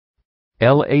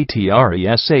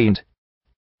Latres sainte.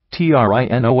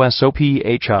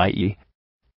 Trinosophie.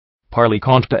 Parley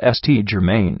Comte St.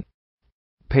 Germain.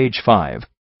 Page 5.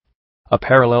 A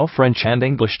parallel French and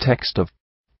English text of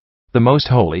the Most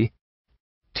Holy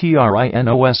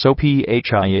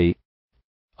Trinosophia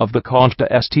of the Comte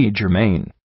St.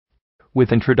 Germain,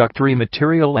 with introductory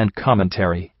material and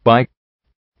commentary by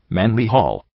Manley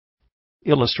Hall.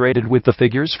 Illustrated with the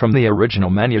figures from the original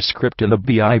manuscript in the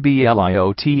Bibliotheque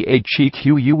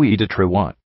de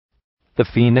Troyes. The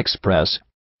Phoenix Press,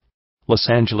 Los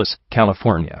Angeles,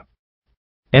 California.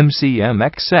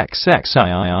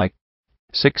 MCMXXXII.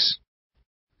 6.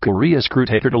 Courrier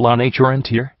scrutateur de la nature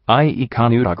entière, I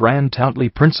connu à grand outli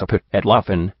principe et la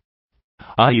fin.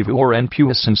 I vous en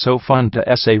puissance so fond de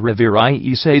essayer revire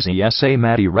I saisi essay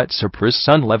matiret surprise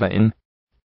sun levain.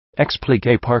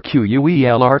 Expliqué par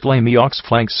QUEL art les miaux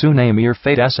flanks sune mir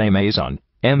fait essaye maison,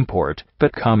 import,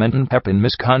 but commenten pepin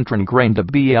miscontran grain de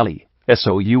BLE,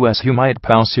 SOUS humide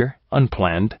pausier,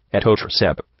 unplanned, et autres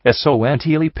seb, SO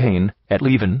antili pain, et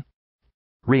leven.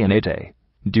 Rienete.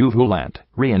 Du volant,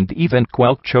 rien event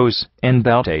quelques chose, en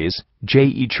baltes,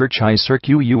 je church I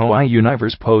circuit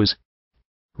univers pose.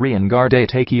 Rien garde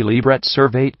take libret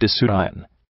servate de sudain.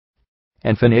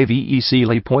 Enfanavi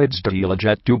les poids de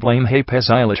leget du blame he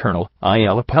pes il eternal,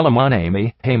 il appellamon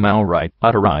ami, he maurite,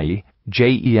 otterai,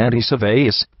 je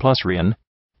anti-saveis, plus rien.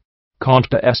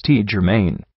 Comte St.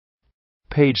 Germain.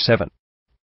 Page 7.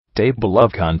 Day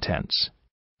Beloved Contents.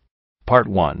 Part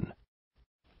 1.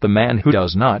 The Man Who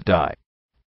Does Not Die.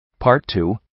 Part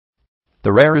 2.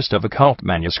 The Rarest of Occult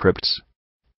Manuscripts.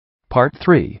 Part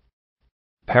 3.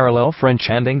 Parallel French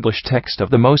and English text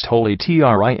of the Most Holy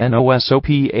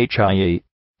Trinosophia.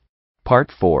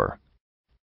 Part 4.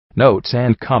 Notes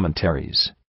and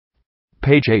commentaries.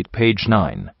 Page 8, page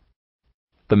 9.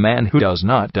 The Man Who Does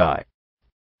Not Die.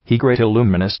 He great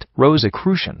illuminist,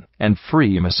 Rosicrucian, and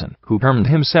Freemason, who termed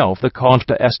himself the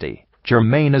Comte St.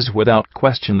 Germain, is without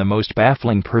question the most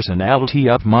baffling personality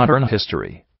of modern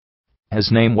history.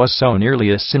 His name was so nearly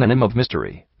a synonym of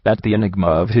mystery that the enigma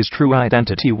of his true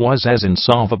identity was as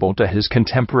insolvable to his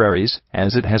contemporaries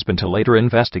as it has been to later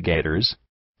investigators.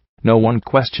 No one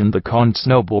questioned the Comte's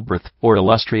noble birth or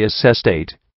illustrious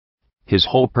estate. His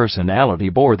whole personality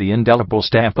bore the indelible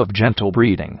stamp of gentle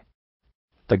breeding.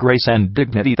 The grace and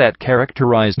dignity that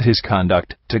characterized his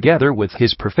conduct, together with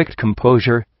his perfect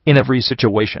composure in every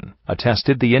situation,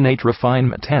 attested the innate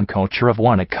refinement and culture of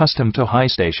one accustomed to high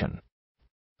station.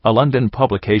 A London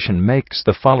publication makes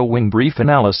the following brief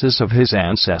analysis of his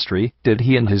ancestry. Did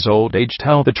he in his old age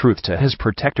tell the truth to his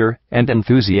protector and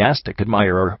enthusiastic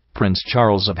admirer, Prince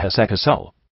Charles of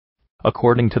Hesse-Kassel?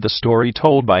 According to the story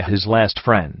told by his last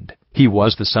friend, he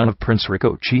was the son of Prince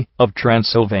Ricocci of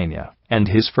Transylvania and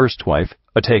his first wife,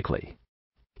 Atacli.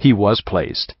 He was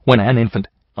placed, when an infant,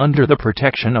 under the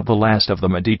protection of the last of the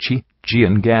Medici,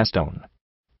 Gian Gaston.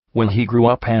 When he grew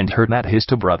up and heard that his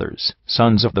two brothers,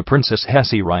 sons of the Princess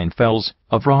Hesse-Rheinfels,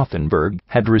 of Rothenburg,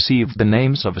 had received the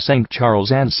names of St.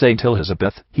 Charles and St.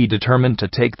 Elizabeth, he determined to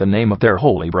take the name of their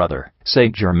holy brother,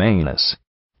 St. Germanus.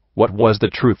 What was the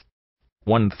truth?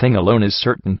 One thing alone is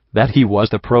certain, that he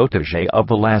was the protégé of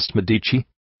the last Medici.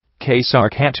 Cesar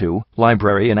Cantu,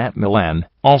 librarian at Milan,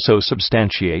 also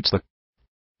substantiates the.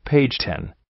 Page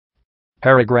 10.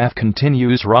 Paragraph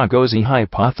continues Ragosi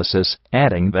hypothesis,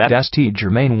 adding that St.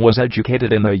 Germain was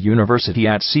educated in the university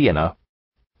at Siena.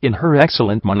 In her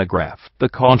excellent monograph, The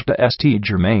Comte St.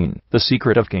 Germain, The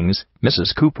Secret of Kings,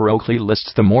 Mrs. Cooper Oakley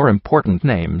lists the more important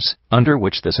names under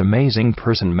which this amazing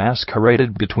person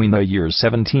masqueraded between the years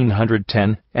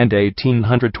 1710 and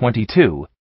 1822.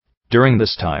 During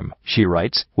this time, she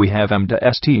writes, we have M. de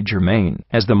St. Germain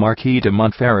as the Marquis de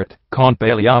Montferrat, Comte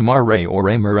Baliamare or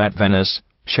Raymer at Venice,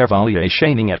 Chevalier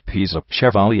Schaining at Pisa,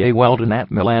 Chevalier Weldon at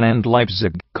Milan and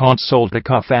Leipzig, Consul de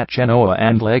Koff at Genoa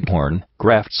and Leghorn,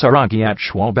 Graf Saragi at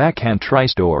Schwalbach and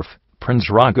Treisdorf,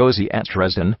 Prince Ragosi at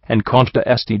Dresden, and Comte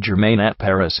de St. Germain at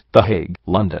Paris, The Hague,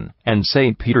 London, and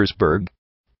St. Petersburg.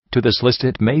 To this list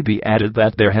it may be added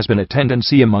that there has been a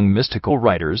tendency among mystical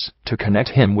writers to connect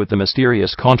him with the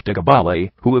mysterious Comte de Gaballe,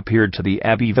 who appeared to the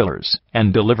Abbé Villars,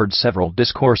 and delivered several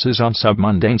discourses on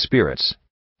submundane spirits.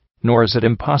 Nor is it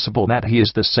impossible that he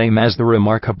is the same as the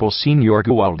remarkable Signor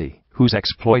Gualdi, whose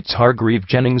exploits Hargreave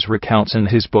Jennings recounts in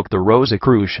his book The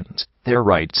Rosicrucians, Their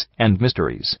Rites and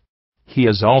Mysteries. He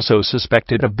is also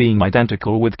suspected of being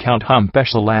identical with Count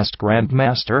Humpesh, the last Grand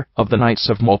Master of the Knights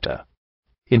of Malta.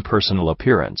 In personal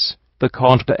appearance, the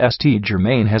Comte de St.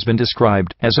 Germain has been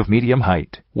described as of medium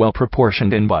height,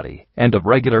 well-proportioned in body, and of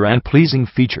regular and pleasing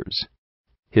features.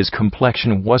 His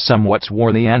complexion was somewhat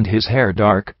swarthy and his hair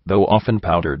dark, though often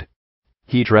powdered.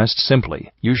 He dressed simply,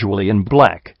 usually in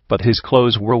black, but his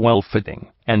clothes were well-fitting,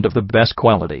 and of the best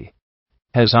quality.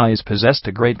 His eyes possessed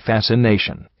a great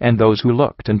fascination, and those who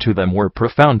looked into them were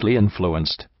profoundly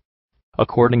influenced.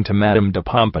 According to Madame de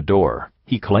Pompadour,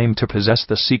 he claimed to possess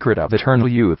the secret of eternal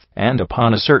youth, and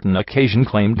upon a certain occasion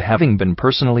claimed having been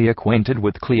personally acquainted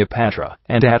with Cleopatra,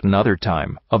 and at another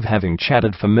time, of having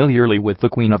chatted familiarly with the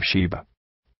Queen of Sheba.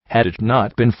 Had it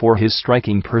not been for his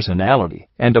striking personality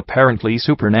and apparently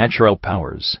supernatural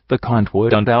powers, the Comte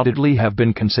would undoubtedly have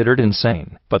been considered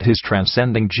insane, but his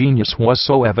transcending genius was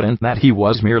so evident that he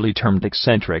was merely termed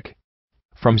eccentric.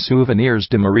 From Souvenirs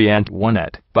de Marie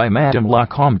Antoinette, by Madame la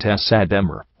Comtesse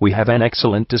d'Emer, we have an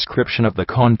excellent description of the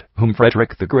Comte, whom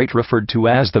Frederick the Great referred to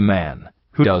as the man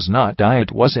who does not die.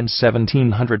 It was in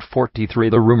 1743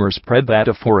 the rumor spread that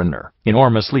a foreigner,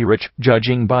 enormously rich,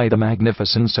 judging by the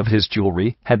magnificence of his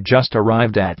jewelry, had just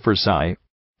arrived at Versailles.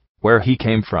 Where he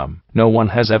came from, no one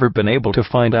has ever been able to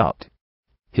find out.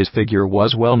 His figure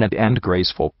was well knit and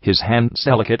graceful, his hands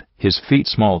delicate, his feet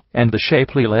small, and the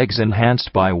shapely legs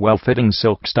enhanced by well-fitting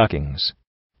silk stockings.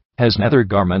 His nether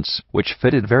garments, which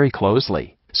fitted very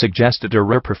closely, suggested a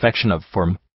rare perfection of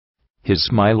form. His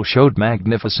smile showed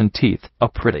magnificent teeth, a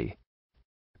pretty.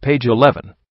 Page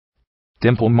 11.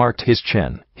 Dimple marked his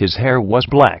chin, his hair was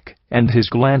black, and his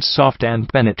glance soft and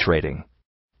penetrating.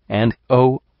 And,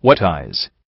 oh, what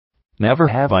eyes! Never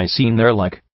have I seen their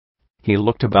like. He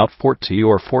looked about 40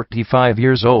 or 45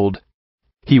 years old.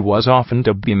 He was often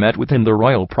to be met with in the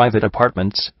royal private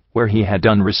apartments, where he had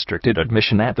unrestricted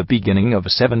admission at the beginning of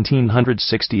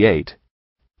 1768.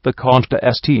 The Comte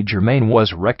de Germain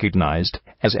was recognized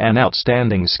as an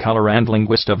outstanding scholar and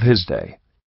linguist of his day.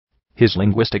 His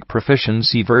linguistic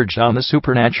proficiency verged on the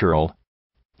supernatural.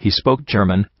 He spoke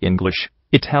German, English,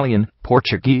 Italian,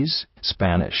 Portuguese,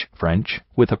 Spanish, French,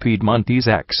 with a Piedmontese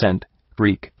accent,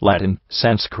 Greek, Latin,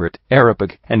 Sanskrit,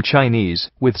 Arabic, and Chinese,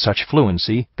 with such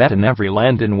fluency that in every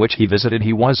land in which he visited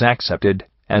he was accepted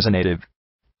as a native.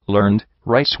 Learned,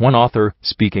 writes one author,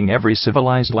 speaking every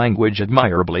civilized language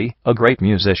admirably, a great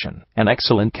musician, an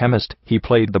excellent chemist, he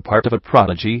played the part of a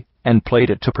prodigy, and played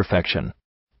it to perfection.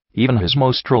 Even his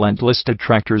most relentless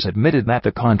detractors admitted that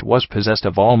the Comte was possessed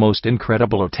of almost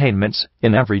incredible attainments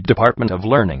in every department of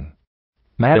learning.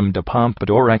 Madame de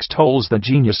Pompadour extols the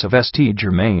genius of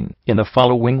Germain in the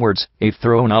following words: a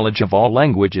thorough knowledge of all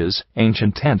languages,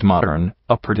 ancient and modern,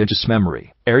 a prodigious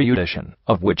memory, erudition,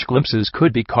 of which glimpses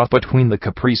could be caught between the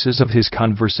caprices of his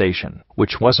conversation,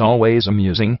 which was always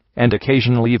amusing, and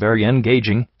occasionally very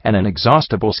engaging, and an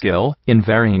inexhaustible skill in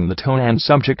varying the tone and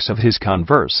subjects of his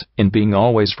converse, in being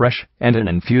always fresh, and in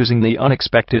infusing the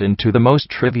unexpected into the most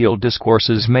trivial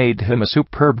discourses made him a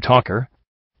superb talker.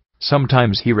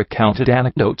 Sometimes he recounted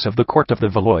anecdotes of the court of the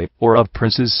Valois, or of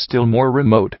princes still more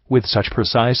remote, with such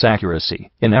precise accuracy,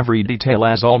 in every detail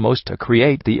as almost to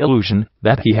create the illusion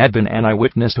that he had been an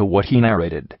eyewitness to what he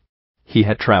narrated. He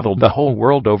had traveled the whole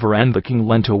world over, and the king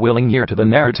lent a willing ear to the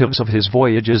narratives of his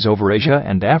voyages over Asia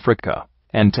and Africa,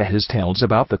 and to his tales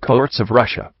about the courts of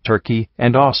Russia, Turkey,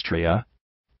 and Austria.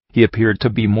 He appeared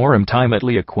to be more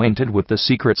intimately acquainted with the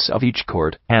secrets of each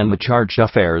court, and the charged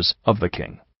affairs of the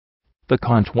king. The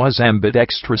Comte was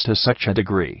ambidextrous to such a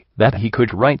degree that he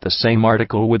could write the same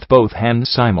article with both hands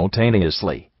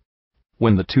simultaneously.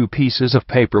 When the two pieces of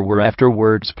paper were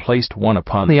afterwards placed one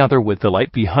upon the other with the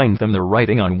light behind them, the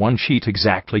writing on one sheet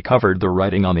exactly covered the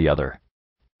writing on the other.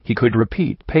 He could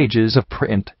repeat pages of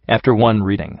print after one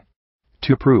reading.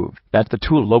 To prove that the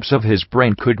two lobes of his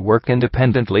brain could work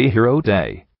independently, he wrote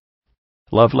a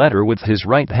love letter with his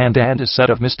right hand and a set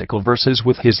of mystical verses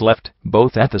with his left,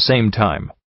 both at the same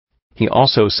time. He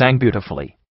also sang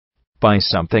beautifully. By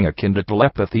something akin to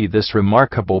telepathy, this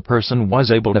remarkable person was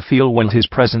able to feel when his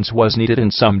presence was needed in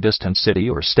some distant city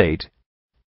or state.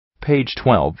 Page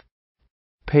 12.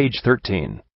 Page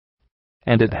 13.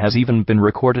 And it has even been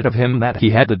recorded of him that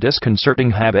he had the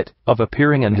disconcerting habit of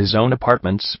appearing in his own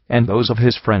apartments, and those of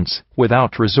his friends,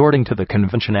 without resorting to the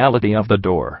conventionality of the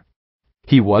door.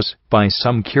 He was, by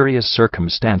some curious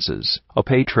circumstances, a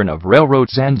patron of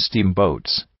railroads and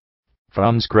steamboats.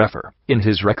 Franz Greffer, in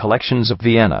his Recollections of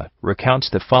Vienna, recounts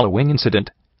the following incident.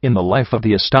 In the life of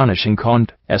the astonishing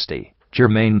Comte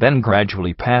Germain then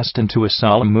gradually passed into a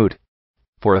solemn mood.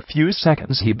 For a few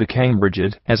seconds he became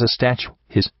rigid as a statue.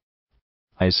 His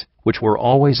eyes, which were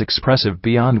always expressive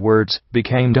beyond words,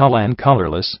 became dull and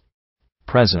colorless.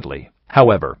 Presently,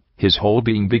 however, his whole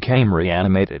being became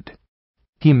reanimated.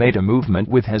 He made a movement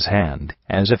with his hand,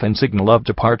 as if in signal of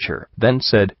departure, then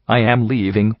said, "I am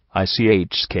leaving,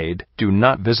 Ichskade, do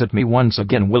not visit me once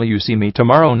again. Will you see me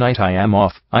tomorrow night? I am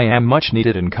off. I am much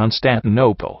needed in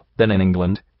Constantinople, then in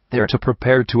England. They're to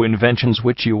prepare to inventions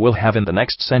which you will have in the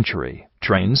next century,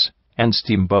 trains and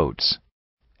steamboats.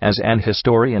 As an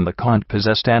historian, the Comte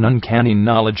possessed an uncanny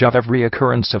knowledge of every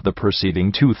occurrence of the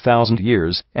preceding 2,000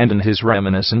 years, and in his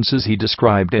reminiscences he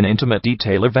described in intimate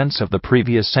detail events of the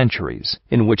previous centuries,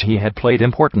 in which he had played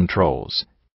important roles.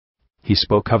 He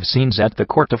spoke of scenes at the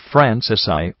court of Francis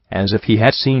I, as if he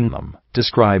had seen them,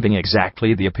 describing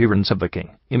exactly the appearance of the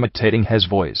king, imitating his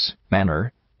voice,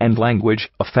 manner, and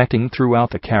language, affecting throughout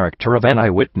the character of an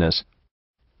eyewitness.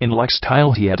 In like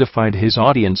style he edified his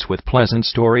audience with pleasant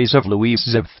stories of Louis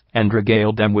XI, and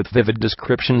regaled them with vivid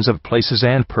descriptions of places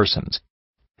and persons.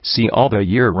 See all the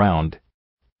year round.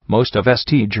 Most of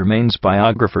St. Germain's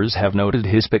biographers have noted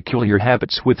his peculiar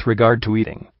habits with regard to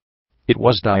eating. It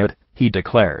was diet, he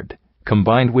declared,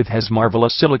 combined with his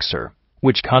marvelous elixir,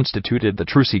 which constituted the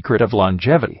true secret of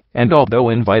longevity, and although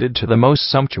invited to the most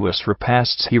sumptuous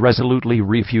repasts he resolutely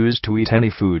refused to eat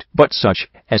any food but such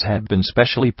as had been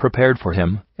specially prepared for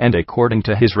him, and according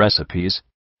to his recipes.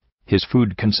 His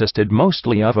food consisted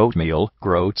mostly of oatmeal,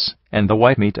 groats, and the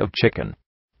white meat of chicken.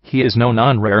 He is known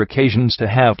on rare occasions to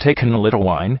have taken a little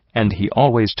wine, and he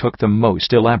always took the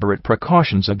most elaborate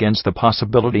precautions against the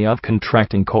possibility of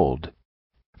contracting cold.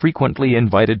 Frequently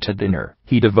invited to dinner,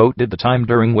 he devoted the time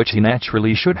during which he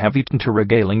naturally should have eaten to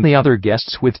regaling the other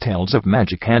guests with tales of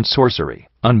magic and sorcery,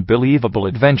 unbelievable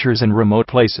adventures in remote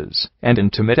places, and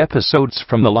intimate episodes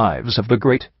from the lives of the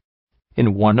great.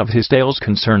 In one of his tales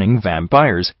concerning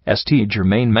vampires, St.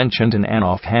 Germain mentioned in an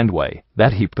offhand way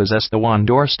that he possessed the wand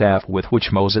or staff with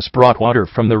which Moses brought water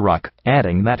from the rock,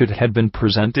 adding that it had been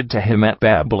presented to him at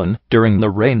Babylon during the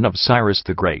reign of Cyrus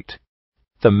the Great.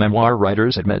 The memoir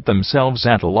writers admit themselves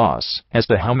at a loss as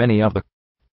to how many of the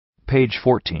page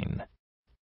 14.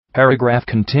 Paragraph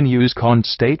continues.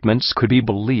 Comte's statements could be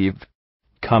believed.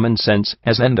 Common sense,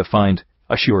 as then defined,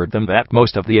 assured them that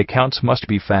most of the accounts must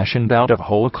be fashioned out of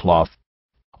whole cloth.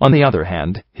 On the other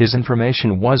hand, his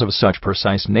information was of such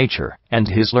precise nature, and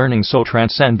his learning so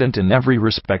transcendent in every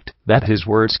respect, that his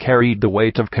words carried the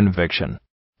weight of conviction.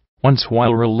 Once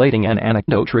while relating an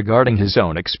anecdote regarding his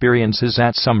own experiences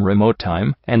at some remote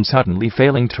time, and suddenly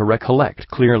failing to recollect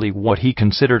clearly what he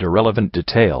considered a relevant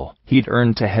detail, he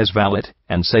turned to his valet,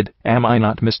 and said, "Am I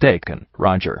not mistaken,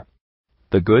 Roger?"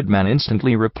 The good man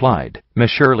instantly replied,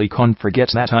 "Monsieur le Comte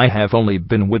forgets that I have only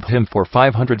been with him for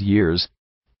 500 years.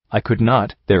 I could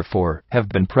not, therefore, have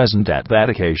been present at that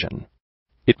occasion.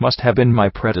 It must have been my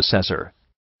predecessor."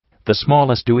 The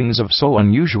smallest doings of so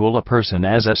unusual a person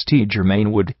as St.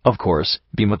 Germain would, of course,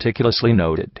 be meticulously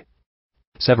noted.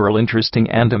 Several interesting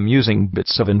and amusing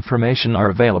bits of information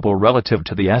are available relative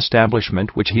to the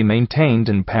establishment which he maintained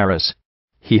in Paris.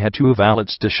 He had two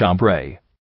valets de chambre.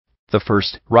 The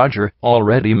first, Roger,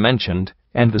 already mentioned,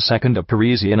 and the second a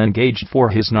Parisian engaged for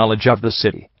his knowledge of the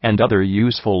city and other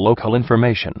useful local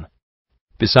information.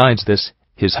 Besides this,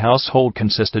 his household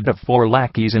consisted of 4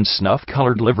 lackeys in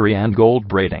snuff-colored livery and gold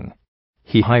braiding.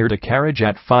 He hired a carriage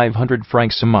at 500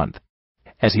 francs a month.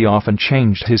 As he often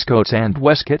changed his coats and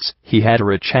waistcoats, he had a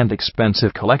rich and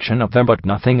expensive collection of them, but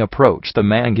nothing approached the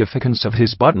magnificence of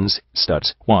his buttons,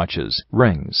 studs, watches,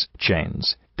 rings,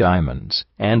 chains, diamonds,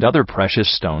 and other precious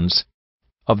stones.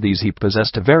 Of these he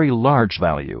possessed a very large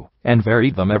value, and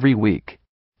varied them every week.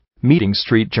 Meeting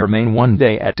St. Germain one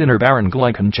day at dinner, Baron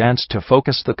Gleichen chanced to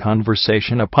focus the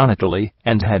conversation upon Italy,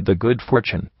 and had the good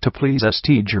fortune to please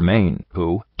St. Germain,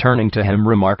 who, turning to him,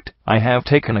 remarked, "I have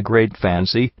taken a great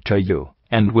fancy to you,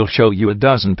 and will show you a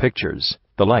dozen pictures,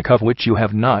 the like of which you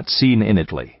have not seen in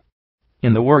Italy."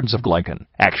 In the words of Gleichen,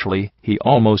 actually, he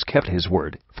almost kept his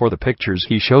word, for the pictures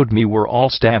he showed me were all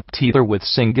stamped either with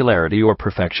singularity or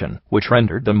perfection, which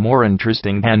rendered them more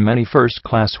interesting than many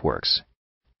first-class works.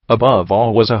 Above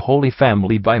all was a Holy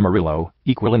Family by Murillo,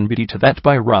 equal in beauty to that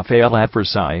by Raphael at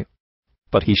Versailles.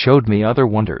 But he showed me other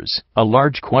wonders, a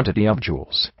large quantity of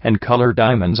jewels, and colored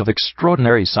diamonds of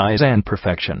extraordinary size and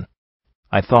perfection.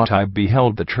 I thought I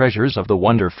beheld the treasures of the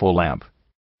wonderful lamp.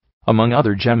 Among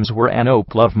other gems were an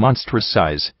opal of monstrous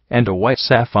size, and a white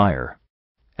sapphire,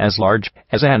 as large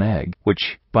as an egg,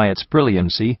 which, by its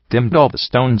brilliancy, dimmed all the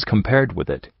stones compared with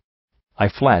it. I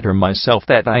flatter myself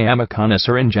that I am a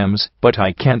connoisseur in gems, but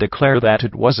I can declare that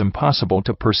it was impossible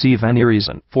to perceive any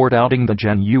reason for doubting the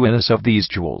genuineness of these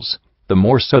jewels, the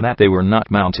more so that they were not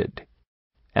mounted.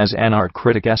 As an art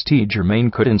critic, St.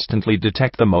 Germain could instantly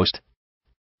detect the most,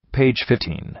 page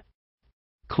 15,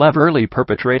 cleverly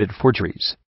perpetrated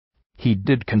forgeries. He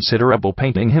did considerable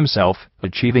painting himself,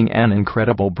 achieving an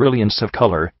incredible brilliance of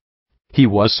color. He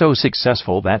was so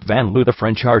successful that Van Loo, the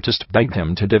French artist, begged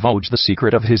him to divulge the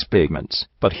secret of his pigments,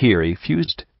 but he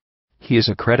refused. He is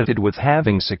accredited with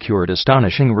having secured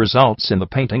astonishing results in the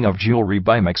painting of jewelry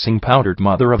by mixing powdered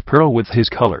mother-of-pearl with his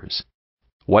colors.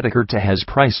 What occurred to his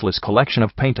priceless collection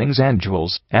of paintings and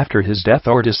jewels after his death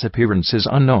or disappearance is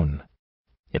unknown.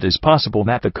 It is possible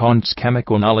that the Comte's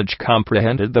chemical knowledge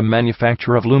comprehended the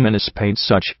manufacture of luminous paint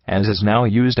such as is now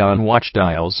used on watch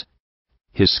dials.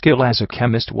 His skill as a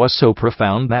chemist was so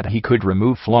profound that he could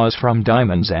remove flaws from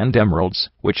diamonds and emeralds,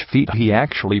 which feat he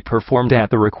actually performed at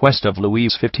the request of Louis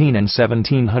XV in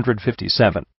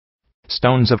 1757.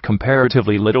 Stones of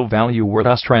comparatively little value were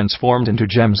thus transformed into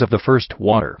gems of the first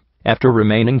water, after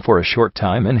remaining for a short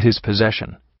time in his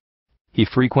possession. He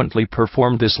frequently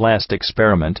performed this last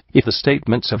experiment, if the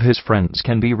statements of his friends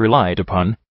can be relied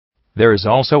upon. There is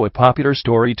also a popular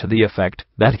story to the effect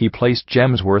that he placed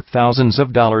gems worth thousands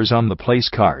of dollars on the place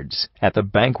cards at the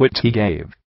banquet he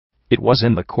gave. It was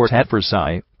in the court at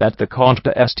Versailles that the Comte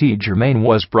de St. Germain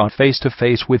was brought face to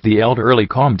face with the elderly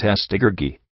Comtesse de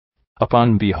Gergy.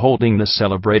 Upon beholding the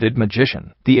celebrated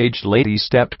magician, the aged lady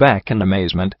stepped back in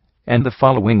amazement, and the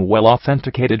following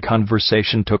well-authenticated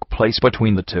conversation took place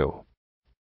between the two.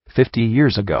 50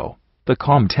 years ago, the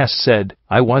Comtesse said,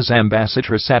 I was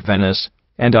ambassadress at Venice,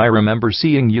 and I remember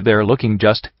seeing you there looking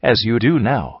just as you do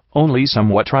now, only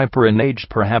somewhat riper in age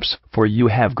perhaps, for you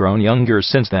have grown younger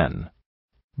since then.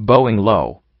 Bowing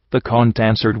low, the Comte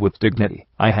answered with dignity,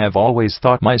 I have always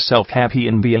thought myself happy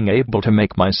in being able to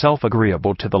make myself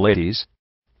agreeable to the ladies.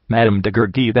 Madame de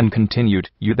Gergy then continued,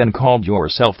 you then called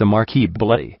yourself the Marquis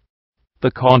Belletti. The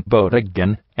Comte bowed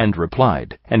again, and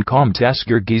replied, and Comtesse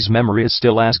Gergy's memory is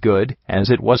still as good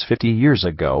as it was 50 years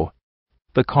ago.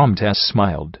 The Comtesse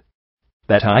smiled.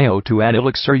 That I owe to an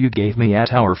elixir you gave me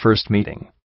at our first meeting.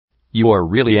 You are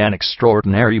really an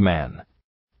extraordinary man.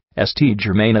 St.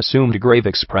 Germain assumed a grave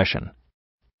expression.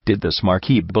 Did this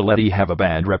Marquis Belletti have a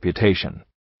bad reputation?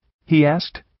 He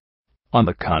asked. On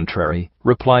the contrary,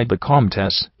 replied the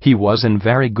Comtesse, he was in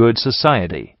very good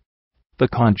society. The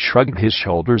Comte shrugged his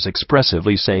shoulders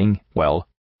expressively, saying, well.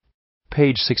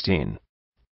 Page 16.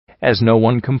 As no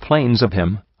one complains of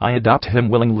him, I adopt him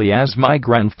willingly as my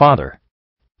grandfather.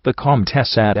 The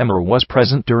Comtesse Ademar was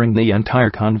present during the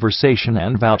entire conversation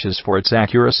and vouches for its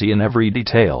accuracy in every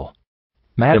detail.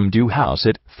 Madame du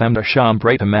Haussat, femme de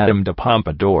chambre to Madame de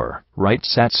Pompadour,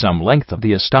 writes at some length of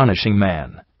the astonishing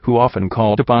man, who often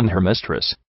called upon her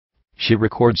mistress. She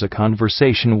records a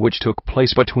conversation which took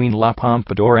place between La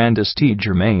Pompadour and St.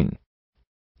 Germain.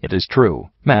 It is true,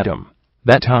 madame,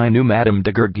 that I knew Madame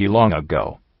de Gergy long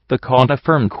ago, the Comte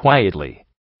affirmed quietly.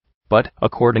 But,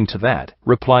 according to that,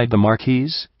 replied the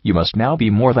Marquise, you must now be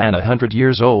more than 100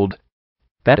 years old.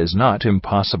 That is not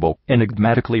impossible,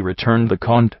 enigmatically returned the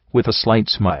Comte, with a slight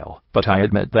smile, but I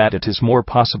admit that it is more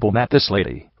possible that this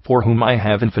lady, for whom I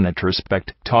have infinite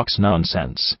respect, talks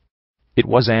nonsense. It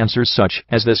was answers such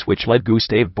as this which led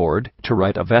Gustave Borde to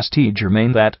write of St.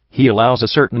 Germain that he allows a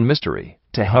certain mystery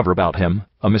to hover about him,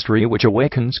 a mystery which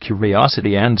awakens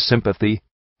curiosity and sympathy.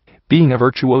 Being a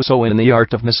virtuoso in the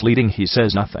art of misleading, he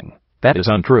says nothing that is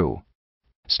untrue.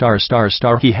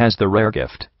 He has the rare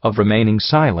gift of remaining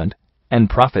silent and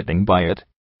profiting by it.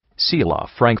 See La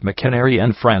Frank McInerney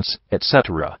and France,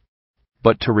 etc.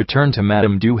 But to return to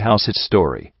Madame du Haussat's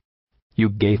story. You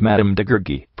gave Madame de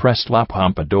Gergy, pressed La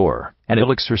Pompadour, an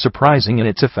elixir surprising in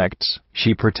its effects.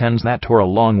 She pretends that for a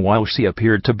long while she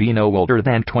appeared to be no older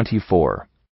than 24.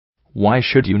 Why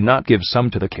should you not give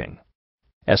some to the king?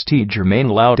 St. Germain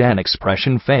allowed an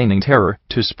expression feigning terror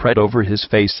to spread over his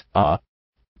face. Ah,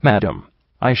 madam,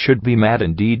 I should be mad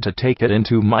indeed to take it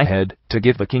into my head to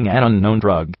give the king an unknown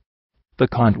drug. The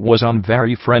Comte was on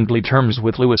very friendly terms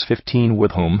with Louis XV,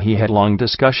 with whom he had long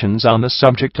discussions on the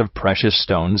subject of precious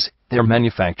stones, their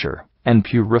manufacture, and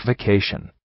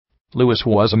purification. Louis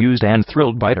was amused and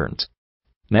thrilled by turns.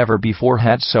 Never before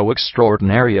had so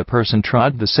extraordinary a person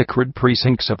trod the sacred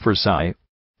precincts of Versailles.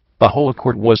 The whole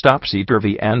court was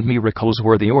topsy-turvy, and miracles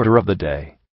were the order of the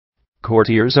day.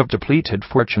 Courtiers of depleted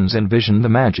fortunes envisioned the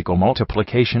magical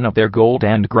multiplication of their gold,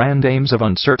 and grand dames of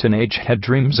uncertain age had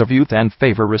dreams of youth and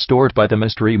favor restored by the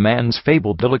mystery man's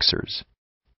fabled elixirs.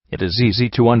 It is easy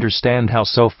to understand how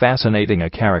so fascinating a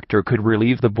character could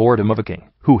relieve the boredom of a king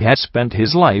who had spent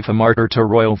his life a martyr to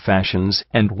royal fashions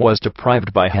and was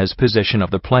deprived by his position of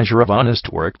the pleasure of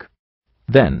honest work.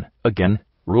 Then, again,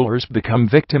 rulers become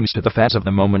victims to the fads of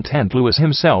the moment, and Louis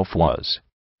himself was.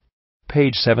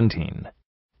 Page 17.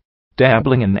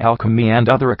 Dabbling in alchemy and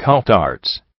other occult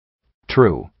arts.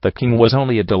 True, the king was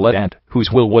only a dilettante,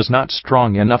 whose will was not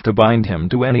strong enough to bind him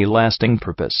to any lasting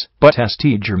purpose, but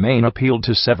St. Germain appealed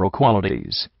to several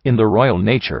qualities in the royal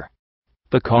nature.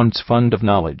 The Comte's fund of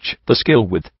knowledge, the skill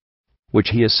with which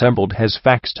he assembled as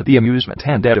facts to the amusement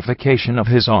and edification of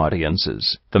his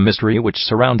audiences, the mystery which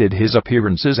surrounded his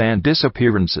appearances and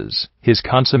disappearances, his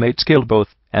consummate skill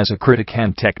both as a critic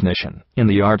and technician in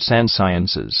the arts and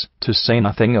sciences, to say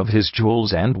nothing of his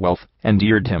jewels and wealth,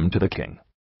 endeared him to the king.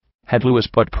 Had Louis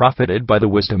but profited by the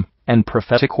wisdom and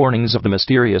prophetic warnings of the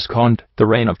mysterious Comte, the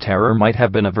reign of terror might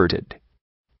have been averted.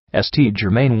 St.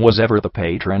 Germain was ever the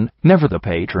patron, never the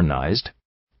patronized.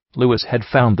 Louis had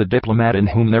found the diplomat in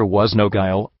whom there was no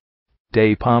guile.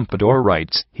 De Pompadour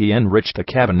writes, he enriched the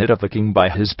cabinet of the king by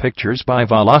his pictures by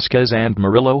Velázquez and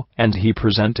Murillo, and he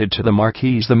presented to the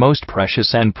Marquis the most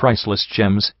precious and priceless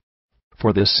gems.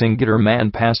 For this singular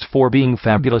man passed for being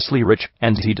fabulously rich,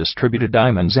 and he distributed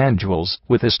diamonds and jewels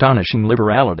with astonishing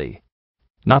liberality.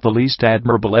 Not the least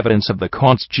admirable evidence of the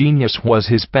Comte's genius was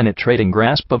his penetrating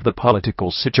grasp of the political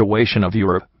situation of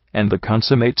Europe, and the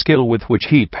consummate skill with which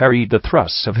he parried the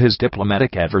thrusts of his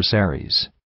diplomatic adversaries.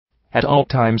 At all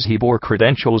times he bore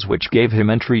credentials which gave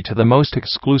him entry to the most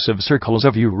exclusive circles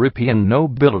of European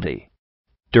nobility.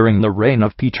 During the reign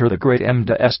of Peter the Great, M.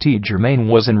 de St. Germain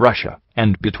was in Russia,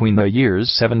 and between the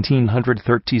years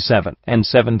 1737 and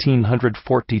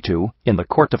 1742, in the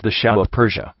court of the Shah of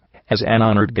Persia, as an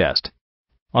honored guest.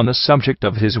 On the subject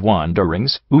of his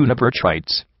wanderings, Unabert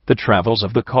writes, the travels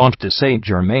of the Comte de St.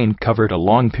 Germain covered a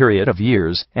long period of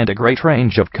years and a great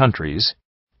range of countries.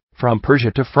 From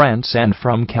Persia to France and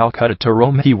from Calcutta to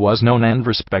Rome he was known and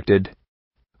respected.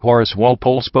 Horace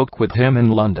Walpole spoke with him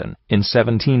in London in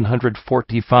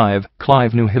 1745,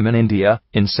 Clive knew him in India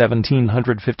in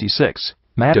 1756,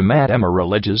 Madame Adama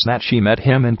alleges that she met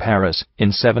him in Paris in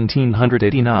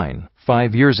 1789,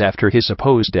 5 years after his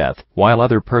supposed death, while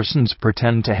other persons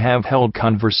pretend to have held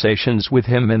conversations with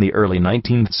him in the early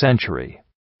 19th century.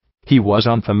 He was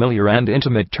on familiar and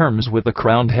intimate terms with the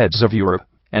crowned heads of Europe,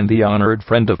 and the honored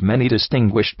friend of many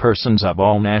distinguished persons of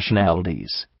all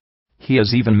nationalities. He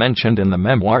is even mentioned in the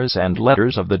memoirs and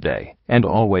letters of the day, and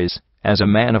always, as a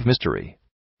man of mystery.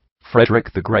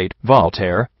 Frederick the Great,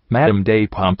 Voltaire, Madame de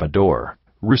Pompadour,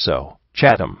 Rousseau,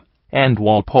 Chatham, and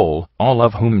Walpole, all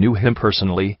of whom knew him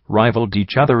personally, rivaled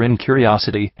each other in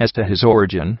curiosity as to his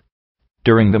origin.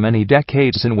 During the many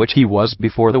decades in which he was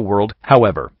before the world,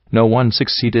 however, no one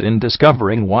succeeded in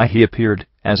discovering why he appeared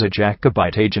as a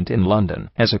Jacobite agent in London,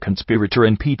 as a conspirator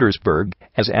in Petersburg,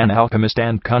 as an alchemist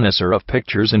and connoisseur of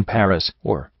pictures in Paris,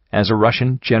 or as a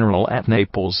Russian general at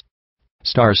Naples.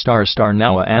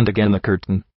 Now and again the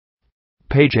curtain.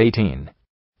 Page 18.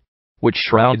 Which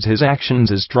shrouds his actions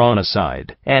is drawn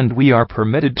aside, and we are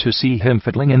permitted to see him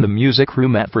fiddling in the music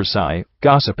room at Versailles,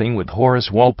 gossiping with Horace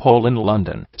Walpole in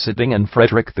London, sitting in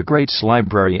Frederick the Great's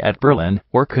library at Berlin,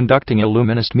 or conducting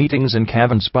illuminist meetings in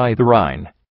caverns by the Rhine.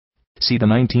 See the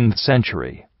 19th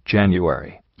century,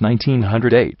 January,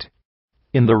 1908.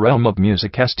 In the realm of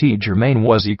music St. Germain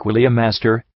was equally a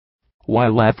master.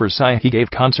 While at Versailles he gave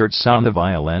concerts on the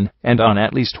violin, and on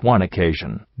at least one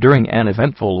occasion, during an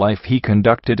eventful life he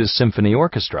conducted a symphony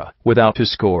orchestra, without a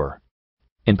score.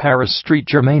 In Paris St.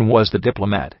 Germain was the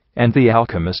diplomat, and the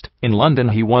alchemist. In London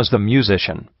he was the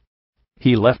musician.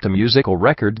 He left a musical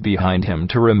record behind him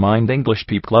to remind English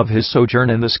people of his sojourn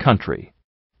in this country.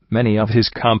 Many of his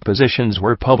compositions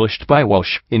were published by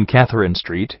Walsh in Catherine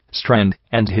Street, Strand,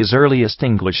 and his earliest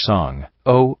English song,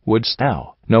 "Oh, Wouldst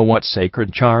Thou Know What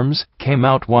Sacred Charms," came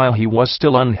out while he was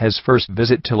still on his first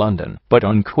visit to London, but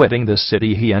on quitting the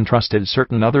city he entrusted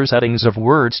certain other settings of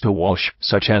words to Walsh,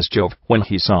 such as Jove, When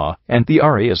He Saw, and the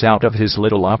arias out of his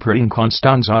little opera in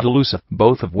Constanza de Luce,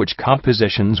 both of which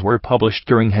compositions were published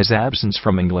during his absence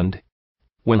from England.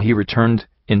 When he returned,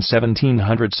 in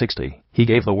 1760, he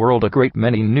gave the world a great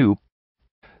many new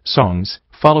songs,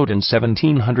 followed in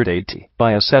 1780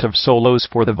 by a set of solos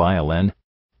for the violin.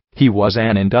 He was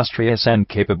an industrious and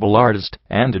capable artist,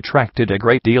 and attracted a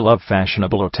great deal of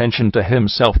fashionable attention to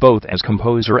himself both as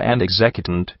composer and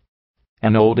executant.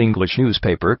 An old English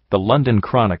newspaper, the London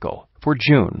Chronicle, for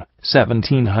June,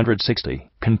 1760,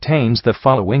 contains the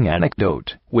following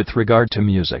anecdote. With regard to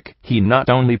music, he not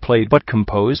only played but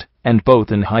composed, and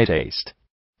both in high taste.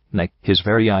 Nay, his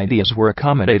very ideas were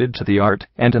accommodated to the art,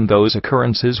 and in those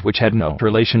occurrences which had no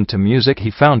relation to music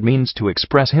he found means to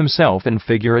express himself in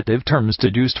figurative terms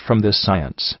deduced from this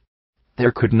science.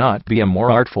 There could not be a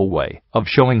more artful way of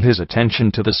showing his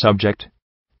attention to the subject.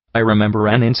 I remember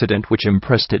an incident which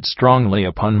impressed it strongly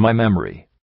upon my memory.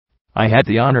 I had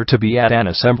the honor to be at an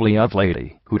assembly of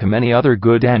lady, who to many other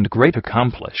good and great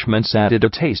accomplishments added a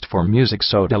taste for music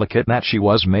so delicate that she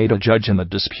was made a judge in the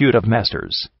dispute of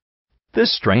masters.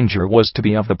 This stranger was to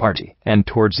be of the party, and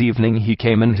towards evening he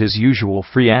came in his usual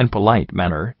free and polite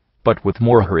manner, but with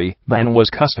more hurry than was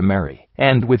customary,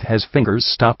 and with his fingers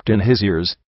stopped in his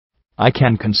ears. I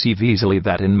can conceive easily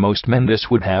that in most men this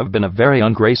would have been a very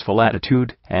ungraceful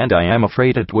attitude, and I am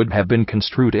afraid it would have been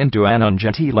construed into an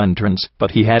ungenteel entrance,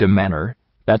 but he had a manner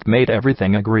that made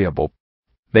everything agreeable.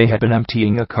 They had been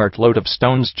emptying a cartload of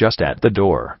stones just at the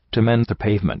door, to mend the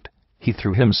pavement. He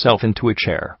threw himself into a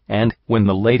chair, and, when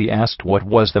the lady asked what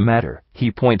was the matter,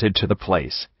 he pointed to the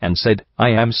place, and said, "I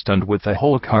am stunned with a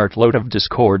whole cartload of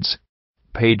discords."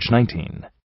 Page 19.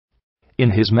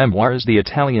 In his memoirs, the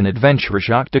Italian adventurer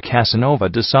Jacques de Casanova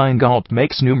de Saint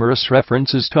makes numerous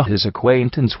references to his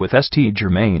acquaintance with St.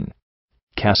 Germain.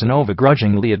 Casanova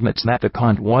grudgingly admits that the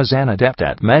Comte was an adept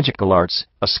at magical arts,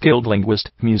 a skilled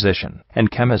linguist, musician, and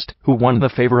chemist, who won the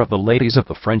favor of the ladies of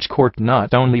the French court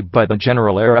not only by the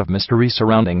general air of mystery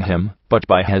surrounding him, but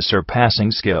by his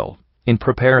surpassing skill in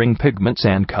preparing pigments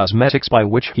and cosmetics by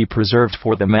which he preserved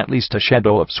for them at least a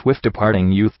shadow of swift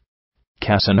departing youth.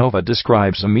 Casanova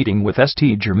describes a meeting with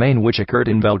St. Germain which occurred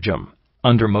in Belgium,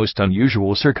 under most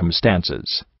unusual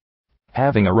circumstances.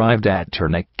 Having arrived at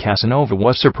Tournai, Casanova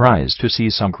was surprised to see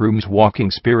some grooms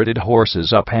walking spirited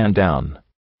horses up and down.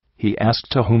 He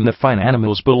asked to whom the fine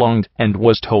animals belonged, and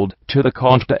was told, to the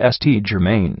Comte de St.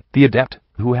 Germain, the adept,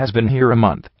 who has been here a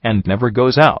month, and never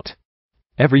goes out.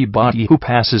 Everybody who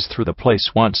passes through the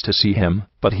place wants to see him,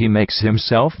 but he makes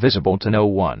himself visible to no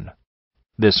one.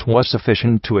 This was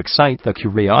sufficient to excite the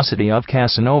curiosity of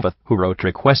Casanova, who wrote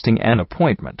requesting an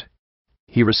appointment.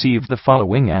 He received the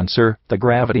following answer: "The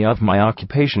gravity of my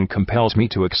occupation compels me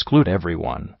to exclude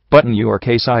everyone, but in your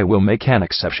case I will make an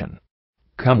exception.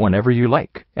 Come whenever you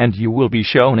like, and you will be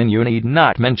shown in. You need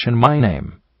not mention my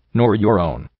name, nor your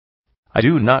own. I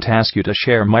do not ask you to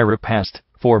share my repast,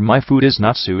 for my food is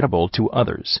not suitable to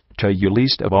others, to you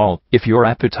least of all, if your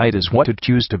appetite is what it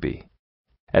used to be."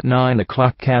 At 9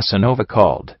 o'clock Casanova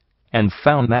called, and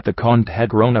found that the Comte had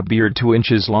grown a beard 2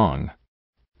 inches long.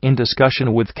 In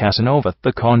discussion with Casanova,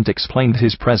 the Comte explained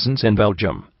his presence in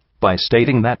Belgium by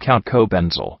stating that Count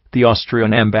Cobenzl, the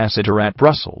Austrian ambassador at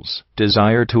Brussels,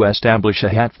 desired to establish a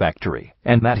hat factory,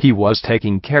 and that he was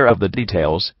taking care of the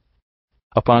details.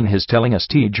 Upon his telling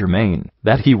St. Germain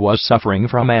that he was suffering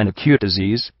from an acute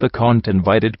disease, the Comte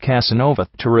invited Casanova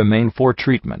to remain for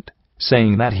treatment,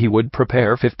 saying that he would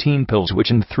prepare 15 pills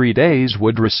which in 3 days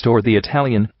would restore the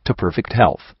Italian to perfect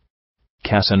health.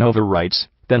 Casanova writes,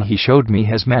 "Then he showed me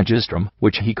his magistrum,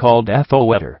 which he called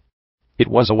ethoeter. It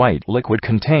was a white liquid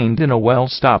contained in a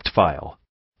well-stopped phial.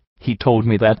 He told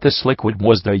me that this liquid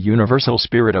was the universal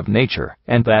spirit of nature,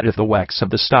 and that if the wax of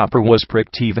the stopper was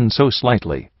pricked even so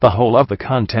slightly, the whole of the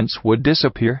contents would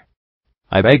disappear.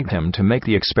 I begged him to make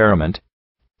the experiment.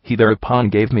 He thereupon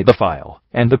gave me the phial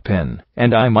and the pin,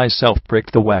 and I myself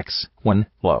pricked the wax, when,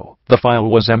 lo, the phial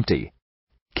was empty."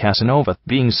 Casanova,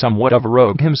 being somewhat of a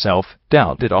rogue himself,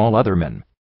 doubted all other men.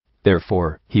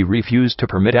 Therefore, he refused to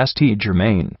permit St.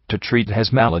 Germain to treat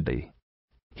his malady.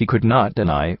 He could not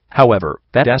deny, however,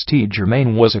 that St.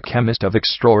 Germain was a chemist of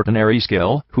extraordinary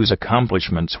skill, whose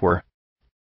accomplishments were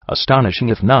astonishing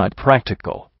if not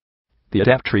practical. The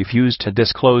adept refused to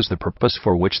disclose the purpose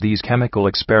for which these chemical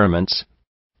experiments,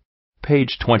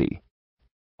 page 20,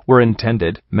 were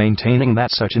intended, maintaining that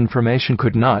such information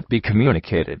could not be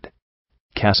communicated.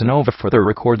 Casanova further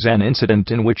records an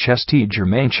incident in which St.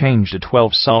 Germain changed a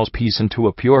 12-sols piece into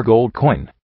a pure gold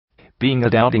coin. Being a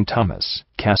doubting Thomas,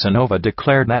 Casanova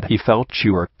declared that he felt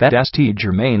sure that St.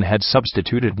 Germain had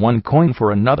substituted one coin for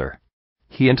another.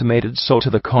 He intimated so to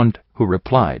the Comte, who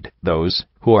replied, "Those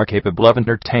who are capable of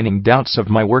entertaining doubts of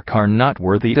my work are not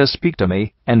worthy to speak to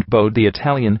me," and bowed. The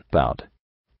Italian bowed.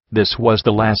 This was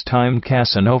the last time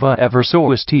Casanova ever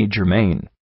saw St. Germain.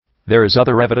 There is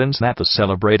other evidence that the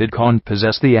celebrated Comte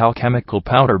possessed the alchemical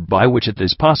powder by which it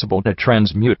is possible to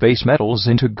transmute base metals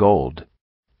into gold.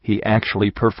 He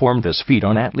actually performed this feat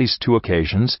on at least 2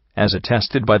 occasions, as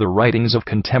attested by the writings of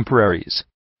contemporaries.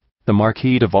 The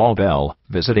Marquis de Valbel,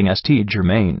 visiting St.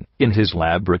 Germain in his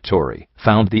laboratory,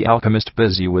 found the alchemist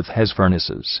busy with his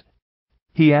furnaces.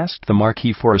 He asked the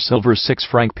Marquis for a silver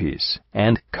 6-franc piece,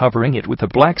 and, covering it with a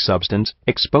black substance,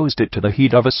 exposed it to the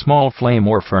heat of a small flame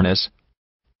or furnace.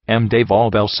 M. de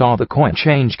Valbel saw the coin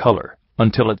change color,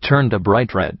 until it turned a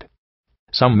bright red.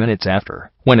 Some minutes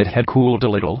after, when it had cooled a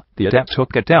little, the adept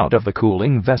took it out of the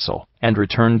cooling vessel, and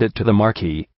returned it to the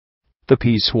Marquis. The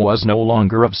piece was no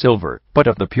longer of silver, but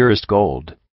of the purest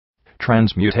gold.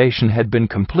 Transmutation had been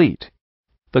complete.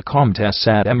 The Comtesse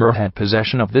Adémar had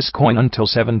possession of this coin until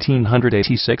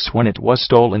 1786, when it was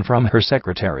stolen from her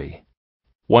secretary.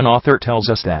 One author tells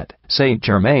us that Saint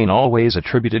Germain always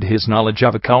attributed his knowledge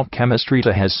of occult chemistry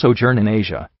to his sojourn in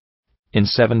Asia. In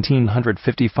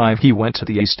 1755 he went to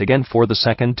the East again for the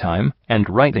second time, and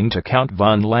writing to Count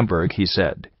von Lamberg he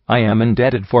said, I am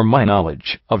indebted for my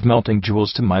knowledge of melting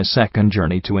jewels to my second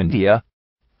journey to India.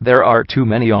 There are too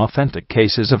many authentic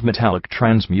cases of metallic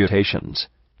transmutations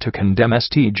to condemn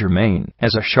St. Germain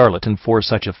as a charlatan for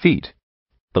such a feat.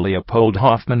 The Leopold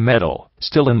Hoffmann medal,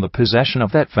 still in the possession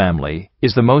of that family,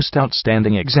 is the most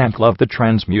outstanding example of the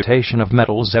transmutation of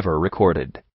metals ever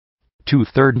recorded.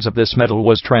 2/3 of this metal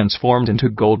was transformed into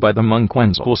gold by the monk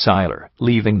Wenzel Seiler,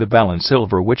 leaving the balance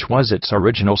silver, which was its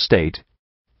original state.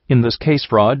 In this case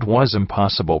fraud was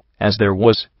impossible, as there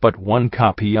was but one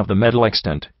copy of the metal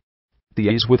extant. The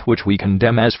ease with which we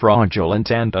condemn as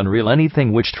fraudulent and unreal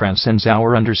anything which transcends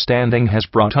our understanding has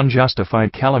brought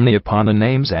unjustified calumny upon the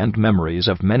names and memories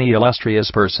of many illustrious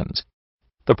persons.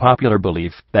 The popular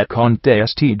belief that Comte de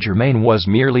St. Germain was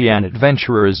merely an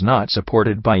adventurer is not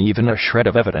supported by even a shred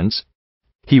of evidence.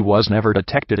 He was never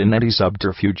detected in any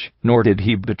subterfuge, nor did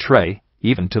he betray,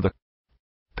 even to the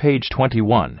page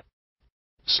 21.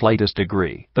 Slightest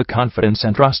degree, the confidence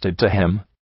entrusted to him.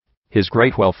 His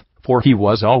great wealth, for he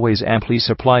was always amply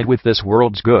supplied with this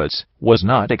world's goods, was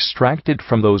not extracted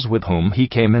from those with whom he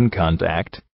came in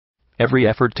contact. Every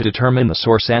effort to determine the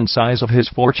source and size of his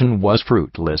fortune was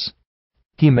fruitless.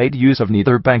 He made use of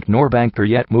neither bank nor banker,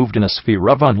 yet moved in a sphere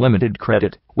of unlimited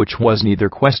credit, which was neither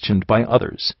questioned by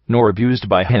others, nor abused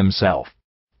by himself.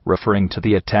 Referring to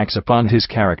the attacks upon his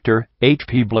character,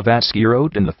 H.P. Blavatsky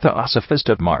wrote in the Theosophist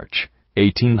of March,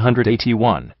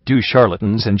 1881, "Do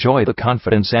charlatans enjoy the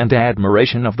confidence and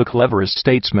admiration of the cleverest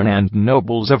statesmen and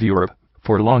nobles of Europe,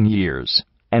 for long years,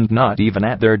 and not even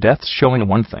at their deaths showing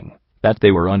one thing, that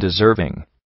they were undeserving?"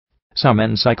 Some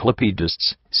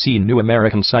encyclopedists, see New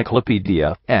American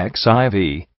Cyclopedia,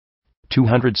 XIV.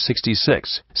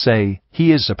 266, say,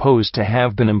 he is supposed to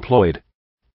have been employed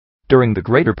during the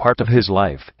greater part of his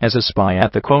life as a spy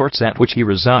at the courts at which he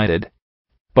resided.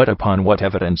 But upon what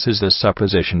evidence is this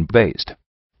supposition based?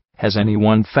 Has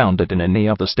anyone found it in any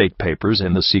of the state papers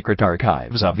in the secret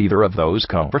archives of either of those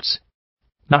courts?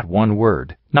 Not one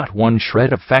word, not one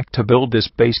shred of fact to build this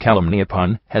base calumny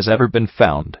upon, has ever been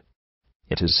found.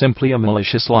 It is simply a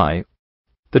malicious lie.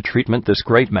 The treatment this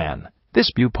great man,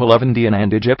 this pupil of Indian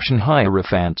and Egyptian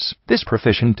hierophants, this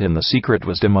proficient in the secret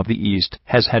wisdom of the East,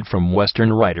 has had from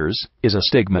Western writers, is a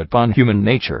stigma upon human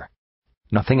nature.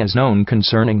 Nothing is known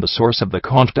concerning the source of the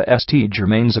Comte de St.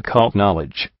 Germain's occult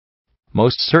knowledge.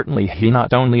 Most certainly he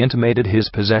not only intimated his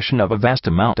possession of a vast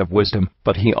amount of wisdom,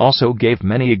 but he also gave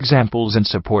many examples in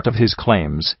support of his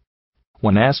claims.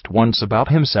 When asked once about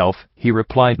himself, he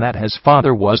replied that his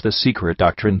father was the secret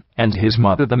doctrine, and his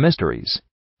mother the mysteries.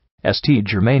 St.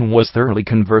 Germain was thoroughly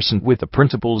conversant with the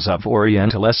principles of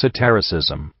Oriental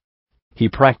esotericism. He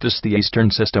practiced the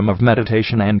Eastern system of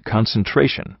meditation and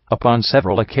concentration, upon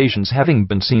several occasions having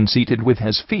been seen seated with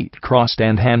his feet crossed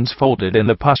and hands folded in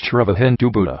the posture of a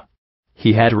Hindu Buddha.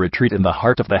 He had a retreat in the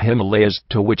heart of the Himalayas,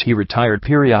 to which he retired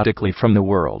periodically from the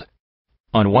world.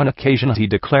 On one occasion he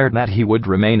declared that he would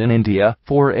remain in India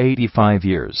for 85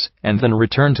 years, and then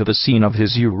return to the scene of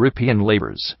his European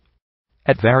labors.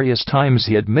 At various times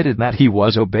he admitted that he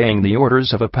was obeying the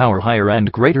orders of a power higher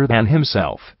and greater than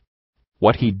himself.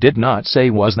 What he did not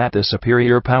say was that the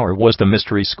superior power was the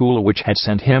mystery school which had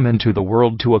sent him into the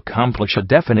world to accomplish a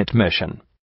definite mission.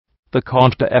 The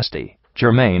Comte de St.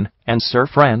 Germain and Sir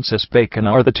Francis Bacon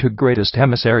are the two greatest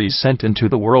emissaries sent into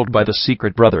the world by the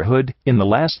secret brotherhood in the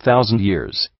last 1,000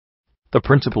 years. The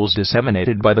principles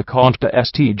disseminated by the Comte de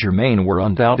St. Germain were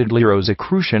undoubtedly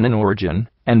Rosicrucian in origin,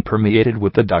 and permeated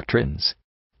with the doctrines.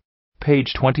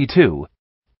 Page 22.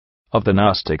 Of the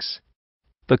Gnostics.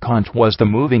 The Comte was the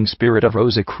moving spirit of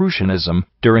Rosicrucianism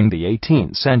during the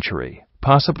 18th century,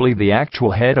 possibly the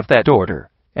actual head of that order,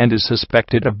 and is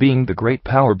suspected of being the great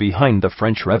power behind the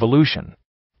French Revolution.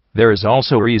 There is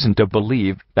also reason to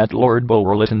believe that Lord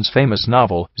Bulwer-Lytton's famous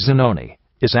novel, Zanoni,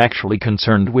 is actually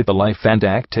concerned with the life and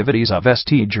activities of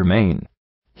St. Germain.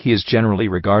 He is generally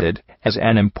regarded as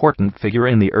an important figure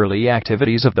in the early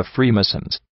activities of the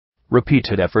Freemasons.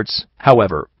 Repeated efforts,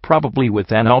 however, probably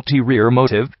with an ulterior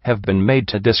motive, have been made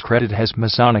to discredit his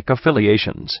Masonic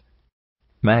affiliations.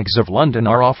 Mags of London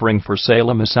are offering for sale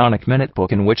a Masonic minute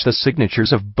book in which the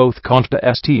signatures of both Comte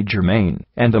de St. Germain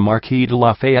and the Marquis de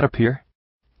Lafayette appear.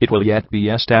 It will yet be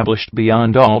established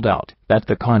beyond all doubt that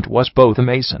the Comte was both a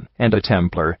Mason and a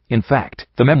Templar. In fact,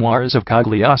 the memoirs of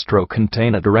Cagliostro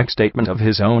contain a direct statement of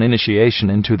his own initiation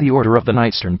into the Order of the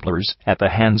Knights Templars at the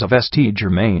hands of St.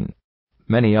 Germain.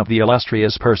 Many of the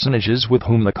illustrious personages with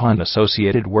whom the Comte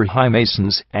associated were High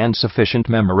Masons, and sufficient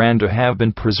memoranda have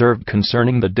been preserved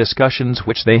concerning the discussions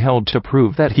which they held to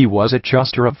prove that he was a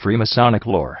juster of Freemasonic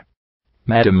lore.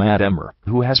 Madame Ademar,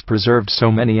 who has preserved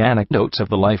so many anecdotes of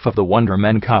the life of the wonder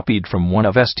men, copied from one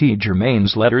of St.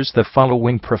 Germain's letters the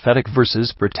following prophetic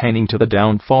verses pertaining to the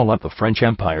downfall of the French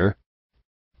Empire.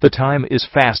 The time is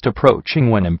fast approaching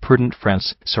when imprudent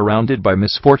France, surrounded by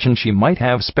misfortune she might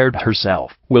have spared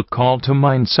herself, will call to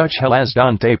mind such hell as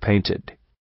Dante painted.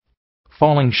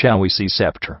 Falling shall we see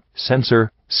sceptre,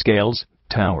 censer, scales,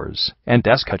 towers, and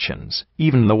escutcheons,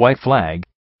 even the white flag.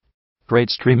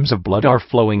 Great streams of blood are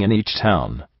flowing in each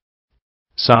town.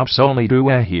 Sobs only do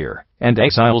I hear, and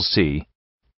exiles see.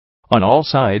 On all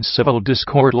sides civil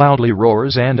discord loudly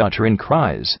roars and uttering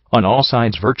cries, on all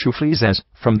sides virtue flees as,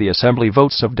 from the assembly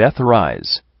votes of death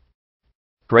arise.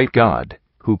 Great God,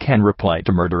 who can reply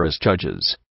to murderous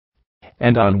judges?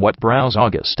 And on what brows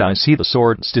august I see the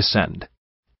swords descend?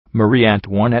 Marie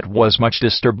Antoinette was much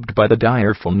disturbed by the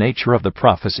direful nature of the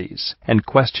prophecies, and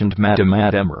questioned Madame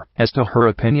Ademar as to her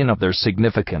opinion of their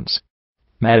significance.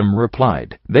 Madame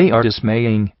replied, "They are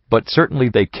dismaying, but certainly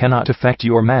they cannot affect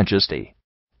your Majesty."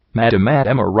 Madame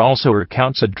Ademar also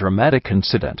recounts a dramatic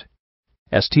incident.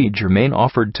 St. Germain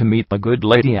offered to meet the good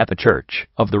lady at the church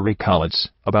of the Recollettes.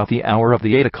 About the hour of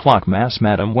the 8 o'clock Mass,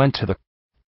 Madame went to the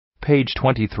page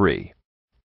 23.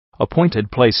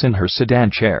 Appointed place in her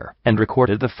sedan chair, and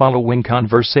recorded the following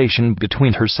conversation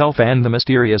between herself and the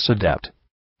mysterious adept.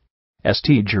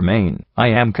 St. Germain, I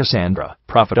am Cassandra,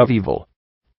 prophet of evil.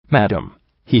 Madam,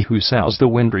 he who sows the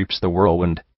wind reaps the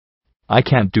whirlwind. I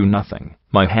can't do nothing,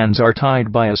 my hands are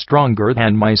tied by a strong girth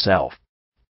and myself.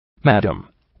 Madam,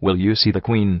 will you see the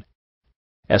Queen?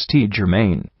 St.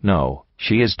 Germain, no,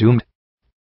 she is doomed.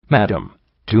 Madam,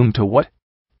 doomed to what?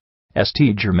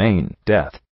 St. Germain,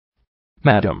 death.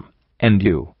 Madam, and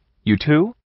you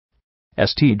too?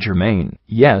 St. Germain,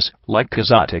 yes, like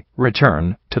Quixote,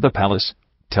 return to the palace,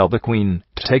 tell the Queen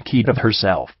to take heed of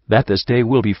herself, that this day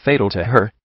will be fatal to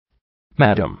her.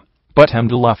 Madam, but M.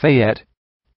 de Lafayette?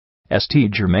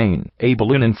 St. Germain, a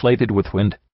balloon inflated with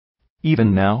wind.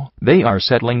 Even now, they are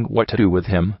settling what to do with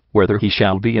him, whether he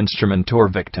shall be instrument or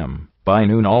victim. By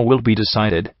noon all will be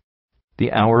decided.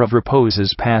 The hour of repose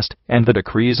is past, and the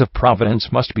decrees of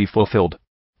Providence must be fulfilled.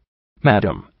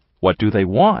 Madam, what do they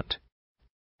want?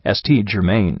 St.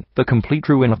 Germain, the complete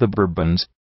ruin of the Bourbons.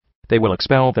 They will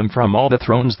expel them from all the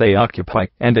thrones they occupy,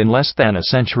 and in less than a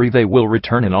century they will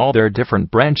return in all their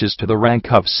different branches to the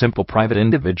rank of simple private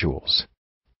individuals.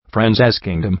 France as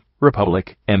kingdom,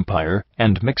 republic, empire,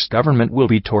 and mixed government will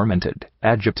be tormented,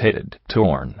 agitated,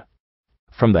 torn.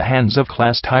 From the hands of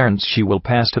class tyrants she will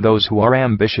pass to those who are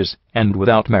ambitious, and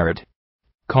without merit.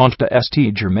 Comte de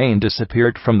St. Germain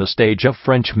disappeared from the stage of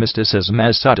French mysticism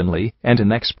as suddenly and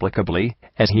inexplicably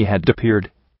as he had appeared.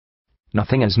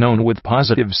 Nothing is known with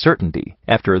positive certainty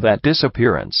after that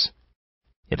disappearance.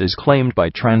 It is claimed by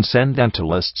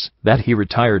transcendentalists that he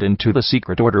retired into the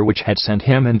secret order which had sent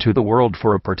him into the world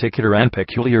for a particular and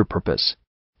peculiar purpose.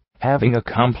 Having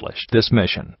accomplished this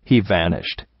mission, he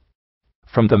vanished.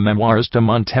 From the Memoires de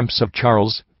Montempes of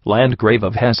Charles, Landgrave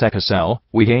of Hesse-Cassel,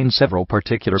 we gain several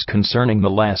particulars concerning the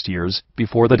last years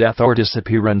before the death or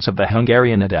disappearance of the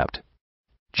Hungarian adept.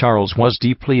 Charles was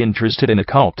deeply interested in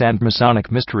occult and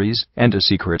Masonic mysteries, and a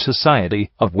secret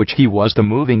society, of which he was the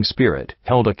moving spirit,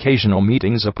 held occasional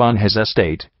meetings upon his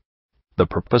estate. The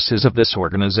purposes of this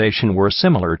organization were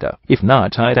similar to, if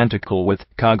not identical with,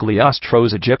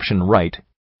 Cagliostro's Egyptian rite.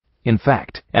 In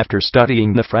fact, after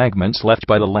studying the fragments left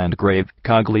by the Landgrave,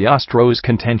 Cagliostro's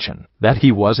contention that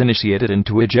he was initiated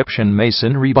into Egyptian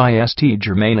masonry by St.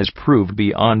 Germain is proved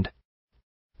beyond.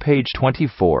 Page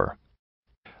 24.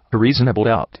 A reasonable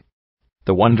doubt.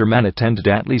 The wonder man attended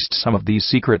at least some of these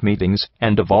secret meetings,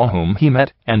 and of all whom he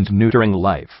met and knew during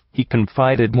life, he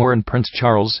confided more in Prince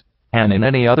Charles than in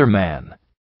any other man.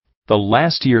 The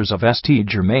last years of St.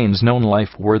 Germain's known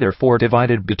life were therefore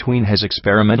divided between his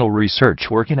experimental research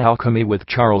work in alchemy with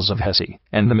Charles of Hesse,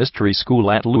 and the mystery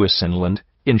school at Louisenland,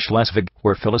 in Schleswig,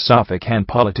 where philosophic and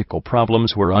political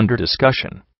problems were under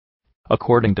discussion.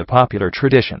 According to popular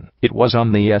tradition, it was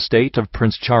on the estate of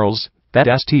Prince Charles that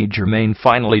St. Germain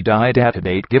finally died at a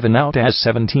date given out as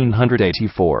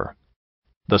 1784.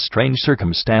 The strange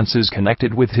circumstances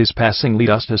connected with his passing lead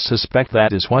us to suspect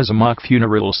that his was a mock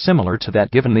funeral similar to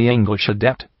that given the English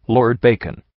adept, Lord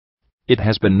Bacon. It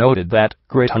has been noted that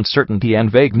great uncertainty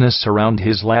and vagueness surround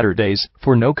his latter days,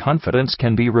 for no confidence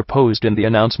can be reposed in the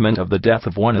announcement of the death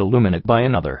of one illuminate by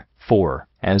another, for,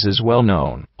 as is well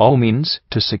known, all means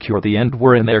to secure the end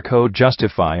were in their code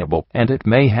justifiable, and it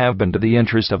may have been to the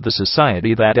interest of the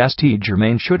society that St.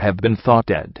 Germain should have been thought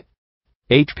dead.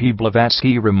 H. P.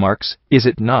 Blavatsky remarks, "Is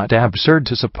it not absurd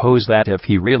to suppose that if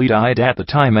he really died at the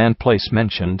time and place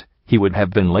mentioned, he would have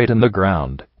been laid in the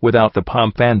ground, without the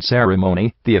pomp and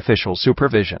ceremony, the official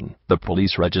supervision, the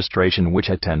police registration which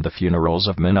attend the funerals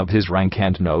of men of his rank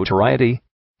and notoriety.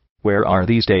 Where are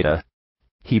these data?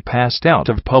 He passed out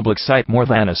of public sight more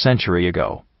than a century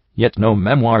ago, yet no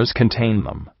memoirs contain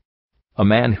them. A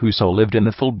man who so lived in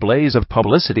the full blaze of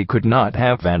publicity could not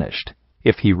have vanished,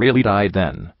 if he really died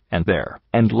then and there,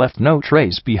 and left no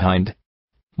trace behind.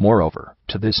 Moreover,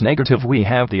 to this negative we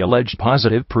have the alleged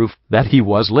positive proof that he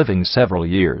was living several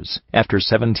years after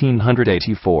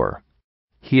 1784.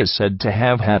 He is said to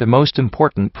have had a most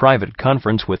important private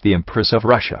conference with the Empress of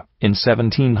Russia in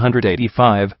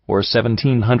 1785 or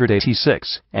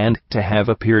 1786, and to have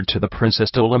appeared to the Princess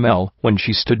de Lamel when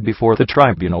she stood before the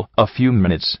tribunal a few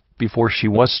minutes before she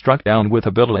was struck down with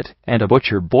a billet and a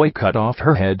butcher boy cut off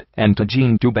her head, and to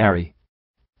Jean du Barry,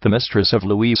 the mistress of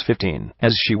Louis XV,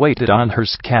 as she waited on her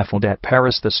scaffold at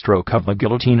Paris the stroke of the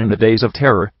guillotine in the days of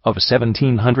terror of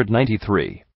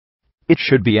 1793. It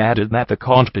should be added that the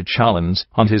Comte de Chalons,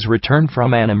 on his return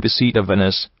from an embassy to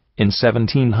Venice, in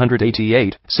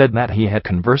 1788, said that he had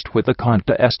conversed with the Comte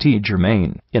de St.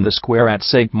 Germain in the square at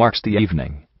St. Mark's the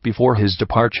evening before his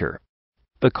departure.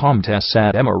 The Comtesse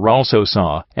Adémar also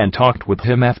saw and talked with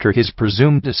him after his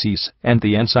presumed decease, and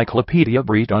the Encyclopedia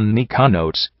Britannica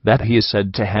notes that he is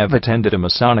said to have attended a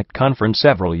Masonic conference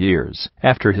several years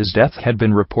after his death had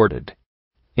been reported.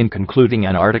 In concluding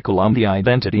an article on the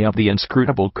identity of the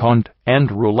inscrutable Comte,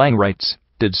 and Roland writes,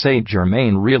 "Did Saint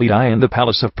Germain really die in the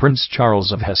palace of Prince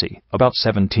Charles of Hesse, about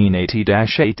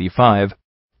 1780-85?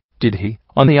 Did he,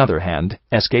 on the other hand,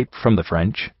 escape from the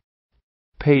French?"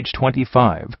 Page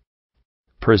 25.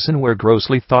 Prison where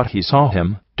Grosley thought he saw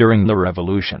him, during the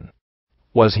Revolution.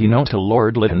 Was he known to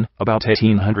Lord Lytton, about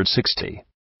 1860?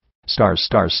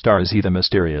 Is he the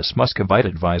mysterious Muscovite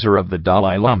advisor of the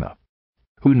Dalai Lama?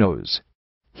 Who knows?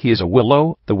 He is a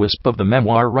will-o'-the-wisp of the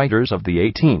memoir writers of the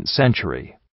 18th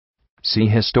century. See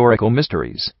Historical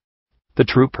Mysteries. The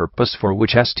true purpose for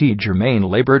which St. Germain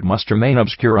labored must remain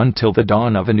obscure until the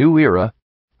dawn of a new era.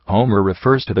 Homer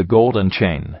refers to the golden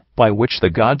chain, by which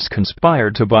the gods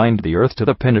conspired to bind the earth to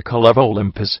the pinnacle of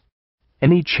Olympus.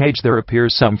 In each age there appear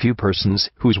some few persons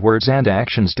whose words and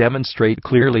actions demonstrate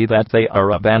clearly that they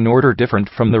are of an order different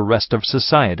from the rest of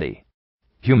society.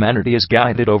 Humanity is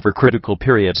guided over critical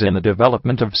periods in the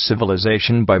development of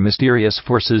civilization by mysterious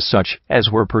forces such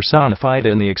as were personified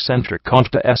in the eccentric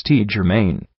Comte de St.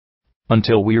 Germain.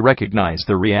 Until we recognize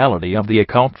the reality of the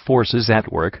occult forces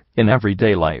at work in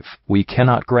everyday life, we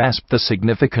cannot grasp the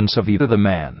significance of either the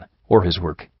man or his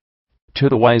work. To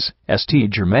the wise, St.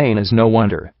 Germain is no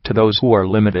wonder. To those who are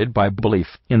limited by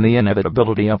belief in the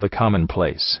inevitability of the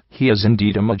commonplace, he is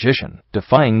indeed a magician,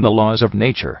 defying the laws of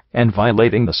nature and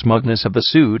violating the smugness of the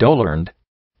pseudo-learned.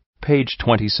 Page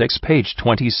 26, page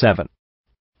 27.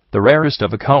 The rarest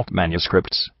of occult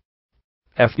manuscripts.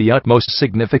 Of the utmost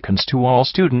significance to all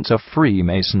students of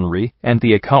Freemasonry and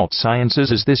the occult sciences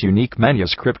is this unique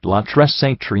manuscript Lettres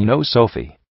Sainte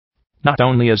Trinosophie. Not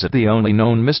only is it the only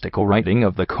known mystical writing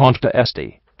of the Comte de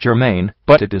St. Germain,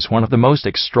 but it is one of the most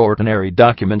extraordinary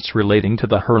documents relating to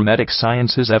the Hermetic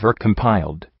sciences ever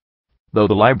compiled. Though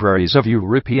the libraries of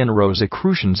European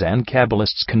Rosicrucians and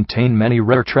Kabbalists contain many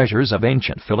rare treasures of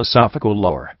ancient philosophical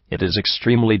lore, it is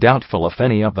extremely doubtful if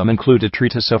any of them include a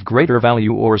treatise of greater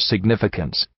value or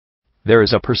significance. There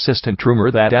is a persistent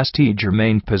rumor that St.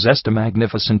 Germain possessed a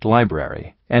magnificent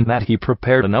library, and that he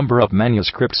prepared a number of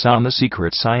manuscripts on the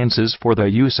secret sciences for the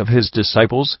use of his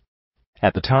disciples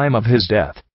at the time of his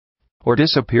death or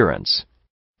disappearance.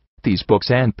 These books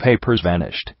and papers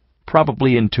vanished,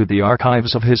 probably into the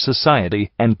archives of his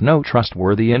society, and no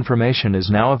trustworthy information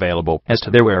is now available as to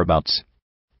their whereabouts.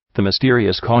 The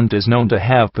mysterious Comte is known to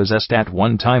have possessed at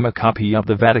one time a copy of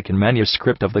the Vatican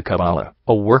manuscript of the Kabbalah,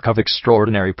 a work of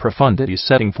extraordinary profundity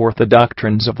setting forth the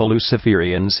doctrines of the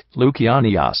Luciferians,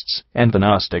 Lucaniasts, and the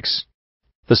Gnostics.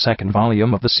 The second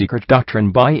volume of The Secret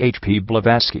Doctrine by H.P.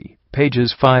 Blavatsky,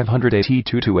 pages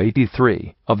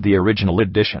 582-83, of the original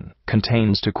edition,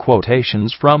 contains two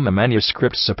quotations from a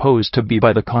manuscript supposed to be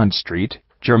by the Comte St.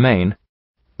 Germain.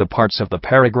 The parts of the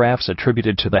paragraphs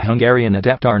attributed to the Hungarian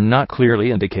adept are not clearly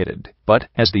indicated, but,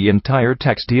 as the entire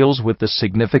text deals with the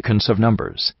significance of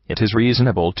numbers, it is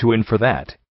reasonable to infer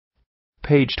that.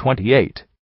 Page 28.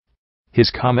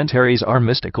 His commentaries are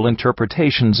mystical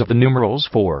interpretations of the numerals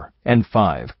 4 and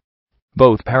 5.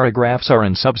 Both paragraphs are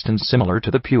in substance similar to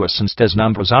the Puissance des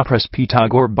Nombres Après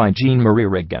Pythagore by Jean-Marie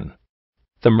Rigan.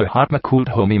 The Mahatma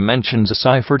Kuthomi mentions a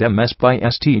ciphered MS by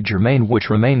St. Germain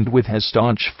which remained with his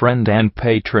staunch friend and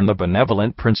patron the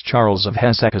benevolent Prince Charles of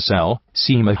Hesse-Kassel,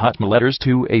 see Mahatma Letters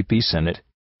to AP Senate.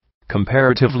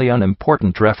 comparatively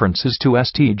unimportant references to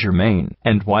St. Germain,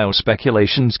 and while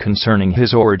speculations concerning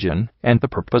his origin and the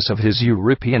purpose of his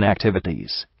European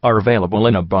activities are available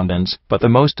in abundance, but the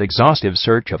most exhaustive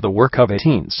search of the work of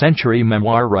 18th century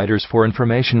memoir writers for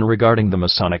information regarding the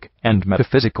Masonic and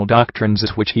metaphysical doctrines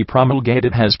which he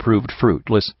promulgated has proved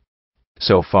fruitless.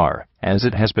 So far as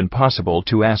it has been possible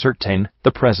to ascertain,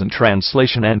 the present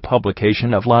translation and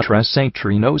publication of Lettres Sainte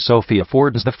Trinosophia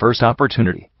affords the first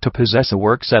opportunity to possess a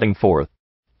work setting forth,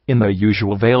 in the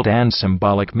usual veiled and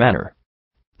symbolic manner,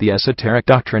 the esoteric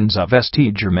doctrines of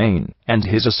St. Germain and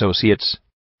his associates.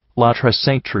 Lettres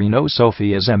Sainte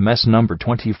Trinosophia is MS number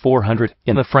 2400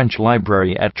 in the French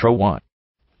library at Troyes.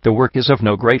 The work is of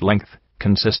no great length,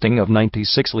 consisting of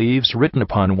 96 leaves written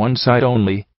upon one side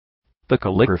only. The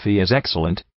calligraphy is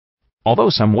excellent.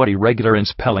 Although somewhat irregular in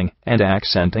spelling and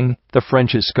accenting, the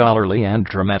French is scholarly and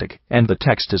dramatic, and the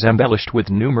text is embellished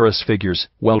with numerous figures,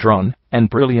 well drawn and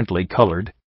brilliantly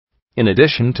colored. In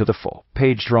addition to the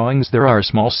full-page drawings, there are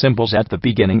small symbols at the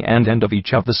beginning and end of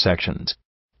each of the sections.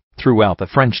 Throughout the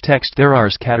French text there are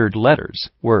scattered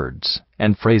letters, words,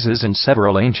 and phrases in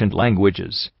several ancient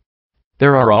languages.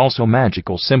 There are also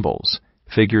magical symbols,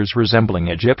 figures resembling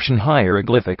Egyptian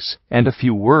hieroglyphics, and a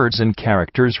few words and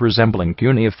characters resembling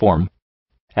cuneiform.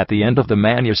 At the end of the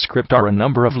manuscript are a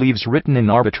number of leaves written in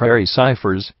arbitrary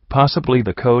ciphers, possibly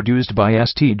the code used by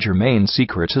St. Germain's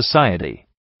secret society.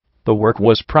 The work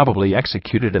was probably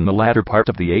executed in the latter part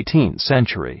of the 18th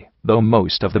century, though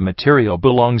most of the material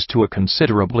belongs to a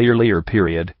considerably earlier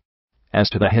period. As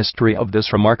to the history of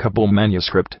this remarkable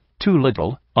manuscript, too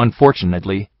little,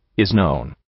 unfortunately, is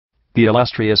known. The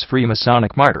illustrious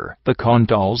Freemasonic martyr, the Comte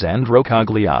d'Alessandro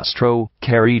Cagliostro,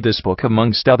 carried this book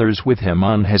amongst others with him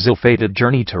on his ill-fated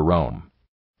journey to Rome.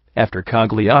 After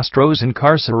Cagliostro's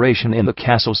incarceration in the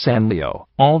Castle San Leo,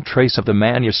 all trace of the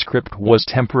manuscript was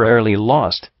temporarily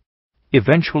lost.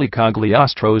 Eventually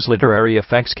Cagliostro's literary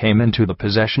effects came into the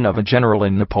possession of a general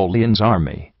in Napoleon's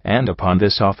army, and upon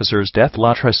this officer's death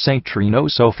Lettres Sainte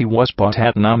Trinosophia was bought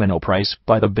at nominal price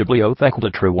by the Bibliothèque de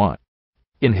Troyes.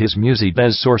 In his Musée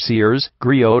des Sorciers,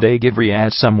 Griot de Givry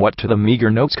adds somewhat to the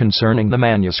meager notes concerning the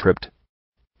manuscript.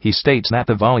 He states that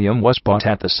the volume was bought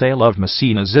at the sale of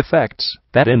Massena's effects,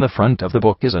 that in the front of the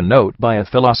book is a note by a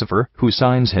philosopher who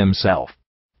signs himself.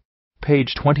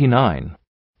 Page 29.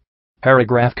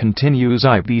 Paragraph continues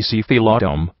IBC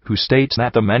Philodome, who states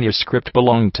that the manuscript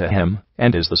belonged to him,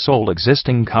 and is the sole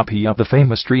existing copy of the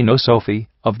famous Trinosophia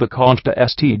of the Comte de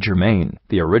St. Germain,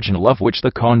 the original of which the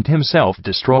Comte himself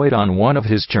destroyed on one of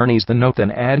his journeys. The note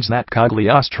then adds that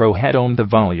Cagliostro had owned the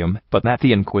volume, but that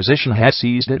the Inquisition had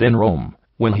seized it in Rome,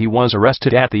 when he was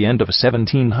arrested at the end of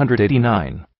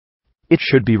 1789. It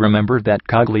should be remembered that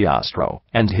Cagliostro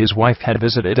and his wife had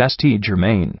visited St.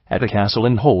 Germain at a castle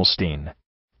in Holstein.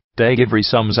 De Givry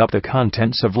sums up the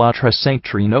contents of Lettres Sainte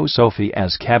Trinosophia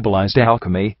as Kabbalized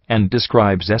alchemy, and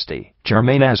describes St.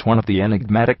 Germain as one of the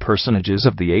enigmatic personages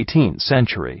of the 18th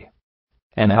century.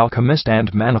 An alchemist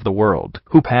and man of the world,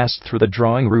 who passed through the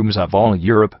drawing rooms of all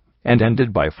Europe, and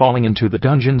ended by falling into the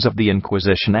dungeons of the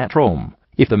Inquisition at Rome,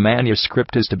 if the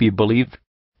manuscript is to be believed.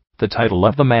 The title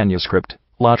of the manuscript,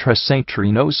 Lettres Sainte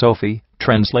Trinosophia,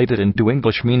 translated into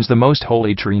English means the Most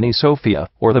Holy Trinosophia,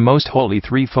 or the Most Holy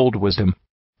Threefold Wisdom.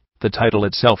 The title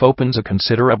itself opens a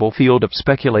considerable field of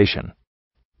speculation.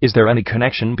 Is there any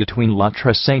connection between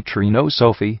Lettres Sainte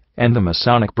Trinosophia and the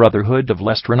Masonic Brotherhood of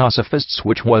Les Trinosophists,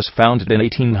 which was founded in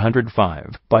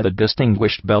 1805 by the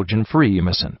distinguished Belgian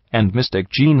Freemason and mystic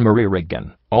Jean-Marie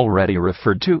Riggan, already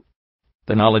referred to?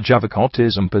 The knowledge of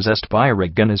occultism possessed by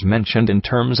Riggan is mentioned in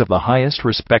terms of the highest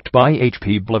respect by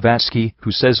H.P. Blavatsky,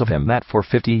 who says of him that for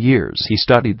 50 years he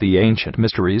studied the ancient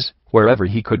mysteries, wherever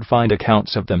he could find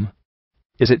accounts of them.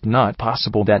 Is it not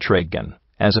possible that Riggan,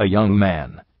 as a young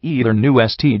man, either knew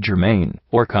St. Germain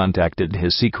or contacted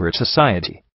his secret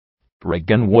society?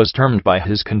 Riggan was termed by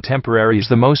his contemporaries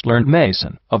the most learned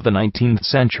Mason of the 19th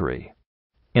century.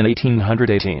 In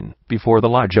 1818, before the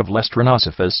Lodge of Les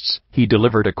Trinosophists, he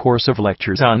delivered a course of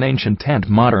lectures on ancient and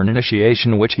modern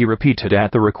initiation which he repeated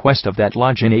at the request of that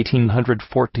lodge in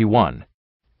 1841.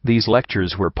 These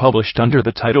lectures were published under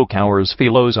the title Cours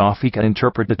philosophiques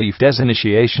interpretatifs des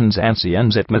initiations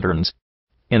anciennes et modernes.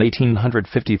 In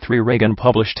 1853 Riggan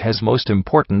published his most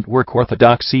important work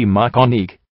Orthodoxie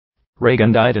Maçonnique.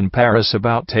 Riggan died in Paris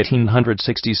about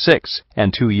 1866,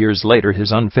 and 2 years later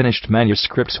his unfinished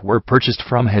manuscripts were purchased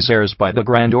from his heirs by the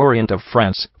Grand Orient of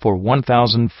France for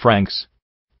 1,000 francs.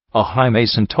 A high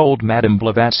Mason told Madame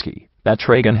Blavatsky that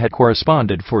Riggan had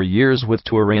corresponded for years with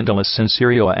Turindalis in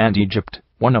Syria and Egypt,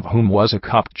 one of whom was a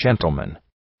Copt gentleman.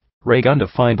 Riggan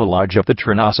defined the Lodge of the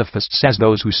Trinosophists as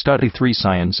those who study three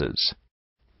sciences.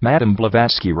 Madame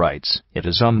Blavatsky writes, "It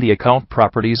is on the occult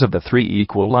properties of the three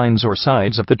equal lines or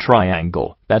sides of the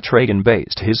triangle that Reagan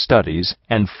based his studies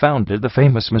and founded the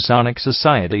famous Masonic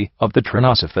Society of the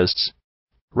Trinosophists."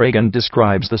 Reagan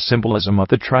describes the symbolism of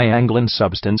the triangle in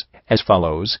substance as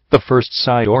follows: the first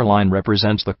side or line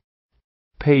represents the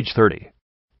page 30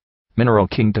 mineral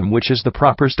kingdom, which is the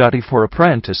proper study for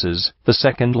apprentices. The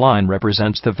second line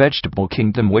represents the vegetable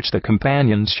kingdom, which the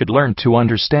companions should learn to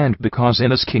understand, because in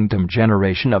this kingdom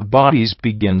generation of bodies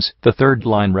begins. The third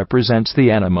line represents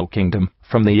the animal kingdom,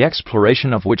 from the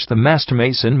exploration of which the master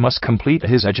mason must complete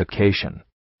his education.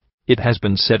 It has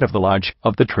been said of the Lodge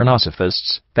of the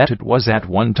Trinosophists that it was at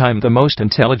one time the most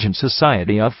intelligent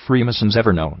society of Freemasons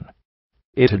ever known.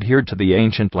 It adhered to the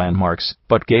ancient landmarks,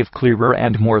 but gave clearer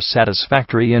and more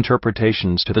satisfactory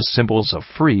interpretations to the symbols of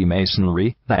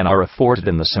Freemasonry than are afforded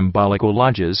in the symbolical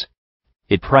lodges.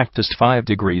 It practiced 5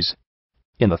 degrees.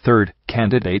 In the third,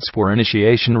 candidates for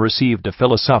initiation received a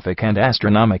philosophic and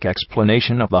astronomic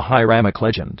explanation of the Hiramic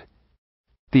legend.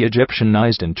 The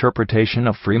Egyptianized interpretation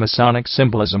of Freemasonic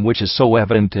symbolism, which is so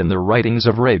evident in the writings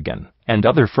of Reagan and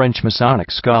other French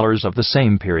Masonic scholars of the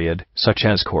same period, such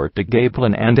as Court de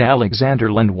Gabelin and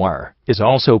Alexander Lenoir, is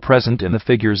also present in the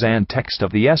figures and text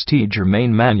of the St.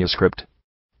 Germain manuscript.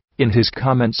 In his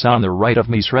comments on the Rite of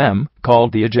Misraim,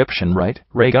 called the Egyptian Rite,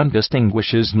 Reagan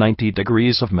distinguishes 90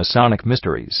 degrees of Masonic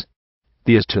mysteries.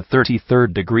 The is to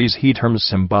 33rd degrees he terms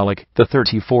symbolic, the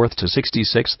 34th to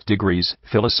 66th degrees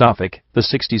philosophic, the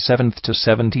 67th to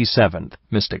 77th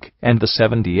mystic, and the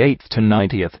 78th to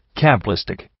 90th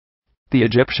Kabbalistic. The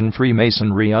Egyptian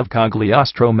Freemasonry of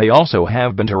Cagliostro may also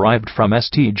have been derived from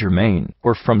St. Germain,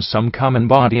 or from some common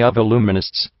body of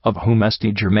Illuminists, of whom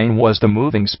St. Germain was the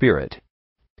moving spirit.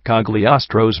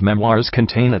 Cagliostro's memoirs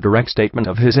contain a direct statement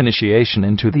of his initiation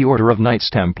into the Order of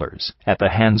Knights Templars at the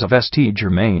hands of St.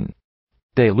 Germain.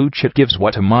 De Luchet gives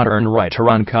what a modern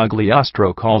writer on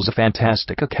Cagliostro calls a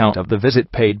fantastic account of the visit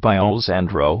paid by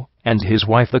Alessandro and his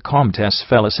wife the Comtesse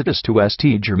Felicitas to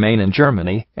St. Germain in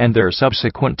Germany, and their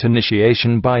subsequent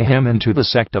initiation by him into the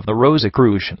sect of the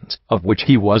Rosicrucians, of which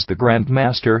he was the Grand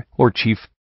Master, or chief.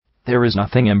 There is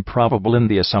nothing improbable in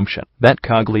the assumption that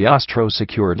Cagliostro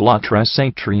secured L'Autre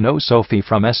Sainte Trinosophia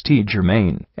from St.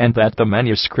 Germain, and that the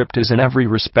manuscript is in every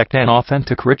respect an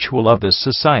authentic ritual of this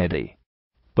society.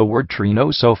 The word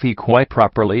Trinosophia quite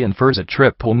properly infers a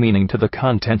triple meaning to the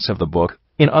contents of the book,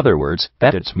 in other words,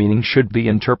 that its meaning should be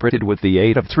interpreted with the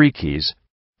aid of 3 keys.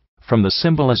 From the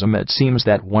symbolism it seems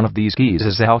that one of these keys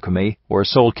is alchemy, or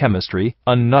soul chemistry,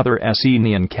 another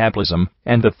Essenian Kabbalism,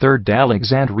 and the third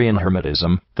Alexandrian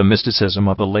Hermetism, the mysticism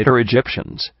of the later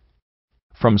Egyptians.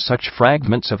 From such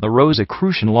fragments of the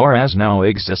Rosicrucian lore as now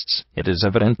exists, it is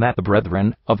evident that the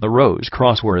Brethren of the Rose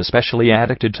Cross were especially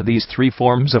addicted to these 3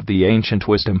 forms of the ancient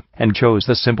wisdom, and chose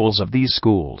the symbols of these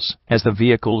schools as the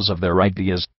vehicles of their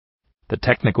ideas. The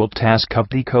technical task of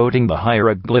decoding the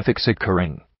hieroglyphics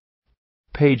occurring.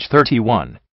 Page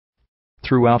 31.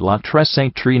 Throughout L'Autre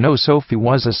Sainte Trinosophia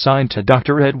was assigned to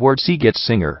Dr. Edward C.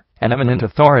 Getzinger, an eminent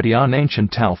authority on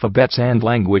ancient alphabets and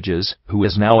languages, who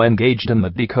is now engaged in the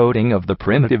decoding of the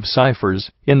primitive ciphers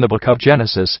in the Book of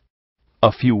Genesis.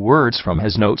 A few words from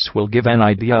his notes will give an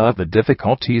idea of the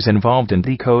difficulties involved in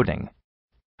decoding.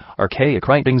 Archaic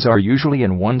writings are usually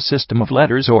in one system of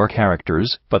letters or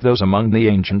characters, but those among the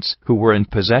ancients who were in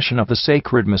possession of the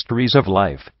sacred mysteries of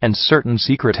life and certain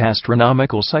secret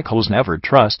astronomical cycles never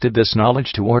trusted this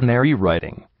knowledge to ordinary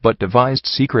writing, but devised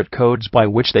secret codes by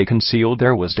which they concealed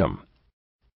their wisdom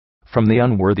from the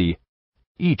unworthy.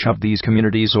 Each of these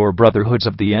communities or brotherhoods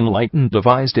of the enlightened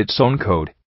devised its own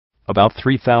code. About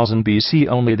 3000 BC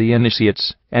only the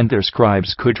initiates and their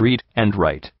scribes could read and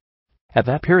write. At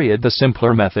that period the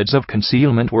simpler methods of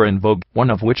concealment were in vogue, one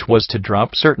of which was to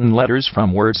drop certain letters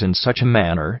from words in such a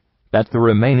manner that the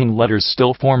remaining letters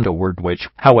still formed a word which,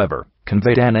 however,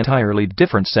 conveyed an entirely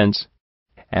different sense.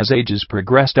 As ages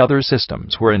progressed, other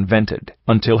systems were invented,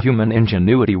 until human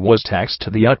ingenuity was taxed to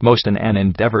the utmost in an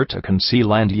endeavor to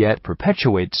conceal and yet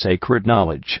perpetuate sacred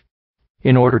knowledge.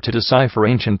 In order to decipher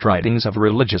ancient writings of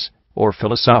religious or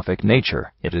philosophic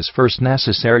nature, it is first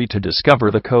necessary to discover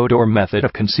the code or method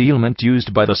of concealment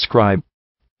used by the scribe.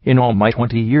 In all my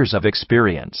 20 years of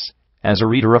experience as a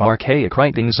reader of archaic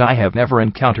writings, I have never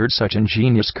encountered such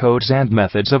ingenious codes and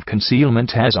methods of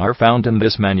concealment as are found in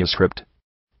this manuscript.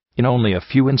 In only a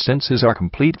few instances are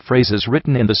complete phrases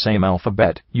written in the same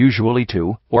alphabet. Usually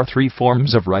 2 or 3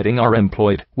 forms of writing are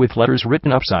employed, with letters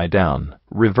written upside down,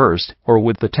 reversed, or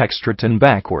with the text written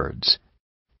backwards.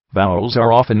 Vowels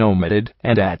are often omitted,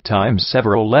 and at times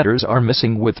several letters are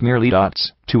missing with merely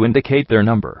dots to indicate their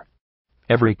number.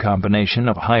 Every combination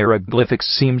of hieroglyphics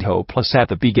seemed hopeless at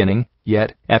the beginning,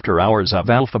 yet, after hours of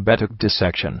alphabetic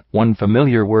dissection, one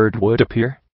familiar word would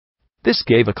appear. This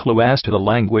gave a clue as to the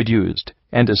language used,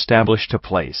 and established a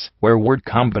place where word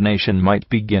combination might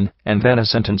begin, and then a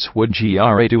sentence would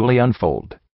gradually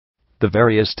unfold. The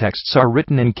various texts are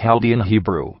written in Chaldean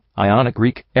Hebrew, Ionic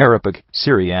Greek, Arabic,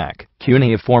 Syriac,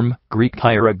 cuneiform, Greek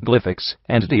hieroglyphics,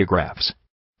 and diagraphs.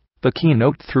 The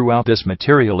keynote throughout this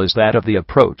material is that of the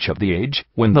approach of the age,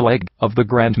 when the leg of the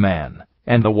grand man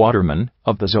and the waterman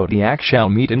of the zodiac shall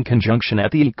meet in conjunction at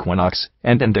the equinox,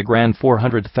 and end a grand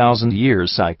 400,000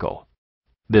 years cycle.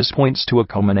 This points to a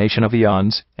culmination of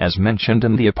eons, as mentioned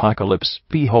in the Apocalypse.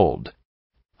 Behold,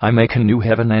 I make a new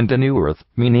heaven and a new earth,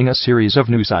 meaning a series of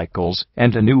new cycles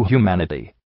and a new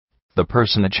humanity. The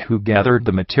personage who gathered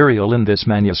the material in this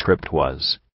manuscript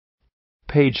was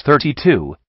page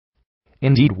 32.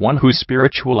 Indeed, one whose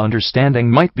spiritual understanding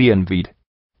might be envied.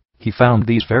 He found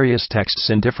these various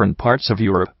texts in different parts of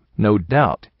Europe, no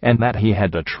doubt, and that he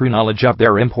had a true knowledge of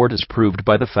their import is proved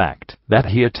by the fact that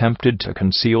he attempted to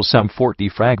conceal some 40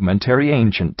 fragmentary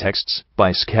ancient texts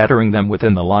by scattering them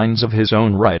within the lines of his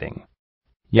own writing.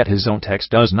 Yet his own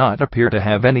text does not appear to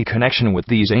have any connection with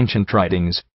these ancient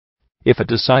writings. If a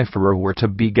decipherer were to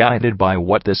be guided by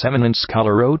what this eminent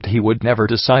scholar wrote, he would never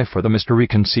decipher the mystery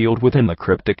concealed within the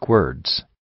cryptic words.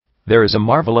 There is a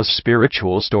marvelous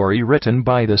spiritual story written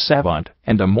by the savant,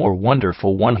 and a more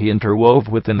wonderful one he interwove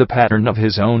within the pattern of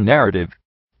his own narrative.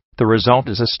 The result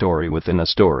is a story within a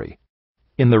story.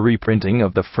 In the reprinting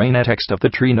of the Freynet text of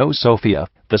the Trinosophia,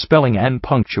 the spelling and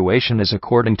punctuation is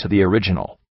according to the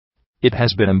original. It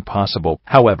has been impossible,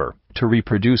 however, to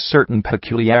reproduce certain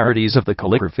peculiarities of the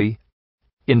calligraphy.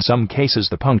 In some cases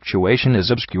the punctuation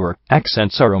is obscure,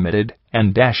 accents are omitted,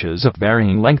 and dashes of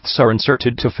varying lengths are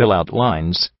inserted to fill out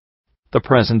lines. The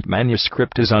present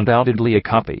manuscript is undoubtedly a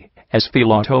copy, as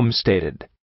Philotom stated.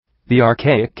 The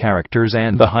archaic characters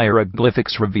and the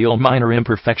hieroglyphics reveal minor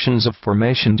imperfections of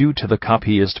formation due to the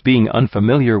copyist being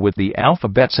unfamiliar with the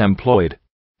alphabets employed.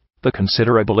 The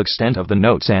considerable extent of the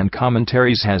notes and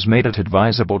commentaries has made it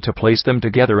advisable to place them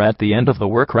together at the end of the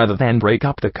work rather than break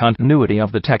up the continuity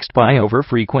of the text by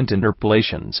over-frequent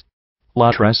interpolations.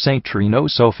 L'autre Sainte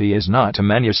Trinosophia is not a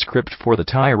manuscript for the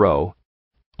tyro.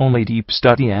 Only deep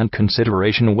study and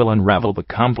consideration will unravel the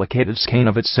complicated skein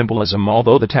of its symbolism.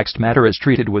 Although the text matter is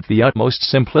treated with the utmost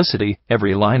simplicity,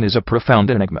 every line is a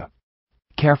profound enigma.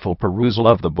 Careful perusal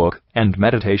of the book, and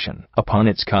meditation upon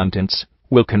its contents,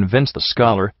 will convince the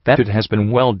scholar that it has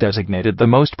been well designated the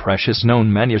most precious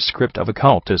known manuscript of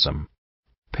occultism.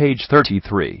 Page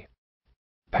 33.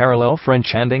 Parallel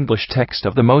French and English text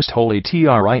of the Most Holy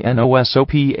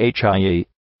Trinosophia.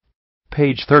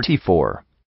 Page 34.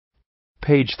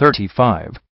 Page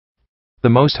 35. The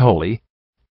Most Holy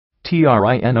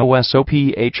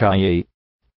Trinosophia.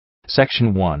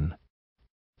 Section 1.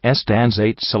 S. dans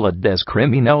 8 Cela des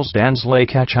criminels dans les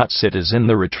cachots. It is in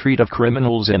the retreat of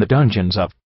criminals in the dungeons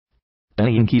of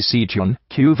Inquisition,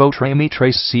 que votre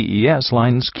maîtresse ces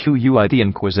lines QUI the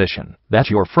Inquisition, that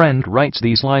your friend writes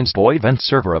these lines boy vent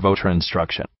server of votre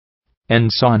instruction. En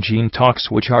songing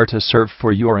talks which are to serve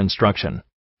for your instruction.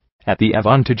 At the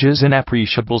avantages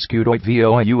inappreciables que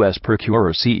voius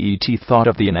procure cet thought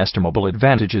of the inestimable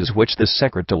advantages which this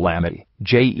secret calamity,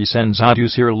 sends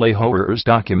adducir les horrors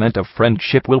document of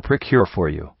friendship will procure for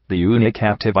you, the unique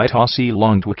captivité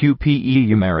longed que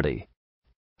humanity.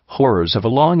 Horrors of a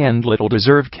long and little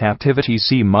deserved captivity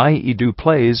see my du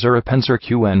plaisir à penser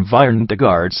que environ de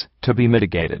gardes, to be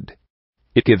mitigated.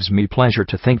 It gives me pleasure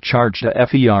to think charged a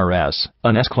fers,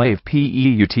 un esclave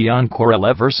peut encore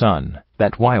lever son,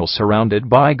 that while surrounded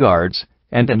by guards,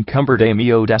 and encumbered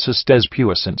audaces des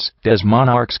puissants, des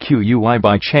monarchs QUI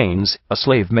by chains, a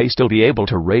slave may still be able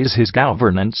to raise his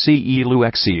governance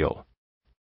l'exil.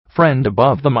 Friend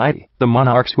above the mighty, the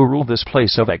monarchs who rule this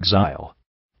place of exile.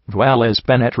 Voiles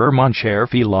pénétrer mon cher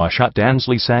philosophe dans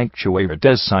les sanctuaires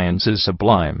des sciences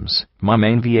sublimes, ma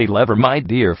main vie lever my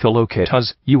dear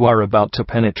Philocatus, you are about to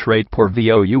penetrate pour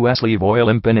vous leave oil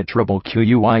impenetrable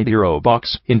QUI dear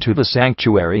box, into the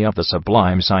sanctuary of the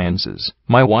sublime sciences,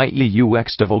 my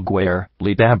yeux divulguer,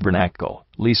 le tabernacle,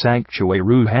 le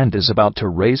sanctuary hand is about to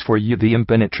raise for you the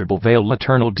impenetrable veil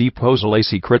l'eternal depose les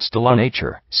secrets de la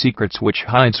nature, secrets which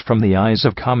hides from the eyes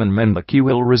of common men the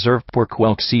qu'il reserve pour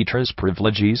quelques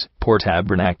privileges, pour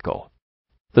tabernacle.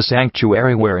 The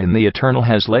sanctuary wherein the Eternal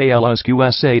has laid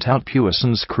les tout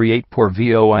puissance create pour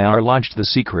voir lodged the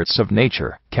secrets of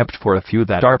nature, kept for a few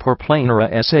that are pour plainer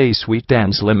sweet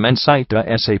dans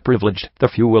l'immensité privileged, the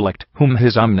few elect, whom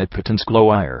his omnipotence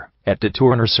gloire, et de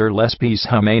tourner sur l'espèce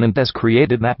humaine des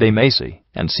created that they may see,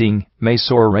 and seeing, may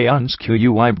soar rayons qui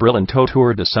brillant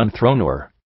autour de son trône.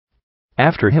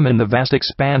 After him in the vast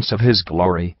expanse of his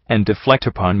glory, and deflect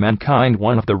upon mankind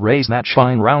one of the rays that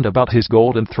shine round about his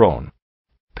golden throne.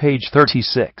 Page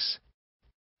 36.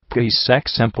 Peace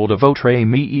exemple de votre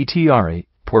ami etre,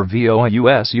 pour vous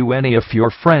une if your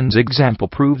friend's example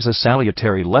proves a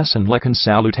salutary lesson leçon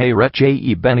salutaire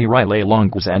je bénirai les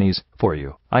longues années, for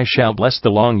you, I shall bless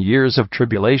the long years of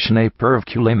tribulation et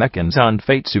pervecule mécans en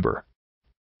fate super,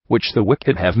 which the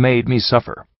wicked have made me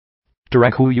suffer.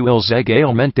 Directs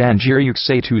également dangereux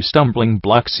to stumbling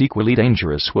blocks equally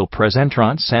dangerous will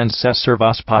presentront sans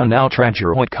servas pas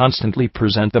outrager constantly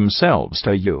present themselves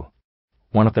to you.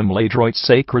 One of them les droits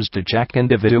sacres de chaque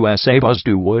individu sabos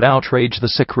do would outrage the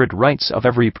sacred rights of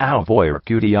every pouvoir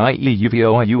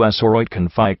qdieux or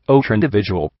confide autre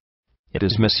individual. It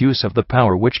is misuse of the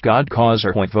power which God calls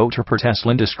or voter per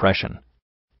Tesla indiscretion.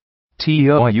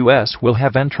 TOUS will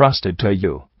have entrusted to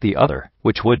you, the other,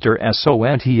 which would der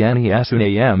SONTNES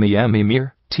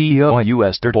mere,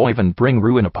 TOUS der even bring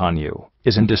ruin upon you,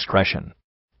 is indiscretion.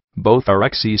 Both are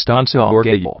existence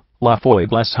orgueil, la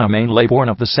foiblesse humaine les born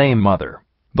of the same mother.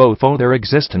 Both owe their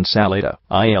existence à l'état,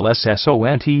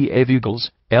 ilssont aveugles,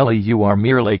 leur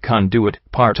merely conduit,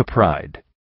 par to pride.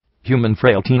 Human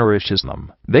frailty nourishes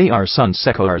them, they are sons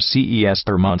seculars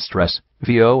their monstres,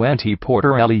 vont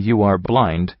porter leur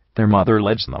blind, their mother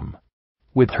leads them.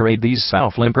 With her aid these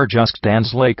self-limper just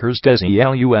dance lakers des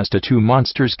the two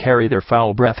monsters carry their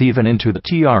foul breath even into the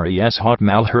tres hot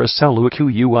malheur celui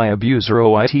qui abuser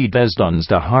oit des duns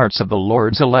the hearts of the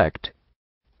Lord's elect.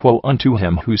 Woe unto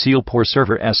him who seal pour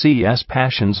server ses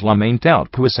passions la main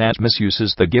out puissant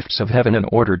misuses the gifts of heaven in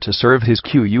order to serve his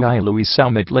qui louis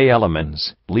salmit les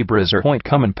elements, libres or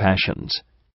common passions.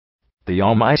 The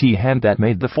Almighty hand that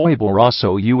made the foible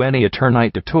also une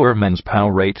eternite de tourments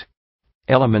powerate.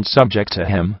 Elements subject to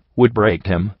him, would break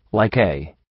him, like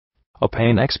a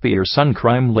pain expier sun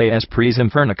crime les esprits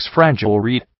infernix fragile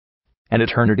read. An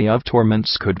eternity of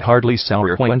torments could hardly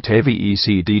sour when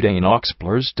tvec d'un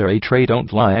oxplers de trait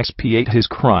don't lie expiate his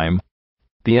crime.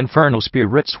 The infernal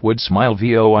spirits would smile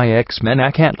voix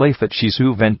menacant laifat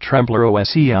souvent trembler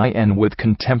osein with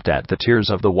contempt at the tears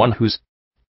of the one whose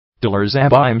douleurs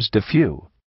abîmes de few.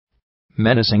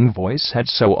 Menacing voice had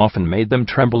so often made them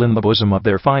tremble in the bosom of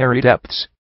their fiery depths.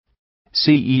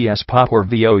 Ces pas pour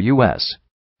vous.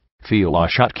 Feel la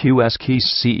shot qs quis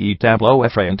ce tableau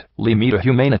effrayant, limita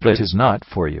humanité is not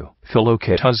for you,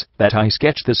 philocatus, that I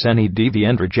sketch this any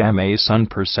deviendre jamais son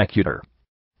persecutor.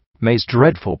 May's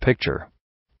dreadful picture.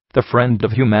 The friend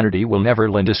of humanity will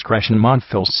never lend discretion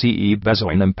monfil ce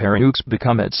besoin impereux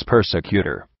become its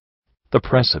persecutor. The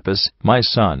precipice, my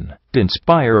son,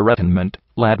 d'inspire retinment,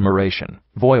 l'admiration,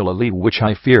 voilely which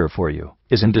I fear for you,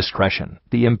 is indiscretion.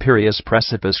 The imperious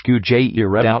precipice que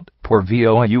read out, pour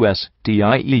vous,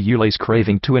 dieules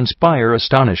craving to inspire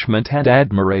astonishment and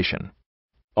admiration.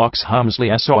 Aux hommes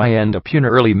les soins de punir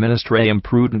early ministre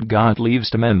imprudent God leaves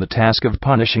to men the task of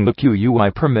punishing the qui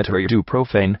permittere du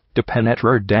profane, de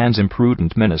penetrer dans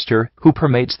imprudent minister, who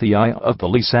permits the eye of the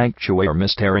le sanctuaire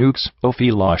mystérieux, au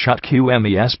fil la shot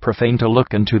qmes profane to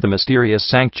look into the mysterious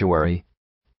sanctuary.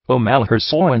 O malheur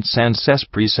soit sans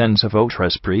esprit sense of votre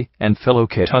esprit, and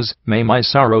philocatus, may my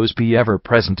sorrows be ever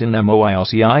present in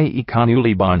moici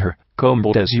conuli bonheur,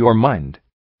 combled as your mind.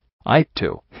 I,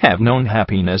 too, have known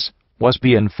happiness, was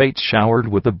being fate showered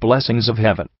with the blessings of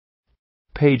heaven.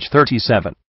 Page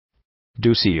 37.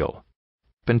 Du ciel.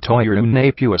 Pentoyer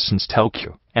une puissance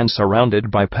telque, and surrounded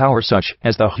by power such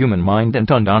as the human mind and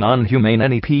non humane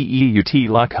any peut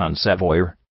la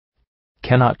concevoir.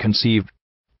 Cannot conceive.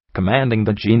 Commanding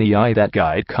the genii that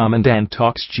guide commandant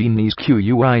talks genies qui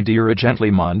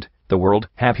dirigently monde, the world,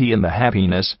 happy in the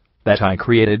happiness that I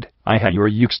created, I had your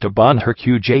to bon her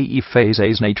qje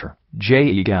phases nature,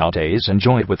 je gaudes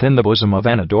enjoyed within the bosom of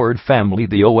an adored family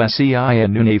the osei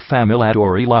and une famille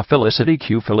adore la felicity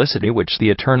q felicity which the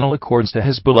Eternal accords to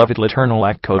his beloved l'Eternal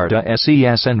accorda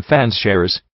ses and fans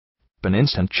shares. But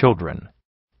instant children.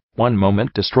 One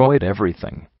moment destroyed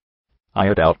everything.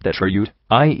 I doubt that you,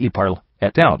 I parle,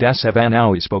 et audace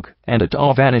van spoke, and it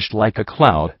all vanished like a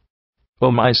cloud. O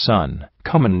my son,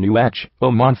 come in nuage, O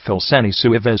monfil sani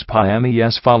suives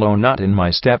pames follow not in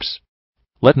my steps.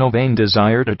 Let no vain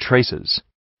desire to traces.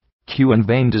 Q and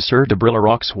vain desert de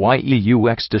brillerox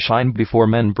yeux to shine before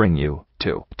men bring you,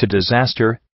 to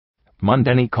disaster.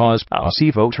 Mundane cause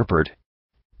aussi votre pert.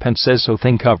 Pensez so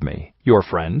think of me, your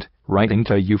friend, writing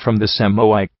to you from this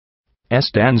moi.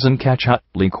 Danzen cachat,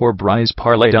 liquor brise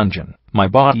parley dungeon, my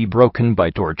body broken by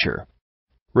torture.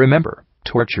 Remember,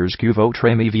 tortures que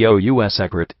votre me vous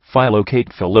secret, philocate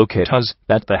philocatus,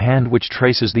 that the hand which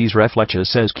traces these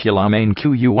refleches says que la main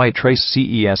qui trace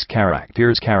ces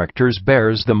characters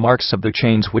bears the marks of the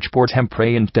chains which pour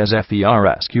tempre and des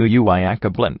fers qui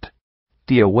accablant.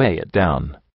 Dia weigh it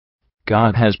down.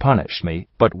 God has punished me,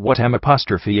 but what am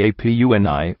apostrophe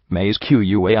apuni, mais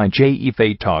quaije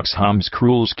fatox homs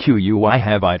cruels qui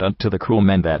have I done to the cruel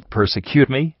men that persecute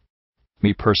me?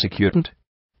 Me persecutant?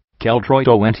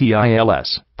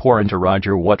 Keldroitons, poor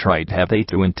interroger, what right have they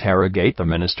to interrogate the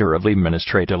minister of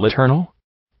l'administrator l'eternal?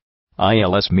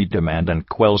 Ils me demand and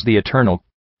quells the eternal.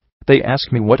 They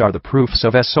ask me what are the proofs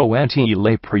of sont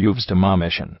les preuves de ma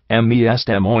mission, mes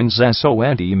témoins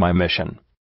sont my mission.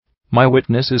 My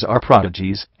witnesses are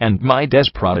prodigies, and my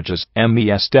des prodiges,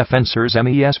 mes defensors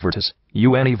mes virtus,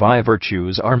 univi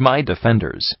virtues are my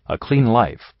defenders, a clean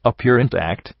life, a pure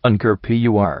intellect, unker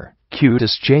pur,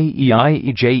 cutis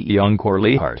jeije encore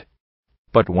heart.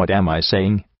 But what am I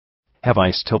saying? Have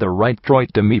I still the right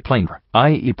droit de me plaindre,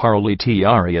 I paroli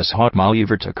tiarius hot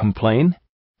maliver to complain?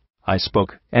 I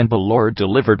spoke, and the Lord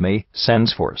delivered me,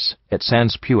 sans force, et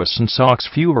sans puissance aux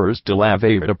fureurs de la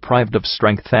vie, deprived of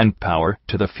strength and power,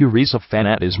 to the furies of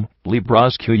fanatism,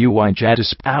 libras qui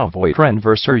jadis avoid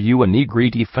renverser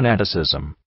unigrity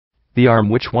fanaticism. The arm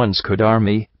which once could arm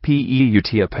me,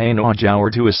 peut pain or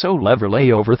to a so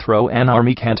leverly overthrow an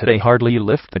army can't they hardly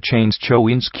lift the chains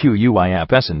choins qui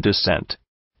apes in descent.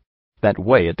 That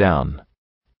weigh it down.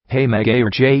 Hey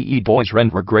magaire je boys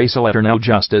render grace eternal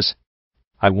justice.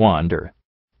 I wonder.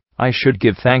 I should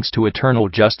give thanks to eternal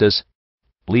justice.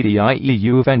 Ledi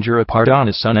avenger a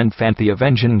pardon son and fanthi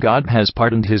avenging God has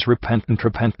pardoned his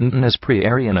repentantness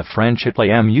praerian a franchitly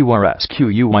murs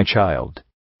qui child.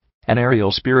 An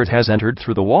aerial spirit has entered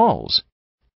through the walls.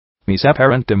 Mis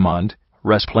apparent demand,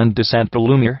 resplendissant de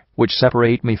lumiere, which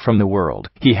separate me from the world.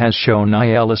 He has shown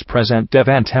is present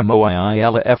devant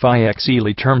moi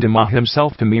fixely termed him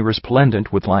himself to me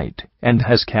resplendent with light, and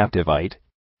has captivate.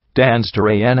 Dans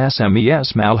durans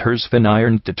mes malheurs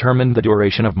finirent determined the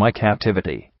duration of my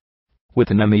captivity.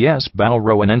 With an mes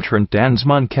balro and entrant dans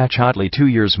mon cachotly 2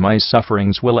 years my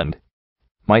sufferings will end.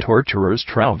 My torturers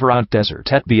travarant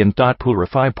desert et bien dot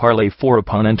purify parley for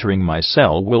upon entering my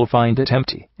cell will find it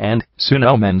empty, and, soon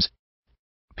omens.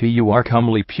 Pur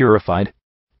comely purified.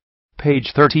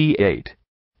 Page 38.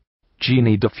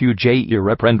 Genie diffuge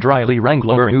irreprendibly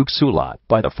wrangler uxulat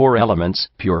by the 4 elements,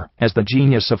 pure, as the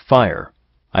genius of fire.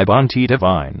 I bounty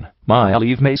divine, my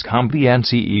leave mes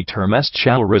combianci termest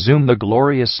shall resume the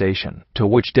glorious station, to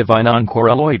which divine encore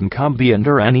alloyed and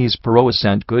combiander annis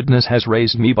peroascent goodness has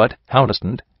raised me, but, how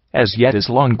distant, as yet as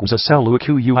long as a celu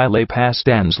qui lay past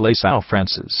dans les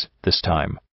souffrances, this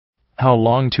time. How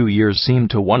long 2 years seem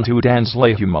to one who dans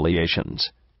les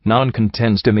humiliations, non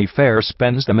contends to me fair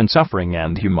spends them in suffering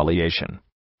and humiliation.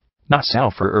 Not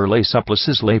for les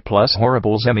supplices les plus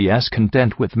horribles mes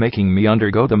content with making me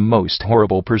undergo the most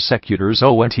horrible persecutors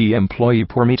ont employé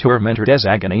pour me tormentor des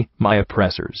agony, my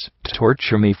oppressors, to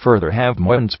torture me further have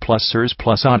moyens plusers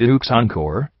plus audiobook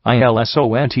encore,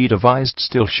 ils devised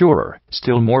still surer,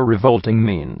 still more revolting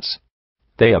means.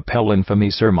 They appel infamy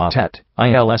sur ma tête,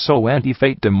 ils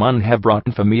fate de mon have brought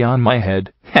infamy on my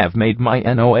head, have made my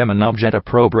nom an objet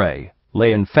opprobre,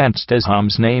 les enfants des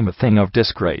hommes name a thing of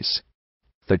disgrace.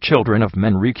 The children of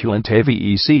men reculant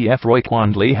avecf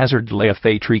roitwandly hazard les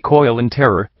fate recoil in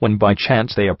terror, when by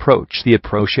chance they approach the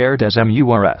approcher des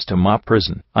murs to my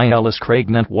prison, ils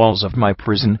cragnant walls of my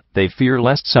prison, they fear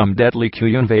lest some deadly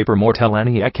cuyun vapor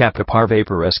mortellani accapipar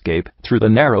vapor escape, through the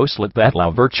narrow slit that la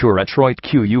virtue retroit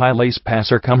qui les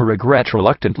passer come regret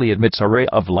reluctantly admits a ray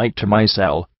of light to my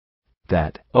cell.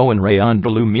 That, en rayon de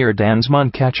lumière dans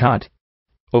mon cachot.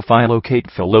 Philocate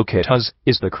philocatus,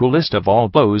 is the cruelest of all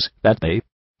blows, that they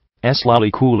lolly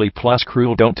coolly plus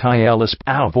cruel don't ils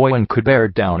avoy and could bear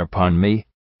down upon me.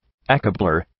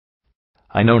 Accabler.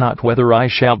 I know not whether I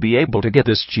shall be able to get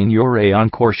this Geniore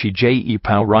encore je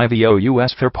pau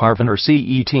rivous for parvener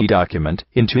cet document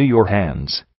into your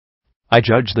hands. I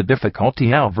judge the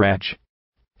difficulty ouvrage.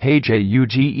 Hey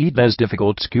juge des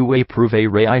difficultés que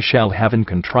prouver I shall have in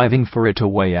contriving for it a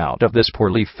way out of this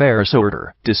poorly fair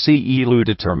sorter, de ce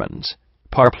determines.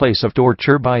 Par place of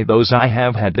torture by those I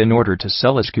have had in order to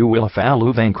sell as que will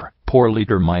fallu vaincre, poor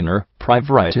leader minor,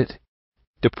 private.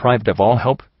 Deprived of all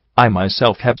help, I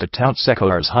myself have to tout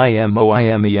seculars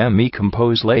me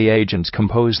compose les agents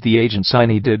compose the agents I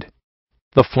needed.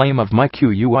 The flame of my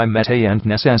QUI mete and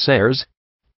necessaires.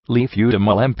 Leaf you de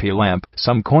mp lamp,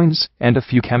 some coins, and a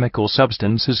few chemical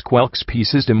substances quelques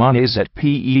pieces de monnaies et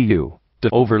peu.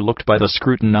 overlooked by the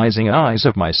scrutinizing eyes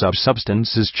of my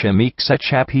subsubstances chimiques et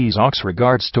chappies aux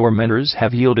regards tormentors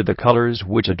have yielded the colors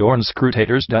which adorn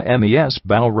scrutators de mes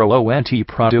balro ant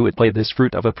produit this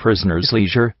fruit of a prisoner's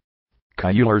leisure.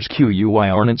 Cullers qui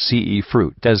ornament ce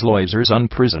fruit des loisers un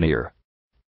prisonnier.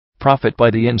 Profit by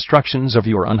the instructions of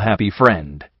your unhappy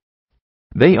friend.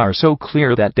 They are so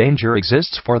clear that danger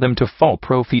exists for them to fall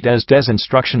profit as des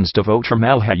instructions de votre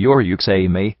malheur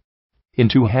me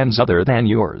into hands other than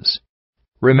yours.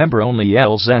 Remember only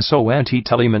elles sont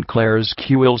tellement clairs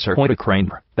qu'ils sont à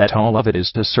craindre, that all of it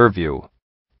is to serve you.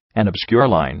 An obscure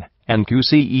line, and que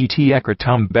cet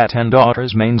écritum bat and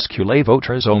autres mainscule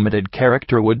votre omitted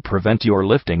character would prevent your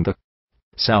lifting the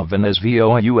salvin as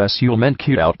vous ment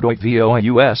cut out vous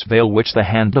veil which the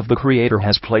hand of the Creator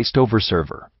has placed over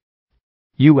server.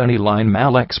 Any line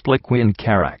mal explique in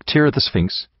caractère the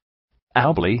Sphinx.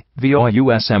 Albli, vous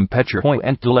empêcher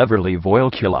point deliverly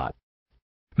voile culot.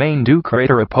 Main du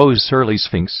Creator oppose surly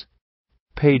Sphinx.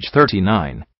 Page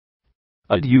 39.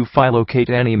 Adieu philocate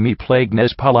any me plague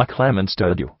nes pas la clemence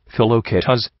d'adieu,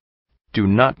 philocatus. Do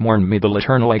not mourn me the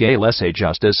eternal et laissez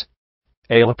justice.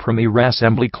 A la première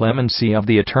assembly clemency of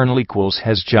the eternal equals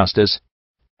has justice.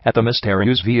 At the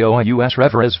mysterious vous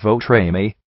reveres votre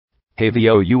me.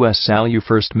 Havous salut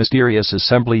first mysterious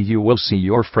assembly you will see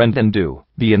your friend and do,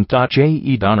 bientôt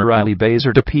je donnerai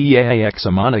baser de pax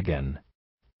amon again.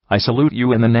 I salute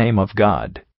you in the name of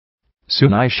God.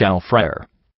 Soon I shall frere.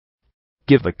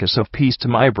 Give the kiss of peace to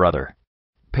my brother.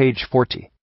 Page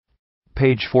 40.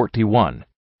 Page 41.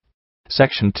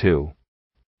 Section 2.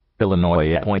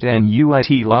 Illinois point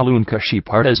nuit la lune cachée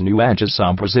par des nuages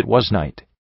sombres it was night.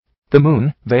 The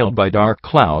moon, veiled by dark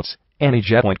clouds,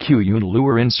 jet point qu'une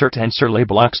lure incertain sur les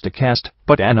blocs de cast,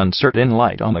 but an uncertain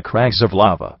light on the crags of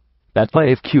lava. That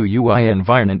lave qui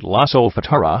environnant la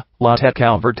solfatara, la tête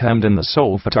calvertemmed in the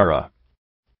solfatara.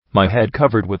 My head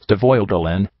covered with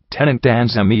devoildolin, tenant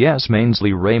dans mes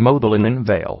mainsly remodellin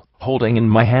veil, holding in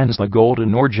my hands the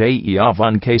golden orge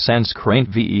avant que sans crainte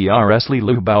vers le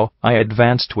lubau, I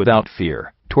advanced without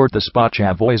fear, toward the spot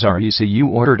j'avois recu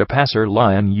ordered to passer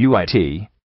la nuit.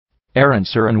 Errant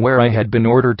sir, and where I had been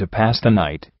ordered to pass the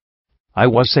night. I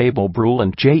was able brule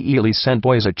and j'y sent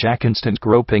boys at Jack instant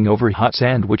groping over hot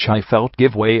sand which I felt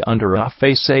give way under a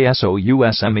face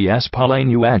sousmes pale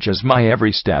nuages my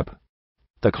every step.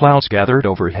 The clouds gathered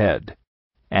overhead.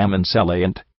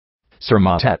 Amoncellant.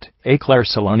 Surmontet,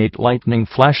 éclaircellent lightning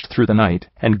flashed through the night,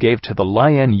 and gave to the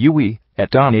lion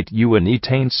et donnet une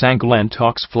étain sanglant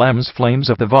aux flames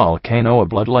of the volcano a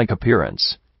blood-like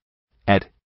appearance. Et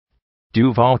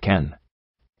du volcan.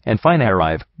 And fine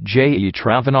arrive, je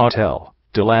travain hotel,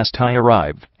 de last I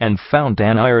arrived, and found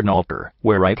an iron altar,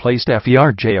 where I placed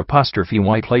frj apostrophe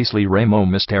y place le ramo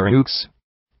mysterieux.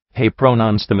 He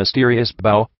pronounced the mysterious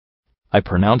bow. I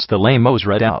pronounced the lamos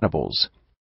redoubtables.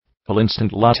 Al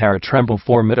instant la terre tremble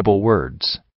formidable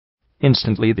words.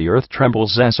 Instantly the earth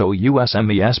trembles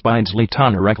sousmes binds le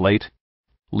tonnerec late.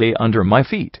 Lay under my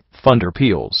feet, thunder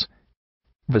peals.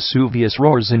 Vesuvius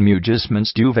roars in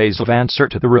mugisments du of answer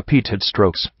to the repeated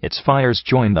strokes, its fires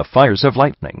join the fires of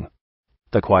lightning.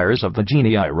 The choirs of the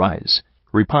genii rise,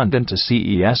 repondent to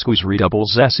ces whose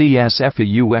redoubles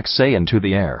sesfuxa into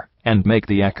the air, and make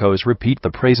the echoes repeat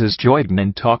the praises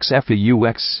joignant talks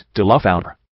fux de la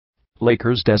founder.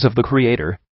 Lakers des of the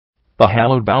Creator. The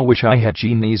hallowed bow which I had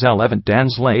genies elevant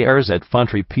dans layers at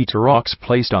Fontry Peter Rocks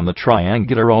placed on the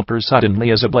triangular altar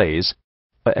suddenly as ablaze.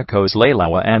 Echoes la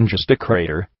lawa anges de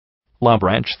crater. La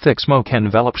branch thick smoke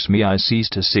envelops me I cease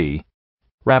to see.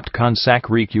 Wrapped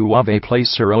consacre of a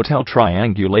place sur hotel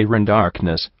triangular in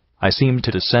darkness, I seem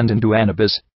to descend into an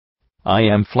abyss. I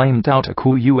am flamed out a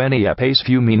une pace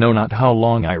few me know not how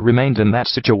long I remained in that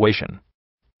situation.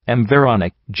 M.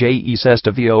 Veronic, je says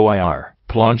to voir,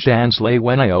 plonged dans lay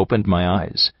when I opened my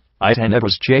eyes. I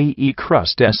tenebras je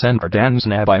crust descendre dans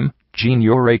nabim, jean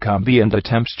eureka and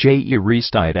attempts je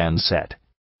restide and set.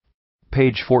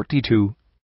 Page 42.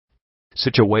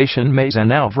 Situation mais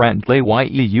en ouvrant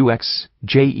les yeux,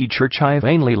 je church I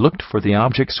vainly looked for the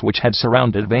objects which had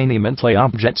surrounded vainement les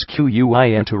objects qui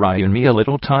entouraient me a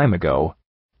little time ago.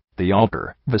 The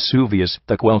altar, Vesuvius,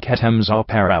 the quelquetems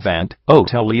auparavant,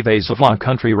 hotel leves of la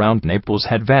country round Naples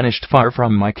had vanished far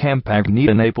from my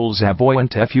campagnita Naples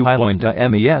avoyant fuiloinda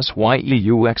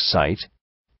meseux sight.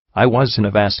 I was in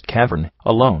a vast cavern,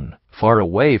 alone, far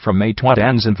away from mes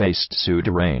toitans and vaste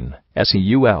souterrain,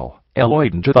 seul,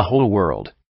 eloident to the whole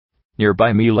world.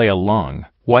 Nearby me lay a long,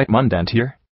 white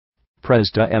mundantier.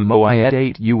 Presda moi et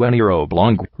 8 une robe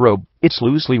longue robe, its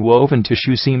loosely woven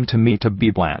tissue seemed to me to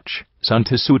be blanche, sun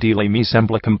tissutile me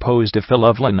semble composed of fil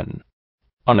of linen.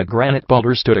 On a granite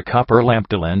boulder stood a copper lamp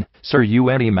de laine, sur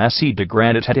une massue de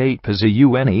granit at 8 pieds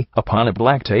une, upon a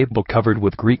black table covered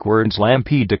with Greek words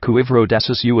lampi de cuivre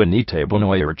dessus une table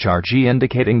noire charge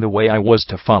indicating the way I was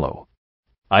to follow.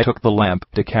 I took the lamp,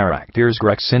 de caractères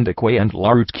grecs indique and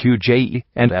la route qje,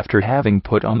 and after having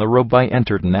put on the robe I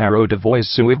entered narrow de voies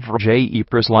suivre je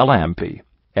pres la lampi.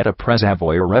 At a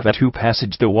présavoir revêtu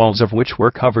passage the walls of which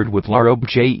were covered with la robe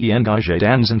je engagé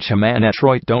dans un chemin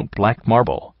étroit don't black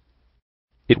marble.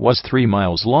 It was 3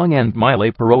 miles long and mile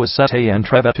per c'était and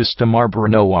trevetus de marbre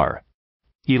noir.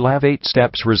 11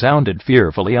 steps resounded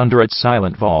fearfully under its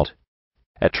silent vault.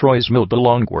 At Troyes mille de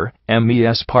longueur,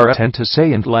 mes par attentasse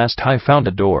and last I found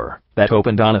a door, that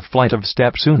opened on a flight of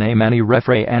steps une mani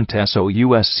refrayantes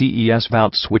ousces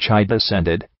vaults which I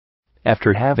descended.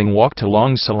 After having walked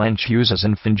along silencieuses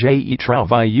and finge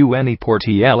travail une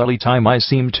portielle time I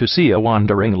seemed to see a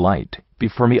wandering light.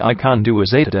 Before me I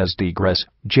conduisated as degres,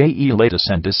 je late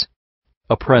ascendis.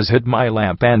 Après hid my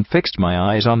lamp and fixed my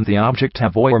eyes on the object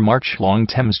avoir march long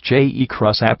Thames je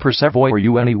cross apercevoir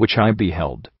une which I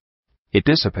beheld. It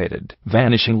dissipated,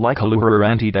 vanishing like a lueur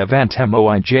anti-devant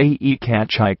moi je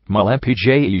catch m'alempi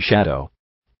je shadow.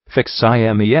 Fix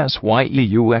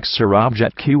imeseux sur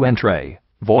object q entre,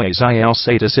 voix il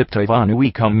satisipte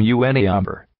vanui cum une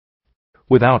amber.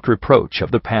 Without reproach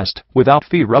of the past, without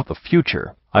fear of the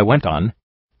future, I went on.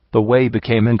 The way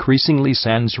became increasingly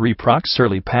sans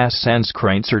reproxerly past sans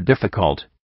craints or difficult.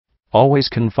 Always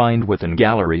confined within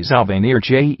galleries avenir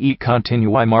je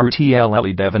continui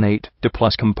martlle devinate, de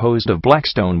plus composed of black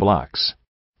stone blocks.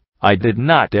 I did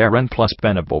not dare en plus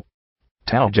benable.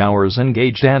 Hours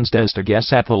engaged ans to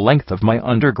guess at the length of my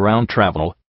underground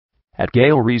travel. At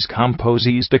galeries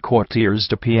composées de courtiers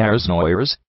de pierres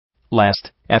noires.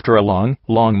 Last, after a long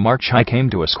march I came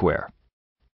to a square.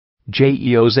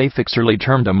 Jeos fixerly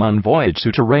termed a mon voyage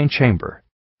souterrain chamber.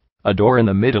 A door in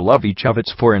the middle of each of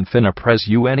its 4 infinipres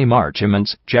une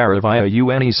marchements, jaravia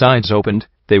une sides opened,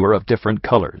 they were of different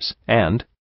colors, and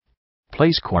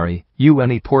place query,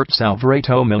 une porte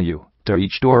salverato milieu. To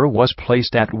each door was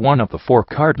placed at one of the 4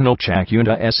 cardinal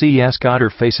chacuna ses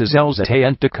gotter faces els at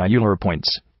and decacular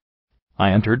points.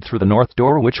 I entered through the north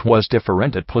door which was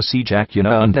different at place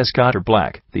jacuna and escotter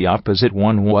black, the opposite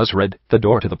one was red, the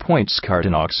door to the points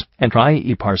cardinox, and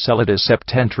trie parcellitis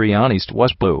septentrionis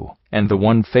was blue, and the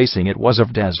one facing it was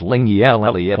of dazzling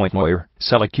point noir,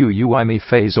 selicu me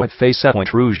face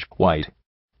rouge, white.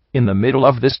 In the middle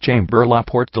of this chamber la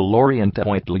porte de l'orient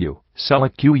point lieu,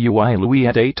 selicu louis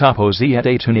et a toposi et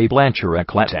a une blancheur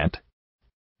éclatante.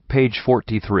 Page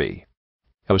 43.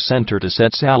 Au centre de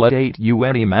cette salle at 8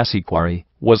 une massiquari,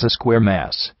 was a square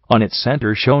mass, on its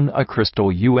center shone a crystal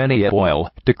une étoile,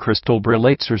 de crystal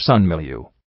brillate sur son milieu.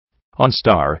 On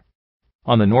star.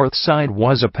 On the north side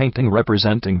was a painting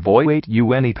representing voix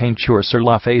une peinture sur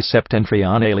la face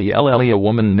septentrionale a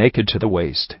woman naked to the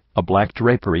waist. A black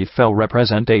drapery fell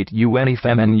representate une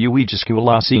femme jusqu'à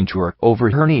la ceinture over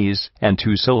her knees, and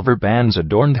 2 silver bands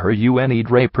adorned her une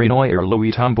draperie noire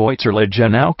Louis tomboy sur le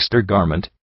genauxter garment.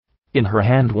 In her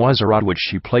hand was a rod which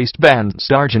she placed bands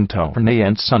d'argentone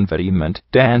and sunvediment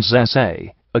dans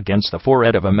essay, against the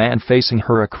forehead of a man facing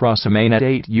her across a main at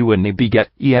 8 une beget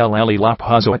elle la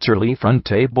posoetzerly front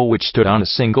table which stood on a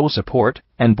single support,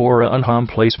 and bore a unhom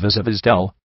place vis-a-vis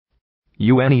del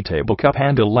une table cup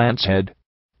handle lance head.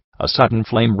 A sudden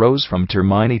flame rose from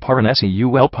termini paranesi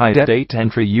ulpide at 8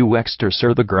 entry exter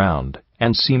sur the ground,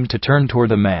 and seemed to turn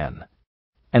toward the man.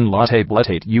 And la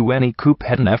tabletate une coupe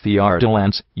het fer de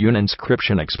lance, une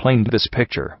inscription explained this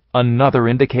picture, another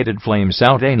indicated flames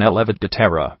out un elevat de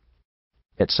terra.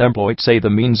 Et sembloit say the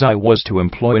means I was to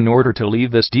employ in order to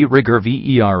leave this de rigueur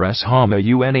vers homme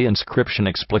une inscription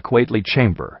expliquately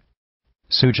chamber.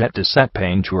 Sujet de cette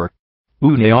peinture.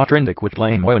 Une autre indiquat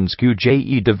les moyens que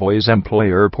je devois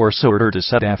employer pour sortir de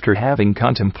set after having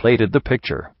contemplated the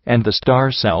picture, and the star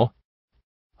cell.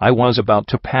 I was about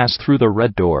to pass through the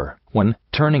red door, when,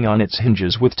 turning on its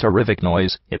hinges with terrific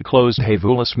noise, it closed. He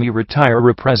voulait me retire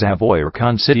repres avoir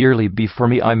considerably before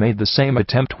me. I made the same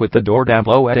attempt with the door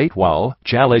tableau at 8 while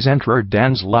j'allais entrer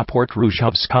dans la porte rouge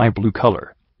of sky blue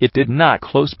color. It did not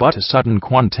close, but a sudden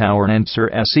quantour answer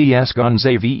ses gonze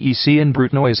vec and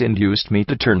brute noise induced me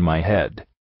to turn my head.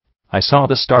 I saw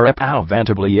the star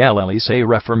epauvantably llc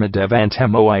reforme devant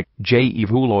moi, je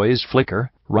voulois flicker,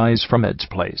 rise from its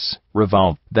place,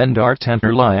 revolve, then dart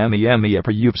enter la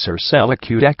per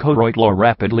selecute echo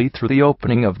rapidly through the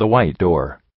opening of the white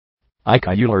door. I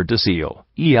cauleur de seal,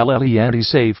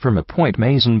 anti-save from a point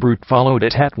maison brute followed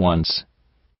it at once.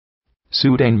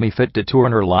 Soudain me fit de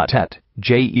tourner la tête,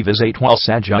 je vis étoile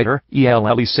sagittaire,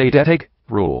 ellc detig,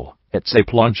 rule, et se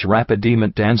plonge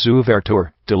rapidement dans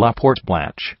ouverture, de la Porte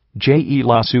Blanche, J.E.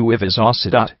 la Suivez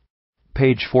Occident.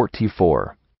 Page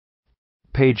 44.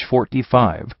 Page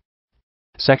 45.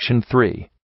 Section 3.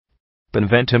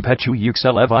 Benvent impetueux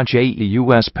eleva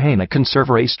jeus pain a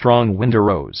conserver a strong wind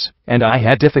arose, and I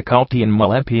had difficulty in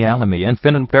m'alempialami and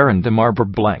finan de marbre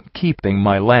blanc keeping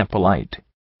my lamp alight.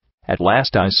 At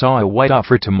last I saw a white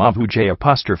offer to Mavu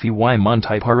J''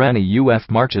 Monte Parani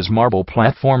UF March's marble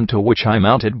platform to which I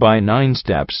mounted by 9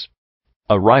 steps.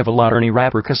 Arrival Arni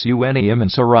Rapercus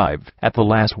Immense arrived. At the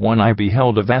last one I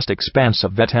beheld a vast expanse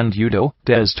of vetendudo,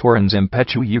 des torrens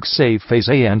impetueux phase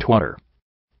and water.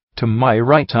 To my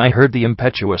right I heard the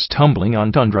impetuous tumbling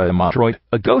on tundra imatroid,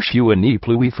 a gauche uni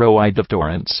pluie froide of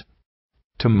torrents.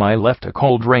 To my left a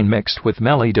cold rain mixed with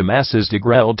melee de masses de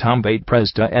grêle tombate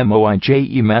presda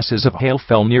moije masses of hail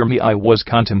fell near me. I was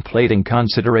contemplating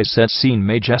considere cette scene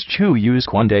majestueuse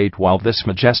quandate while this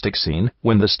majestic scene,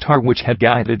 when the star which had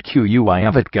guided QUI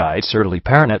avet guide surly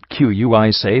paranet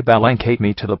QUI say balancate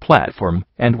me to the platform,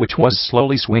 and which was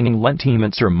slowly swinging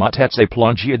lentement sur ma tête et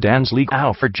plongia dans le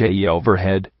gouffre J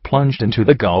overhead, plunged into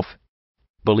the gulf.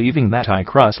 Believing that I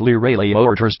crossed les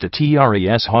ordres de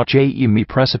tres hje me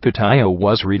precipitio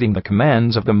was reading the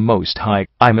commands of the Most High,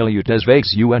 I milieu des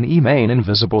vagues une main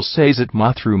invisible says it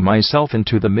ma threw myself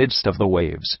into the midst of the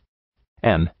waves.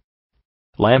 N.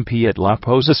 Lampiet la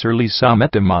pose sur le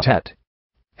sommet de ma tête.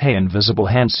 Hey invisible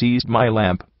hand seized my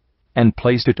lamp, and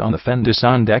placed it on the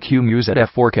fendisson d'écumeuse et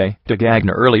forque de gagne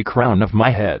early crown of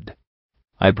my head.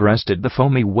 I breasted the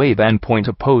foamy wave and point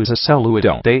oppose a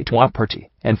saluidon de trois parties,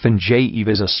 and fin J.E.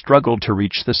 struggled to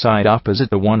reach the side opposite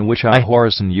the one which I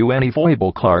Horace uni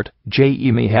foible clart,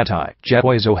 J.E. me hat I,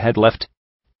 Jetoiso had left.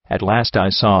 At last I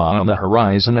saw on the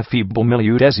horizon a feeble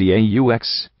milieu des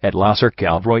at la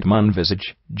circalvroit mon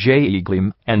visage, J.E.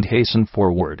 gleam, and hastened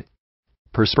forward.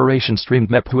 Perspiration streamed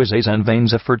m'epuises and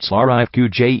veins efforts l'arrive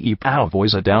J.E.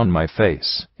 voisa down my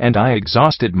face, and I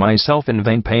exhausted myself in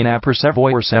vain pain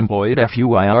apercevoir sembloid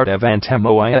fuiart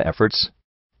evantemoia efforts.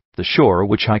 The shore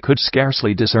which I could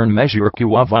scarcely discern measure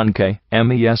qu'avanque,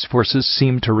 mes forces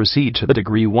seemed to recede to the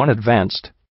degree one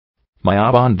advanced. My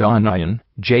abandonian,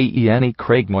 Jen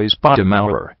Craignois bottom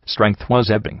strength was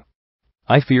ebbing.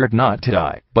 I feared not to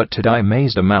die, but to die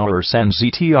mazed a malheur sans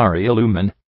etre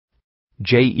illumin.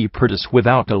 J.E. Perdus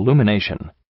without illumination.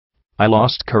 I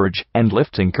lost courage, and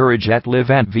lifting courage at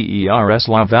livant vers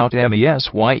lavout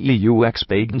mesyeux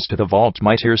pagans to the vault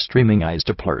my tears streaming eyes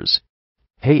deplores.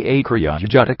 Hey acria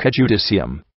judica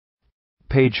judicium.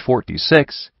 Page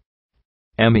 46.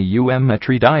 Meum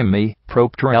etridi me,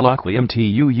 propter eloquium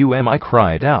tuum I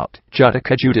cried out,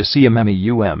 judica judicium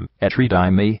meum,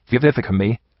 etridi me, vivifica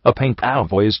me. A paint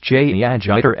voice J.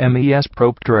 agiter mes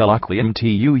propter eloquium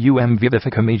tuum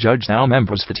vivifica me judge thou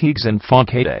members fatigues and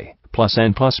foncade, plus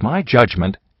and plus my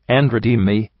judgment, and redeem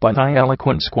me, by thy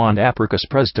eloquence quand apricus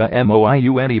presda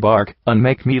moiune bark,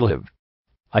 unmake me live.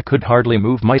 I could hardly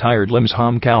move my tired limbs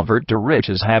hom calvert de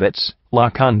riches habits,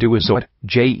 la conduisoit,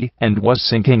 J. and was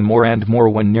sinking more and more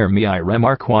when near me I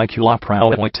remarque la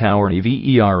prow at tower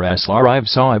vers l'arrive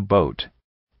saw a boat.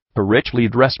 A richly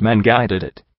dressed man guided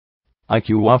it.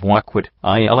 IQ of Wakwit,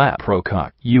 il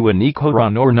prococ,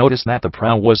 unico nor notice that the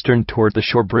prow was turned toward the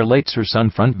shore brillates her sun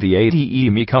front vade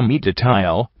me come me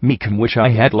detail, me come which I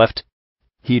had left.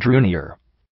 He drew near.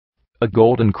 A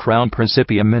golden crown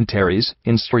principia mentaries,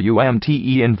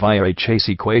 instruumte invire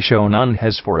chasi quatio non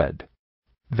hes fored.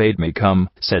 Vade me come,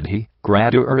 said he,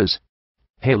 gradueres.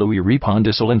 Halui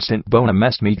repondis instant bonum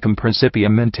est me cum principia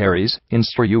mentaries,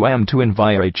 instruum to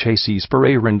invire chasi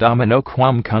spere domino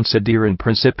quam considerin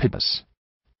principibus.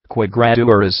 Que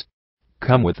gradueres.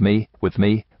 Come with me,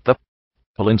 the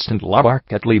instant labark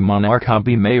at le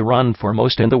monarchabi may run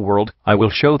foremost in the world, I will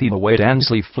show thee the way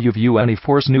dansly fluviu any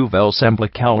force nouvelle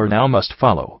semblicaler thou must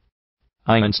follow.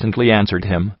 I instantly answered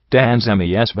him, dans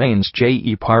mes veins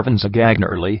J.E. parvens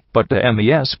agagnerly, but de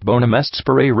mes bonum est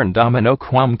spere domino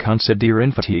quam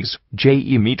considerin fatigues,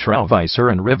 J.E. me travisor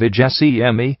and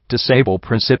rivigesi me, disable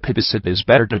principibus it is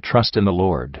better to trust in the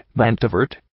Lord, than to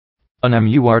vert. An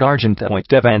muart argent point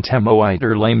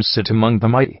devantemoiter lames sit among the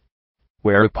mighty.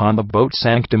 Whereupon the boat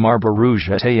sank de marbre rouge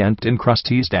et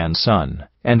incrustes dan sun,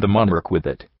 and the monarch with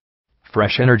it.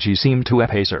 Fresh energy seemed to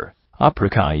appace her.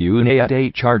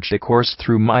 Apricaiune charged a course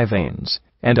through my veins,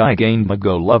 and I gained the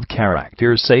goal of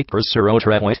character sacre sur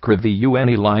autre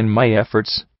creviune line my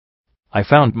efforts. I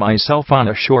found myself on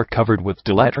a shore covered with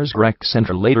de lettres grecques and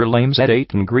later lames at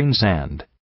 8 in green sand.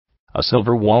 A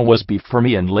silver wall was before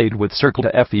me and laid with circled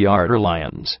fer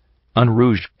lions, un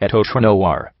rouge et autre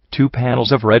noir, 2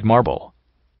 panels of red marble.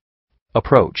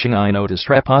 Approaching I noticed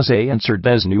repose and sur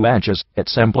des nuages, et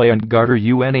semble and garter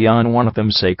une on one of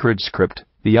them sacred script,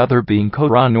 the other being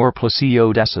Koran or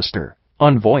Placio de Sister,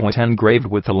 on voit engraved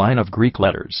with a line of Greek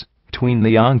letters. Between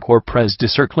the encore pres de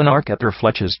cercle and archeter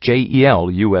fletches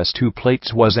JELUS 2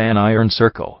 plates was an iron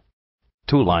circle.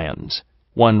 2 lions,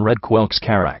 one red quelques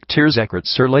characters écrits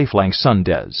sur les flancs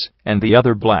sundes, and the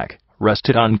other black,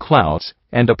 rested on clouds,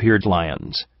 and appeared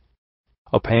lions.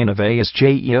 A pane of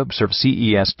ASJE observe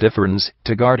CES difference,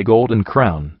 to guard a golden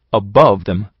crown, above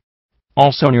them.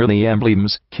 Also near the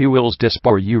emblems, QILs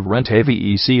dispar u rent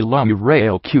AVEC la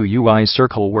rail QUI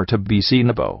circle were to be seen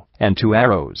a bow, and 2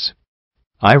 arrows.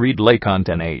 I read les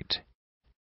contenait.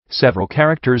 Several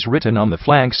characters written on the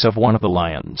flanks of one of the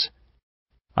lions.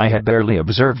 I had barely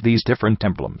observed these different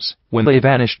emblems, when they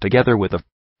vanished together with the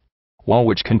wall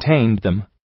which contained them.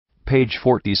 Page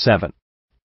 47.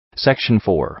 Section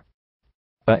 4.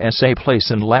 A essay place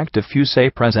in lac diffuse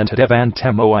presented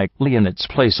evantemoically in its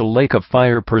place a lake of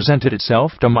fire presented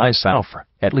itself to my sulphur,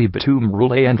 at le bitume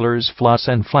roule endlers floss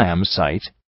and flamme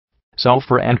sight.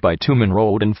 Sulphur and bitumen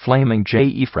rolled in flaming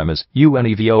fremes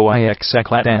unvoix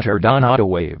eclatanter don auto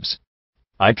waves.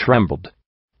 I trembled.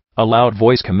 A loud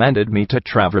voice commanded me to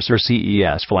traverser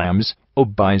ces flammes,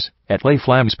 obéis, et les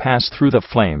flammes pass through the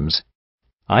flames.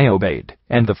 I obeyed,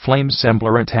 and the flames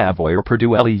semblerant avoir perdu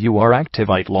leur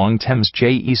activite long temps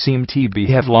seemed to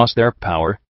have lost their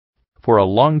power. For a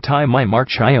long time I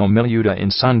marched au milieu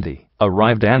d'incendie,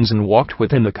 arrived and walked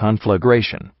within the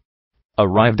conflagration.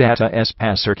 Arrived at a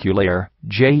espace circulaire,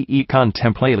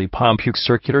 contemplé le pompeux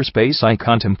circular space I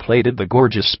contemplated the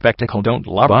gorgeous spectacle dont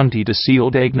la bonté de ciel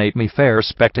deignate me fair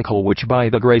spectacle which by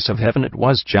the grace of heaven it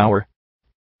was jour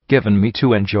given me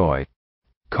to enjoy.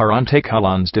 40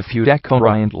 colonnes de feu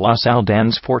décorant las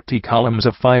aldans 40 columns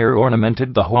of fire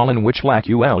ornamented the hall in which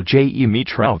laculje me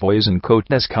travois and cote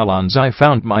des colonnes I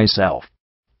found myself.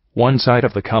 One side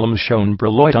of the column shone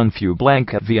brilloit en feu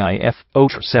blanc at vif,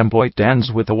 autre sembloit dans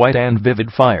with a white and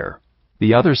vivid fire.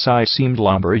 The other side seemed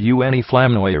l'ombre une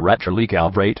flamnoy retrolique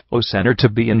alvrate, au center to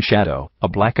be in shadow, a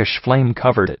blackish flame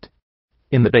covered it.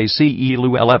 In the day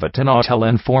l'eau elevat an autel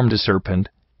and formed a serpent.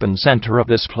 In center of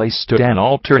this place stood an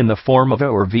altar in the form of a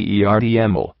or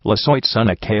verdmel, la soit son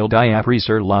a cale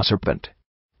diapreser la serpent.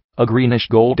 A greenish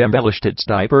gold embellished its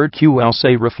dibird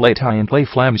qlc refletant les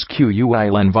flammes qui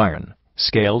l'environ,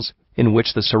 scales, in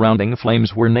which the surrounding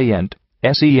flames were naent,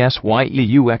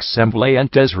 sesyeux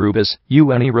semblant des rubis,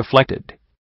 une reflected.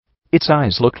 Its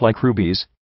eyes looked like rubies.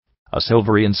 A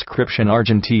silvery inscription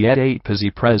argenté et 8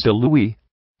 pesi pres de Louis.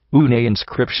 Une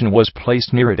inscription was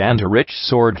placed near it and a rich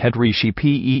sword had riche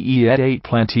pee et 8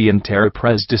 planti in terre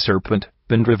pres de serpent,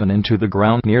 been driven into the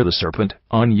ground near the serpent,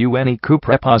 on une coupe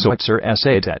reposoitser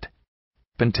essayet.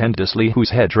 Pentendusly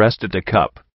whose head rested a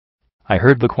cup. I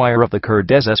heard the choir of the Coeur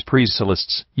des Esprits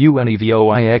Célestes,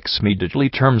 unvoix immediately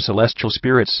termed celestial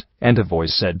spirits, and a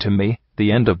voice said to me,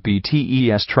 the end of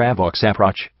BTES travox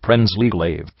approach, prens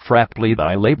leglave, frapply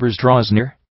thy labors draws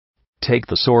near. Take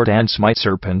the sword and smite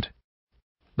serpent.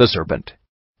 The serpent.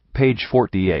 Page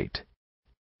 48.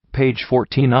 Page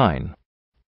 49.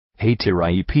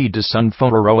 Hateriep de sun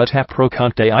fonoroet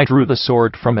aprocante I drew the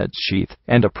sword from its sheath,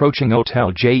 and approaching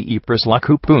Hotel Pris la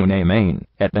coupune main,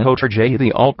 at Notre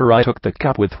the altar I took the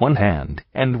cup with one hand,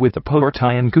 and with the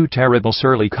portien coup terrible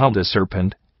surly called a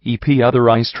serpent, other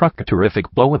I struck a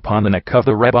terrific blow upon the neck of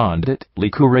the rebondit,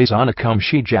 li coures on a cum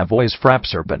she javois frappe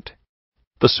serpent.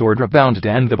 The sword rebounded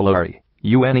and the blurry.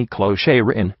 Une cloche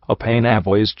written, a pain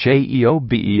avois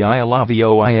jeobei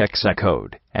lavioix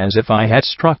echoed, as if I had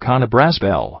struck on a brass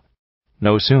bell.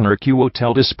 No sooner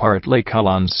hotel dispart les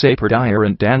colonnes saperdire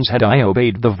and dans had I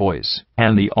obeyed the voice,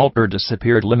 and the altar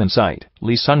disappeared lim in sight,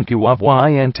 li sun avoir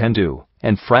entendu,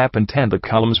 and frappe and the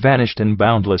columns vanished in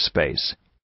boundless space.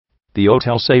 The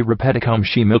hotel say repetacum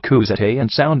she milcusete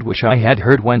and sound which I had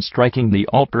heard when striking the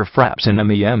altar fraps in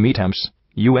me temps.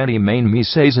 Une main me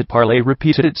says it parley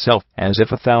repeated itself, as if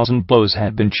 1,000 blows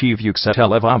had been chivux et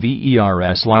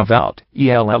vers lavout,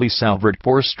 ell salvert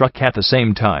four struck at the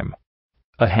same time.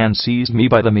 A hand seized me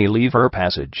by the me-lever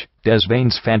passage, des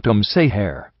veins phantom say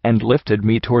hair, and lifted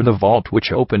me toward the vault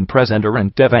which opened presenter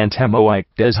and devantemoic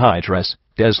des hydres,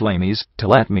 des lamies, to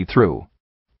let me through.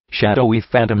 Shadowy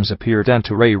phantoms appeared and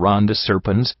to ronde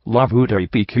serpents, lavudere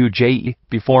pqje,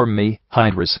 before me,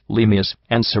 hydras, lemias,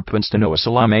 and serpents de no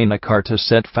salamena carta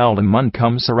set foul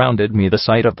cum surrounded me. The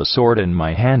sight of the sword in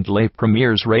my hand les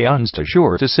premiers rayons de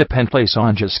jour to sip and place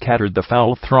onja scattered the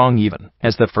foul throng even,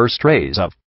 as the first rays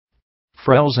of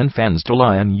frels and fans de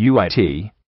lion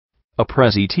uit. A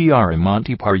presitr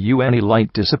monte par une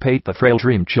light dissipate the frail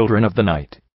dream children of the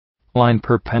night. Line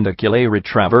perpendicular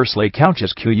traverse les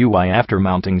couches qui after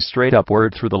mounting straight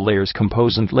upward through the layers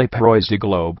composant les parois du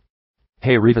globe.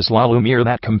 Hey Rivas la lumiere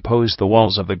that composed the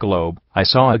walls of the globe, I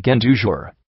saw again du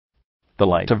jour. The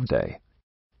light of day.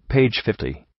 Page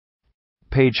 50.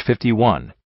 Page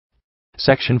 51.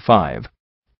 Section 5.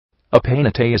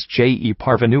 Apenateus je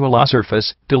parvenu à la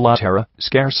surface de la terre,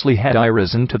 scarcely had I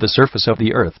risen to the surface of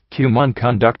the earth, mon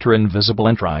conductor invisible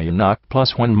and Trinoc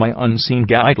plus one my unseen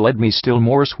guide led me still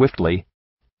more swiftly.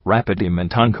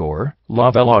 Rapidement encore,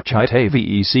 la velocité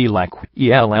vec lac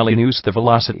news the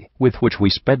velocity with which we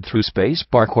sped through space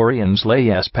Barcorians les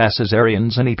passes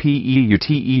aériens and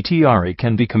epeutetre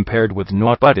can be compared with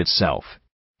naught but itself.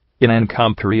 In an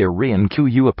comperiorian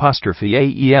qu apostrophe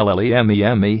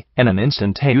aelleme, in an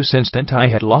instantaneous instant I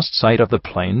had lost sight of the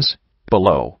plains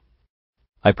below.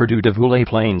 I perdue de vue les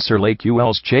plains sur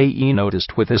lesquels je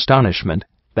noticed with astonishment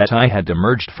that I had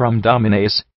emerged from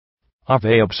Dominaeus.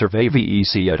 Ave observé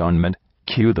vec adornment,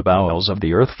 q the bowels of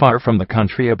the earth far from the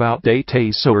country about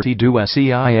date sorti du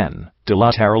sein, de la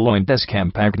terre loin des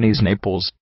campagnes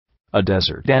Naples. A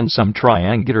desert and some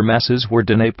triangular masses were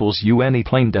de Naples une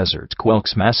plain desert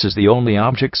quelques masses the only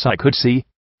objects I could see.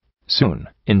 Soon,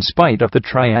 in spite of the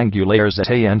triangulaires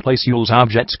and placules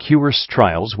objects cures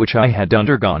trials which I had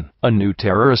undergone, a new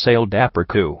terror assailed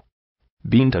Apercu.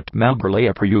 Being at malgré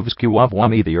appreuves que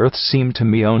the earth seemed to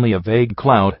me only a vague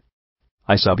cloud.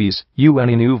 I subis,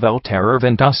 une nouvelle terror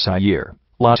ventassayer,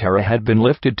 la terra had been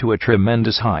lifted to a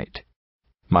tremendous height.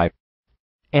 My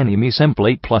enemy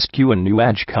simply plus q and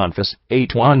nuage confess,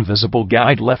 one visible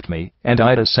guide left me, and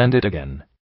I descended again.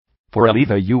 For a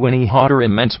leva une hotter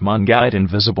immense mon guide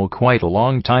invisible quite a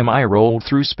long time I rolled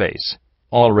through space.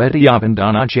 Already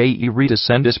abandona je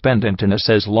redescendis pendentinus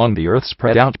as long the earth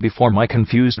spread out before my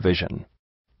confused vision.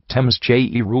 Temps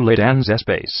je roulé dans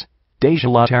espace. Deja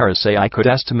la terra say I could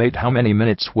estimate how many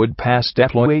minutes would pass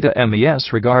deployed to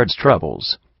mes regards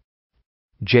troubles.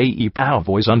 Je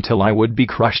voice until I would be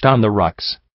crushed on the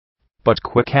rocks. But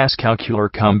quick as calcular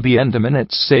combien de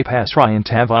minutes se pass rien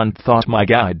avant thought my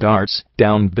guide darts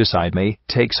down beside me,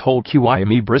 takes hold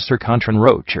me brister contre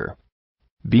rocher.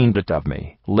 Beamed it of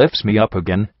me, lifts me up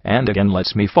again, and again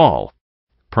lets me fall.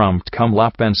 Prompt comme la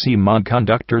pensée mon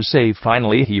conductor say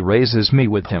finally he raises me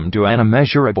with him to an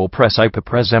immeasurable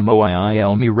precipice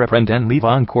moil me reprend and leave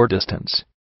encore distance.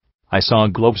 I saw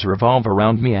globes revolve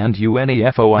around me and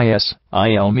unifois,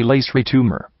 il me lace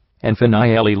retumor, and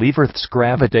finally leave earth's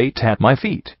gravitate at my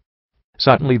feet.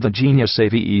 Suddenly the genius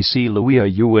vec Louis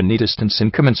une distance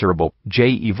incommensurable,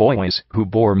 je voice who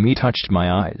bore me touched my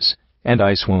eyes, and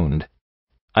I swooned.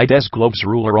 I des globes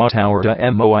ruler au tower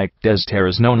de moi des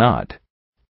terres no not.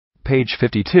 Page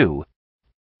 52.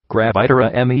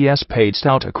 Gravitera mes paid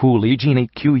stout a coolly genie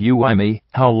me,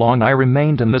 how long I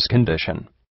remained in this condition.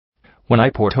 When I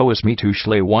portois me touche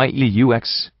les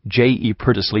yeux, je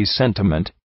perdisly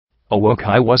sentiment. Awoke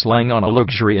I was lying on a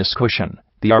luxurious cushion,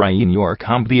 the your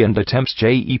combien attempts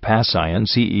je passion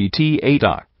cet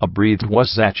a breathed was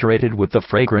saturated with the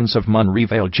fragrance of mon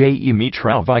reveil je me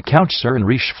travail couch sur en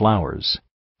riche flowers.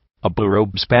 A blue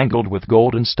robe spangled with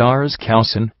golden stars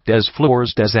calcin, des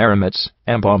fleurs des aromates,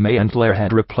 embaumé and l'air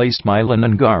had replaced my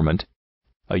linen garment.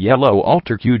 A yellow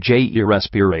altar que je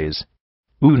respires.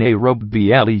 Une robe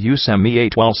bielle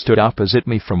semi-étoile stood opposite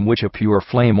me from which a pure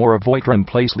flame or a void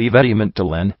replaced le vêtement de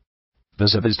laine.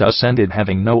 Vis-a-vis ascended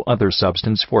having no other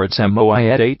substance for its moi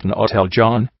at 8 an Hotel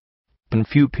John.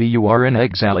 Penfu pur in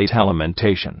exhalate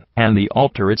alimentation, and the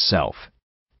altar itself.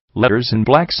 Letters in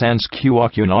black sans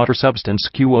une autre substance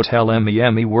hotel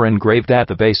meme were engraved at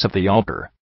the base of the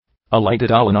altar. A lighted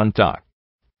alenantoc.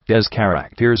 Des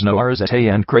caractères noirs at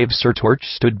and grave sur torch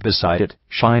stood beside it,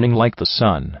 shining like the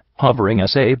sun, hovering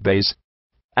as a base.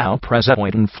 Al present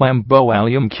in flambeau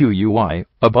qui,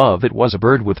 above it was a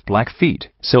bird with black feet,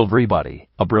 silvery body,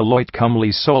 a brilloit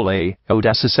comely soleil,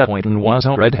 audacisepoint was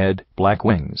a red head, black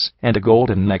wings, and a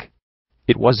golden neck.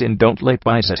 It was in don't les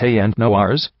biset and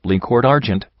noirs, licord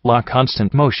argent, la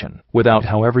constant motion, without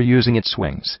however using its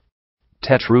wings.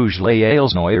 Tête rouge les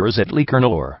ailes noirs et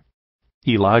l'écorneur.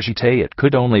 Il agite it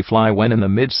could only fly when in the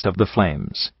midst of the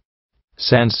flames.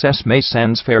 Sans cesse mais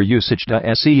sans faire usage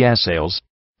de ses ailes.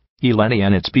 Eleni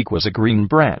and its beak was a green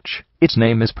branch, its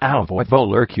name is Pavoit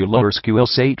volerculorscuil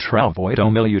se travoit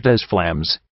au milieu des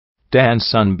flammes. Dan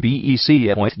sun bec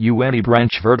et oit une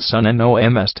branche vert sun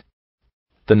en est.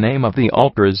 The name of the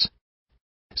altar is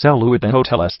Saluit and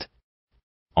Hotelest.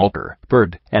 Altar,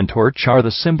 bird, and torch are the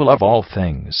symbol of all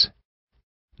things.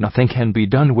 Nothing can be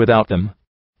done without them.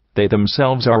 They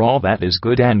themselves are all that is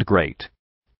good and great.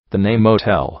 The name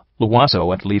Hotel,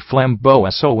 l'oiseau et le flambeau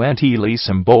sont les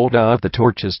symboles of the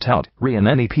torches tout, rien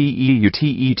ne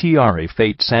peut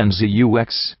fate sans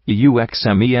eux,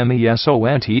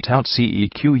 sont tout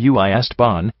cequis est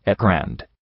bon, et grand.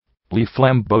 Le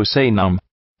flambeau Saint.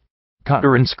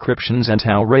 Cotter inscriptions and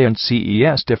how rarest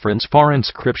ces different far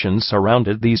inscriptions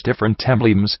surrounded these different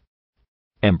emblems.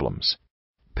 Emblems.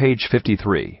 Page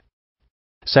 53.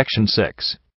 Section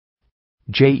 6.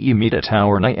 Je meet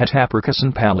tower night at apricus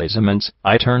palasements.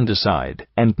 I turned aside,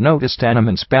 and noticed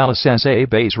animens palace sa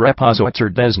base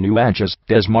repository des nuages,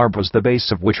 des marbres, the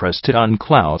base of which rested on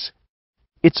clouds.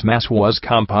 Its mass was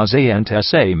composé and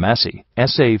sa massy,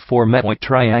 sa forme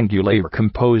triangular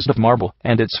composed of marble,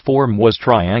 and its form was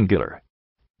triangular.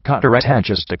 Cotter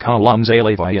attaches de columns a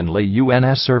levi and les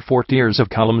uns four tiers of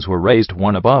columns were raised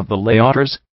one above the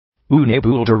others. Une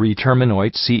boule de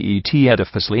reterminoit cet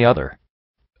edifice the other.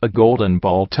 A golden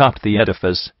ball topped the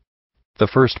edifice. The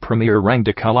first premier rang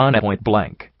de colonne point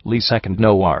blank, le second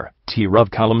noir, tier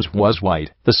of columns was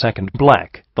white, the second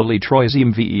black, the le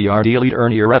troisième vert le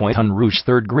dernier point rouge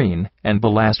third green, and the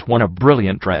last one a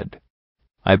brilliant red.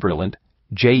 I brilliant.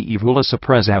 Je voulais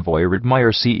après avoir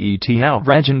admire cet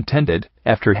ouvrage intended,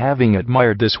 after having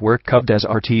admired this work of des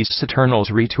artistes eternels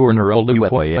retourner au lieu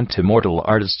and to mortal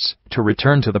artists, to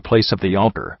return to the place of the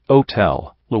altar,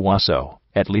 Hôtel, l'Oiseau,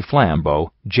 at le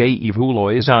flambeau, je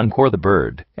voulais encore the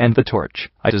bird, and the torch.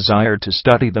 I desired to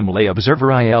study them les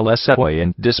observer ils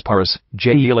and disparus,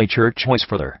 je les churches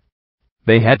further.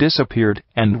 They had disappeared,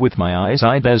 and with my eyes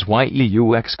I des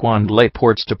yeux quand les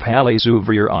portes de palais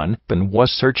ouvrir on, and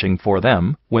was searching for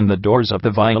them, when the doors of the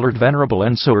Villard venerable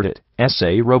and sorted, sa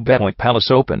robet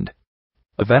palace opened.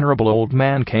 A venerable old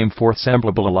man came forth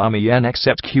semblable à la mienne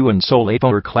except qu'un seul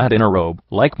or clad in a robe,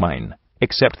 like mine,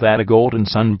 except that a golden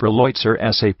sun breloitzer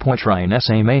sa poitrine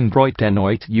sa main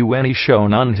broitenoit une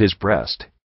shone on his breast.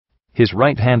 His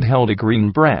right hand held a green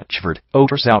branch vert,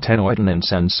 oter soutenoit an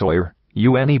incensoir.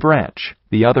 Une branch,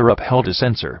 the other upheld a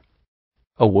censer.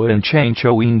 A wooden chain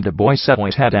showing de boy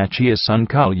setpoint had a sun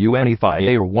call une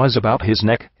fire was about his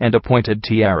neck, and a pointed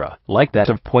tiara, like that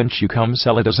of Pointucum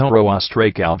Celida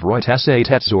Zoroastrical Vroit sa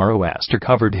tet Zoroaster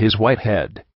covered his white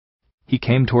head. He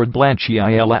came toward Blanche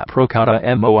la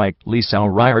procata moi,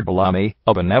 lisau riard balami,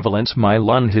 a benevolence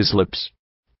smile on his lips.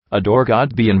 Adore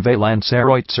God bien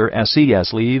valanceroitzer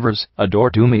ses levers,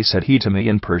 adore to me, said he to me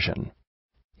in Persian.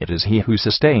 It is he who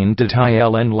sustained de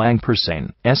til en lang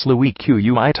persain, s louis qui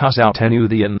tos out tenu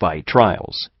the invite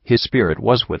trials, his spirit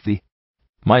was with thee.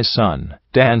 My son,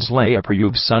 dans les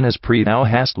approve son as pre thou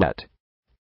hast let.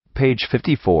 Page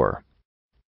 54.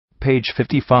 Page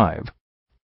 55.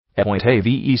 Et point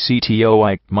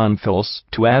avectoi, mon fils,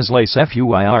 to as les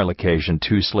fuir l'occasion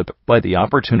to slip, by the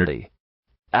opportunity.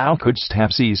 Thou couldst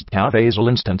have seized out Hazel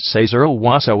instant, says Earl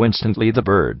Wasso instantly the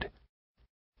bird.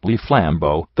 Le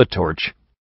flambeau, the torch.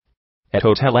 Et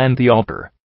hotel and the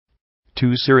altar.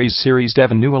 2 series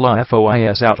devenu la fois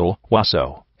outel,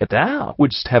 Wasso, et thou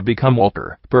wouldst have become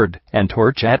altar, bird, and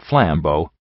torch at flambeau.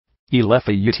 Il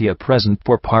utia present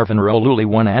for parvenir luli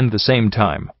one and the same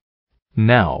time.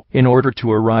 Now, in order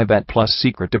to arrive at plus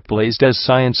secret place des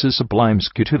sciences sublimes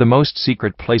to the most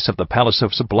secret place of the palace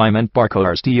of sublime and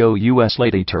barcars tous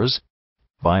latiters,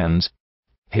 viands,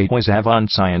 Hayes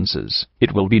avant sciences,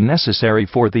 it will be necessary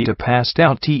for thee to pass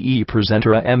out te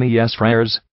presentera mes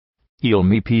frères. Il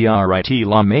me prit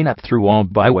la main through all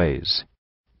byways.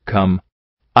 Come.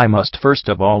 I must first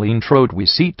of all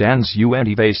introduce dans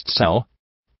une vaste cell.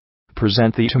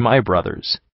 Present thee to my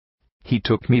brothers. He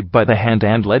took me by the hand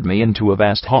and led me into a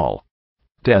vast hall.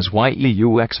 Des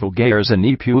yeux vulgaires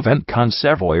ne pouvant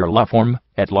conservoir la forme,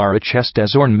 et la richesse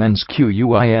des ornements qui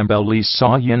embellissent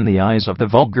in the eyes of the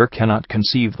vulgar cannot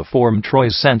conceive the form trois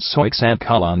cents and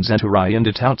colonnes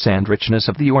and touts and richness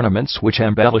of the ornaments which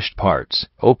embellished parts,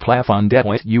 au plafond et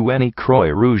une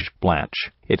croix rouge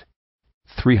blanche, it.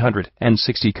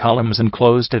 360 columns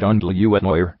enclosed at undle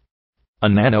noir. A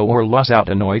nano or los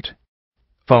outenoit.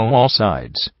 Foam all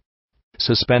sides.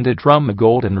 Suspended from a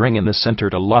golden ring in the center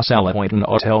to La Salle an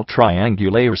hotel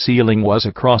triangular ceiling was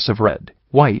a cross of red,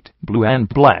 white, blue and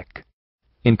black.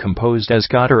 Incomposed as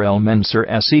Cotter el Menser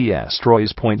ses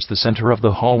Troyes points, the center of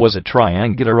the hall was a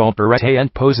triangular altar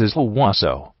and poses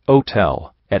l'Oiseau,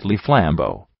 Hôtel, et le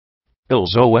flambeau.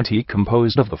 Ils ont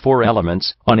composed of the 4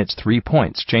 elements, on its 3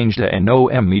 points changed and nom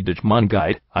de mon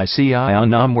guide, I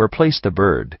nom were placed the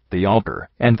bird, the altar,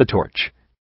 and the torch.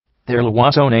 Their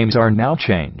l'Oiseau names are now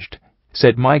changed,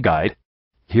 said my guide.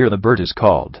 Here the bird is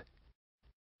called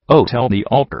Hôtel, the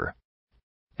altar,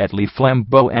 et le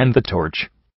flambeau and the torch.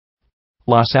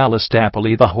 La Salle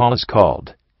Stapoli, the hall is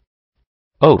called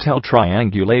Hôtel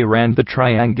triangulaire and the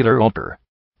triangular altar.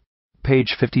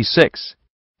 Page 56.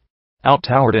 Out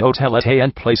tower de hotelete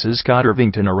and places Scott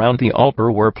Irvington around the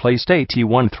altar were placed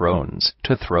 81 thrones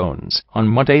to thrones on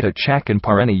Monday to check and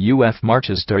par any UF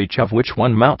marches to each of which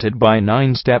one mounted by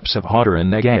 9 steps of hotter in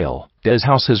Negale, des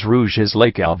houses rouges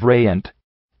Lake Alvrayant.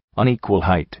 Unequal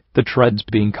height, the treads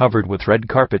being covered with red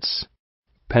carpets.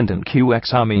 Pendant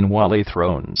QX wale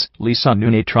thrones, Lisa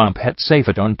Nune trompette safe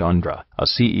d'entendre, a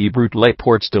ce brute les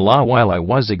portes de la. While I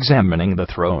was examining the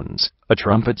thrones, a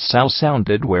trumpet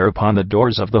sounded whereupon the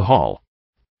doors of the hall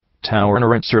tower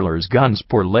and Surlers guns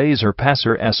pour laser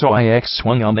passer SOIX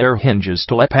swung on their hinges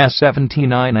to let pass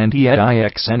 79 and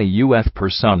EIX any UF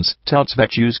persons, touts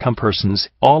vetus cum persons,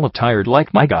 all attired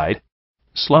like my guide.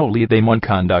 Slowly they mon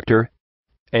conductor.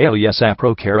 Alias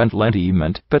approcarent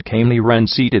lentiment, but calmly ren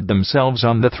seated themselves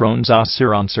on the thrones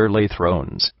sur les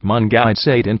thrones. Mon guide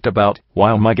sat about,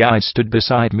 while my guide stood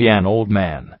beside me an old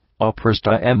man,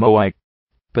 presta moi.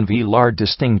 Benvilard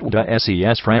distinguida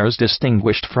ses frères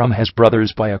distinguished from his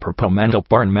brothers by a purple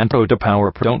barnmanteau de power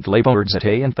don't labourds at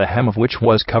and the hem of which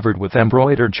was covered with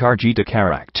embroidered charge de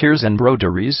caractères and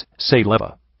broderies, say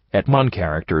leva. At mon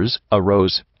characters,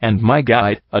 arose, and my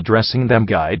guide, addressing them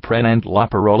guide prenant la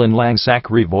parole in lang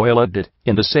sacré voiladit,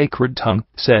 in the sacred tongue,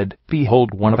 said,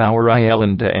 Behold one of our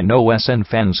island and nos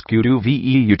enfants du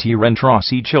veut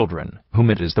rentrossi children, whom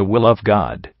it is the will of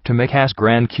God, to make as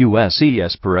grand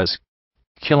qses peres.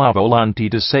 Qu'il volonté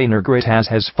de sainer great as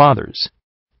his fathers.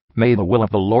 May the will of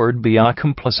the Lord be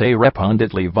accomplished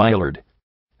répondit Villard.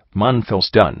 Mon fils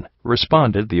done,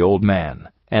 responded the old man.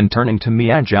 And turning to me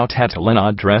ajoutat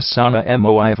l'adresse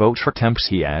moi votre temps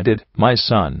he added, My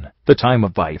son, the time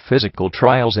of thy physical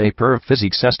trials et per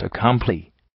physiques est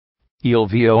accompli. Il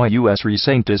voius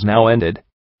recent is now ended.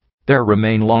 There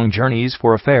remain long journeys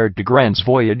for a faire de grands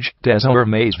voyage,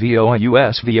 désormais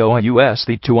voius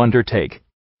thee to undertake.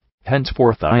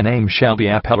 Henceforth thy name shall be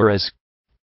appelleres.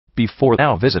 Before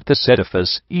thou visit this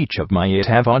edifice, each of my eight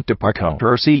avant de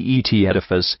parcourir cet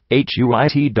edifice,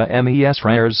 huit de mes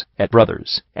frères, et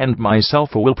brothers, and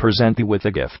myself will present thee with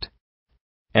a gift.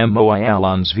 Moi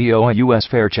allons voius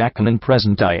faire chacun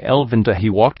present I elventa. He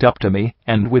walked up to me,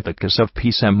 and with a kiss of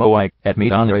peace moi, et me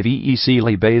donner vec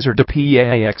les baser de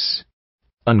paix.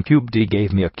 Un cube D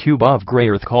gave me a cube of grey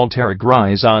earth called terra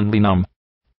grise en linum.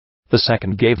 The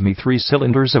second gave me 3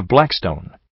 cylinders of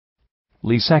blackstone.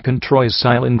 Les second trois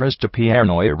cylindres de pierre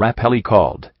noire rappelé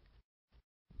called.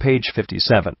 Page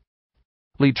 57.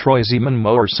 Les troisième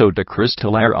morceau de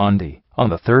cristal ondi,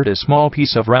 on the third a small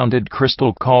piece of rounded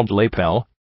crystal called l'épelle.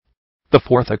 The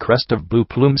fourth a crest of blue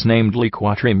plumes named les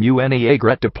quatrième une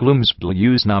aigrette de plumes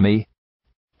bleus nommée.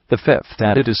 The fifth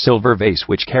that it is silver vase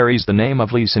which carries the name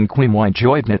of les cinquimoy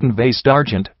joyednitten vase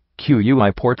d'argent, qui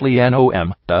portly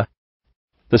nom de.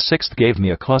 The sixth gave me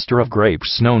a cluster of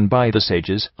grapes known by the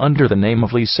sages, under the name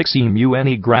of les sixim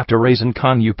une grappe de raisin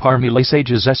connu parmi les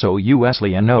sages sous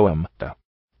les nom de.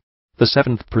 The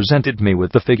seventh presented me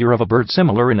with the figure of a bird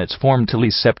similar in its form to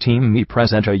les septimes me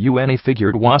presenta une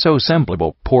figured oiseau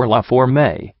semblable pour la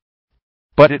forme.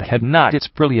 But it had not its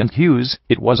brilliant hues,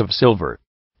 it was of silver.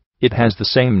 It has the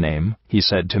same name, he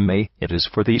said to me, it is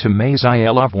for thee to mais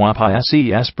il avoir pas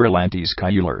ses brillantes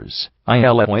couleurs,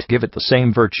 il give it the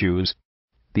same virtues.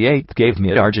 The eighth gave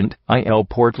me argent, il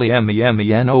portly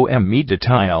me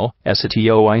detail,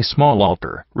 setoi small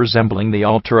altar, resembling the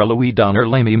altar à Louis d'honneur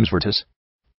les mêmes vertus.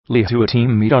 Les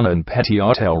huitimes me donne un petit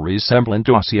hôtel ressemblant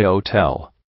d'ancien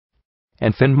hôtel.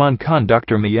 And fin mon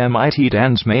conductor me mit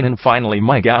dans main, and finally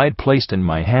my guide placed in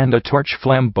my hand a torch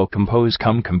flambeau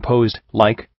composed,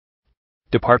 like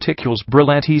de particules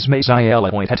brillantes mais il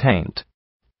point attained.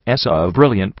 Of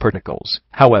brilliant particles,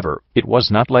 however, it was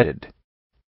not lighted.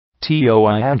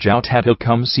 Toi ajoutat il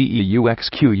cum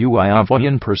ceuxqui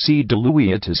avoyen proceed de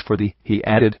Louis. It is for thee, he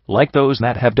added, like those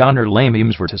that have d'honneur les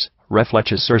mêmes vertus,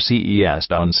 refleches sur ces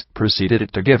dons, proceeded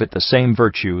it to give it the same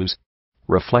virtues.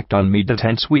 Reflect on me de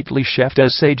sweetly chef des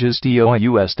sages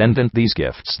dous tendent these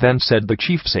gifts. Then said the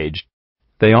chief sage,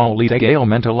 they all lead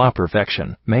également à la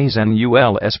perfection, mais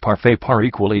nuls parfait par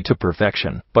equally to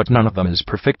perfection, but none of them is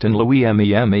perfect in Louis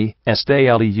meme,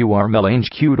 staleur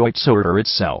mélange qui doit sortir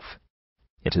itself.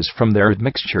 It is from their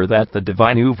admixture that the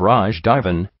divine ouvrage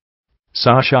divin,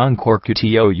 sachant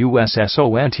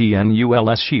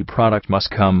qu'utoussonnuls she product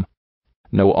must come.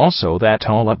 Know also that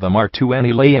all of them are to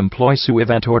any lay employ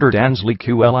suivant order dans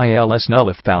lequels null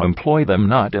if thou employ them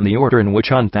not in the order in which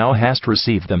thou hast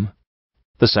received them.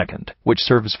 The second, which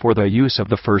serves for the use of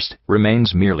the first,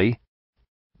 remains merely.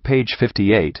 Page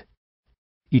 58.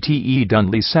 Ete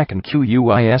done les second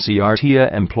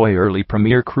quicertia employ early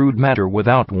premier crude matter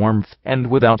without warmth, and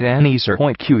without any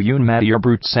certain matière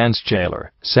brute sans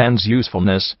chaleur, sans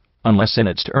usefulness, unless in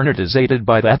its turn it is aided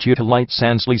by that utilite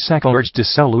sans les seculars de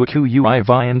celui qui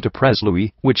vient après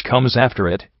lui, which comes after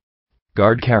it.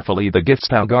 Guard carefully the gifts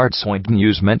thou gardes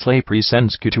les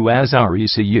presents que tu as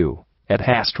reçu, et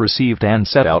hast received, and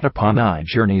set out upon thy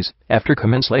journeys, after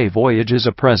commence les voyages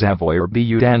après avoir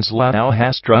bu dans la thou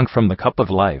hast drunk from the cup of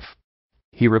life.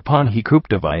 Hereupon he coupe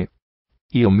de vie.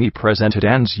 Il me presented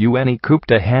ans une coupe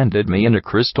de handed me in a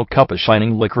crystal cup a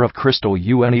shining liquor of crystal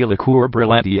une liqueur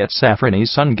brillante et safranie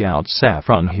sungout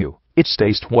saffron hue. Its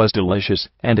taste was delicious,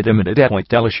 and it emitted a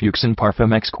delicieux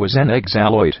parfum exquisite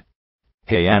exaloit.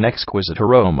 Hey, an exquisite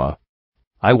aroma.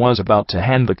 I was about to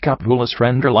hand the cup vouloir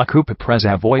rendre la coupe après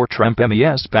avoir trempé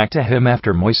mes back to him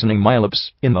after moistening my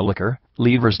lips in the liquor,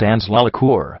 livres dans la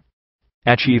liqueur.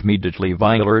 Achieve immediately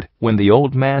violard, when the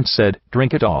old man said,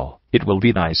 Drink it all. It will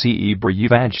be thy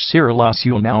breuvage sur la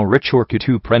seule now richer que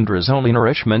tu prendras only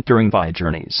nourishment during thy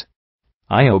journeys.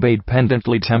 I obeyed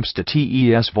pendently temps to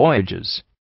tes voyages.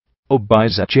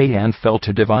 Obisat and fell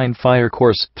to divine fire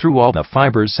course through all the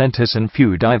fibers sentis and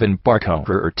few divin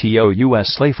barcorer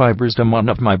tous les fibers de mon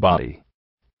of my body.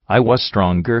 I was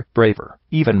stronger, braver,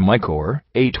 even my core,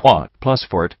 étroit, plus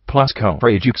fort, plus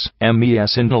courageous,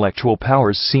 mes intellectual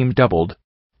powers seemed doubled.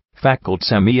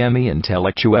 Facultés mes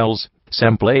intellectuelles,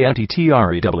 semble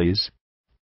entitrews.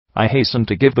 I hastened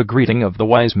to give the greeting of the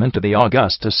wise men to the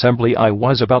august assembly I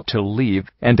was about to leave,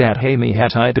 and at me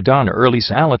hat I to don early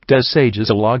salut des sages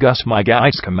à l'auguste my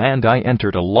guide's command I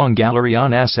entered a long gallery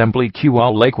en assembly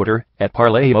à l'équateur, et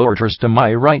parlais orders to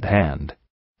my right hand.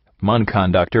 Mon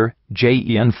conductor,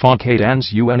 Jen Fonquet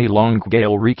dans une longue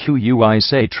galerie qui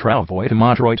say travaux de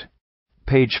Madroit.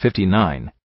 Page 59.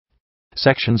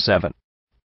 Section 7.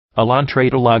 À l'entrée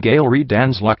de la galerie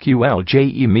dans laquelle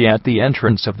at the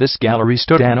entrance of this gallery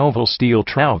stood an oval steel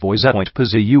travoisette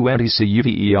posé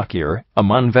a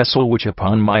mon vessel which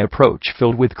upon my approach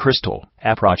filled with crystal,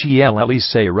 approche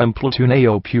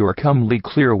rempli pure comely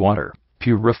clear water,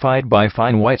 purified by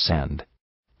fine white sand.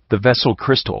 The vessel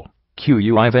crystal,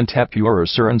 qui vent pure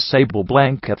sur un sable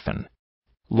blanc fin.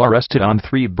 La rested on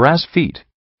 3 brass feet.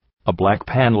 A black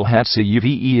panel had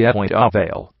CUVE point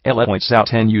veil, point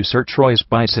out and sur Troyes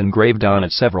bites engraved on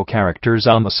it several characters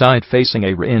on the side facing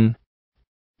a written.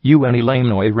 Une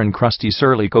lame crusty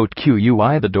surly coat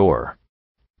QUI the door.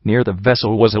 Near the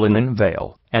vessel was a linen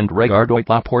veil, and regardoit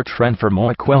la porte for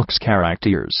moi quelques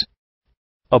caractères.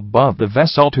 Above the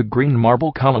vessel 2 green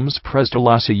marble columns pressed a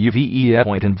la CUVE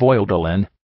point in voile de laine.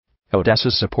 Odessa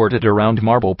supported a round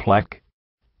marble plaque.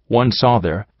 One saw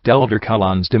there, d'elder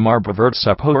colonnes de marbre vert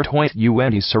support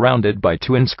une surrounded by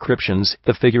 2 inscriptions,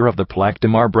 the figure of the plaque de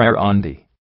marbre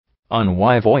on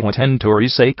y voyant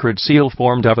entouré sacred seal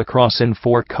formed of a cross in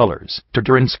 4 colors,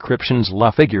 der inscriptions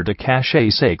la figure de cachet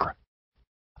sacre.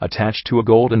 Attached to a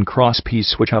golden cross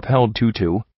piece which upheld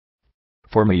 2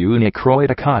 forma une croix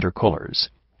de 4 colors,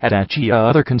 attached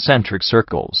other concentric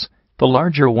circles, the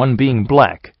larger one being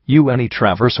black, une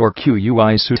traverse or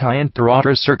QUI soutient der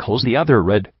outer circles the other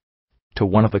red. To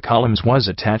one of the columns was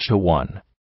attached a 1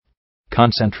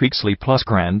 concentriquely plus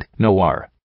grand, noir.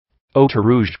 Autre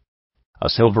rouge. A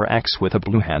silver axe with a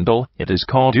blue handle, it is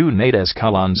called une des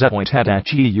colonnes point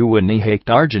attaché une hache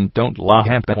d'argent dont la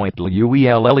hampe point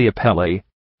l'uell appelle.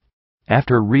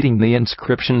 After reading the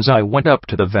inscriptions I went up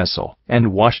to the vessel,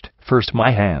 and washed, first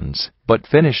my hands, but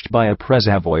finished by après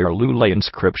avoir lu les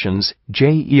inscriptions,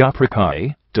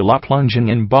 après de la plonging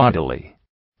in bodily.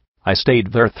 I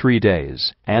stayed there 3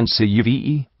 days, and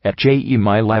CUVE, at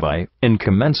my levi, in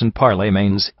commençant par les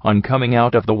mains, on coming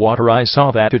out of the water I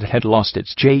saw that it had lost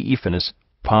its finis,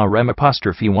 pas rem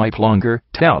apostrophe y longer,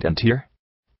 tout entier.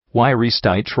 Y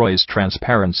restait Troyes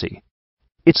transparency.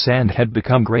 Its sand had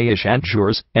become grayish and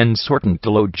jours, and sortant de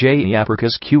l'eau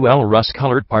apricus ql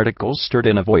rust-colored particles stirred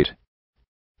in a void.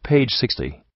 Page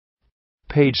 60.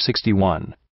 Page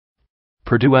 61.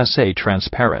 Produit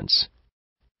transparence.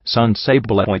 Sun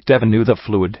sable point devenu the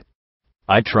fluid.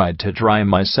 I tried to dry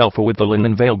myself with the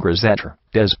linen veil grisetter,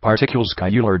 des particules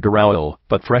cailloux de rouille,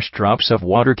 but fresh drops of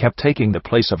water kept taking the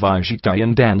place of agité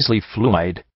and dansely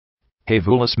fluid. He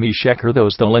voulus me checker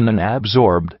those the linen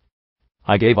absorbed.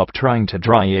 I gave up trying to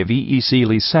dry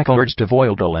les seculars de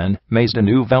voile de laine, mais de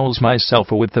nouvelles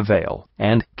myself with the veil,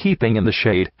 and, keeping in the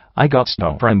shade, I got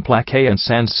snow from plaqué and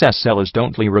sans celles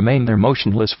don'tly remain there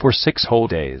motionless for 6 whole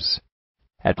days.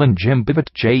 At Jimbivat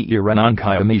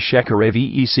Renonkia me checker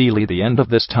the end of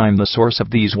this time the source of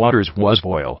these waters was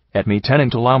voile, at me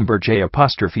tenant Lomber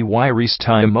apostrophe y res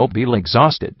time mobile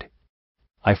exhausted.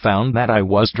 I found that I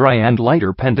was dry and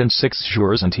lighter pendant 6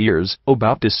 jours and years,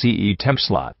 about to ce temps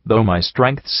slot, though my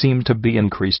strength seemed to be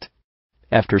increased.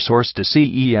 after source to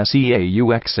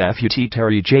CESEAUXFUT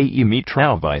Terry J.E. me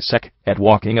Travisek, at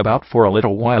walking about for a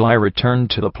little while I returned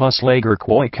to the plus lager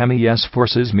quoy chemies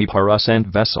forces me parascent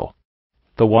vessel.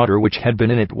 The water which had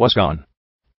been in it was gone.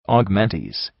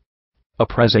 Augmentes. A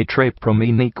presetre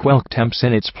promeni quelc temps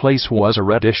in its place was a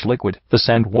reddish liquid, the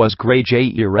sand was grey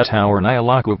retour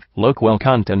nihilacov, loquel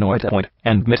contenoid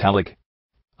and metallic.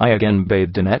 I again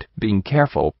bathed in it, being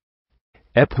careful.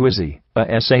 Epuisi,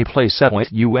 a sa place at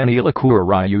une liqueur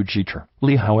ryujitre,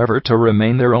 li however to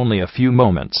remain there only a few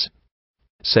moments.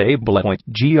 Say bleoit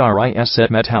gris et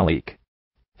metallique.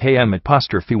 Hey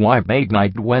apostrophe y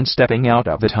magnight when stepping out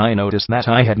of it I noticed that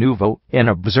I had nouveau, in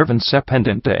observance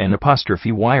pendant an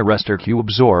apostrophe y rester q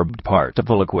absorbed part of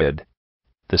the liquid.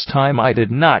 This time I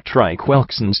did not try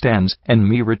quelxen stands, and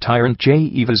me retirant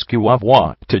j'evas q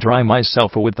avoir to dry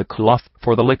myself with the cloth,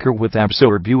 for the liquor with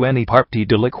absorbu any partie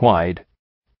de liquide.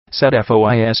 Said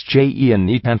foisje and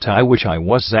netanti which I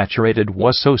was saturated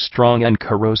was so strong and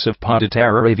corrosive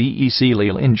potitare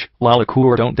vec linge, la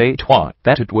liqueur don't toi,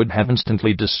 that it would have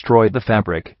instantly destroyed the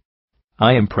fabric.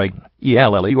 I am pregnant,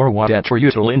 ell or what at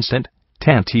util instant,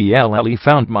 tant ell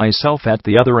found myself at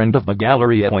the other end of the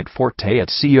gallery at forte at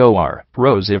cor,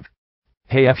 rosive.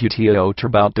 Hfuto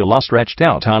turbout de la stretched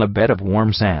out on a bed of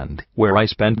warm sand, where I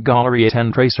spent gallery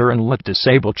and tracer and lit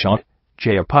disable chant,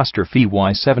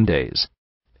 y 7 days.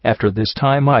 After this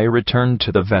time I returned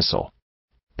to the vessel.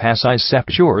 Pass I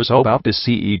septures about the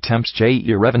ce temps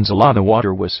revens a la the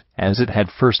water was, as it had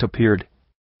first appeared.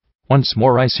 Once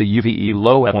more I cuve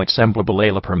lo at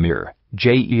semblable la premiere,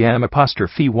 jem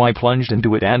apostrophe y plunged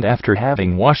into it and after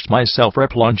having washed myself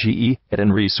replonge et en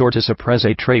resortis a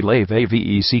presetre lave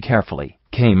vec carefully,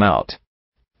 came out.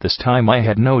 This time I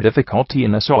had no difficulty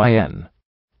in soin.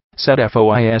 Said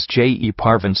foisje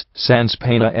parvens, sans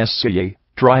pena sca,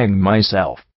 drying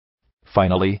myself.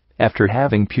 Finally, after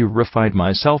having purified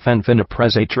myself and fin a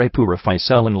presetre purify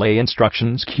cell and lay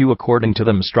instructions q according to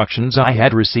the instructions I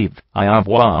had received, I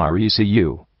avoir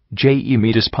ecu,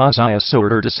 me dispose I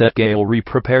assorter to set gallery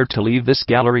prepared to leave this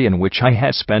gallery in which I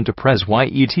had spent a pres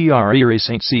yetre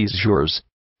Saint jours.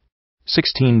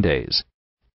 16 days.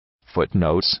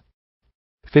 Footnotes.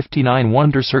 59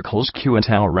 wonder circles q and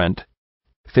tau rent.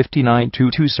 59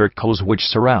 2 circles which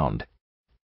surround.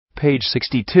 Page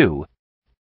 62.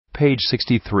 Page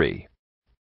 63.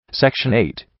 Section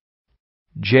 8.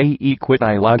 Je quit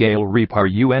I la galerie par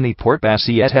une porte basse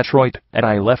et étroite, et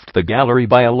I left the gallery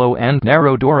by a low and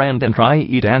narrow door and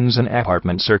entrée dans an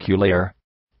apartment circulaire.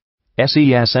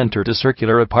 Ses entered a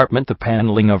circular apartment the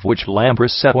paneling of which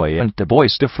lambris setoyant de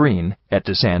bois de frine, et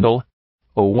de sandal,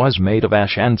 was made of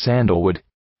ash and sandalwood.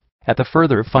 At the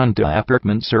further fond de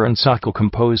apartment sur un socle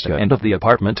composed end of the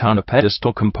apartment on a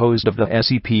pedestal composed of the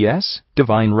seps,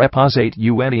 divine reposate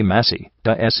une massy,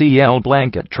 de sel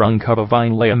blanket trunk of a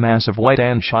vine lay a mass of white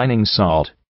and shining salt.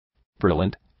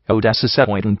 Brilliant,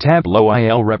 audacicetoid and tableau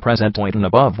il representoid and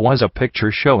above was a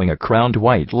picture showing a crowned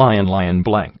white lion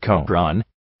blank coron.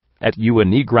 At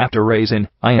une grapped a raisin,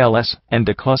 ils, and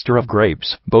a cluster of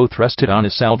grapes, both rested on a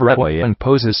salveretway and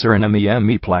poses sur an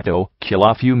me plateau, qu'il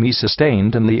a fumé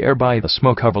sustained in the air by the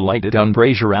smoke of a lighted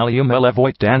embrasure allium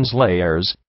elevoit dans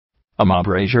layers. A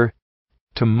embrasure.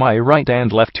 To my right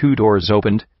and left 2 doors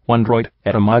opened, one droit,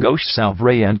 at a ma gauche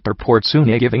salvere and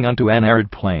proportione giving unto an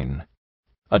arid plain.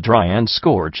 A dry and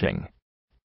scorching.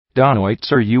 Donoit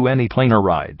sur une plainer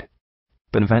ride.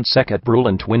 Benvent sec at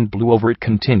brulent wind blew over it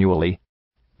continually.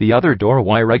 The other door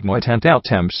regnoit and out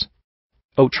temps.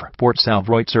 Autre port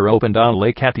salvroitser opened on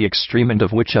lake at the extreme end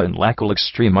of which an lacal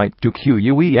extremite du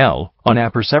quel, on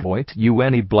apercevoit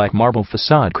une black marble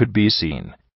facade could be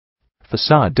seen.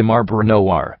 Facade de marbre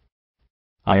noir.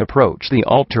 I approached the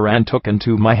altar and took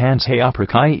into my hands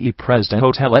apricai presden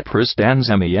hotel et pris dans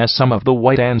mes some of the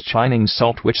white and shining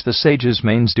salt which the sages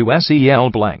mains du sel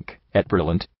blank, et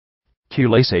brilliant. Que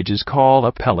les sages call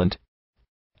appellant.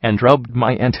 And rubbed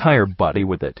my entire body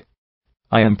with it.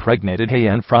 I impregnated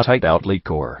and frattite out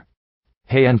liquor.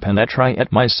 And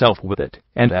penetrate myself with it,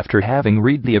 and after having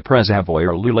read the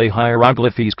apresavoyer lule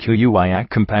hieroglyphies qui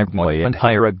compagnoy and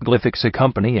hieroglyphics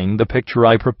accompanying the picture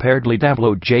I prepared li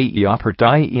tableau je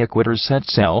operti equitter set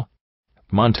cell.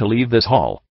 To leave this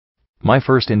hall. My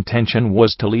first intention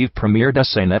was to leave premier de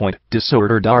Saint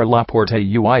disorder dar la porte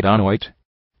ui donoit.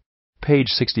 Page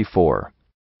 64.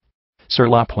 Sur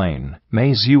la plain,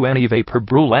 mais une vapor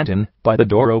brûlantin, by the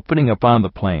door opening upon the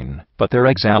plain, but there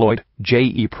exhaloid,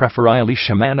 je preferably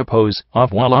chemin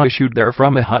voila issued there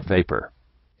from a hot vapor.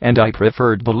 And I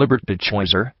preferred the liberté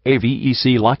choiser,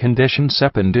 avec la condition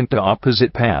sependent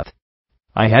opposite path.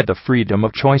 I had the freedom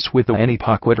of choice with any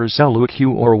poquitter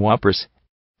celuq or wapris.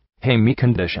 Me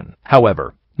condition,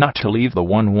 however, not to leave the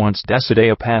one once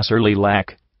decidé passerly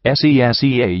lac,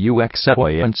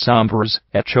 seseaux and sombres,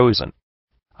 et chosen.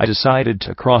 I decided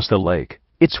to cross the lake,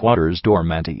 its waters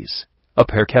dormantes. A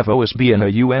perquevos bien a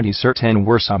une certain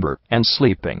were somber and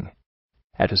sleeping.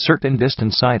 At a certain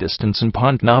distance and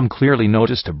pont nom clearly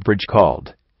noticed a bridge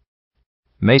called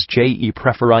Mais je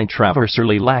préférais traverser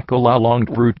le lac la longue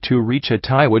route to reach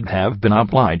it. I would have been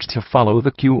obliged to follow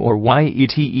the Q or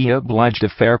YETE obliged to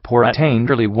fare pour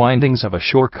atteindre les windings of a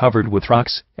shore covered with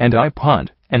rocks, and I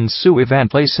pont, and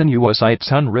suivant les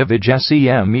sinuosites un rivage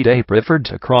sem I preferred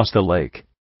to cross the lake.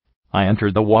 I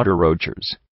entered the water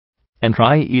rochers.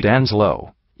 Entrai dans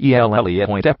l'eau,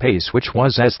 point a pace which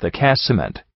was as the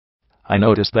cement. I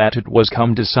noticed that it was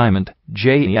come to ciment,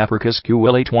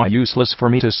 useless for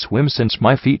me to swim since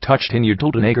my feet touched in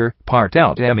Utildenager, part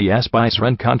out mes bys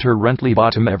rencontre rently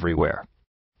bottom everywhere.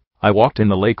 I walked in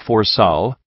the lake for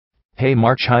sol. Hey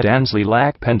march I dans le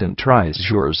lac pendant 13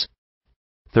 jours.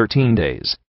 13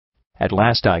 days. At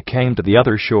last I came to the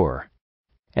other shore.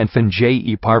 Enfin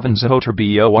je parvins à autre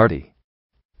bord.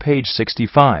 Page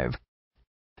 65.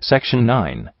 Section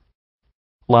 9.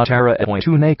 La terre est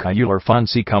une cailleur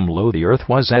foncée comme l'eau. The earth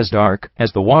was as dark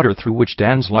as the water through which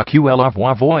dans la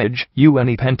voyage,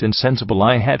 une pent insensible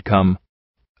I had come.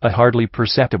 A hardly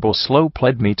perceptible slope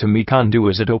led me to me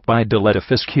conduisait by de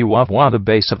l'édifice qui voir the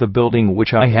base of the building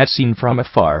which I had seen from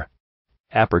afar.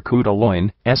 Apricot à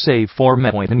loin, sa forme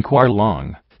inquire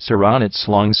long, sur on its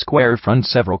long square front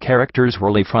several characters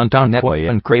were les frontonets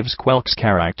and graves quelques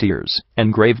caractères,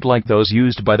 engraved like those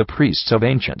used by the priests of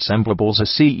ancient semblables a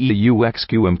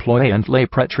ceux employ and les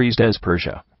prêtres des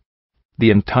Persia.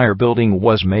 The entire building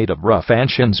was made of rough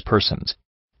ancients persons.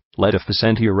 L'édifice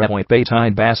entier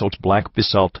bâti basalt black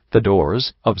basalt, the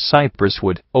doors, of cypress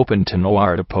wood, open to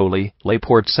noir de poli, les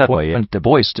portes and de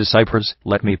bois de cypress,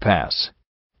 let me pass.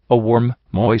 A warm,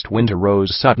 moist wind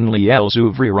arose suddenly. Elles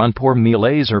ouvriront pour me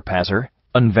laser passer,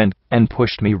 unvent, and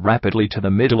pushed me rapidly to the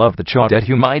middle of the chaudet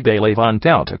humide levant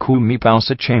out a coup me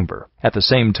passe chamber, at the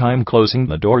same time closing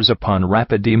the doors upon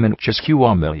rapidement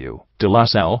jusqu'au milieu de la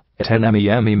salle, et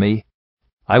me.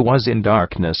 I was in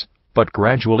darkness, but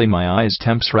gradually my eyes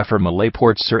temps referme les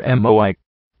portes sur moi.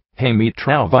 Hey me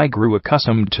trouve I grew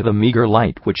accustomed to the meager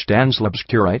light which dans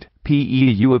l'obscurite,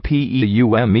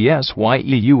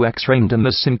 PEUMESYEUX reigned in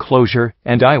this enclosure,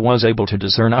 and I was able to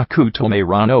discern à coup de mes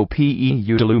rano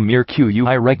PEU de lumière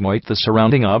QI regnoit the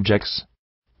surrounding objects.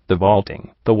 The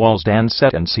vaulting, the walls dans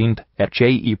cette enceinte, et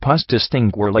je pus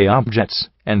distinguer les objects,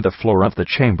 and the floor of the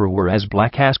chamber were as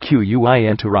black as QUI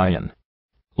and Turian.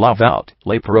 La voûte,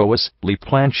 les parois, les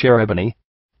planchers ebony.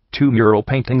 2 mural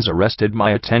paintings arrested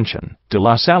my attention, de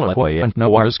la salle and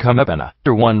noirs comme ebene.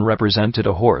 One represented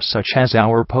a horse such as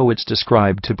our poets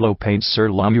described to blow paint sur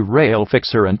la muraille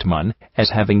fixer and mon,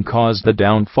 as having caused the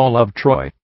downfall of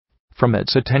Troy. From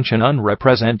its attention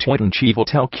unrepresented and cheval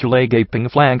tel que gaping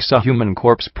flags a human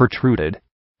corpse protruded.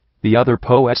 The other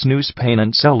poets nous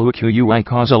painant celui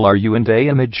cause a and a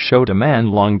image showed a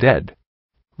man long dead.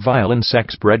 Vile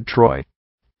insects bred Troy.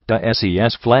 The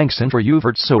SES flanks and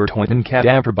reuvert and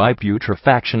cadaver by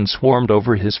putrefaction swarmed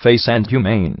over his face, and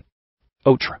Germain,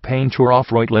 autre painter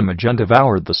offroid l'image and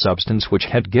devoured the substance which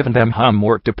had given them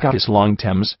mort de his long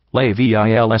temps, les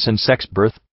vils and sex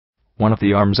birth. One of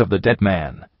the arms of the dead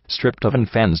man, stripped of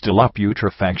infans de la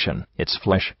putrefaction, its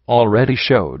flesh, already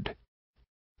showed.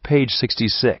 Page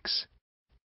 66.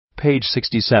 Page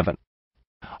 67.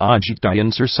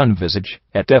 Agitaien sur son visage,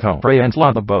 et devant and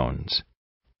la the bones.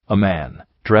 A man,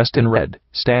 dressed in red,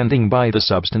 standing by the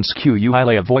substance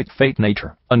QUI avoid fate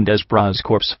nature, and des bras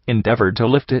corpse, endeavored to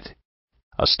lift it.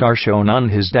 A star shone on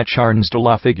his decharnes de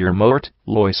la figure morte,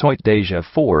 loisoit déjà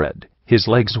forehead, his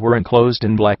legs were enclosed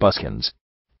in black buskins.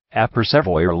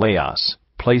 Apercevoir leas,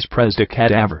 place pres de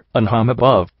cadaver, un homme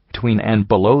above, between and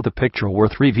below the picture were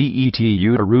 3 vetu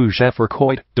de rouge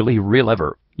effercoit, de li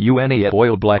relever, une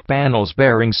oil black panels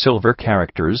bearing silver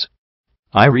characters.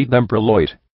 I read them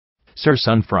preloit. Sur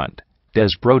son front.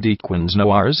 Des brodequins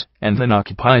noirs, and then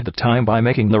occupied the time by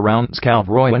making the rounds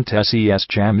calroyant ses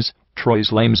jams,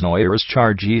 Troy's lames noirs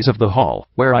charges of the hall,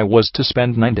 where I was to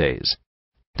spend 9 days.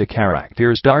 De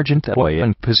caractères d'argent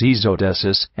and pieces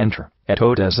odessus, enter, et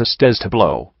odessus des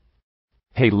tableau.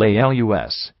 Hey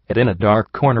lus, and in a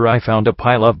dark corner I found a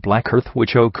pile of black earth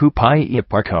which occupy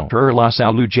parcours la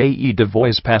salle de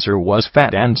voice passer was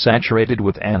fat and saturated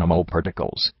with animal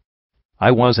particles.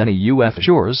 I was any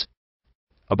jours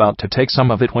about to take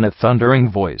some of it when a thundering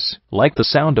voice, like the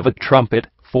sound of a trumpet,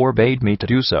 forbade me to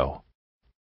do so.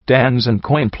 Dans and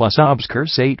coin plus obscure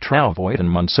say travoid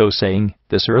and mon so saying,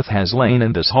 this earth has lain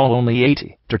in this hall only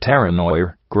 80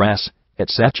 terranoir, grass, et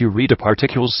saturita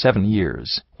particles 7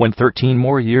 years, when 13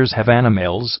 more years have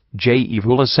animals,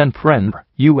 Jevula semprendre,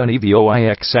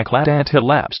 unvoix eclatant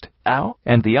elapsed, ow,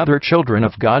 and the other children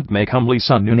of God make humbly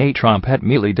son une trompette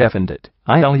mili defendit,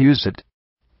 I'll use it.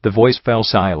 The voice fell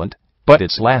silent, but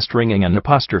its last ringing and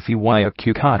apostrophe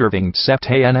cucoterving septe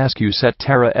nsq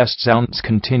terra est sounds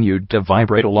continued to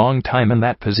vibrate a long time, and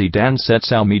that Pizidan set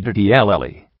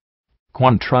salmidll.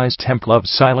 Quantris temple of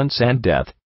silence and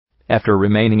death. After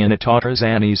remaining in Itautras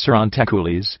annis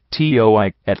serantecules,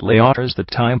 toi, at Leotas the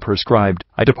time prescribed,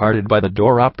 I departed by the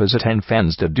door opposite and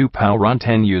fens de du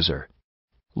pauranten user.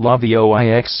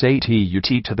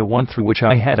 Lavioixatut to the one through which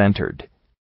I had entered.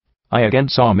 I again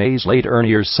saw May's late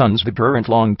earlier son's vibrant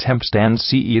long temp stand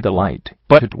ce the light,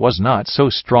 but it was not so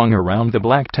strong around the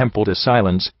black temple de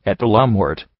silence, at the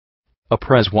Lumwort. A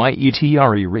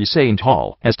presbytere saint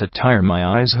hall, as to tire my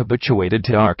eyes habituated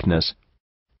to darkness.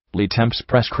 Le temps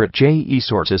prescrit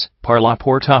sources, par la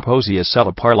porte opposia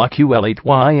sella par la qlate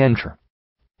y enter.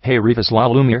 Hey rivas la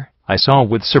lumiere, I saw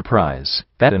with surprise,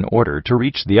 that in order to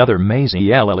reach the other maze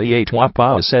ll8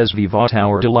 wapa says Viva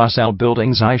Tower de la Salle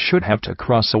buildings I should have to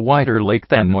cross a wider lake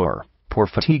than nor, por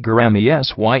fatigue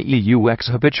syeux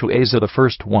habitués the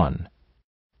first one.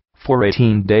 For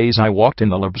 18 days I walked in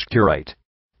the l'obscurite.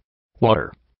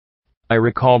 Water. I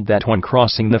recalled that when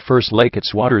crossing the first lake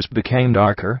its waters became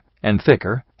darker and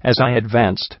thicker as I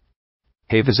advanced.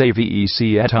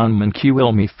 Havesavec et on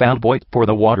manquil me falboit for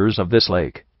the waters of this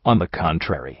lake, on the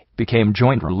contrary, became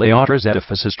jointer Leotas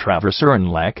edifices traverser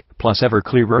and lac, plus ever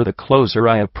clearer the closer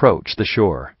I approached the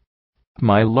shore.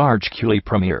 My large culi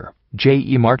premier,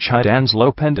 marchidans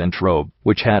low pendant robe,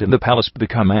 which had in the palace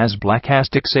become as black as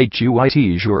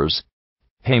huit jours.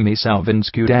 Hemi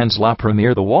salvinscudans la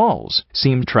premiere the walls,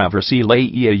 seemed traversy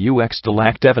aux de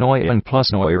lac devenoy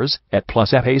plus noyers, et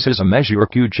plus epaces a mesure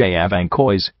qj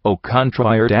avancois, au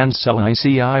contraire dans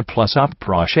celici plus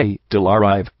approche, de la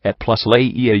rive, et plus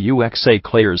aux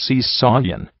clairs cis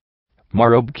soyen.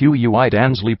 Marob qui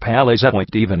dans li palais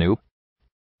et devenu.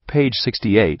 Page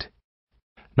 68.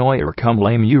 Noyer cum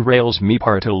lame u rails me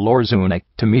part l'orzune,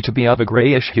 to me to be of a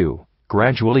greyish hue.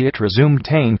 Gradually it resumed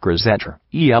tain grisetre,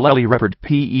 ell repard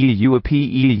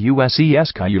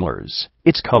peusesculars.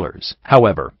 Its colors,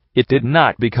 however, it did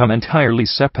not become entirely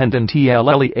sependent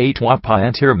ell8 wapa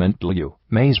entirement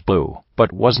maize blue,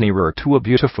 but was nearer to a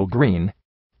beautiful green.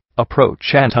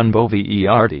 Approach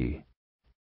antunboverd.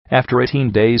 After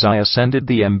 18 days I ascended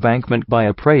the embankment by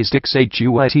a praised huit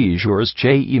jours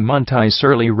monti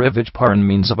sur le rivage par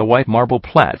means of a white marble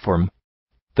platform.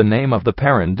 The name of the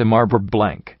parent de marbre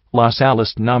blanc. Las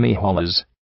Alas Nami Hallas.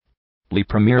 Le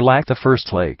premier lac the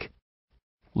first lake.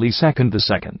 Le second the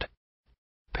second.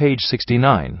 Page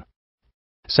 69.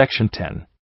 Section 10.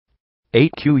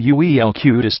 8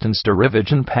 QUELQ distance de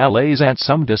rivage and palais at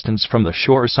some distance from the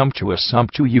shore sumptueux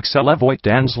levoit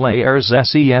dans les airs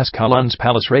ses colonnes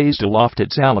palace raised aloft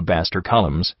its alabaster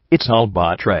columns, its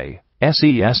albatray.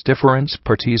 Ses different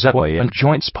parties and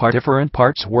joints par different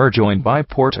parts were joined by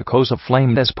porticos of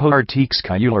flame des partiques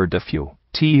caulular diffus.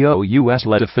 Tous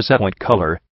l'édifice et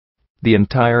color. The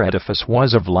entire edifice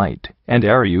was of light, and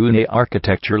une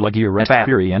architecture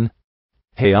luxuriant.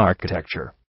 Hey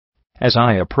architecture. As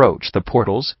I approached the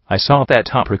portals, I saw that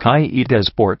Toprakai des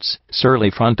Ports, sur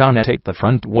les frontonnettes the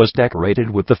front was decorated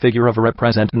with the figure of a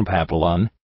representant Papillon.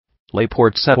 Les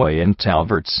portes and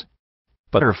talverts.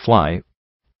 Butterfly.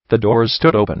 The doors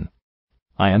stood open.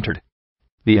 I entered.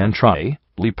 The entrée,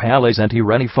 le palais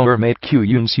anti-ready formate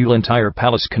qu'une seule entire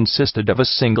palace consisted of a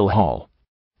single hall.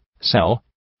 Cell.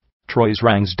 Trois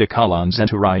rangs de colonnes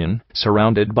entourant,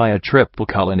 surrounded by a triple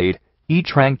colonnade,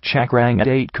 each rank chakrang at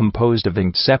 8 composed of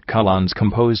 27 colonnes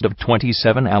composed of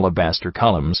 27 alabaster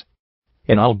columns.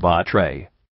 In albatray.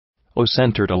 Au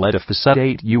centre de l'édifice at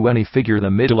 8 une figure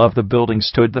the middle of the building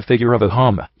stood the figure of a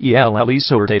homme, ell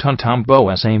sortait un tombeau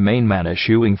as a main man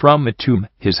issuing from a tomb,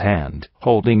 his hand,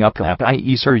 holding up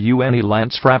a sur une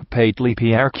lance frappé le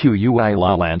pierre qui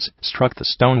la lance, struck the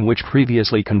stone which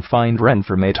previously confined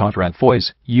renfermait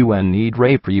fois, une need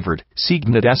reprieved,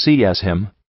 signet ses him.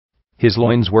 His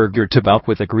loins were girt about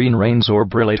with a green reins or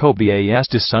brillet obas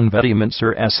de sun vêtement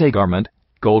sur sa garment,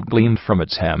 gold gleamed from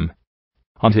its hem.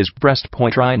 On his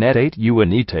breastpoint Trinet 8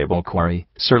 une table quarry,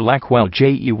 sur laquelle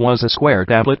was a square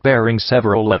tablet bearing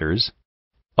several letters.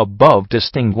 Above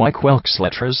distinguies quelques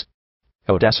lettres.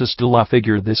 Audacious de la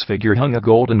figure. This figure hung a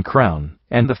golden crown,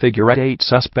 and the figure at 8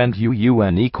 suspend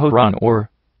une couronne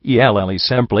or, ell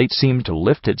semblate seemed to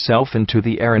lift itself into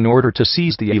the air in order to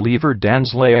seize the lever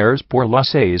dans les airs pour la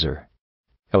saisir.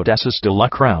 Audacious de la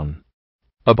crown.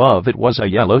 Above it was a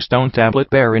yellow stone tablet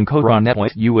bearing coronet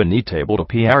with une table de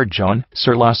Pierre John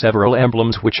sur la several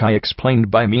emblems which I explained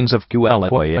by means of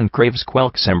QLOI and Craves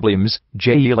quelques emblems,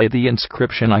 the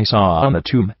inscription I saw on the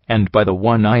tomb, and by the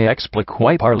one I explique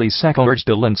par les séquelles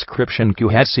de l'inscription que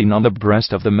had seen on the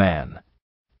breast of the man.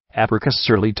 Apricus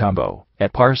sur le tombeau,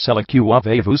 et par celle que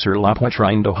avez-vous sur la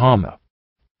poitrine de homme.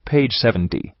 Page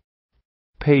 70.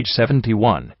 Page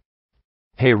 71.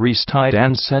 Hey restide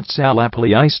and sets à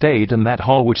l'appli I stayed in that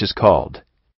hall which is called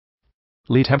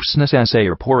Les Tempsnes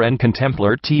Essayer pour en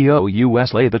contempler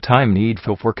tous lay the time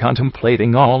needful for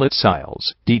contemplating all its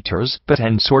aisles, detours, but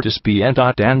en sortis bien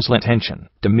dans l'intention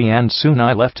de me and soon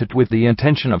I left it with the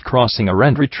intention of crossing a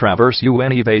and retraverse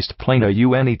une vaste plain a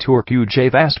une tour que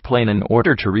vast plain in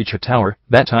order to reach a tower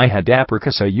that I had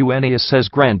apricus a une says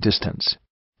grand distance.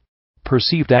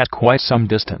 Perceived at quite some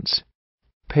distance.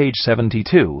 Page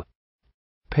 72.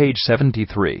 Page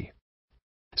 73.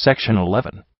 Section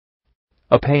 11.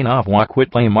 A pain of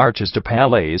quit les marches de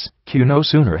palais, que no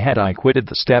sooner had I quitted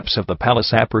the steps of the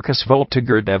palace apricus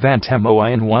voltigeur devant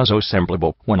moi un oiseau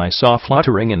semblable, when I saw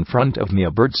fluttering in front of me a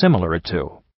bird similar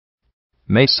to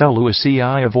mais celui-ci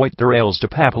I avoid the rails de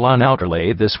papillon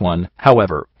outerlay. This one,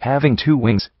 however, having two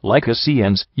wings, like a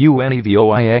ciens,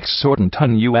 unvoix sortant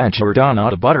un uagerdon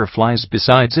de butterflies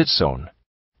besides its own.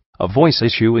 A voice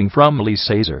issuing from le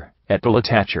Caesar, et de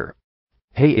l'attacher.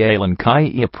 Hey Alan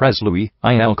Kai apres Louis,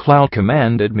 il cloud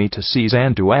commanded me to seize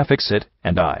and to affix it,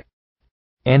 and I.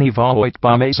 Any voit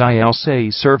bombes il say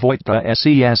servoit de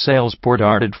ses sails pour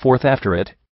darted forth after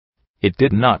it. It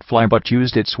did not fly but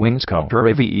used its wings contre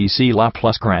vec la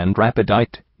plus grande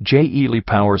rapidite, le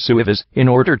power suivis, in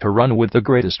order to run with the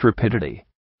greatest rapidity.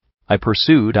 I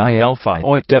pursued il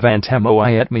fiot devant moi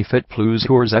et me fit plus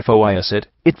tours fois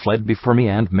it fled before me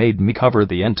and made me cover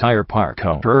the entire parc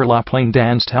contre la plaine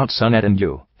danced out sonnet and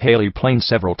Haley plain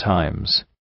several times.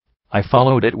 I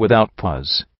followed it without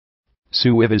pause.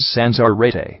 Suivis sans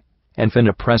arrêté. And fin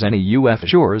après neuf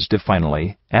jours de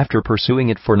finally, after pursuing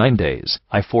it for 9 days,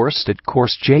 I forced it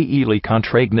course le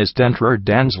contragnes d'entrer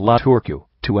dans la tourque,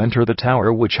 to enter the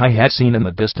tower which I had seen in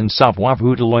the distance of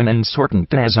Wavoudeloin and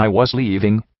sortant as I was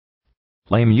leaving.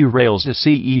 Les murailles de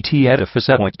cet edifice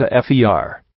étaient de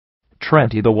fer.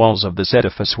 20 the walls of this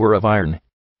edifice were of iron.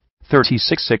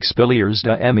 36 piliers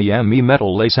de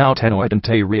metal les outenoid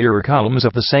and rear columns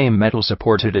of the same metal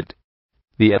supported it.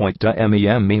 The étoit de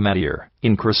matière,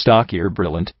 incrustature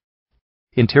brilliant.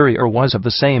 Interior was of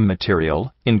the same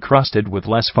material, encrusted with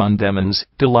les fondements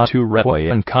de la tour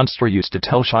and construits de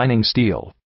tel shining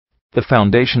steel. The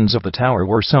foundations of the tower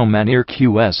were so manière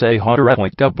qu'sa hauteur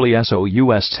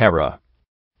wsous terra.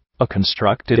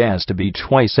 Constructed as to be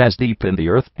twice as deep in the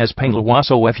earth as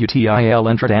Painloiseau futil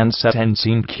entered and set and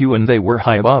seen q and they were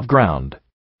high above ground.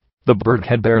 The bird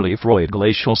had barely Freud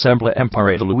glacial semble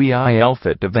empire de Louis il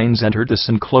fit de veins entered this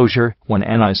enclosure, when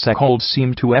an icicle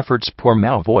seemed to efforts pour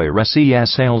malvoy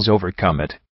ses sails overcome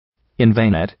it. In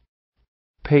vain at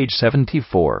page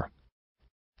 74.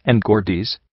 And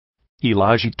Gordes,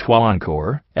 Elage toi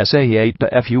encore, sa8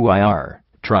 de fuir,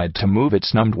 tried to move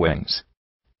its numbed wings.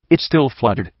 It still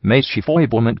fluttered, mais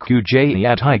chifoiblement que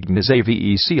at hignes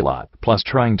vec lot, plus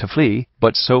trying to flee,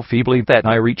 but so feebly that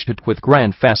I reached it with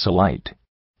grand facilite.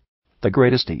 The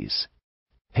greatest ease.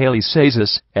 Haley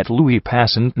says at Louis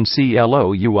passant and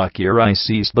clouakir I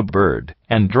seized the bird,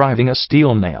 and driving a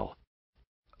steel nail.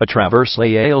 A traverse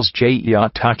les ailes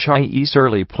touch sur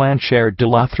les planchers de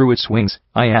la through its wings,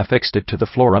 I affixed it to the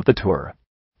floor of the tour.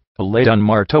 A laid on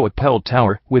marteau appelled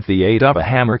tower, with the aid of a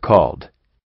hammer called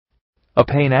a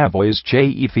pain avois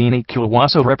fini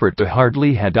culwaso report de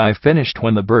hardly had I finished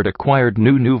when the bird acquired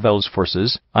new nouvelles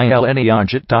forces,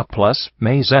 ilneagit plus,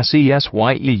 mais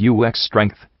seseux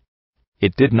strength.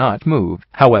 It did not move,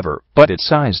 however, but its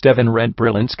size devin red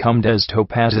brilliance come des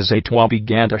topazes étoiles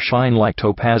began to shine like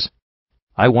topaz.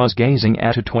 I was gazing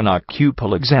at it when a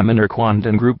cupil examiner quand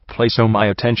and group place so my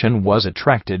attention was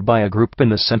attracted by a group in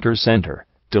the center,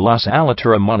 de la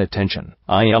salatura mon attention,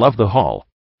 of the hall.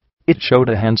 It showed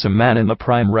a handsome man in the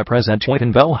prime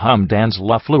representation Velham dans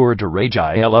la fleur de rage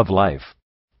of life.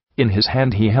 In his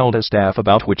hand he held a staff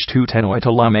about which two tenoit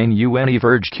la main une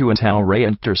verge quintal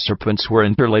reinter serpents were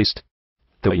interlaced.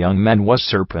 The young man was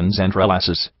serpents and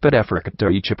relasses, but effort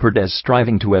each perdes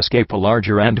striving to escape a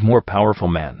larger and more powerful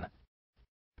man.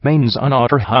 Mains on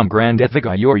otter ham grand et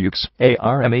vigoreux,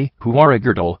 arme, who are a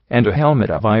girdle, and a helmet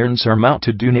of iron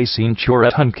surmounted d'une ceinture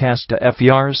et uncast de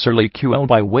fer sur les queues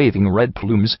by waving red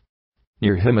plumes.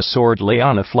 Near him a sword lay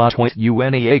on a flotte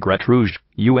une aigrette rouge,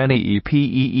 une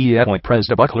epee et pres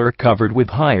de buckler covered with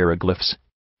hieroglyphs.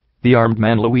 The armed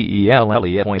man Louis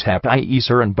Elliot tap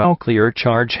Sir and Beauclair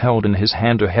charge held in his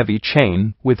hand a heavy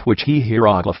chain, with which he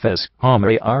hieroglyphs,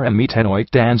 Homre Rme Tenoit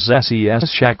dans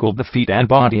ses shackled the feet and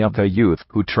body of the youth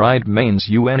who tried mains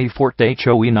une forte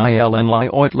choin il en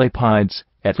lioit lepides,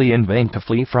 et li in vain to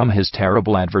flee from his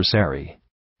terrible adversary.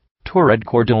 Toured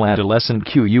cordel adolescent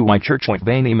QUI churchpoint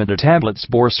vaniment tablets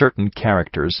bore certain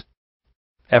characters.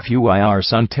 FUIR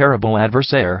son terrible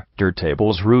adversaire, der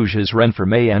tables rouges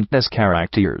renfermé and des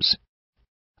caractères.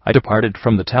 I departed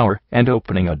from the tower, and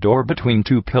opening a door between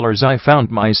two pillars I found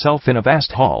myself in a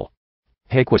vast hall.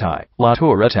 Hequiti, la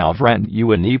tour et alvrant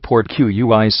une port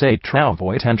QUI say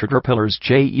travoit entre pillars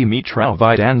me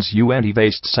travaidans une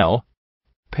vaste cell.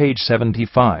 Page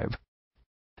 75.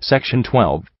 Section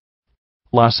 12.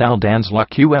 La salle dans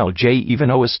laquelle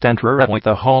even entrer at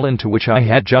the hall into which I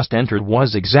had just entered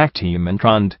was exactement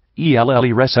ronde,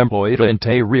 elle ressemblait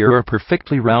intérieur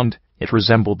perfectly round, it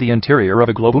resembled the interior of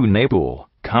a globe une boule,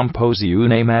 composé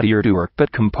une matière d'orque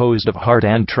but composed of hard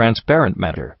and transparent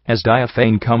matter, as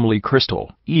diaphane comely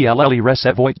crystal, elle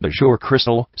recevait the jour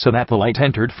crystal, so that the light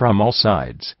entered from all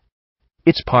sides.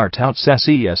 Its part outs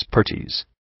ses parties.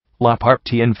 La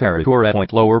partie inférieure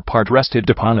et lower part rested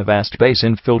upon a vast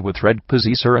basin filled with red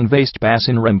poussière and vaste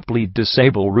bassin rempli de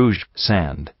sable rouge,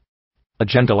 sand. A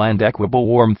gentle and equable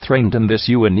warmth reigned in this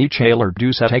unique chaleur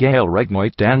du set égal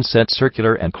regnoit dans cette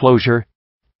circular enclosure.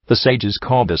 The sages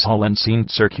call this hall enceinte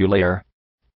circulaire.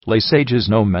 Les sages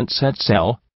nomment cette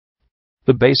salle.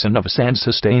 The basin of sand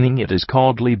sustaining it is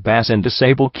called le bassin de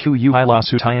sable QUI la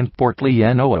soutien portly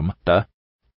en de.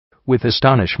 With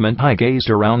astonishment I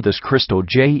gazed around this crystal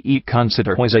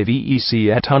considerois vec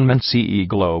étonnement ce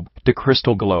globe, de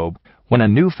crystal globe, when a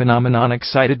new phenomenon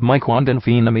excited my quondam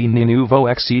phénomène nouveau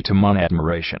excite mon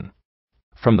admiration.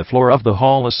 From the floor of the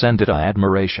hall ascended a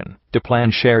admiration, de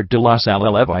plancher de la salle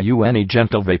élève une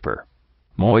gentle vapor.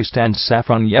 Moist and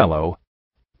saffron yellow.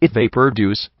 It vapor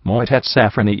douce, moist et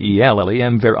saffrony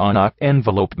environnement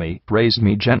enveloped me, raised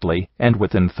me gently, and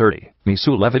within 30, me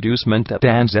souleva doucement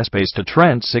dans espace de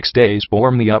 36 days bore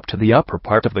me up to the upper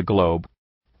part of the globe.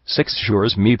 6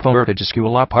 jours me ported jusqu'à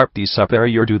la partie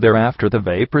supérieure du thereafter the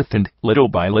vapor thinned, little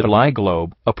by little I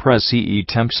globe, après ce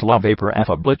temps la vapor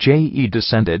affable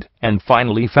descended, and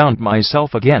finally found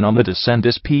myself again on the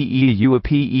descendus peu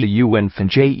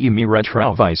infin me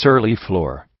retrouve sur le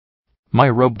floor. My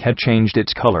robe had changed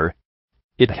its color.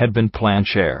 It had been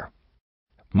plancher.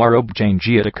 My robe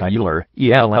changed de couleur,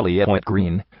 elle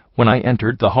green, when I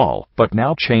entered the hall, but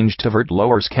now changed to vert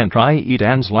lower scantre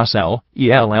dans la salle,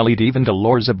 elle even de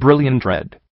lors a brilliant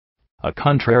red. A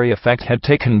contrary effect had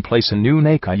taken place in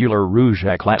une couleur rouge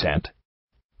éclatante.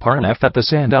 Par an effet the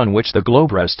sand on which the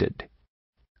globe rested.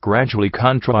 Gradually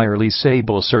contrarily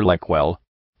sable sur l'équelle.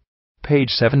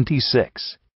 Page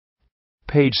 76.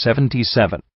 Page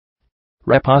 77.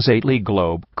 Reposate le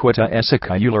globe, quitta essa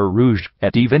couleur rouge,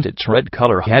 et even its red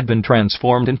color had been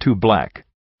transformed into black.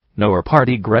 Nor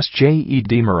party grest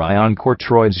demerai encore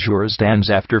 3 jours dans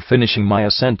after finishing my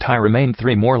ascent I remained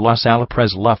 3 more la salle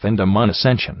après la fin de mon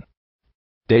ascension.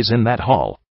 Days in that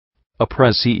hall.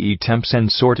 Après ce temps en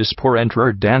sortis pour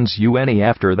entrer dans une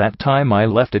after that time I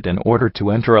left it in order to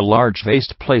enter a large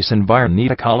vast place environné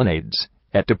de colonnades,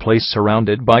 at a place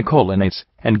surrounded by colonnades,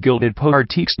 and gilded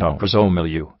portiques au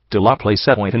milieu de la place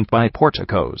and by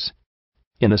porticos.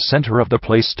 In the center of the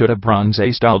place stood a bronze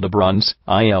style de bronze,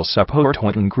 il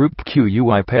supportant group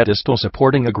QUI pedestal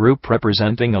supporting a group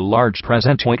representing a large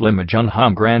presentoint image on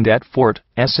homme grand et fort,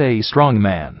 a strong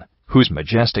man, whose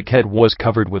majestic head was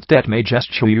covered with det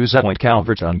majestueux et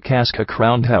calvert on casque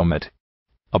crowned helmet.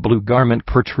 A blue garment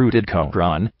protruded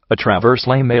couron, a traverse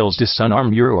les mails de son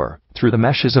armure, through the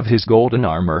meshes of his golden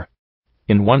armor.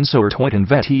 In one sortoint in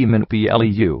vêtement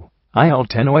bleu. Il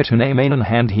tenoit une main in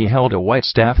hand he held a white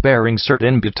staff bearing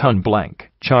certain bâton blanc,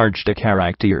 charged de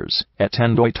caractères, et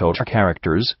tendoit autres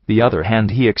characters, the other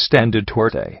hand he extended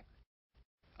toward a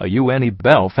une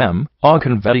belle femme, au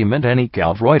convêtement any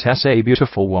calvroit a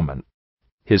beautiful woman.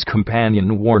 His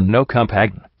companion wore no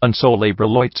compagnon, un seul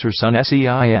braloit sur son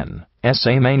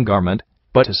sa main garment,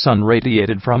 but a sun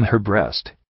radiated from her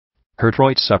breast. Her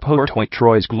troit supportoit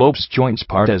trois globes joints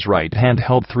part as right hand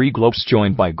held 3 globes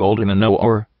joined by golden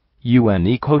or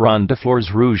une couronne de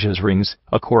fleurs rouges rings,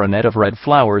 a coronet of red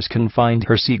flowers confined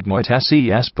her signoit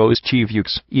ses beaux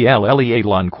cheveux, elle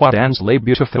l'enquadans les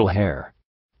beautiful hair.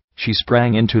 She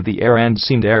sprang into the air and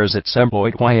seemed airs at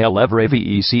sembloit while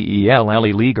vecelle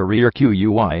legarir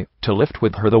QUI, to lift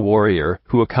with her the warrior,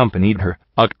 who accompanied her,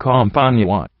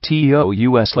 accompagnant,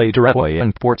 tous les droits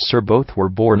and ports both were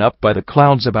borne up by the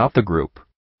clouds about the group.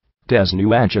 des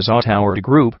nuages au tower de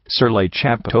groupe, sur les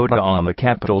chapiteaux on the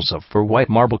capitals of 4 white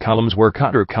marble columns were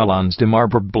quatre colonnes de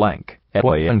marbre blanc, et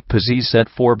en posé set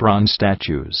 4 bronze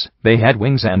statues. They had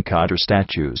wings and quatre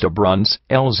statues de bronze,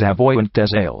 elles avoyant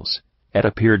des ailes, et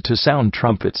appeared to sound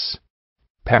trumpets.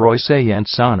 Paroisse and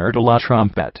sonner de la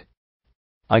trompette.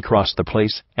 I crossed the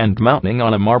place, and mounting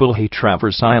on a marble hay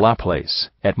traversai la place,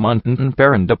 at montant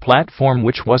baron de platform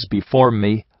which was before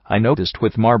me, I noticed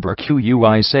with marbre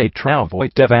quic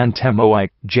travoit devant moi,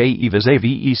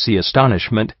 vis-a-vis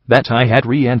astonishment, that I had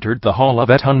re-entered the hall of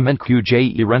étonnement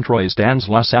qj rentrois dans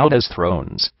la salle des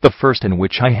thrones, the first in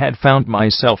which I had found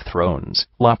myself thrones,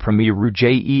 la première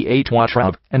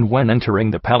je and when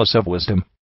entering the palace of wisdom.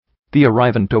 The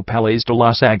arrivant au Palais de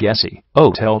la Sagesse,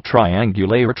 Hôtel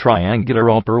triangular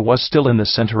altar was still in the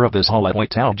center of this hall at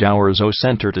 8 hours au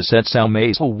centre de cette salle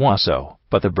mais oiseau,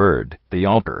 but the bird, the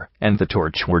altar, and the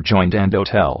torch were joined and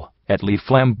hôtel, et les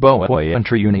flambeaux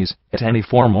entre unis, at any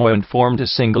form and formed a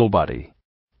single body.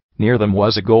 Near them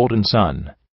was a golden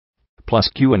sun. Plus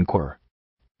Q and cor.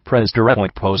 Pres de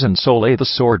relit pose and soleil the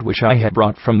sword which I had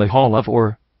brought from the hall of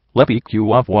or, l'epique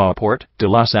of port de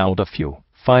la salle de feu.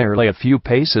 Fire lay a few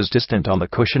paces distant on the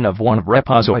cushion of one of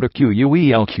reposo de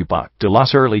quel cubac de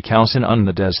los early cousin on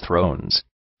the des thrones.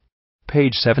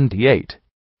 Page 78.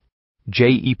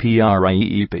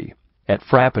 JEPRIEP. Et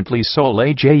frappantly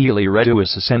soleil les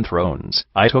reduis en thrones.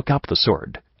 I took up the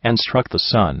sword, and struck the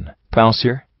sun.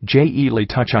 Pausier, le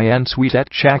touch I ensuite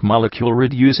at chaque molecule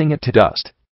reducing it to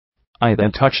dust. I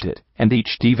then touched it, and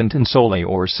each devant in soleil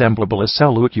or semblable as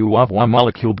celluque of one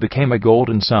molecule became a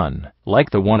golden sun,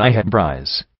 like the one I had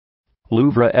brise.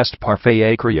 L'ouvre est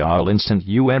parfait créole instant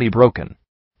any broken.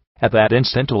 At that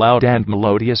instant a loud and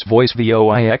melodious voice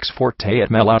voix forte et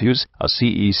melodious, a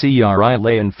cecri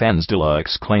les enfants de la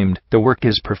exclaimed, the work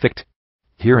is perfect.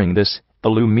 Hearing this, the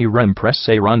lumière presse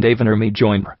rendezvous me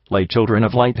joindre, les children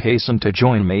of light hastened to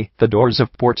join me, the doors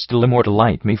of ports de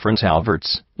l'immortalite me front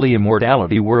ouverts,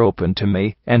 l'immortality were opened to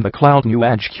me, and the cloud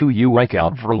nuage quic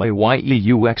over les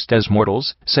yeux des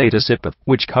mortals, say dissipeth,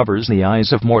 which covers the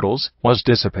eyes of mortals, was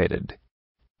dissipated.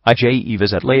 I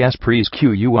vis at les esprits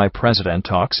qui president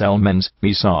elements,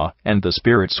 me saw, and the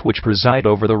spirits which preside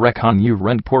over the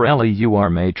reconnurent pour leur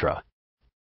maître.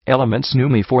 Elements knew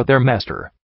me for their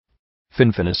master.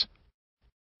 Finfinis.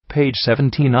 Page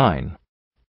 79.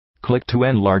 Click to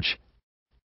enlarge.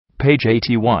 Page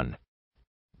 81.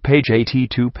 Page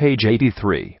 82. Page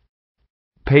 83.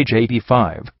 Page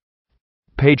 85.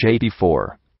 Page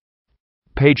 84.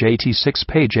 Page 86.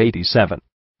 Page 87.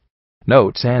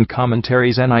 Notes and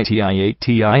commentaries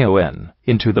NITIATION.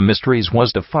 Into the Mysteries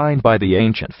was defined by the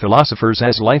ancient philosophers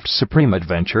as life's supreme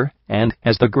adventure, and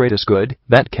as the greatest good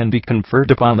that can be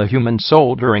conferred upon the human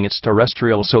soul during its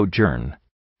terrestrial sojourn.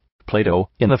 Plato,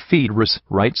 in the Phaedrus,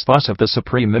 writes thus of the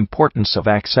supreme importance of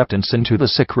acceptance into the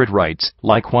sacred rites.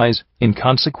 Likewise, in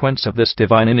consequence of this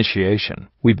divine initiation,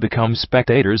 we become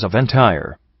spectators of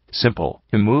entire, simple,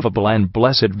 immovable and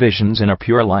blessed visions in a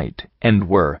pure light, and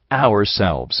were,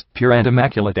 ourselves, pure and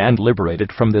immaculate and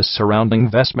liberated from this surrounding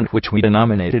vestment which we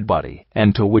denominated body,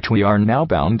 and to which we are now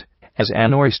bound, as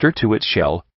an oyster to its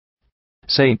shell.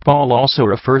 St. Paul also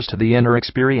refers to the inner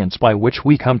experience by which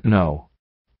we come to know.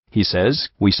 He says,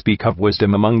 we speak of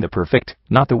wisdom among the perfect,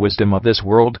 not the wisdom of this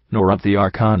world, nor of the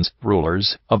archons,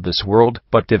 rulers, of this world,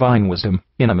 but divine wisdom,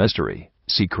 in a mystery,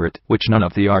 secret, which none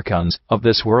of the archons, of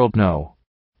this world know.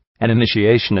 An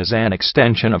initiation is an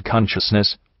extension of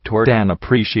consciousness, toward an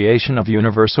appreciation of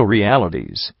universal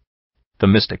realities. The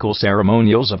mystical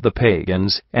ceremonials of the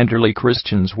pagans and early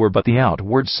Christians were but the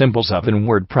outward symbols of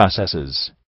inward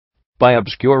processes. By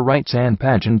obscure rites and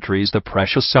pageantries the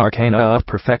precious arcana of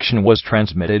perfection was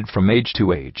transmitted from age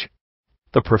to age.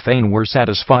 The profane were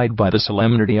satisfied by the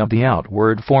solemnity of the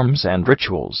outward forms and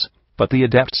rituals, but the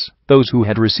adepts, those who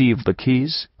had received the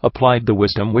keys, applied the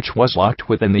wisdom which was locked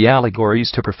within the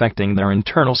allegories to perfecting their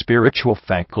internal spiritual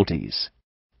faculties.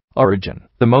 Origen,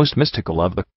 the most mystical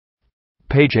of the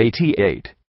Page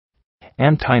 88.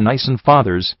 Anti-Nicene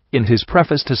Fathers, in his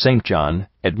preface to St. John,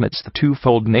 admits the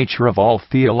twofold nature of all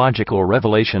theological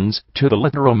revelations. To the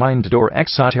literal mind or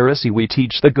exoterici we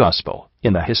teach the gospel,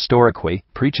 in the historique,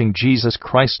 preaching Jesus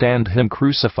Christ and Him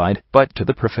crucified, but to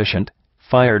the proficient,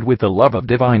 fired with the love of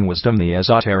divine wisdom, the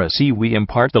esoterici, we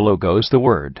impart the logos, the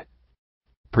word.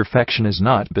 Perfection is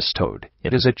not bestowed,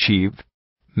 it is achieved.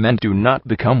 Men do not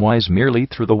become wise merely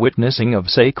through the witnessing of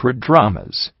sacred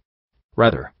dramas.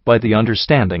 Rather, by the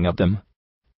understanding of them.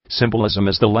 Symbolism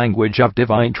is the language of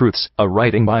divine truths, a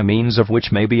writing by means of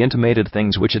which may be intimated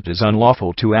things which it is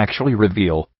unlawful to actually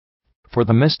reveal. For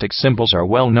the mystic symbols are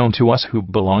well known to us who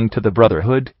belong to the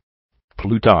Brotherhood.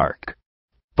 Plutarch.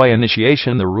 By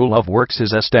initiation the rule of works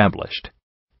is established.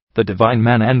 The divine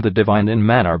man and the divine in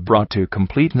man are brought to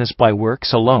completeness by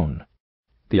works alone.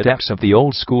 The adepts of the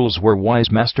old schools were wise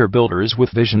master builders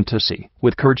with vision to see,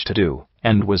 with courage to do,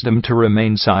 and wisdom to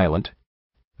remain silent.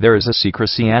 There is a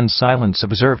secrecy and silence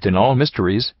observed in all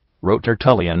mysteries, wrote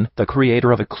Tertullian, the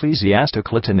creator of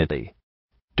ecclesiastical latinity.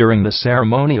 During the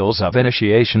ceremonials of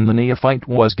initiation the neophyte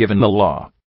was given the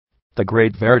law. The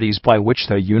great verities by which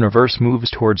the universe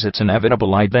moves towards its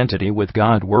inevitable identity with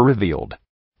God were revealed.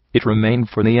 It remained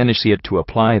for the initiate to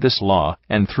apply this law,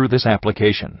 and through this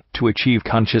application, to achieve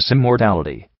conscious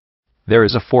immortality. There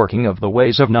is a forking of the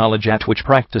ways of knowledge at which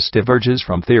practice diverges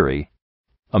from theory.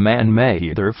 A man may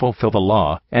either fulfill the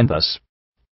law, and thus,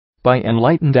 by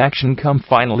enlightened action come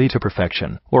finally to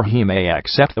perfection, or he may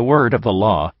accept the word of the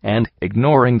law, and,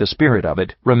 ignoring the spirit of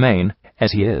it, remain,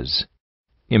 as he is,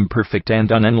 imperfect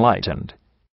and unenlightened.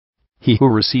 He who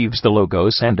receives the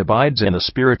Logos and abides in the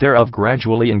spirit thereof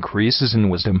gradually increases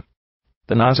in wisdom.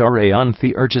 The Nazarene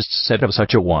theurgists said of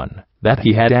such a one, that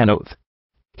he had an oath.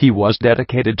 He was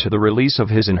dedicated to the release of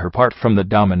his inner part from the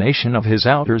domination of his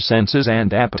outer senses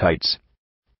and appetites.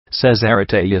 Says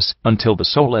Aretaeus, until the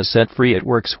soul is set free it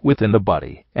works within the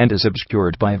body, and is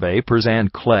obscured by vapors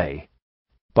and clay.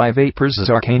 By vapors is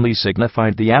arcanely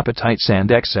signified the appetites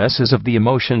and excesses of the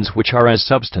emotions which are as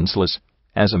substanceless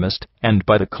as a mist, and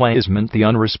by the clay is meant the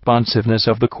unresponsiveness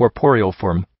of the corporeal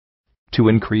form. To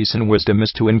increase in wisdom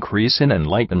is to increase in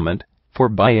enlightenment, for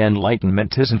by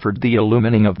enlightenment is inferred the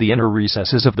illumining of the inner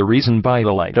recesses of the reason by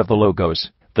the light of the Logos,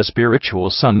 the spiritual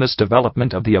sun. This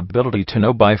development of the ability to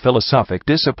know by philosophic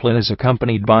discipline is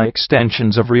accompanied by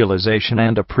extensions of realization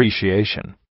and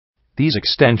appreciation. These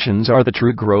extensions are the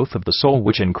true growth of the soul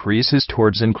which increases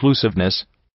towards inclusiveness.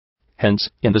 Hence,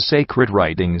 in the sacred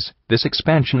writings, this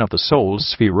expansion of the soul's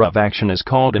sphere of action is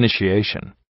called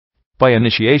initiation. By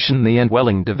initiation the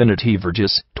indwelling divinity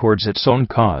verges towards its own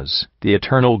cause, the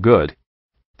eternal good.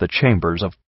 The Chambers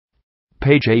of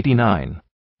page 89.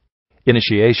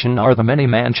 Initiation are the many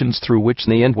mansions through which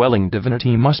the indwelling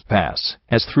divinity must pass,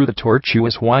 as through the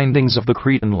tortuous windings of the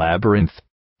Cretan labyrinth.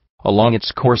 Along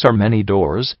its course are many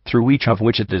doors, through each of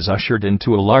which it is ushered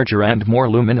into a larger and more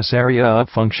luminous area of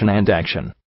function and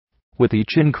action. With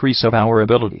each increase of our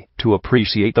ability to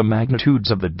appreciate the magnitudes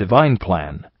of the divine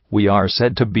plan, we are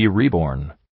said to be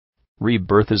reborn.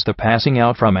 Rebirth is the passing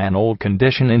out from an old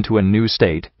condition into a new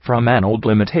state, from an old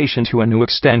limitation to a new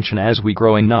extension. As we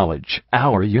grow in knowledge,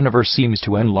 our universe seems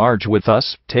to enlarge with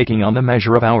us, taking on the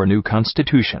measure of our new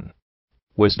constitution.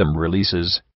 Wisdom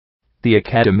releases. The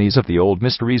academies of the old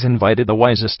mysteries invited the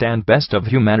wisest and best of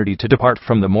humanity to depart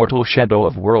from the mortal shadow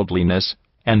of worldliness,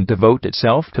 and devote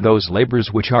itself to those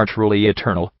labors which are truly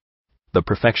eternal. The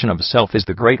perfection of self is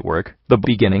the great work, the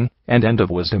beginning and end of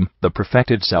wisdom. The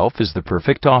perfected self is the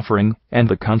perfect offering, and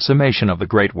the consummation of the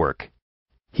great work.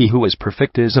 He who is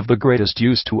perfect is of the greatest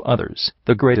use to others,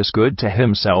 the greatest good to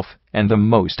himself, and the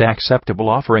most acceptable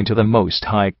offering to the Most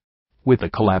High. With the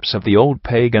collapse of the old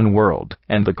pagan world,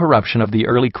 and the corruption of the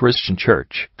early Christian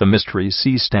Church, the mysteries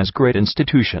ceased as great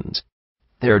institutions.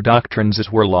 Their doctrines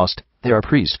were lost, their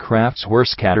priestcrafts were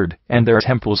scattered, and their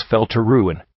temples fell to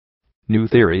ruin. New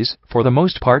theories, for the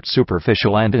most part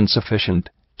superficial and insufficient,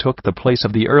 took the place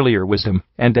of the earlier wisdom,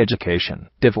 and education,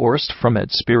 divorced from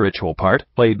its spiritual part,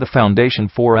 laid the foundation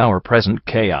for our present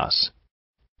chaos.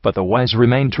 But the wise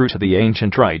remained true to the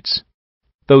ancient rites.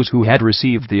 Those who had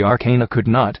received the arcana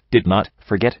did not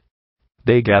forget.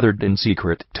 They gathered in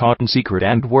secret, taught in secret,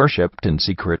 and worshipped in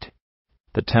secret.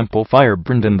 The temple fire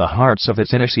burned in the hearts of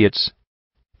its initiates.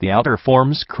 The outer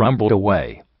forms crumbled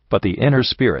away, but the inner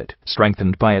spirit,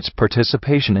 strengthened by its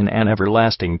participation in an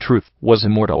everlasting truth, was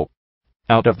immortal.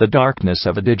 Out of the darkness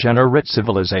of a degenerate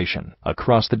civilization,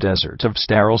 across the desert of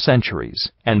sterile centuries,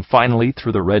 and finally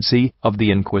through the Red Sea of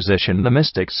the Inquisition, the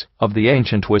mystics of the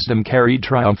ancient wisdom carried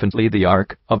triumphantly the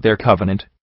ark of their covenant.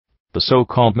 The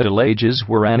so-called Middle Ages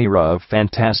were an era of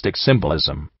fantastic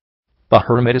symbolism. The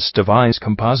Hermetists devised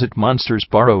composite monsters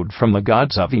borrowed from the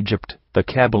gods of Egypt. The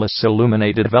Kabbalists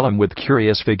illuminated vellum with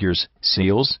curious figures,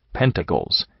 seals,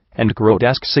 pentacles, and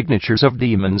grotesque signatures of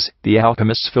demons. The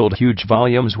alchemists filled huge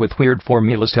volumes with weird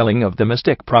formulas telling of the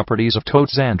mystic properties of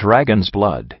toads and dragon's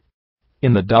blood.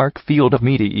 In the dark field of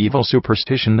medieval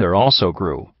superstition there also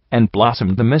grew and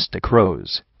blossomed the mystic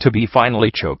rose, to be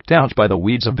finally choked out by the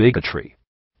weeds of bigotry.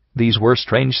 These were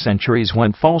strange centuries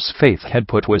when false faith had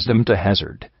put wisdom to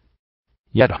hazard.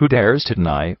 Yet who dares to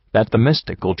deny that the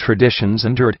mystical traditions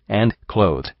endured and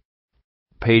clothed?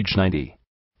 Page 90.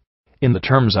 In the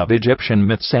terms of Egyptian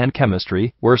myths and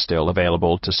chemistry, were still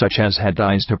available to such as had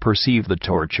eyes to perceive the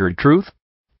tortured truth.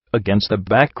 Against the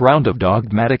background of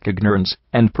dogmatic ignorance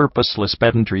and purposeless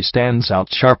pedantry stands out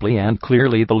sharply and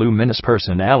clearly the luminous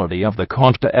personality of the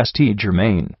Comte de St.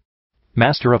 Germain.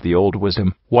 Master of the old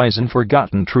wisdom, wise in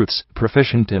forgotten truths,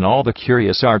 proficient in all the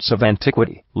curious arts of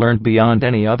antiquity, learned beyond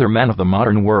any other man of the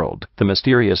modern world, the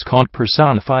mysterious Comte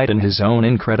personified in his own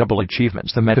incredible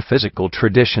achievements the metaphysical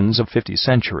traditions of 50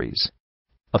 centuries.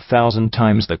 1,000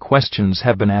 times the questions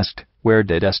have been asked: where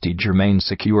did St. Germain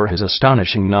secure his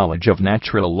astonishing knowledge of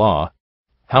natural law?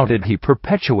 How did he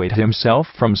perpetuate himself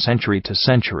from century to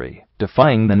century,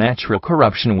 defying the natural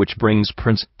corruption which brings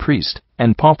prince, priest,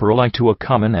 and pauper alike to a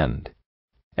common end?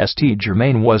 St.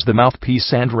 Germain was the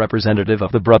mouthpiece and representative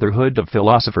of the brotherhood of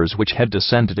philosophers which had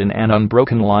descended in an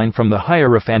unbroken line from the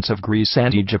hierophants of Greece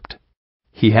and Egypt.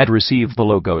 He had received the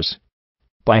Logos.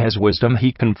 By his wisdom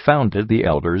he confounded the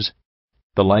elders.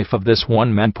 The life of this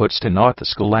one man puts to naught the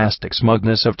scholastic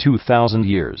smugness of 2,000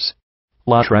 years.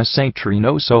 L'autre Sainte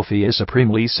Trinosophia is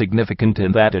supremely significant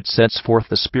in that it sets forth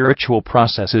the spiritual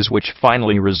processes which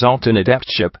finally result in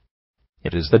adeptship.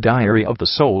 It is the diary of the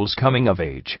soul's coming of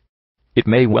age. It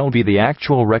may well be the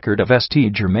actual record of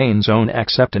St. Germain's own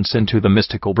acceptance into the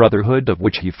mystical brotherhood of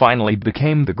which he finally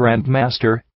became the Grand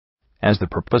Master. As the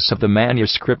purpose of the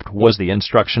manuscript was the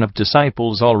instruction of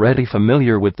disciples already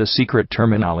familiar with the secret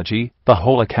terminology, the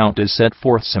whole account is set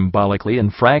forth symbolically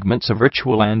in fragments of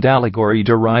ritual and allegory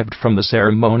derived from the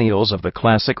ceremonials of the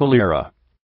classical era.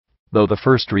 Though the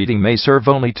first reading may serve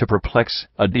only to perplex,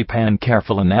 a deep and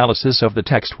careful analysis of the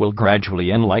text will gradually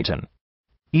enlighten.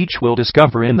 Each will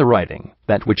discover in the writing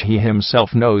that which he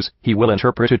himself knows, he will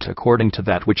interpret it according to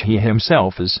that which he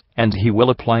himself is, and he will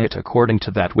apply it according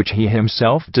to that which he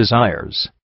himself desires.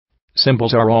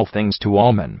 Symbols are all things to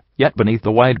all men, yet beneath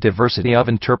the wide diversity of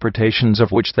interpretations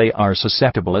of which they are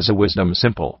susceptible is a wisdom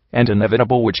simple and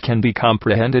inevitable which can be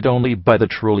comprehended only by the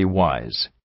truly wise.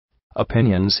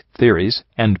 Opinions, theories,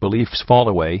 and beliefs fall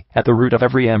away. At the root of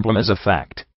every emblem is a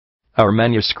fact. Our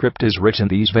manuscript is rich in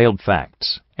these veiled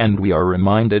facts, and we are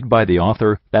reminded by the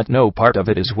author that no part of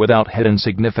it is without hidden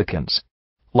significance.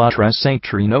 L'autre Sainte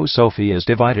Trinosophia is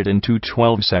divided into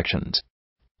 12 sections.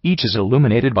 Each is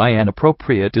illuminated by an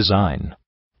appropriate design.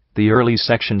 The early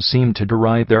sections seem to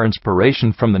derive their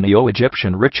inspiration from the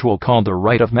Neo-Egyptian ritual called the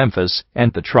Rite of Memphis,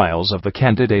 and the trials of the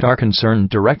candidate are concerned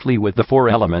directly with the 4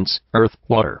 elements: earth,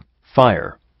 water,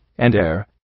 fire, and air.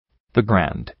 The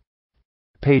Grand.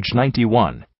 Page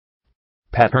 91.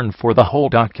 Pattern for the whole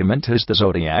document is the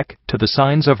zodiac, to the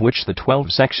signs of which the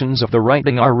 12 sections of the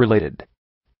writing are related.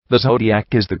 The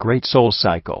zodiac is the great soul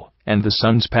cycle, and the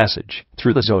sun's passage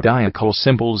through the zodiacal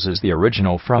symbols is the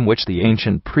original from which the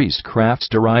ancient priestcrafts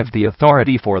derived the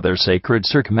authority for their sacred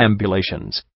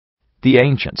circumambulations. The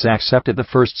ancients accepted the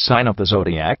first sign of the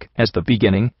zodiac as the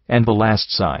beginning, and the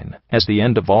last sign as the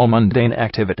end of all mundane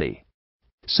activity.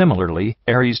 Similarly,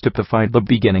 Aries typified the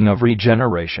beginning of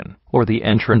regeneration, or the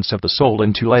entrance of the soul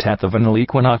into light at the vernal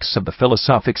equinox of the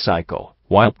philosophic cycle,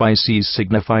 while Pisces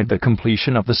signified the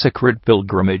completion of the sacred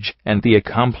pilgrimage and the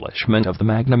accomplishment of the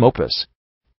magnum opus.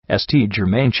 St.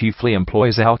 Germain chiefly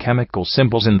employs alchemical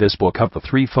symbols in this book of the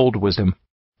threefold wisdom.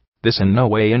 This in no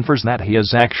way infers that he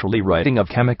is actually writing of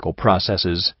chemical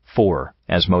processes, for,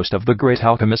 as most of the great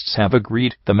alchemists have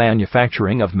agreed, the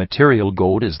manufacturing of material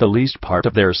gold is the least part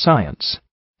of their science.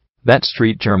 That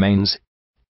St. Germain's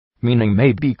meaning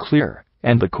may be clear,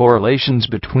 and the correlations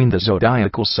between the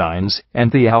zodiacal signs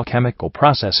and the alchemical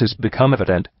processes become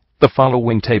evident, the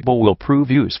following table will prove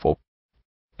useful.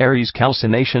 Aries: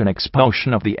 calcination and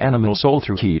expulsion of the animal soul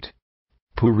through heat.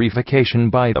 Purification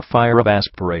by the fire of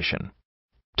aspiration.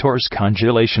 Taurus: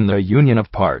 congelation, the union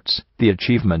of parts, the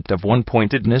achievement of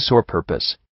one-pointedness or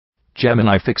purpose.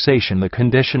 Gemini: fixation, the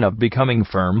condition of becoming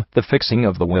firm, the fixing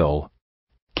of the will.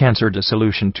 Cancer: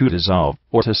 dissolution, to dissolve,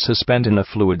 or to suspend in a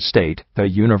fluid state, the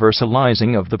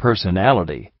universalizing of the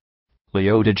personality.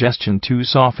 Leo: digestion, to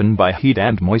soften by heat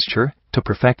and moisture, to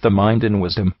perfect the mind in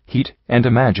wisdom, heat, and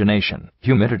imagination,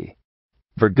 humidity.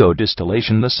 Virgo: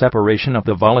 distillation, the separation of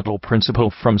the volatile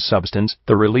principle from substance,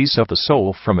 the release of the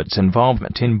soul from its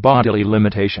involvement in bodily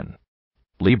limitation.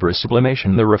 Libra: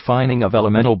 sublimation, the refining of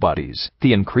elemental bodies,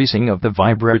 the increasing of the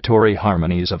vibratory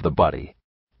harmonies of the body.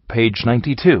 Page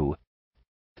 92.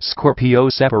 Scorpio: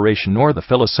 separation or the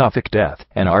philosophic death,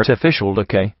 an artificial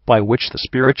decay, by which the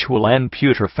spiritual and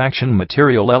putrefaction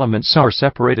material elements are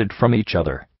separated from each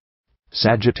other.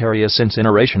 Sagittarius: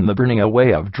 incineration, the burning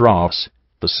away of dross,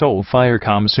 the soul fire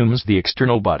consumes the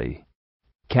external body.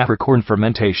 Capricorn: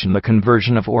 fermentation, the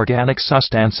conversion of organic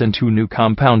substance into new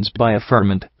compounds by a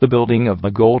ferment, the building of the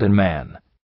golden man.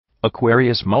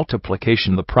 Aquarius: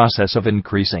 multiplication, the process of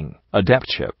increasing,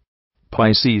 adeptship.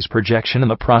 Pisces projection in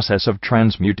the process of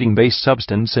transmuting base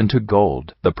substance into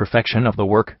gold. The perfection of the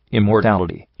work,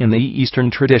 immortality. In the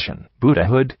Eastern tradition,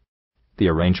 Buddhahood. The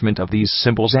arrangement of these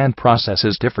symbols and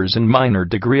processes differs in minor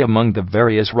degree among the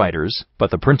various writers,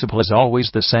 but the principle is always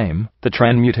the same: the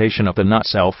transmutation of the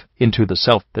not-self into the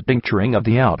self, the tincturing of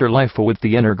the outer life with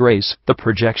the inner grace, the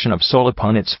projection of soul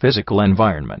upon its physical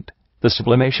environment, the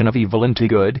sublimation of evil into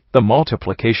good, the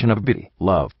multiplication of beauty,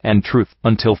 love, and truth,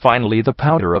 until finally the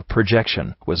powder of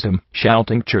projection, wisdom, shall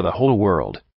tincture the whole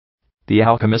world. The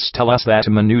alchemists tell us that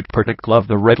a minute particle of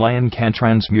the red lion can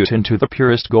transmute into the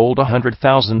purest gold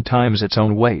 100,000 times its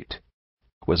own weight.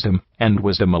 Wisdom, and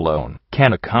wisdom alone,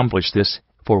 can accomplish this,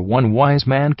 for one wise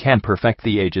man can perfect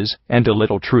the ages, and a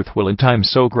little truth will in time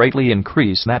so greatly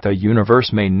increase that the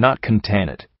universe may not contain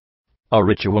it. A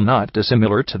ritual not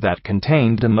dissimilar to that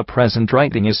contained in the present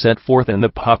writing is set forth in the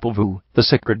Popol Vuh, the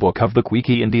sacred book of the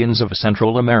Quechua Indians of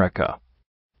Central America.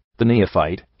 The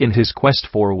neophyte, in his quest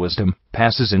for wisdom,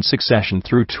 passes in succession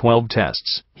through 12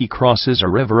 tests. He crosses a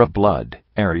river of blood,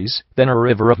 Aries, then a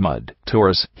river of mud,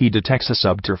 Taurus. He detects a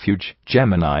subterfuge,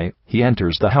 Gemini. He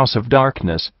enters the house of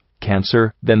darkness,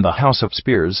 Cancer, then the house of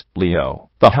spears,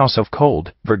 Leo, the house of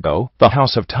cold, Virgo, the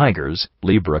house of tigers,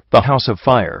 Libra, the house of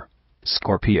fire,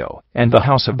 Scorpio, and the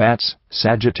house of bats,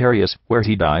 Sagittarius, where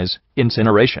he dies,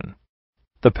 incineration.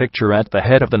 The picture at the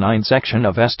head of the 9th section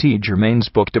of St. Germain's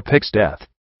book depicts death.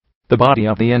 The body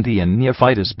of the Indian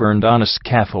neophyte is burned on a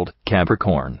scaffold,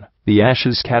 Capricorn. The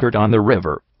ashes scattered on the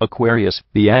river, Aquarius.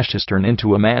 The ashes turn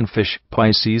into a man-fish,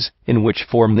 Pisces, in which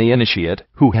form the initiate,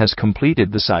 who has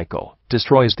completed the cycle,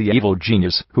 destroys the evil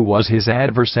genius, who was his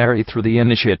adversary through the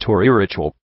initiatory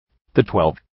ritual. The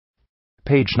 12.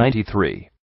 Page 93.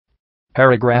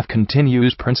 Paragraph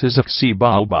continues. Princes of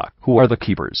Xibalbach, who are the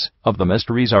keepers of the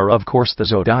mysteries, are of course the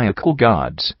zodiacal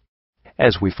gods.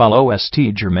 As we follow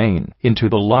St. Germain into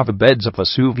the lava beds of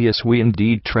Vesuvius, we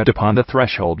indeed tread upon the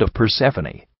threshold of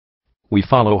Persephone. We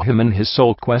follow him in his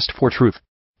soul quest for truth.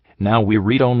 Now we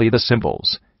read only the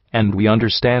symbols, and we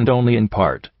understand only in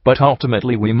part, but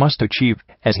ultimately we must achieve,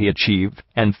 as he achieved,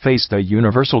 and face the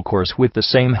universal course with the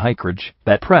same high courage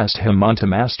that pressed him on to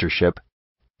mastership.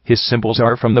 His symbols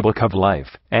are from the Book of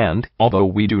Life, and, although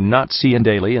we do not see in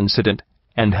daily incident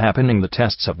and happening the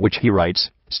tests of which he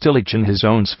writes, still each in his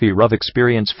own sphere of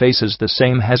experience faces the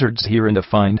same hazards herein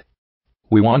defined.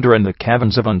 We wander in the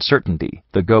caverns of uncertainty,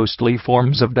 the ghostly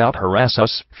forms of doubt harass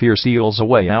us, fear seals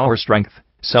away our strength,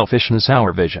 selfishness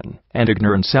our vision, and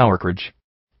ignorance our courage.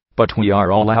 But we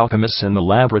are all alchemists in the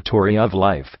laboratory of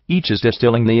life, each is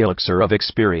distilling the elixir of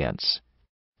experience.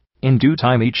 In due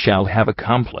time each shall have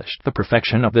accomplished the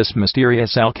perfection of this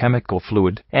mysterious alchemical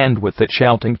fluid, and with it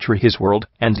shall tincture his world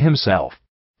and himself.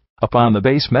 Upon the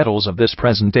base metals of this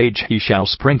present age he shall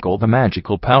sprinkle the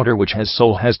magical powder which his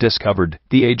soul has discovered.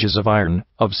 The ages of iron,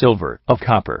 of silver, of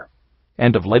copper,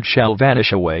 and of lead shall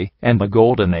vanish away, and the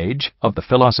golden age of the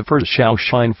philosophers shall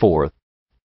shine forth.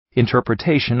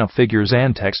 Interpretation of figures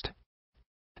and text.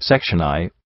 Section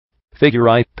I. Figure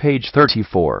I, page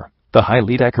 34. The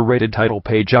highly decorated title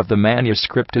page of the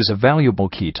manuscript is a valuable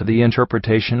key to the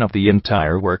interpretation of the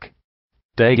entire work.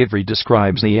 Daguerre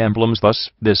describes the emblems thus: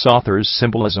 this author's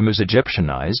symbolism is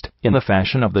Egyptianized, in the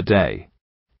fashion of the day.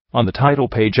 On the title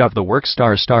page of the work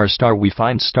we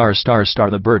find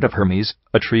the bird of Hermes,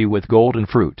 a tree with golden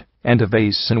fruit, and a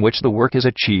vase in which the work is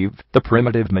achieved, the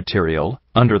primitive material,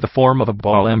 under the form of a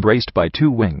ball embraced by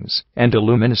 2 wings, and a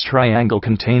luminous triangle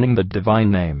containing the divine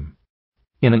name.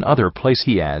 In another place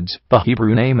he adds, the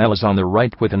Hebrew name El is on the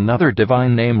right with another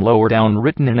divine name lower down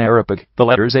written in Arabic. The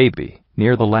letters AB,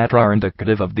 near the latter, are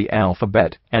indicative of the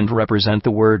alphabet, and represent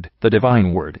the word, the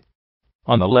divine word.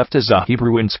 On the left is a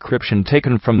Hebrew inscription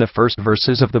taken from the first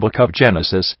verses of the book of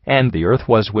Genesis: and the earth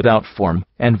was without form,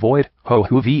 and void,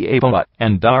 Tohu v'avoh,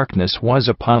 and darkness was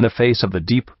upon the face of the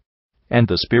deep. And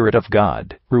the Spirit of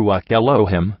God, Ruach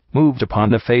Elohim, moved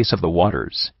upon the face of the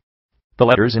waters. The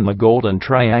letters in the golden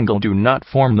triangle do not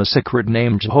form the sacred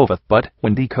name Jehovah, but,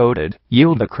 when decoded,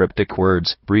 yield the cryptic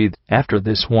words, breathe, after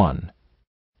this one.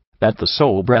 That the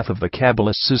soul breath of the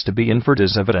Kabbalists is to be inferred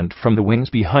is evident from the wings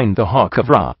behind the hawk of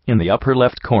Ra, in the upper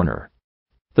left corner.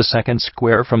 The second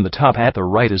square from the top at the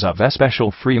right is of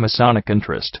especial Freemasonic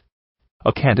interest.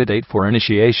 A candidate for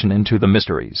initiation into the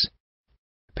mysteries.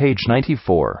 Page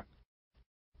 94.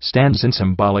 Stands in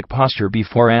symbolic posture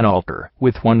before an altar,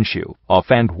 with 1 shoe off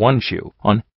and 1 shoe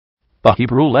on. The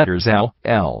Hebrew letters Al,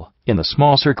 El, in the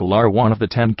small circle are one of the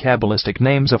 10 Kabbalistic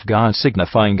names of God,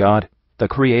 signifying God, the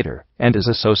Creator, and is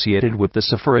associated with the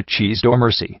Sephirah Chesed or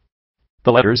mercy.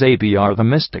 The letters AB are the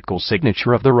mystical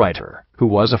signature of the writer, who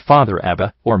was a Father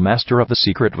Abba, or Master of the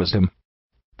Secret Wisdom.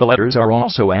 The letters are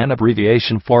also an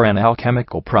abbreviation for an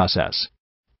alchemical process.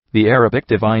 The Arabic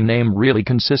divine name really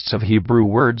consists of Hebrew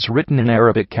words written in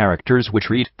Arabic characters which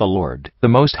read, "The Lord, the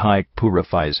Most High,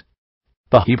 purifies."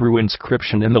 The Hebrew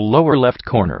inscription in the lower left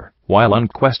corner, while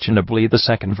unquestionably the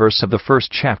second verse of the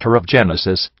first chapter of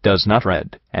Genesis, does not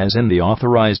read, as in the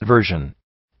authorized version.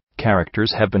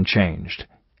 Characters have been changed,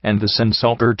 and the sense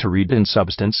altered to read in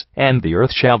substance, "And the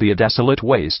earth shall be a desolate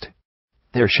waste.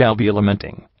 There shall be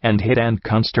lamenting, and hate and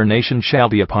consternation shall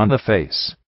be upon the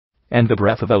face. And the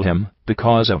breath of Elohim,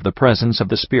 because of the presence of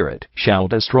the Spirit, shall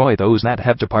destroy those that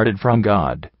have departed from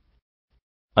God."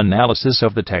 Analysis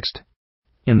of the text.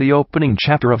 In the opening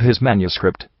chapter of his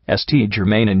manuscript, St.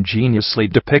 Germain ingeniously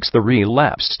depicts the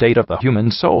relapsed state of the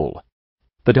human soul.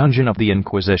 The dungeon of the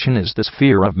Inquisition is the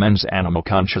sphere of men's animal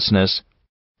consciousness.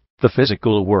 The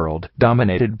physical world,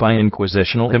 dominated by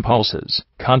inquisitional impulses,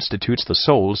 constitutes the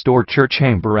soul's torture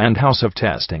chamber and house of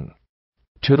testing.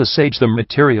 To the sage, the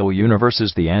material universe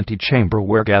is the antechamber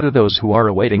where gather those who are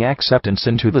awaiting acceptance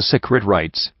into the sacred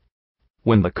rites.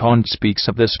 When the Kant speaks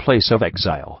of this place of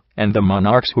exile, and the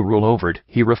monarchs who rule over it,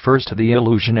 he refers to the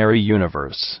illusionary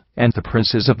universe, and the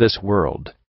princes of this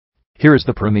world. Here is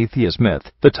the Prometheus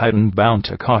myth, the Titan bound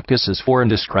to Caucasus for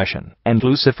indiscretion, and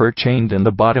Lucifer chained in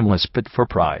the bottomless pit for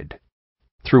pride.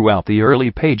 Throughout the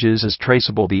early pages is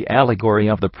traceable the allegory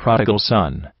of the prodigal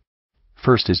son.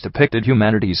 First is depicted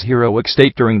humanity's heroic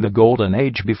state during the Golden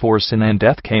Age before sin and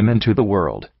death came into the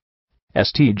world.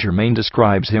 St. Germain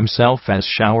describes himself as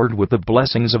showered with the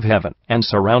blessings of heaven, and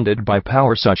surrounded by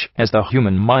power such as the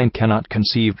human mind cannot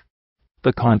conceive.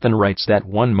 The Kantan writes that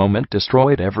one moment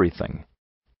destroyed everything.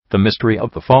 The mystery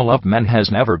of the fall of man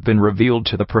has never been revealed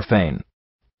to the profane.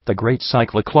 The great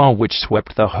cyclic law which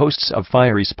swept the hosts of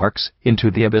fiery sparks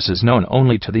into the abyss is known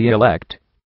only to the elect.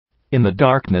 In the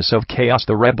darkness of chaos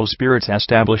the rebel spirits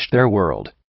established their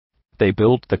world. They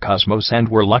built the cosmos and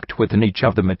were locked within each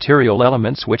of the material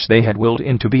elements which they had willed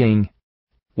into being.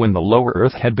 When the lower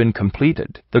earth had been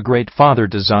completed, the Great Father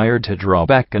desired to draw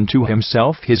back unto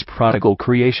himself his prodigal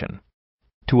creation.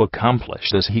 To accomplish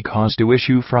this he caused to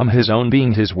issue from his own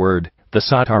being his word, the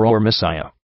Satar or Messiah.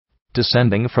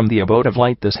 Descending from the abode of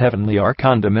light, this heavenly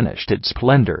archon diminished its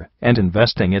splendor, and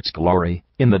investing its glory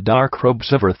in the dark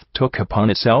robes of earth, took upon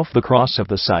itself the cross of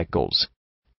the cycles.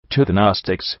 To the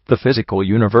Gnostics, the physical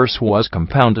universe was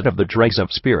compounded of the dregs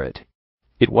of spirit.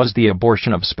 It was the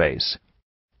abortion of space.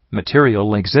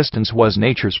 Material existence was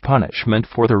nature's punishment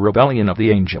for the rebellion of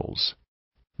the angels.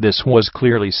 This was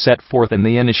clearly set forth in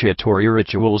the initiatory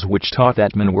rituals which taught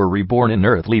that men were reborn in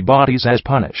earthly bodies as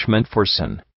punishment for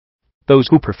sin. Those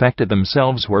who perfected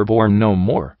themselves were born no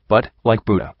more, but, like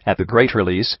Buddha, at the great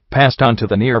release, passed on to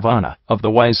the nirvana of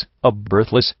the wise, a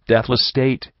birthless, deathless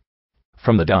state.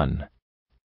 From the Dun.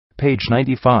 Page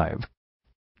 95.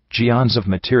 Geons of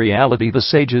materiality, the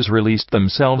sages released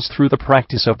themselves through the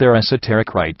practice of their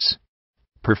esoteric rites.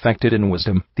 Perfected in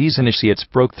wisdom, these initiates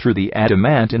broke through the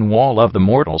adamantine wall of the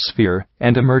mortal sphere,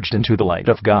 and emerged into the light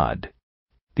of God.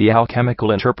 The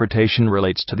alchemical interpretation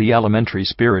relates to the elementary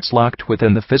spirits locked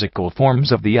within the physical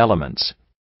forms of the elements.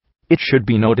 It should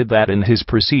be noted that in his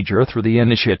procedure through the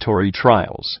initiatory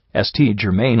trials, St.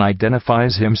 Germain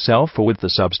identifies himself with the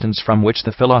substance from which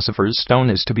the philosopher's stone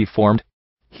is to be formed.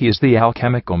 He is the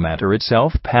alchemical matter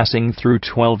itself, passing through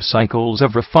 12 cycles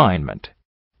of refinement.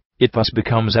 It thus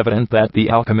becomes evident that the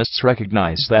alchemists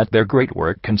recognized that their great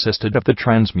work consisted of the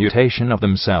transmutation of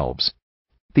themselves.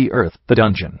 The earth, the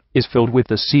dungeon, is filled with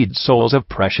the seed souls of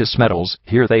precious metals.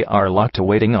 Here they are locked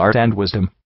awaiting art and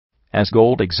wisdom. As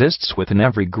gold exists within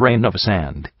every grain of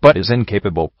sand, but is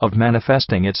incapable of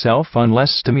manifesting itself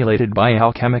unless stimulated by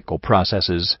alchemical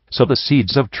processes, so the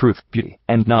seeds of truth, beauty,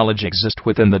 and knowledge exist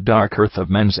within the dark earth of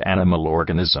men's animal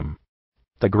organism.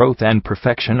 The growth and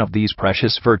perfection of these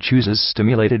precious virtues is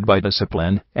stimulated by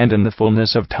discipline, and in the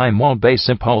fullness of time all base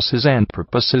impulses and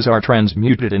purposes are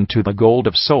transmuted into the gold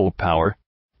of soul power.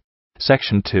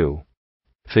 Section 2.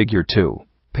 Figure 2.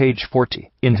 Page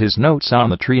 40. In his notes on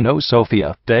the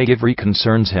Trinosophia, de Givry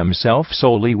concerns himself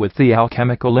solely with the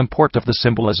alchemical import of the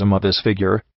symbolism of this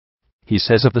figure. He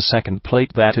says of the second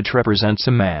plate that it represents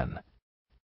a man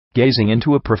gazing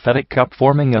into a prophetic cup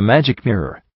forming a magic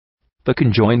mirror. The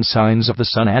conjoined signs of the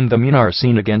sun and the moon are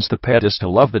seen against the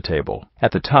pedestal of the table.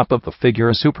 At the top of the figure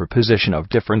a superposition of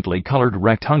differently colored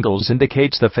rectangles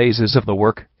indicates the phases of the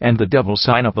work, and the double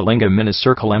sign of the lingam in a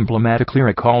circle emblematically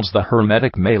recalls the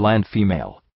hermetic male and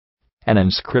female. An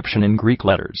inscription in Greek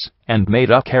letters and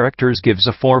made-up characters gives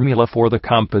a formula for the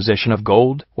composition of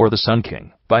gold, or the Sun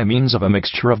King, by means of a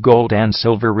mixture of gold and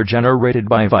silver regenerated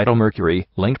by vital mercury,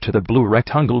 linked to the blue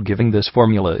rectangle giving this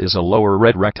formula is a lower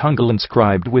red rectangle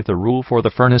inscribed with the rule for the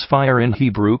furnace fire in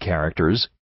Hebrew characters.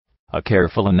 A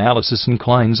careful analysis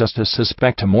inclines us to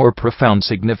suspect a more profound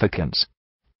significance.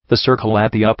 The circle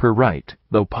at the upper right,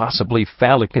 though possibly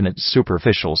phallic in its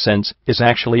superficial sense, is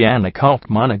actually an occult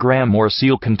monogram or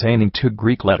seal containing 2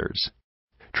 Greek letters.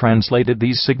 Translated,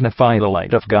 these signify the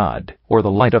light of God, or the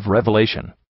light of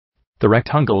revelation. The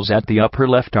rectangles at the upper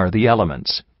left are the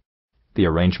elements. The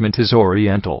arrangement is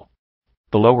oriental.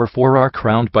 The lower 4 are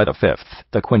crowned by the 5th,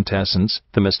 the quintessence,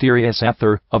 the mysterious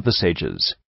ether, of the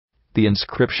sages. The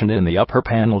inscription in the upper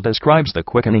panel describes the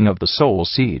quickening of the soul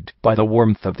seed by the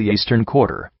warmth of the eastern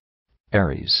quarter.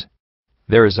 Aries.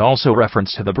 There is also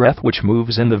reference to the breath which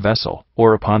moves in the vessel,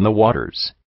 or upon the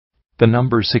waters. The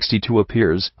number 62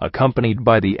 appears, accompanied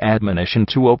by the admonition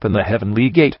to open the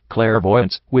heavenly gate,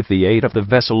 clairvoyance, with the aid of the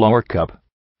vessel or cup.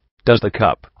 Does the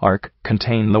cup, ark,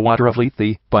 contain the water of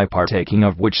Lethe, by partaking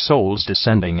of which souls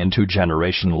descending into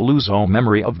generation lose all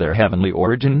memory of their heavenly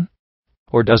origin?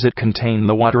 Or does it contain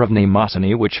the water of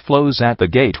mnemosyne which flows at the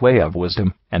gateway of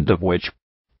wisdom, and of which?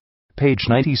 Page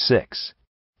 96.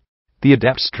 The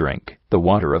adepts drink, the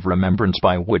water of remembrance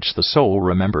by which the soul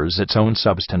remembers its own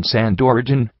substance and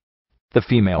origin. The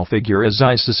female figure is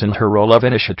Isis in her role of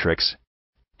initiatrix.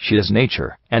 She is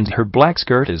nature, and her black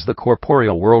skirt is the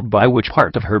corporeal world by which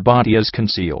part of her body is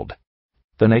concealed.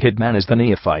 The naked man is the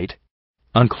neophyte.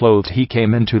 Unclothed he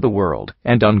came into the world,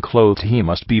 and unclothed he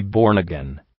must be born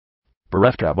again.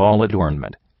 Bereft of all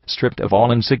adornment, stripped of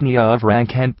all insignia of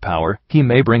rank and power, he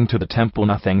may bring to the temple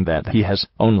nothing that he has,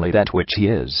 only that which he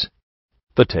is.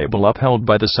 The table upheld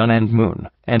by the sun and moon,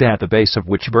 and at the base of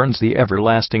which burns the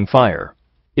everlasting fire,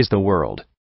 is the world.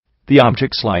 The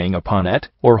objects lying upon it,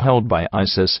 or held by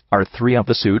Isis, are 3 of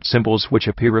the suit symbols which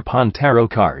appear upon tarot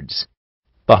cards.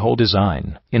 The whole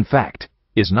design, in fact,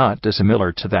 is not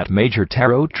dissimilar to that major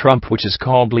tarot trump which is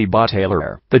called Le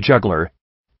Bateleur, the juggler.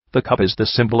 The cup is the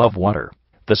symbol of water,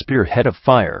 the spearhead of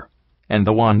fire, and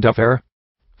the wand of air.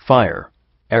 Fire,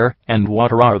 air, and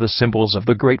water are the symbols of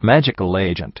the great magical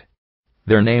agent.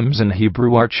 Their names in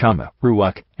Hebrew are Chama,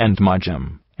 Ruach, and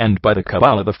Majim, and by the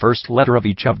Kabbalah the first letter of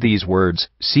each of these words,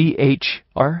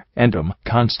 Ch-R, and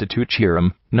constitute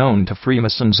Chiram, known to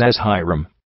Freemasons as Hiram.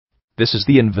 This is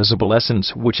the invisible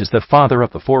essence which is the father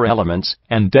of the 4 elements,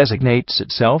 and designates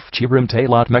itself Chiram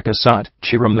Telat Mekasat,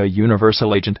 Chiram the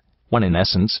universal agent, 1 in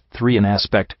essence, 3 in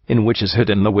aspect, in which is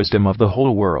hidden the wisdom of the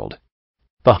whole world.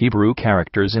 The Hebrew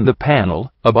characters in the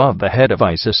panel, above the head of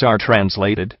Isis are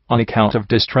translated, on account of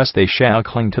distress they shall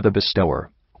cling to the bestower,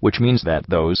 which means that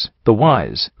those, the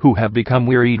wise, who have become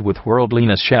wearied with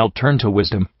worldliness shall turn to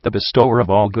wisdom, the bestower of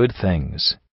all good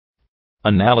things.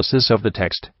 Analysis of the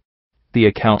text. The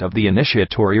account of the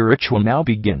initiatory ritual now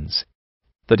begins.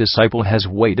 The disciple has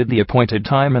waited the appointed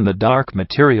time in the dark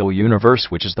material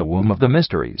universe which is the womb of the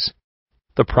mysteries.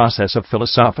 The process of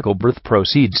philosophical birth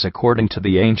proceeds according to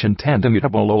the ancient and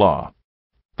immutable law.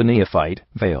 The neophyte,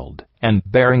 veiled, and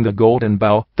bearing the golden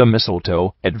bough, the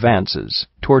mistletoe, advances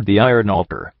toward the iron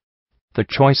altar. The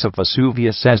choice of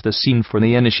Vesuvius as the scene for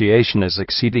the initiation is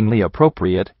exceedingly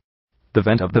appropriate. The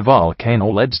vent of the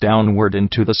volcano leads downward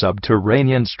into the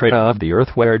subterranean strata of the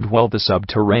earth where dwell the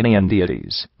subterranean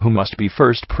deities, who must be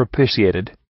first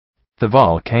propitiated. The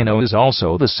volcano is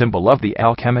also the symbol of the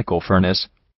alchemical furnace.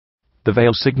 The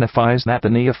veil signifies that the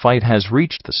neophyte has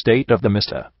reached the state of the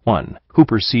Mista, one who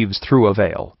perceives through a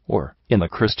veil, or, in the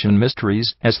Christian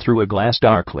mysteries, as through a glass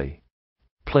darkly.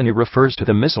 Pliny refers to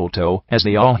the mistletoe as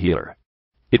the all-healer.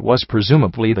 It was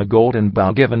presumably the golden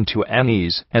bough given to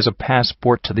Anais as a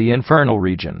passport to the infernal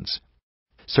regions.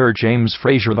 Sir James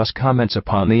Frazer thus comments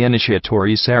upon the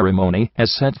initiatory ceremony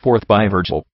as set forth by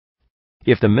Virgil.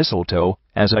 If the mistletoe,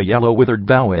 as a yellow withered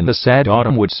bough in the sad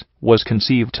autumn woods, was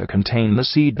conceived to contain the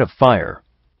seed of fire,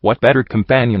 what better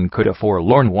companion could a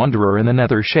forlorn wanderer in the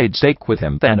nether shades take with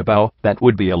him than a bough that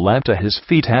would be a lamp to his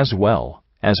feet as well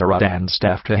as a rod and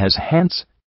staff to his hands?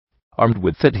 Armed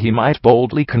with it he might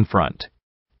boldly confront.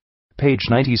 Page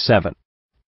 97.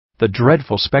 The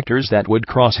dreadful specters that would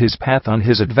cross his path on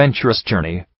his adventurous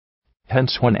journey.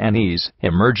 Hence when Anais,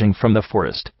 emerging from the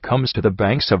forest, comes to the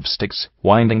banks of Styx,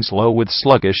 winding slow with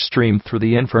sluggish stream through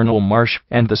the infernal marsh,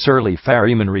 and the surly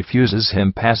ferryman refuses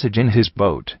him passage in his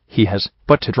boat, he has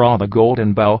but to draw the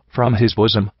golden bough from his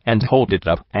bosom, and hold it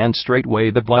up, and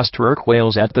straightway the blusterer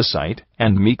quails at the sight,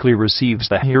 and meekly receives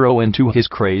the hero into his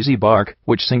crazy bark,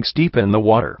 which sinks deep in the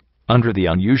water, under the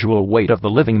unusual weight of the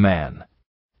living man.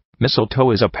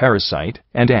 Mistletoe is a parasite,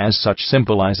 and as such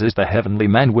symbolizes the heavenly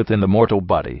man within the mortal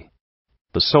body.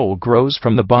 The soul grows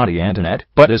from the body and in it,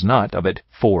 but is not of it.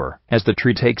 4. As the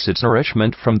tree takes its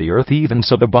nourishment from the earth, even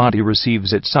so the body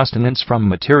receives its sustenance from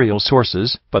material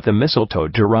sources, but the mistletoe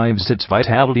derives its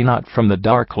vitality not from the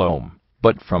dark loam,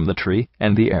 but from the tree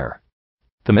and the air.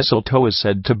 The mistletoe is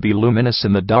said to be luminous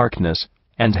in the darkness,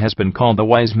 and has been called the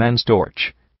wise man's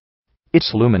torch.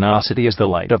 Its luminosity is the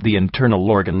light of the internal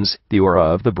organs, the aura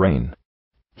of the brain.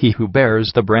 He who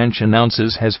bears the branch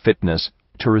announces his fitness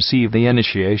to receive the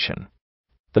initiation.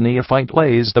 The neophyte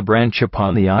lays the branch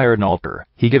upon the iron altar.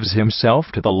 He gives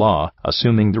himself to the law,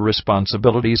 assuming the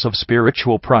responsibilities of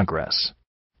spiritual progress.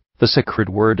 The sacred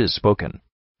word is spoken.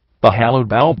 The hallowed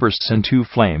bowl bursts into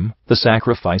flame. The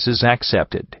sacrifice is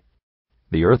accepted.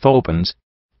 The earth opens.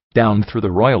 Down through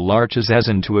the royal arches as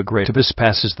into a great abyss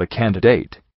passes the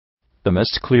candidate. The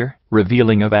mist clear,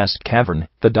 revealing a vast cavern,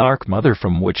 the dark mother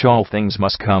from which all things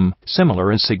must come,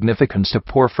 similar in significance to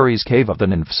Porphyry's cave of the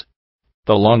nymphs.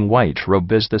 The long white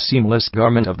robe is the seamless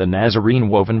garment of the Nazarene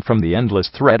woven from the endless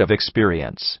thread of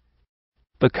experience.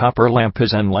 The copper lamp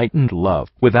is enlightened love,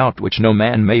 without which no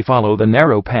man may follow the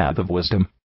narrow path of wisdom.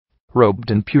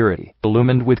 Robed in purity,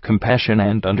 illumined with compassion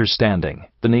and understanding,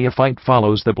 the neophyte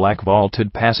follows the black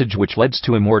vaulted passage which leads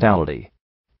to immortality.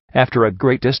 After a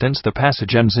great distance the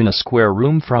passage ends in a square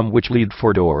room from which lead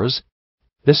 4 doors.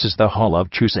 This is the hall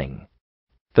of choosing.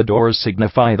 The doors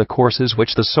signify the courses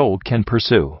which the soul can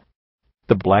pursue.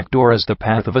 The black door is the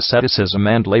path of asceticism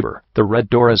and labor, the red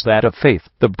door is that of faith,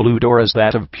 the blue door is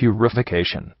that of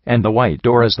purification, and the white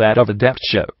door is that of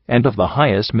adeptship, and of the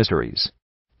highest mysteries.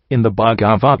 In the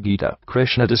Bhagavad Gita,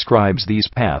 Krishna describes these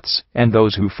paths, and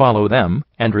those who follow them,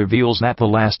 and reveals that the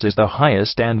last is the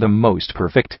highest and the most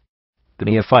perfect. The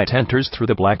neophyte enters through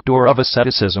the black door of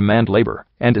asceticism and labor,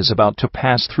 and is about to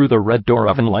pass through the red door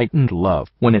of enlightened love,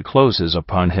 when it closes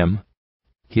upon him.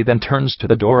 He then turns to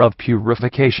the door of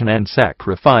purification and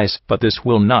sacrifice, but this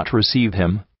will not receive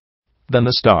him. Then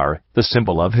the star, the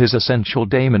symbol of his essential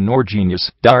daemon or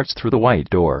genius, darts through the white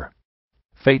door.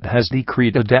 Fate has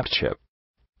decreed adeptship.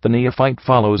 The neophyte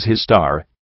follows his star.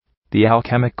 The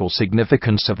alchemical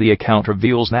significance of the account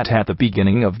reveals that at the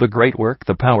beginning of the great work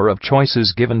the power of choice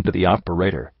is given to the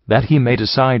operator, that he may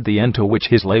decide the end to which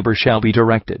his labor shall be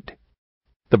directed.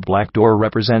 The black door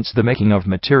represents the making of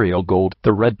material gold,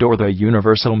 the red door the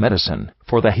universal medicine,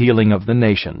 for the healing of the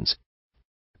nations.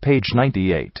 Page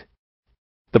 98.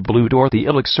 The blue door the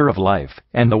elixir of life,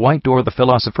 and the white door the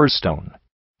philosopher's stone.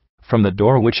 From the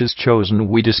door which is chosen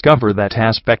we discover that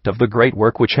aspect of the great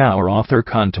work which our author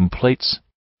contemplates.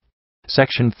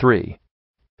 Section 3.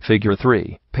 Figure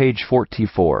 3, page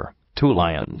 44. 2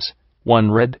 lions,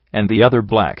 one red and the other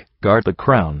black, guard the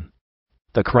crown.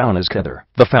 The crown is Kether,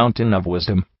 the fountain of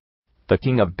wisdom. The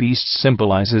king of beasts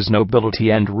symbolizes nobility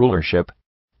and rulership.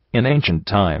 In ancient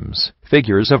times,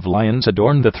 figures of lions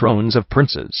adorned the thrones of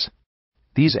princes.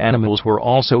 These animals were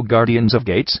also guardians of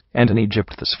gates, and in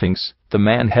Egypt the Sphinx, the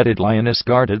man-headed lioness,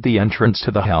 guarded the entrance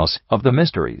to the house of the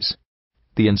mysteries.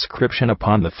 The inscription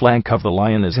upon the flank of the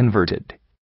lion is inverted.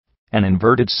 An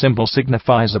inverted symbol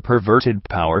signifies a perverted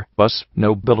power, thus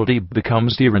nobility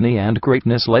becomes tyranny and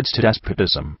greatness leads to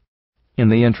despotism. In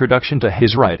the introduction to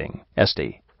his writing,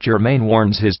 St. Germain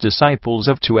warns his disciples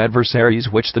of 2 adversaries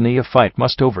which the neophyte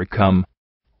must overcome.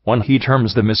 One he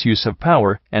terms the misuse of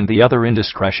power, and the other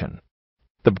indiscretion.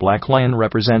 The black lion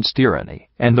represents tyranny,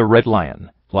 and the red lion,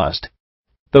 lust.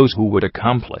 Those who would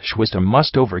accomplish wisdom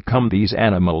must overcome these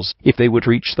animals if they would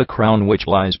reach the crown which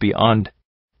lies beyond.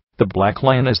 The black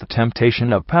lion is the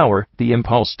temptation of power, the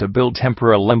impulse to build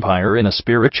temporal empire in a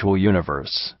spiritual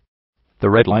universe. The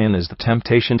red lion is the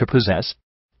temptation to possess.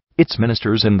 Its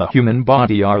ministers in the human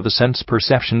body are the sense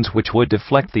perceptions which would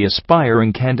deflect the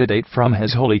aspiring candidate from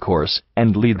his holy course,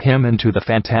 and lead him into the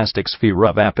fantastic sphere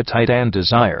of appetite and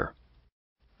desire.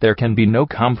 There can be no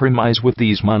compromise with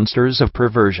these monsters of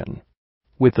perversion.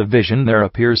 With the vision there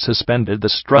appears suspended the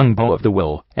strung bow of the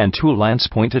will, and 2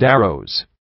 lance-pointed arrows.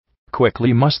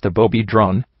 Quickly must the bow be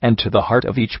drawn, and to the heart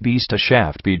of each beast a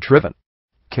shaft be driven.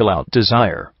 Kill out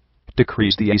desire,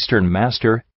 decrees the Eastern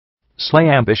master. Slay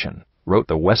ambition, wrote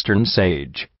the Western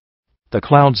sage. The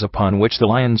clouds upon which the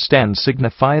lion stands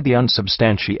signify the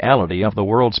unsubstantiality of the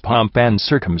world's pomp and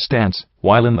circumstance,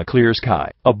 while in the clear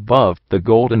sky, above, the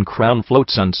golden crown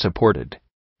floats unsupported.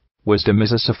 Wisdom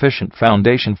is a sufficient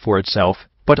foundation for itself,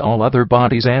 but all other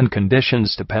bodies and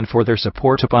conditions depend for their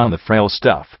support upon the frail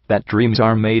stuff that dreams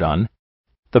are made on.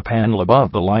 The panel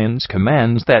above the lions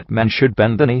commands that man should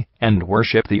bend the knee and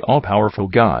worship the all-powerful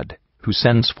God, who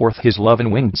sends forth his love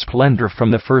in winged splendor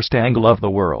from the first angle of the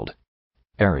world.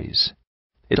 Aries.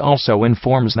 It also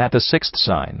informs that the 6th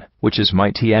sign, which is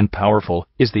mighty and powerful,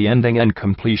 is the ending and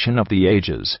completion of the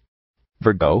ages.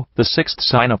 Virgo, the sixth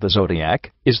sign of the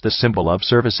zodiac, is the symbol of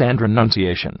service and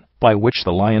renunciation, by which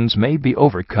the lions may be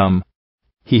overcome.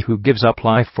 He who gives up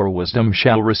life for wisdom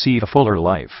shall receive a fuller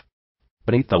life.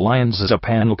 Beneath the lions is a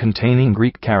panel containing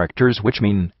Greek characters which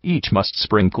mean, each must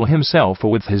sprinkle himself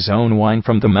with his own wine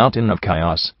from the mountain of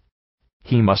chaos.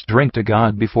 He must drink to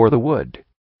God before the wood.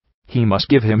 He must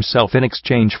give himself in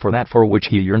exchange for that for which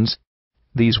he yearns.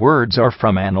 These words are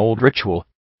from an old ritual.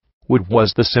 Wood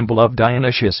was the symbol of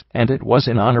Dionysius, and it was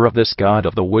in honor of this god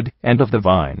of the wood and of the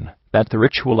vine that the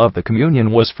ritual of the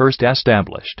communion was first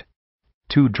established.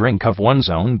 To drink of one's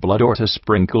own blood or to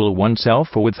sprinkle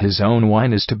oneself with his own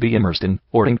wine is to be immersed in,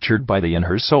 or tinctured by the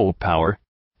inner soul power.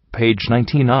 Page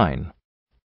 99.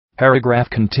 Paragraph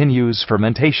continues.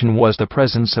 Fermentation was the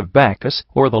presence of Bacchus,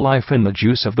 or the life in the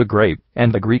juice of the grape,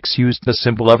 and the Greeks used the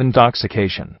symbol of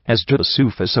intoxication, as do the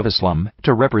Sufis of Islam,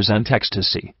 to represent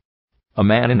ecstasy. A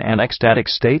man in an ecstatic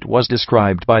state was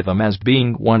described by them as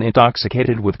being one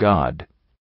intoxicated with God.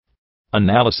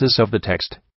 Analysis of the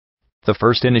text. The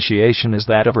first initiation is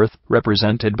that of earth,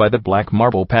 represented by the black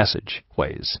marble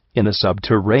passageways in the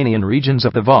subterranean regions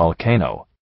of the volcano.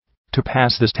 To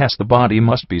pass this test, the body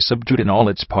must be subdued in all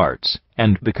its parts,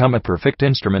 and become a perfect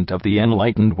instrument of the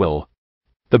enlightened will.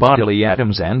 The bodily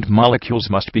atoms and molecules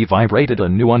must be vibrated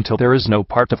anew until there is no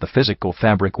part of the physical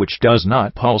fabric which does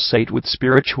not pulsate with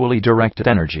spiritually directed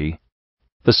energy.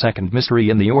 The second mystery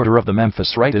in the order of the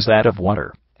Memphis Rite is that of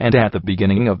water, and at the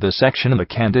beginning of the section the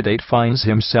candidate finds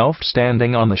himself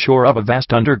standing on the shore of a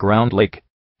vast underground lake.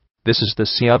 This is the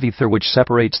sea of ether which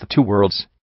separates the two worlds.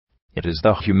 It is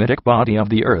the humidic body of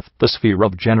the earth, the sphere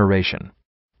of generation.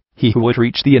 He who would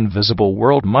reach the invisible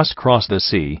world must cross the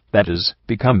sea, that is,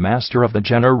 become master of the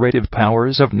generative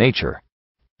powers of nature.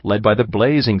 Led by the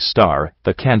blazing star,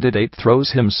 the candidate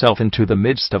throws himself into the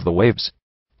midst of the waves.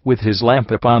 With his lamp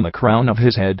upon the crown of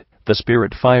his head, the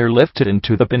spirit fire lifted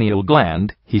into the pineal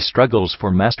gland, he struggles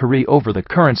for mastery over the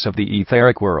currents of the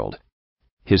etheric world.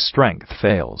 His strength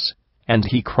fails, and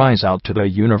he cries out to the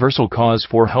universal cause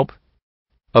for help.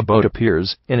 A boat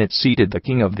appears, in it seated the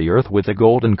king of the earth with a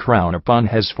golden crown upon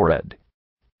his forehead.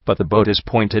 But the boat is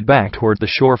pointed back toward the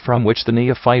shore from which the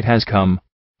neophyte has come.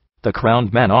 The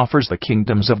crowned man offers the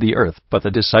kingdoms of the earth, but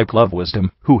the disciple of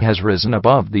wisdom, who has risen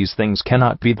above these things,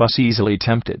 cannot be thus easily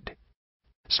tempted.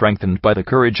 Strengthened by the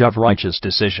courage of righteous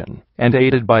decision, and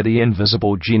aided by the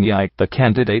invisible genii, the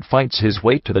candidate fights his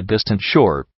way to the distant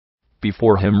shore.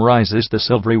 Before him rises the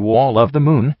silvery wall of the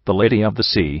moon, the lady of the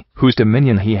sea, whose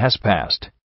dominion he has passed.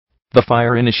 The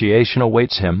fire initiation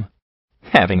awaits him.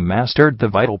 Having mastered the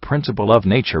vital principle of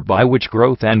nature by which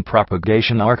growth and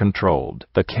propagation are controlled,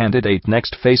 the candidate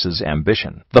next faces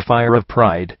ambition, the fire of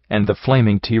pride, and the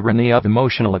flaming tyranny of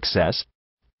emotional excess.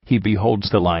 He beholds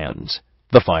the lions,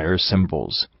 the fire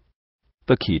symbols.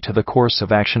 The key to the course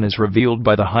of action is revealed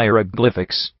by the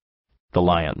hieroglyphics. The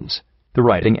lions, the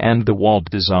writing, and the wall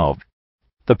dissolve.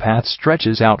 The path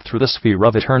stretches out through the sphere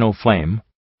of eternal flame.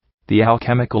 The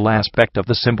alchemical aspect of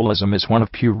the symbolism is one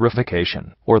of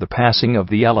purification, or the passing of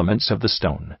the elements of the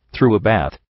stone through a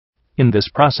bath. In this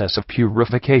process of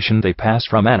purification they pass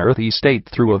from an earthy state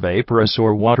through a vaporous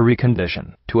or watery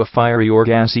condition to a fiery or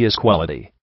gaseous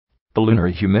quality. The lunar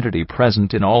humidity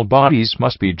present in all bodies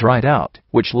must be dried out,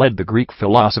 which led the Greek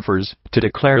philosophers to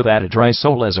declare that a dry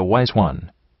soul is a wise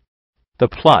one. The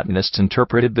Platonists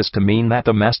interpreted this to mean that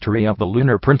the mastery of the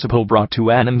lunar principle brought to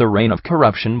an end the reign of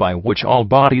corruption by which all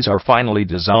bodies are finally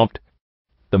dissolved.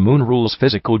 The moon rules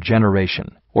physical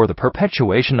generation, or the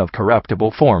perpetuation of corruptible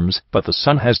forms, but the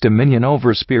sun has dominion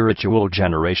over spiritual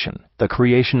generation, the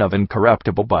creation of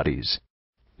incorruptible bodies.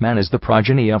 Man is the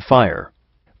progeny of fire.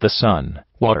 The sun,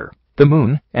 water, the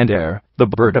moon, and air, the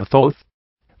bird of Thoth.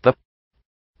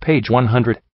 Page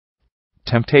 100.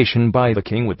 Temptation by the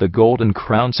king with the golden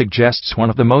crown suggests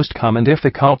one of the most common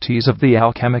difficulties of the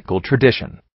alchemical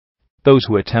tradition. Those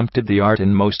who attempted the art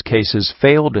in most cases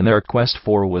failed in their quest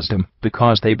for wisdom,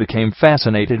 because they became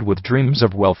fascinated with dreams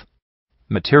of wealth.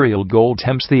 Material gold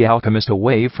tempts the alchemist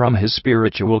away from his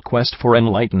spiritual quest for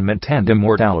enlightenment and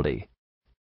immortality.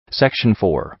 Section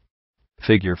 4.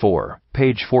 Figure 4,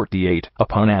 page 48.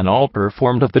 Upon an altar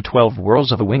formed of the 12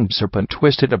 whorls of a winged serpent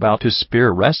twisted about his spear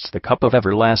rests the cup of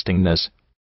everlastingness.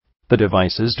 The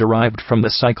device is derived from the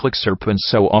cyclic serpents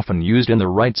so often used in the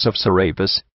rites of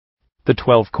Serapis. The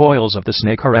 12 coils of the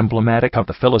snake are emblematic of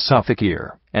the philosophic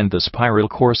year, and the spiral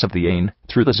course of the Ain,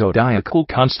 through the zodiacal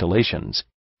constellations.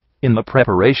 In the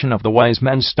preparation of the wise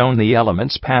men's stone, the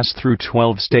elements pass through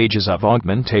 12 stages of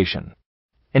augmentation.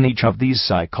 In each of these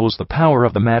cycles the power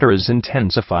of the matter is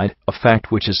intensified, a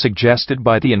fact which is suggested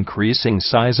by the increasing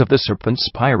size of the serpent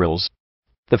spirals.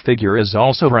 The figure is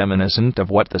also reminiscent of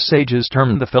what the sages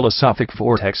termed the philosophic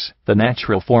vortex, the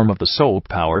natural form of the soul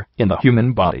power in the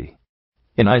human body.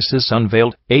 In Isis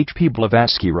Unveiled, H.P.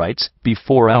 Blavatsky writes,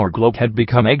 "Before our globe had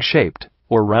become egg-shaped,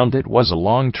 or round, it was a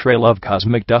long trail of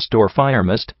cosmic dust or fire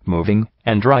mist, moving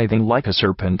and driving like a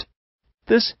serpent.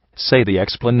 This, say the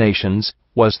explanations,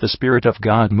 was the Spirit of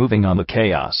God moving on the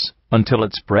chaos, until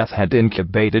its breath had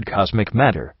incubated cosmic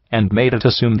matter, and made it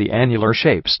assume the annular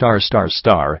shape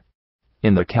star.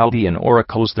 In the Chaldean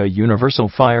oracles, the universal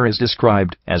fire is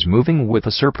described as moving with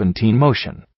a serpentine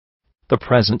motion. The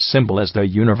present symbol is the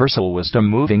universal wisdom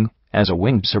moving, as a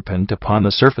winged serpent upon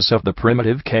the surface of the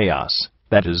primitive chaos,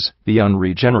 that is, the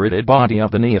unregenerated body of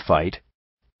the neophyte."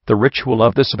 The ritual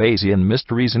of the Sabazian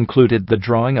mysteries included the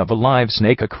drawing of a live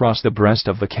snake across the breast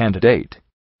of the candidate.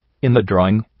 In the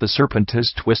drawing, the serpent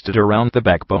is twisted around the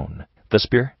backbone, the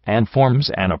spear, and forms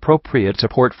an appropriate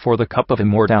support for the cup of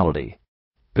immortality.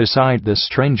 Beside this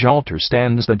strange altar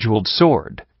stands the jeweled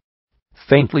sword.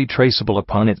 Faintly traceable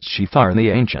upon its sheath are the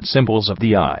ancient symbols of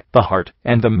the eye, the heart,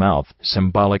 and the mouth,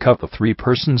 symbolic of the three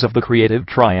persons of the creative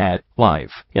triad: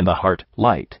 life in the heart,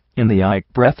 light in the eye,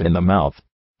 breath in the mouth.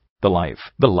 The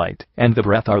life, the light, and the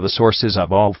breath are the sources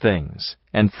of all things,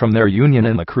 and from their union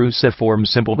in the cruciform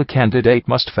symbol the candidate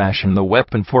must fashion the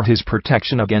weapon for his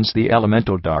protection against the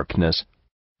elemental darkness.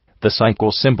 The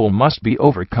cycle symbol must be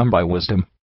overcome by wisdom.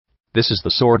 This is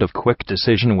the sword of quick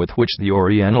decision with which the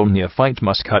Oriental neophyte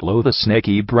must cut low the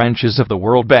snaky branches of the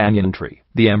world banyan tree,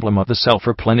 the emblem of the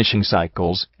self-replenishing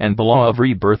cycles and the law of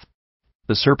rebirth.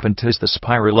 The serpent is the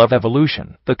spiral of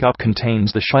evolution. The cup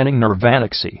contains the shining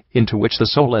nirvanic sea, into which the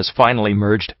soul has finally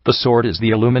merged. The sword is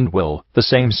the illumined will, the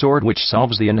same sword which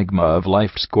solves the enigma of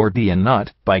life's Gordian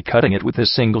knot by cutting it with a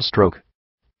single stroke.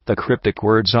 The cryptic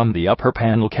words on the upper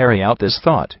panel carry out this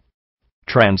thought.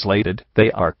 Translated,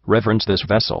 they are: reverence this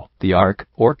vessel, the ark,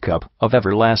 or cup, of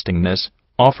everlastingness,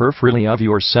 offer freely of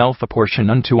yourself a portion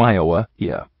unto Iowa,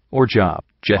 or Jah,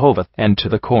 Jehovah, and to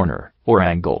the corner, or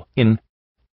angle, in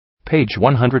page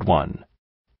 101.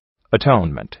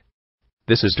 Atonement.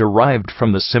 This is derived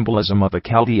from the symbolism of the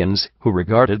Chaldeans, who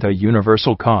regarded the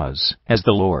universal cause as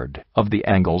the Lord of the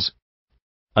angles.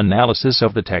 Analysis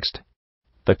of the text.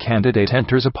 The candidate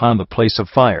enters upon the place of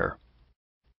fire.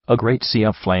 A great sea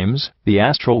of flames, the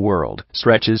astral world,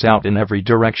 stretches out in every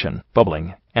direction,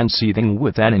 bubbling and seething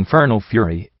with an infernal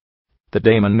fury. The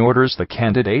daemon orders the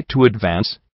candidate to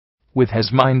advance. With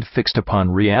his mind fixed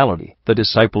upon reality, the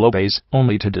disciple obeys,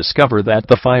 only to discover that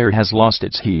the fire has lost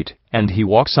its heat, and he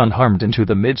walks unharmed into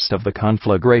the midst of the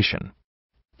conflagration.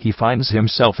 He finds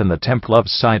himself in the temple of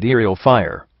sidereal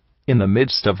fire, in the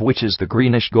midst of which is the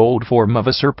greenish-gold form of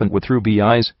a serpent with ruby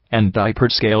eyes and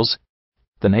diapered scales.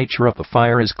 The nature of the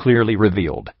fire is clearly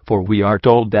revealed, for we are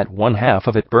told that one half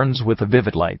of it burns with a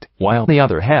vivid light, while the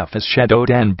other half is shadowed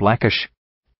and blackish.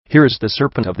 Here is the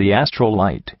serpent of the astral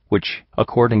light, which,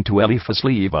 according to Eliphas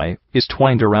Levi, is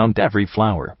twined around every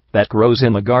flower that grows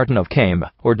in the garden of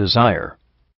Kama, or desire.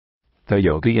 The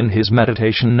yogi in his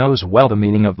meditation knows well the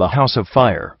meaning of the house of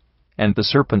fire, and the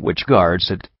serpent which guards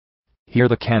it. Here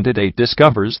the candidate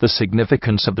discovers the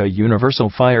significance of the universal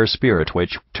fire spirit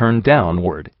which, turned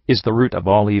downward, is the root of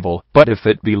all evil, but if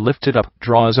it be lifted up,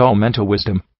 draws all mental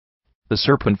wisdom. The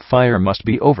serpent fire must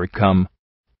be overcome.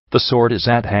 The sword is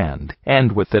at hand,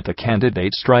 and with it the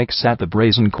candidate strikes at the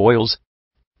brazen coils.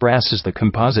 Brass is the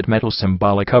composite metal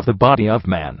symbolic of the body of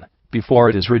man, before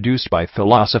it is reduced by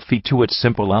philosophy to its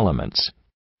simple elements.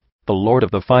 The lord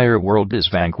of the fire world is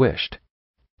vanquished.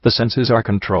 The senses are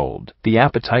controlled, the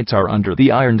appetites are under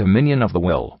the iron dominion of the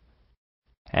will.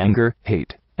 Anger,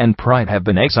 hate, and pride have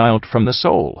been exiled from the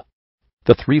soul.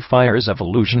 The three fires of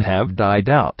illusion have died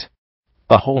out.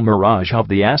 The whole mirage of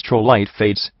the astral light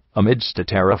fades, amidst a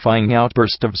terrifying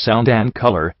outburst of sound and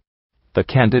color. The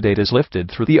candidate is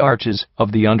lifted through the arches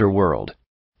of the underworld.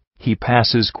 He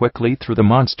passes quickly through the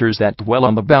monsters that dwell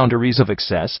on the boundaries of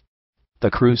excess. The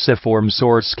cruciform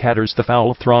sword scatters the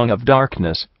foul throng of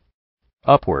darkness.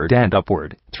 Upward and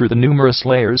upward, through the numerous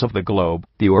layers of the globe,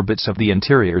 the orbits of the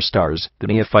interior stars, the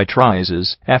neophyte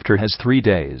rises, after his 3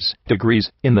 days,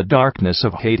 degrees, in the darkness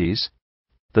of Hades.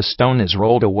 The stone is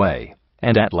rolled away,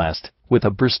 and at last, with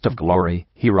a burst of glory,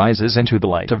 he rises into the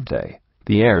light of day,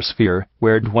 the air sphere,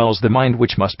 where dwells the mind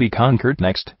which must be conquered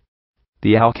next.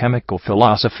 The alchemical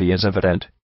philosophy is evident.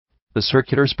 The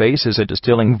circular space is a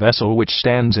distilling vessel which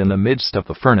stands in the midst of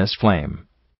the furnace flame.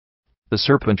 The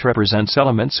serpent represents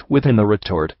elements within the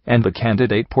retort, and the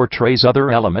candidate portrays other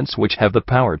elements which have the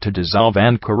power to dissolve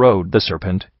and corrode the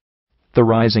serpent. The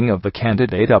rising of the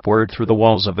candidate upward through the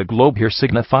walls of the globe here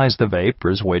signifies the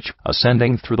vapors which,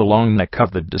 ascending through the long neck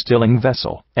of the distilling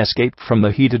vessel, escape from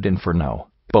the heated inferno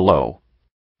below.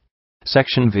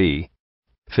 Section V.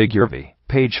 Figure V,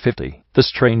 page 50. The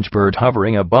strange bird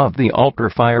hovering above the altar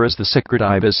fire is the sacred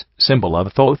ibis, symbol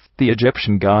of Thoth, the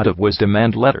Egyptian god of wisdom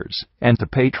and letters, and the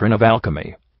patron of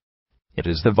alchemy. It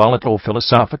is the volatile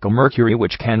philosophical mercury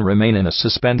which can remain in a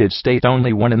suspended state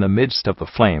only when in the midst of the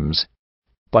flames.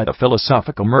 By the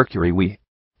philosophical mercury we,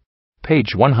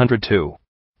 page 102,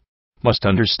 must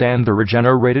understand the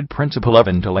regenerated principle of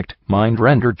intellect, mind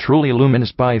rendered truly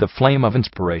luminous by the flame of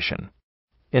inspiration.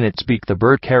 In its beak the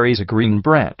bird carries a green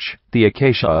branch, the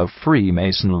acacia of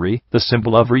Freemasonry, the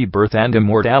symbol of rebirth and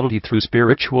immortality through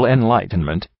spiritual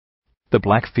enlightenment. The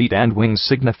black feet and wings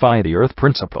signify the earth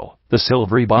principle, the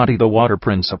silvery body the water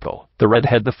principle, the red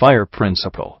head the fire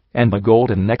principle, and the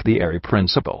golden neck the air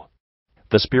principle.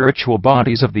 The spiritual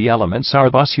bodies of the elements are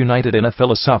thus united in a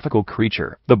philosophical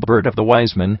creature, the bird of the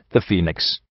wise man, the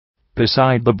phoenix.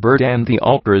 Beside the bird and the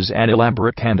altar is an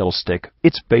elaborate candlestick,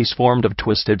 its base formed of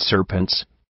twisted serpents,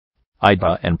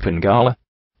 Ida and Pingala.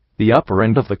 The upper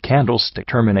end of the candlestick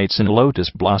terminates in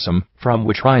lotus blossom, from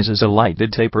which rises a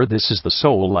lighted taper. This is the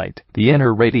soul light, the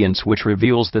inner radiance which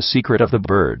reveals the secret of the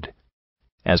bird.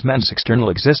 As man's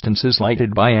external existence is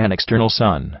lighted by an external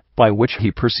sun, by which he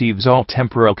perceives all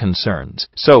temporal concerns,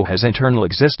 so his internal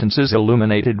existence is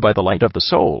illuminated by the light of the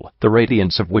soul, the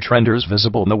radiance of which renders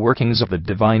visible the workings of the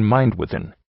divine mind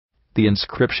within. The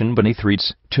inscription beneath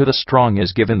reads, "To the strong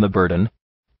is given the burden."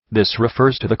 This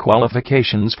refers to the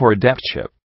qualifications for adeptship.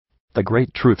 The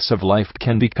great truths of life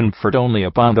can be conferred only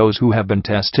upon those who have been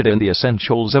tested in the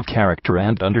essentials of character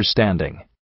and understanding.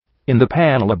 In the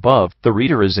panel above, the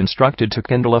reader is instructed to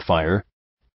kindle a fire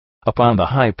upon the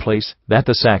high place, that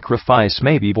the sacrifice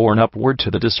may be borne upward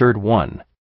to the desert one.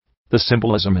 The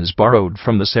symbolism is borrowed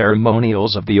from the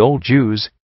ceremonials of the old Jews.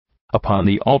 Upon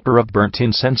the altar of burnt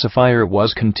incense a fire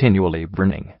was continually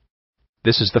burning.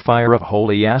 This is the fire of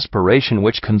holy aspiration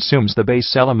which consumes the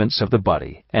base elements of the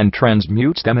body and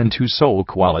transmutes them into soul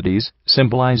qualities,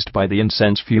 symbolized by the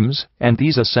incense fumes, and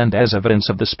these ascend as evidence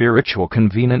of the spiritual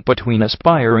covenant between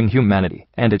aspiring humanity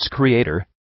and its creator.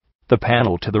 The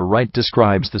panel to the right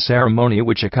describes the ceremony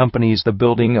which accompanies the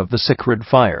building of the sacred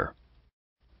fire.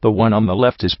 The one on the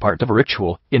left is part of a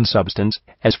ritual, in substance,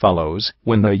 as follows: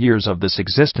 when the years of this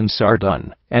existence are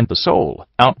done, and the soul,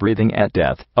 outbreathing at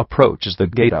death, approaches the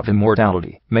gate of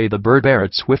immortality, may the bird bear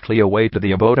it swiftly away to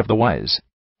the abode of the wise.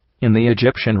 In the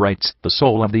Egyptian rites, the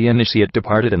soul of the initiate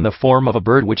departed in the form of a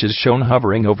bird which is shown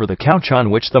hovering over the couch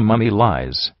on which the mummy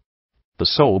lies. The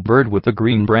soul bird with the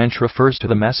green branch refers to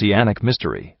the messianic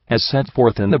mystery, as set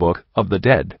forth in the Book of the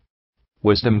Dead.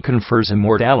 Wisdom confers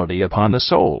immortality upon the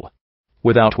soul.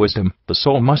 Without wisdom, the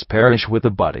soul must perish with the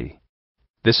body.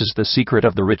 This is the secret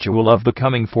of the ritual of the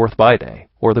coming forth by day,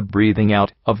 or the breathing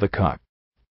out, of the cock.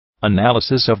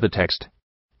 Analysis of the text.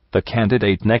 The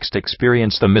candidate next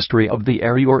experienced the mystery of the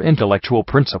airy or intellectual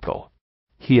principle.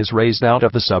 He is raised out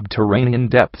of the subterranean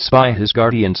depths by his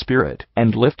guardian spirit,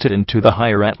 and lifted into the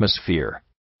higher atmosphere.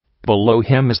 Below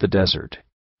him is the desert.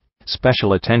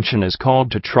 Special attention is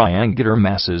called to triangular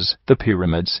masses, the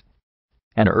pyramids.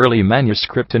 An early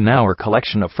manuscript in our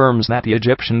collection affirms that the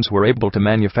Egyptians were able to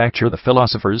manufacture the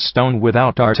philosopher's stone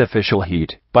without artificial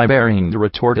heat, by burying the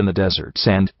retort in the desert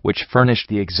sand, which furnished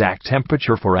the exact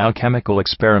temperature for alchemical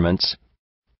experiments.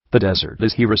 The desert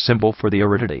is here a symbol for the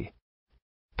aridity.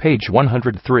 Page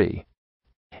 103.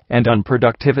 And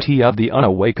unproductivity of the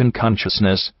unawakened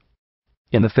consciousness.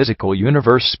 In the physical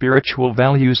universe spiritual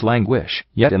values languish,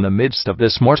 yet in the midst of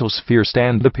this mortal sphere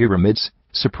stand the pyramids,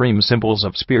 supreme symbols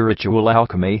of spiritual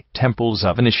alchemy, temples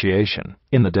of initiation,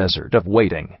 in the desert of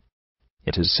waiting.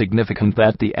 It is significant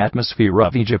that the atmosphere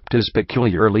of Egypt is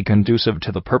peculiarly conducive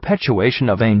to the perpetuation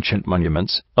of ancient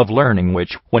monuments, of learning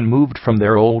which, when moved from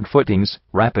their old footings,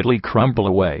 rapidly crumble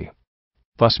away.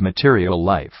 Thus material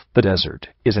life, the desert,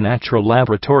 is a natural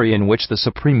laboratory in which the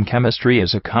supreme chemistry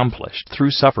is accomplished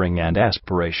through suffering and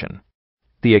aspiration.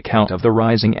 The account of the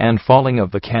rising and falling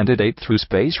of the candidate through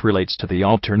space relates to the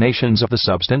alternations of the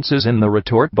substances in the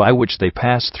retort by which they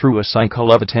pass through a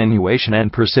cycle of attenuation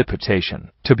and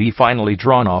precipitation, to be finally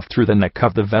drawn off through the neck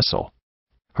of the vessel.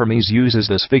 Hermes uses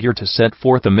this figure to set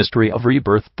forth the mystery of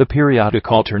rebirth, the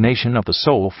periodic alternation of the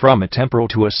soul from a temporal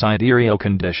to a sidereal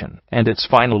condition, and its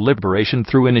final liberation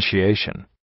through initiation.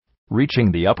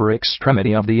 Reaching the upper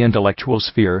extremity of the intellectual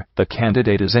sphere, the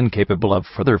candidate is incapable of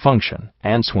further function,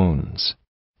 and swoons.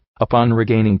 Upon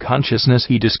regaining consciousness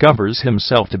he discovers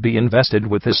himself to be invested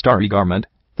with the starry garment,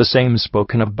 the same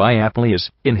spoken of by Apuleius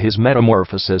in his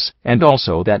Metamorphosis, and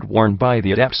also that worn by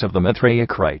the adepts of the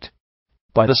Mithraic rite.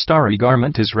 By the starry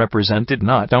garment is represented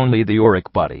not only the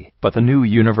auric body, but the new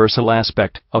universal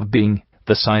aspect of being,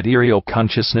 the sidereal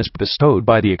consciousness bestowed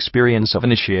by the experience of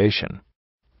initiation.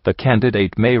 The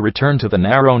candidate may return to the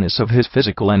narrowness of his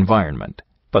physical environment,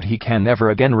 but he can never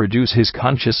again reduce his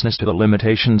consciousness to the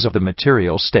limitations of the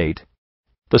material state.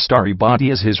 The starry body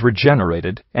is his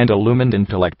regenerated and illumined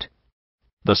intellect.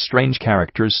 The strange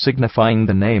characters signifying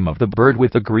the name of the bird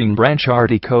with the green branch are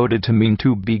decoded to mean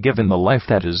to be given the life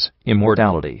that is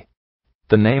immortality.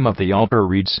 The name of the altar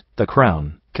reads, the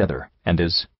crown, Kether, and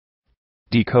is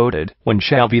decoded, when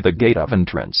shall be the gate of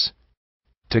entrance.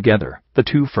 Together, the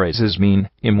two phrases mean,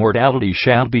 immortality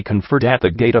shall be conferred at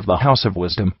the gate of the house of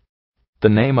wisdom. The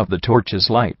name of the torch is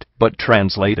light, but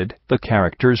translated, the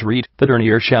characters read, the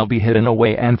denier shall be hidden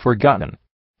away and forgotten.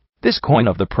 This coin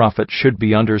of the prophet should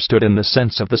be understood in the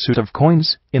sense of the suit of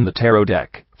coins in the tarot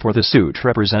deck, for the suit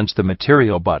represents the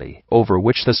material body over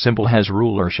which the symbol has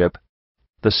rulership.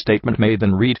 The statement may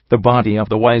then read, the body of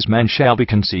the wise man shall be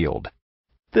concealed.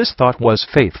 This thought was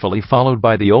faithfully followed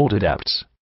by the old adepts.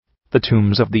 The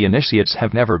tombs of the initiates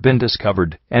have never been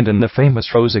discovered, and in the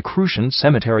famous Rosicrucian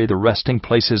cemetery the resting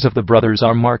places of the brothers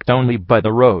are marked only by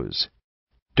the rose.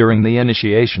 During the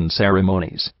initiation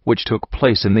ceremonies, which took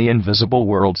place in the invisible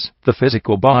worlds, the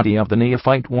physical body of the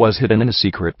neophyte was hidden in a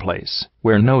secret place,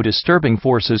 where no disturbing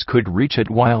forces could reach it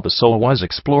while the soul was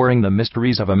exploring the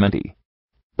mysteries of a mente.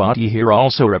 Body here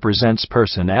also represents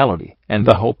personality, and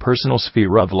the whole personal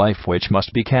sphere of life which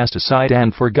must be cast aside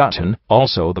and forgotten,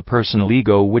 also the personal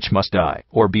ego which must die,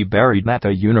 or be buried that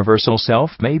the universal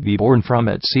self may be born from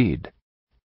its seed.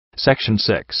 Section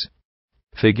 6.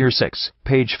 Figure 6,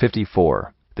 page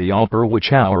 54. The altar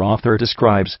which our author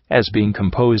describes as being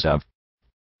composed of.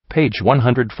 Page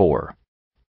 104.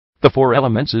 The four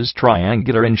elements is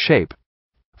triangular in shape.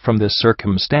 From this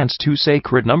circumstance two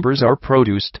sacred numbers are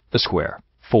produced, the square,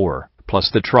 4, plus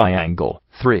the triangle,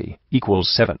 3, equals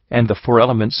 7, and the four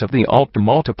elements of the altar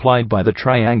multiplied by the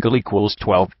triangle equals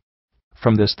 12.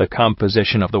 From this the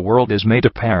composition of the world is made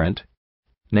apparent.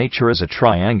 Nature is a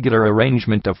triangular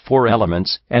arrangement of four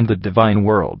elements, and the divine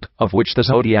world, of which the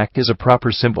zodiac is a proper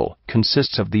symbol,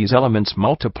 consists of these elements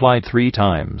multiplied 3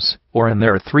 times, or in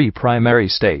their 3 primary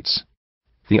states.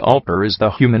 The altar is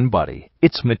the human body.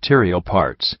 Its material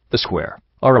parts, the square,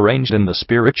 are arranged in the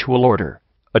spiritual order,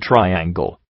 a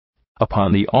triangle.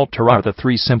 Upon the altar are the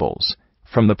 3 symbols,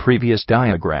 from the previous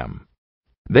diagram.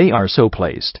 They are so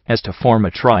placed as to form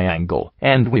a triangle,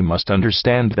 and we must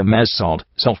understand them as salt,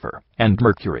 sulfur, and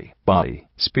mercury, body,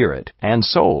 spirit, and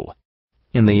soul.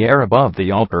 In the air above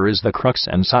the altar is the crux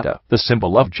ansata, the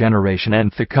symbol of generation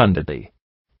and fecundity.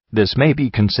 This may be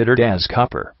considered as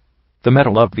copper, the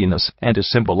metal of Venus, and a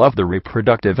symbol of the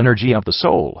reproductive energy of the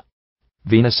soul.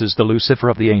 Venus is the Lucifer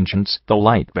of the ancients, the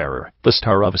light-bearer, the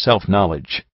star of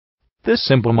self-knowledge. This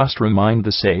symbol must remind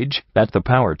the sage that the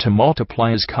power to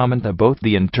multiply is common to both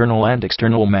the internal and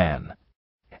external man.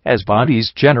 As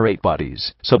bodies generate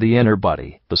bodies, so the inner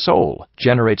body, the soul,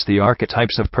 generates the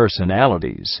archetypes of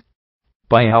personalities.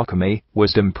 By alchemy,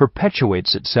 wisdom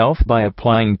perpetuates itself by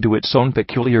applying to its own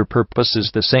peculiar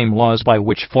purposes the same laws by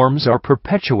which forms are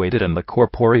perpetuated in the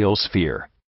corporeal sphere.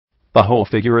 The whole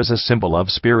figure is a symbol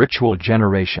of spiritual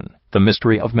generation, the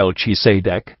mystery of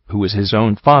Melchizedek, who is his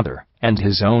own father and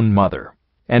his own mother,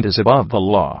 and is above the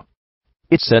law.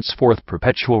 It sets forth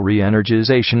perpetual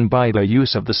re-energization by the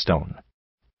use of the stone.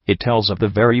 It tells of the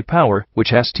very power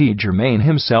which St. Germain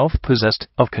himself possessed,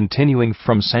 of continuing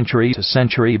from century to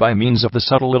century by means of the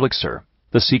subtle elixir,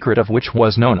 the secret of which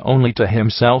was known only to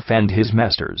himself and his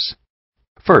masters.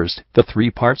 First, the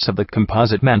 3 parts of the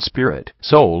composite man, spirit,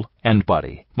 soul, and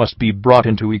body, must be brought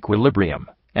into equilibrium,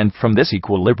 and from this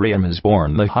equilibrium is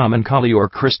born the homunculi or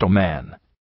crystal man.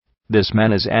 This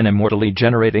man is an immortally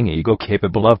generating ego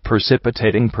capable of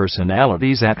precipitating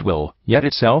personalities at will, yet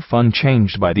itself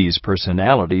unchanged by these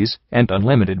personalities and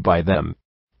unlimited by them.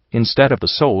 Instead of the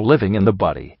soul living in the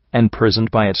body, and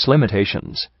prisoned by its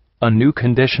limitations, a new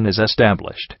condition is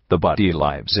established: the body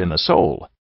lives in the soul.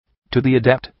 To the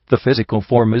adept, the physical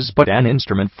form is but an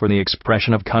instrument for the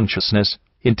expression of consciousness,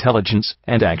 intelligence,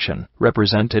 and action,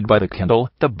 represented by the candle,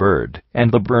 the bird,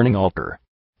 and the burning altar.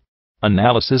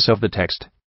 Analysis of the text.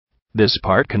 This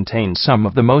part contains some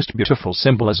of the most beautiful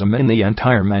symbolism in the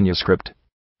entire manuscript.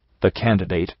 The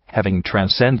candidate, having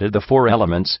transcended the 4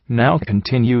 elements, now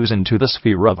continues into the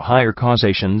sphere of higher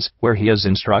causations, where he is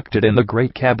instructed in the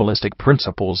great Kabbalistic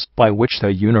principles by which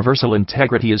the universal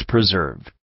integrity is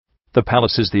preserved. The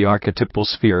palace is the archetypal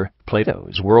sphere,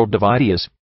 Plato's world of ideas.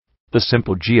 The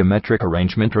simple geometric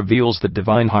arrangement reveals the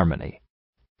divine harmony.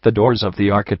 The doors of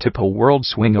the archetypal world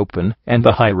swing open, and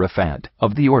the hierophant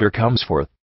of the order comes forth.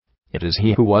 It is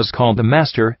he who was called the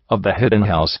master of the hidden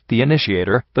house, the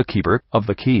initiator, the keeper of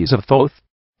the keys of Thoth.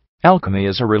 Alchemy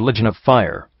is a religion of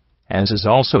fire, as is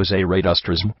also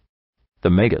Zoroastrism. The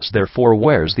magus therefore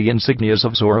wears the insignias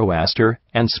of Zoroaster,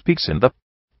 and speaks in the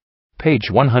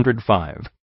page 105.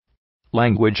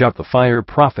 Language of the fire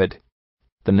prophet.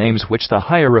 The names which the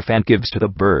Hierophant gives to the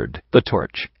bird, the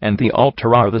torch, and the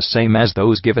altar are the same as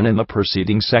those given in the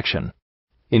preceding section.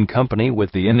 In company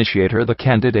with the initiator, the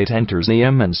candidate enters the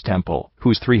immense temple,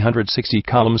 whose 360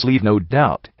 columns leave no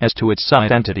doubt as to its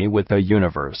identity with the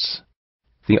universe.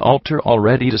 The altar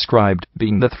already described,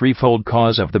 being the threefold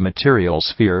cause of the material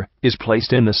sphere, is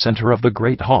placed in the center of the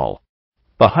great hall.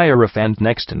 The Hierophant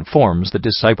next informs the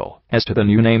disciple as to the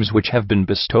new names which have been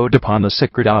bestowed upon the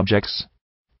sacred objects.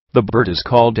 The bird is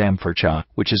called Ampharcha,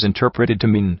 which is interpreted to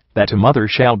mean that a mother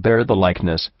shall bear the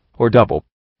likeness, or double.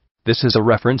 This is a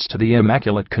reference to the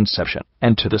Immaculate Conception,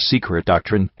 and to the secret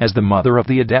doctrine as the mother of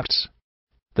the adepts.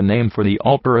 The name for the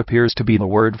altar appears to be the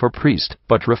word for priest,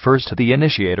 but refers to the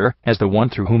initiator as the one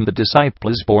through whom the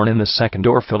disciple is born in the second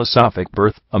or philosophic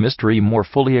birth, a mystery more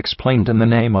fully explained in the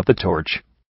name of the torch.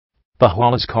 The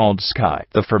hall is called sky,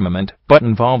 the firmament, but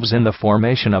involves in the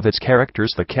formation of its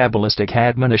characters the Kabbalistic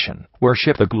admonition,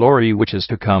 worship the glory which is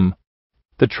to come.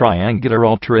 The triangular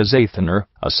altar is Athener,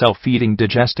 a self-feeding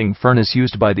digesting furnace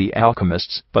used by the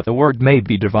alchemists, but the word may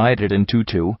be divided into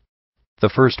two. The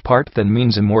first part then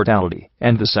means immortality,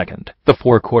 and the second, the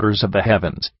four quarters of the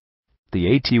heavens. The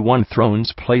 81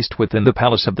 thrones placed within the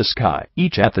palace of the sky,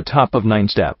 each at the top of 9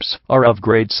 steps, are of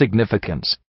great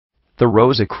significance. The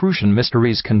Rosicrucian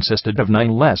mysteries consisted of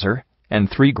 9 lesser and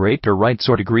 3 greater rites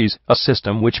or degrees, a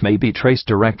system which may be traced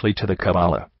directly to the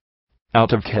Kabbalah.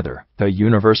 Out of Kether, the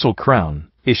universal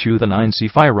crown, issue the 9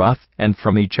 Sephiroth, and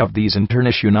from each of these in turn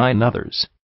issue 9 others.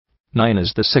 9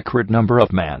 is the sacred number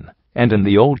of man, and in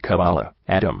the old Kabbalah,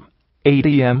 Adam,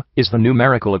 ADM, is the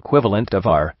numerical equivalent of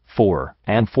our 4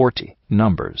 and 40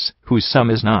 numbers, whose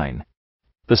sum is 9.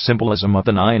 The symbolism of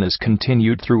the 9 is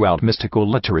continued throughout mystical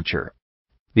literature.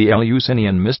 The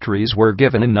Eleusinian mysteries were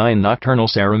given in 9 nocturnal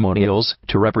ceremonials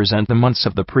to represent the months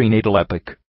of the prenatal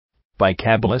epoch. By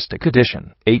Kabbalistic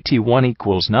addition, 81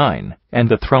 equals 9, and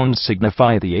the thrones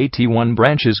signify the 81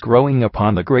 branches growing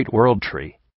upon the great world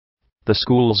tree. The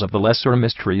schools of the lesser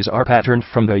mysteries are patterned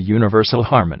from the universal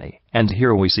harmony, and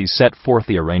here we see set forth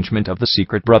the arrangement of the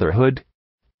secret brotherhood.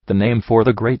 The name for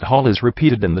the great hall is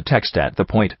repeated in the text at the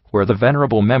point where the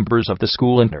venerable members of the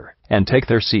school enter and take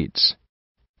their seats.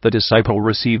 The disciple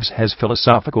receives his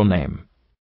philosophical name.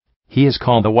 He is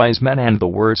called the wise man, and the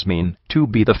words mean to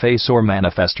be the face or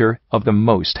manifester of the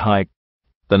Most High.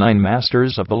 The 9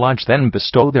 masters of the lodge then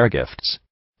bestow their gifts.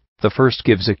 The first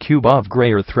gives a cube of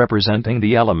grey earth representing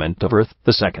the element of earth,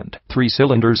 the second, 3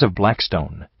 cylinders of black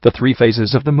stone, the 3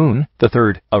 phases of the moon, the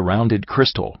third, a rounded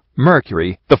crystal,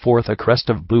 Mercury, the fourth, a crest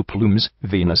of blue plumes,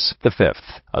 Venus, the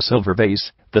fifth, a silver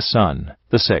vase, the sun,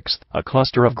 the sixth, a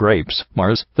cluster of grapes,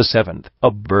 Mars, the seventh,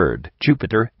 a bird,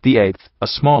 Jupiter, the eighth, a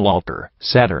small altar,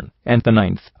 Saturn, and the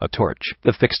ninth, a torch,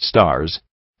 the fixed stars.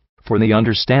 For the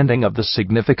understanding of the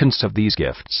significance of these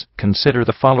gifts, consider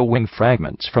the following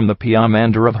fragments from the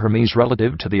Piamander of Hermes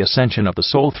relative to the ascension of the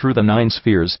soul through the 9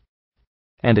 spheres,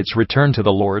 and its return to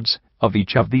the lords of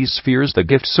each of these spheres, the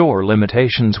gifts or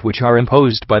limitations which are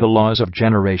imposed by the laws of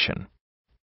generation.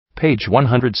 Page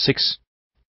 106.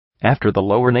 After the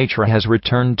lower nature has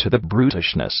returned to the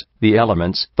brutishness, the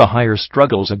elements, the higher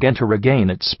struggles again to regain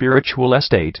its spiritual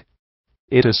estate.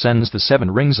 It ascends the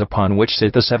 7 rings upon which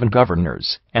sit the 7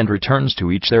 governors, and returns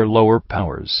to each their lower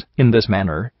powers. In this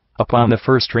manner, upon the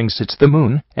first ring sits the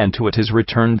moon, and to it is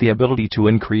returned the ability to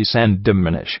increase and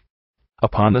diminish.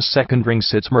 Upon the second ring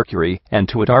sits Mercury, and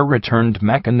to it are returned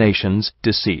machinations,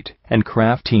 deceit, and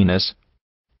craftiness.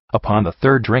 Upon the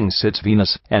third ring sits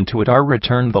Venus, and to it are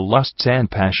returned the lusts and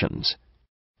passions.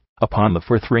 Upon the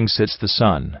fourth ring sits the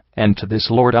Sun, and to this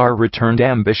lord are returned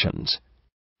ambitions.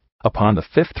 Upon the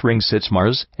fifth ring sits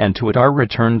Mars, and to it are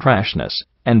returned rashness,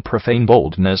 and profane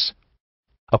boldness.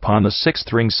 Upon the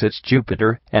sixth ring sits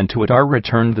Jupiter, and to it are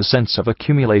returned the sense of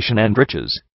accumulation and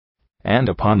riches. And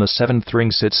upon the seventh ring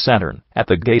sits Saturn, at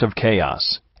the gate of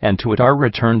chaos, and to it are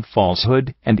returned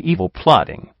falsehood and evil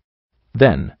plotting.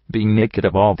 Then, being naked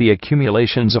of all the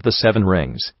accumulations of the 7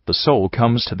 rings, the soul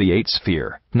comes to the 8th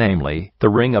sphere, namely, the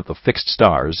ring of the fixed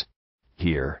stars.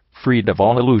 Here, freed of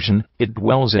all illusion, it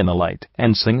dwells in the light,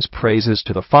 and sings praises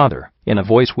to the Father, in a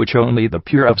voice which only the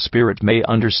pure of spirit may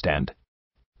understand.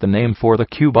 The name for the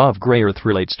cube of grey earth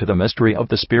relates to the mystery of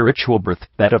the spiritual birth.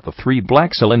 That of the 3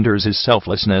 black cylinders is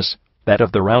selflessness. That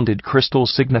of the rounded crystal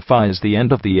signifies the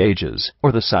end of the ages,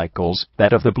 or the cycles.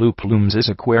 That of the blue plumes is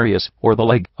Aquarius, or the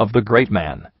leg of the great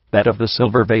man. That of the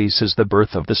silver vase is the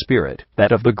birth of the spirit.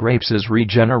 That of the grapes is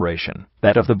regeneration.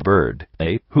 That of the bird,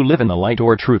 they who live in the light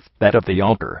or truth. That of the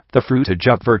altar, the fruitage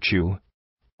of virtue.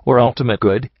 or ultimate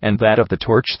good, and that of the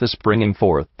torch the springing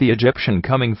forth, the Egyptian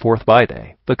coming forth by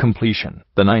day, the completion,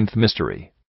 the ninth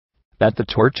mystery. That the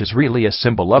torch is really a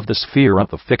symbol of the sphere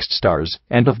of the fixed stars,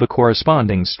 and of the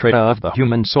corresponding strata of the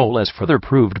human soul, is further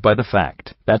proved by the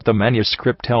fact that the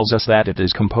manuscript tells us that it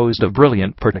is composed of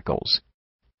brilliant particles.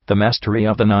 The mastery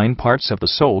of the 9 parts of the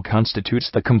soul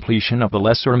constitutes the completion of the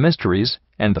lesser mysteries,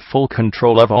 and the full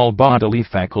control of all bodily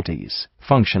faculties,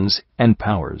 functions, and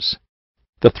powers.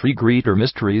 The 3 greater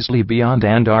mysteries lie beyond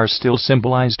and are still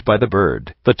symbolized by the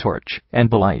bird, the torch,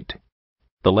 and the light.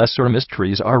 The lesser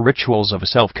mysteries are rituals of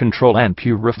self-control and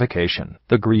purification.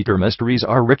 The greater mysteries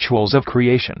are rituals of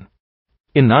creation.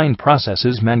 In 9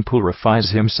 processes man purifies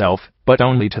himself, but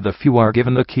only to the few are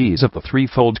given the keys of the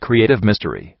threefold creative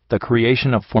mystery: the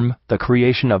creation of form, the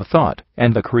creation of thought,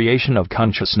 and the creation of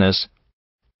consciousness.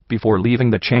 Before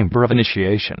leaving the chamber of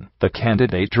initiation, the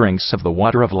candidate drinks of the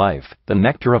water of life, the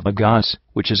nectar of the gods,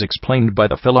 which is explained by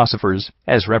the philosophers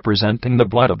as representing the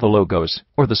blood of the Logos,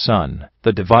 or the Sun,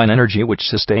 the divine energy which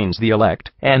sustains the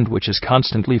elect, and which is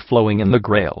constantly flowing in the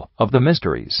grail of the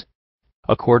mysteries.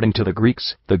 According to the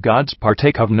Greeks, the gods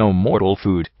partake of no mortal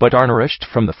food, but are nourished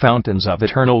from the fountains of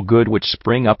eternal good which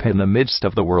spring up in the midst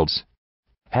of the worlds.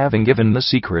 Having given the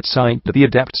secret sight to the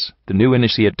adepts, the new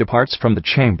initiate departs from the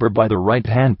chamber by the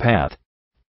right-hand path.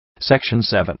 Section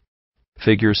 7.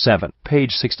 Figure 7,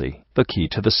 page 60. The key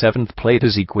to the 7th plate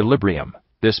is equilibrium,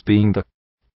 this being the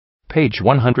page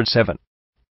 107.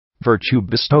 Virtue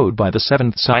bestowed by the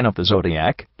 7th sign of the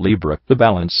zodiac, Libra, the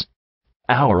balance.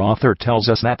 Our author tells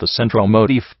us that the central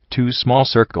motif, 2 small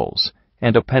circles,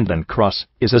 and a pendant cross,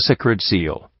 is a sacred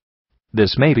seal.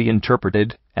 This may be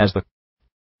interpreted as the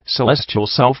celestial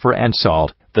sulfur and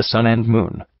salt, the sun and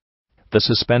moon. The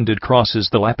suspended cross is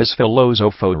the lapis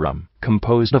philosophorum,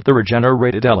 composed of the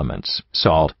regenerated elements,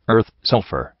 salt, earth,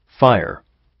 sulfur, fire,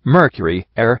 mercury,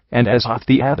 air, and azoth,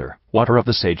 the ether, water of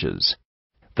the sages.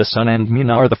 The sun and moon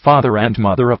are the father and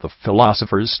mother of the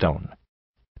philosopher's stone.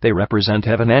 They represent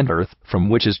heaven and earth, from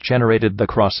which is generated the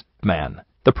cross, man,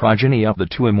 the progeny of the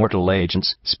 2 immortal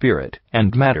agents, spirit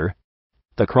and matter.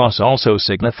 The cross also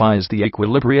signifies the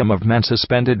equilibrium of man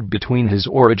suspended between his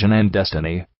origin and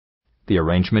destiny. The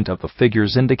arrangement of the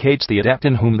figures indicates the adept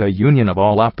in whom the union of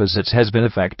all opposites has been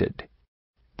effected.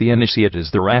 The initiate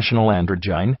is the rational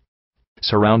androgyne.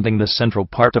 Surrounding the central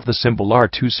part of the symbol are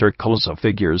 2 circles of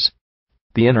figures.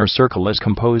 The inner circle is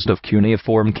composed of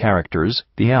cuneiform characters,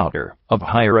 the outer, of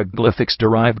hieroglyphics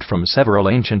derived from several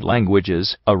ancient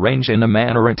languages, arranged in a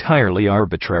manner entirely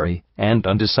arbitrary, and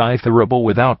undecipherable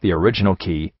without the original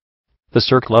key. The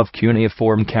circle of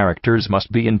cuneiform characters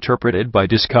must be interpreted by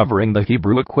discovering the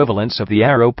Hebrew equivalents of the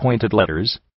arrow-pointed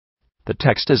letters. The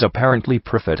text is apparently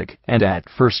prophetic, and at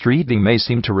first reading may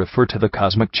seem to refer to the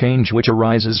cosmic change which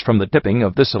arises from the tipping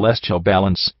of the celestial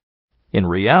balance. In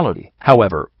reality,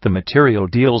 however, the material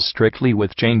deals strictly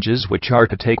with changes which are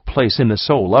to take place in the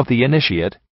soul of the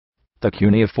initiate. The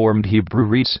cuneiform Hebrew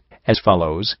reads as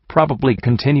follows, probably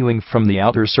continuing from the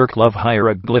outer circle of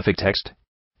hieroglyphic text,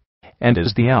 and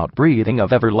is the outbreathing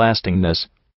of everlastingness.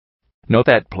 Note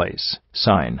that place,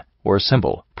 sign, or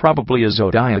symbol, probably a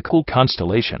zodiacal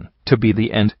constellation, to be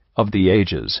the end of the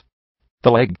ages.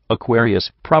 The leg,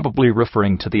 Aquarius, probably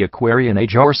referring to the Aquarian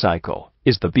age or cycle,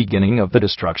 is the beginning of the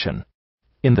destruction.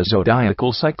 In the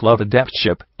zodiacal cycle of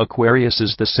adeptship, Aquarius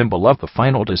is the symbol of the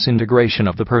final disintegration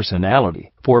of the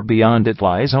personality, for beyond it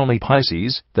lies only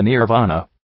Pisces, the nirvana.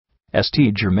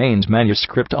 St. Germain's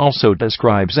manuscript also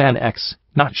describes an X,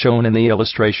 not shown in the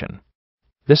illustration.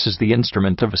 This is the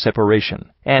instrument of separation,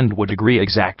 and would agree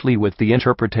exactly with the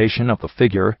interpretation of the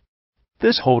figure.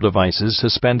 This whole device is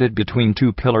suspended between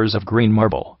 2 pillars of green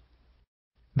marble.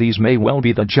 These may well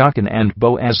be the Jachin and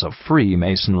Boaz of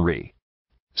Freemasonry.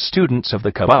 Students of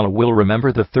the Kabbalah will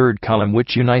remember the 3rd column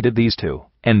which united these 2,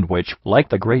 and which, like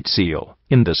the Great Seal,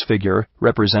 in this figure,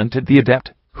 represented the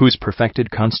adept, whose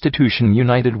perfected constitution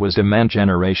united wisdom and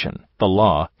generation, the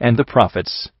law, and the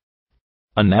prophets.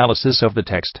 Analysis of the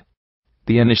text.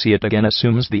 The initiate again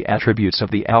assumes the attributes of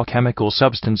the alchemical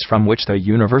substance from which the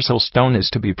universal stone is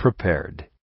to be prepared.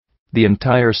 The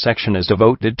entire section is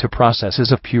devoted to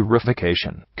processes of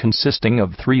purification, consisting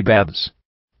of 3 baths.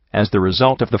 As the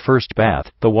result of the first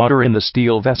bath, the water in the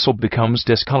steel vessel becomes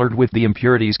discolored with the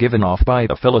impurities given off by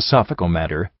the philosophical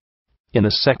matter. In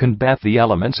the second bath, the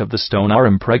elements of the stone are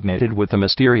impregnated with a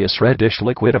mysterious reddish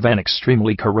liquid of an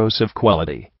extremely corrosive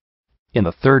quality. In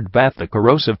the third bath, the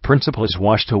corrosive principle is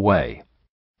washed away.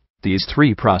 These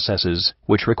 3 processes,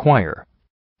 which require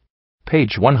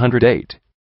page 108,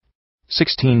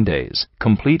 16 days,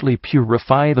 completely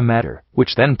purify the matter,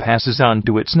 which then passes on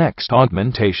to its next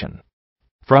augmentation.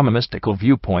 From a mystical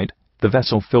viewpoint, The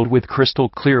vessel filled with crystal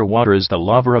clear water is the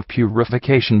laver of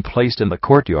purification placed in the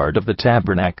courtyard of the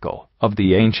tabernacle of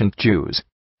the ancient Jews.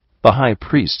 The high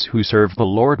priests who serve the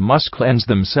Lord must cleanse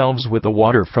themselves with the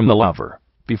water from the laver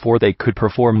before they could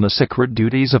perform the sacred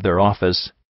duties of their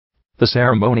office. The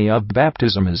ceremony of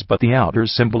baptism is but the outer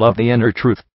symbol of the inner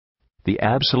truth. The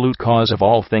absolute cause of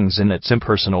all things in its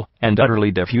impersonal and utterly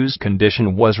diffused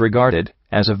condition was regarded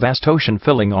as a vast ocean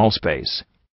filling all space.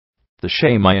 The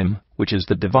Shemayim, which is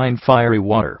the divine fiery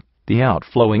water, the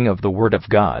outflowing of the Word of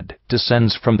God,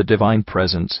 descends from the divine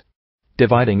presence.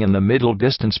 Dividing in the middle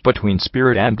distance between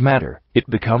spirit and matter, it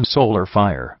becomes solar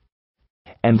fire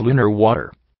and lunar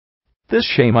water. This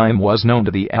Shemayim was known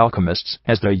to the alchemists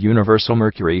as the universal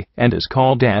mercury and is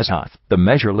called Azoth, the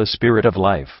measureless spirit of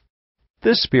life.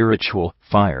 This spiritual,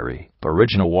 fiery,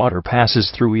 original water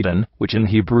passes through Eden, which in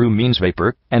Hebrew means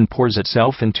vapor, and pours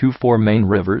itself into four main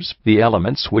rivers, the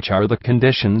elements which are the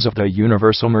conditions of the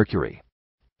universal mercury.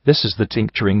 This is the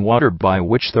tincturing water by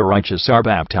which the righteous are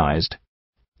baptized.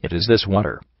 It is this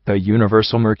water, the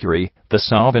universal mercury, the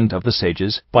solvent of the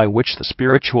sages, by which the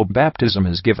spiritual baptism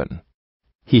is given.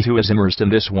 He who is immersed in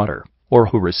this water, or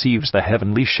who receives the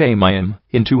heavenly Shemayim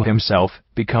into himself,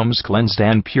 becomes cleansed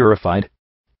and purified.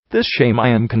 This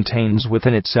Shemayim contains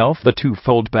within itself the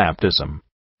twofold baptism.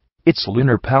 Its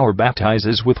lunar power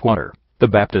baptizes with water, the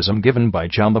baptism given by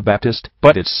John the Baptist,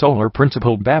 but its solar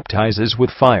principle baptizes with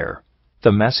fire,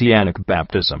 the messianic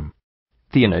baptism.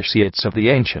 The initiates of the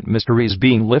ancient mysteries,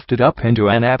 being lifted up into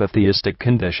an apatheistic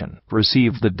condition,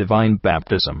 received the divine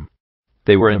baptism.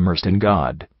 They were immersed in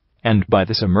God, and by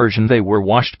this immersion they were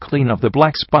washed clean of the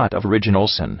black spot of original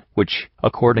sin, which,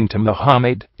 according to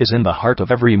Muhammad, is in the heart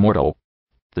of every mortal.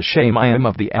 The Shemayim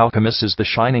of the alchemists is the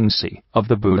shining sea of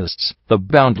the Buddhists, the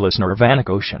boundless nirvanic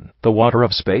ocean, the water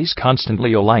of space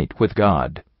constantly alight with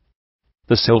God.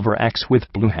 The silver axe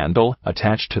with blue handle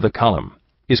attached to the column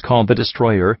is called the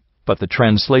destroyer, but the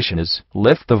translation is,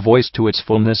 lift the voice to its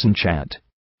fullness and chant,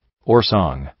 or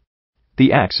song.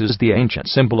 The axe is the ancient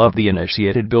symbol of the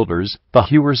initiated builders, the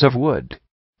hewers of wood.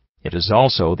 It is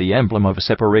also the emblem of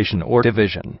separation or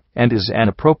division, and is an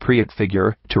appropriate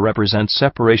figure to represent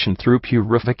separation through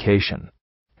purification.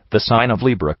 The sign of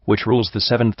Libra, which rules the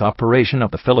seventh operation of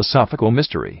the philosophical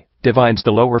mystery, divides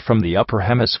the lower from the upper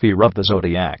hemisphere of the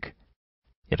zodiac.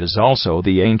 It is also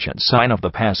the ancient sign of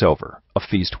the Passover, a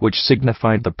feast which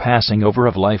signified the passing over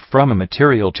of life from a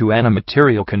material to an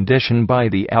immaterial condition by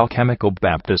the alchemical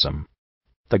baptism.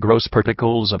 The gross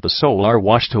particles of the soul are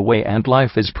washed away and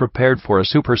life is prepared for a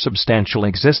supersubstantial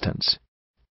existence.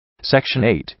 Section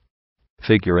 8.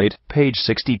 Figure 8, page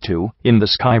 62. In the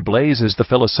sky blazes the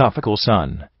philosophical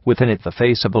sun, within it the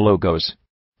face of the Logos.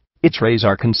 Its rays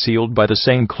are concealed by the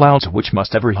same clouds which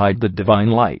must ever hide the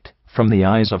divine light from the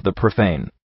eyes of the profane.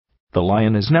 The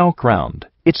lion is now crowned,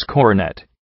 its coronet.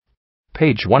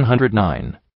 Page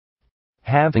 109.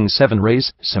 Having 7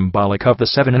 rays, symbolic of the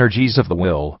 7 energies of the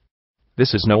will.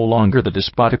 This is no longer the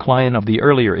despotic lion of the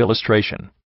earlier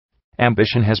illustration.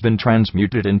 Ambition has been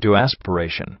transmuted into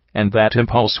aspiration, and that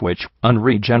impulse which,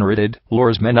 unregenerated,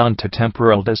 lures men on to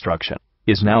temporal destruction,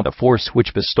 is now the force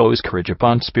which bestows courage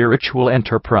upon spiritual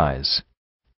enterprise.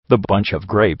 The bunch of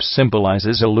grapes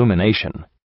symbolizes illumination.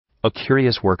 A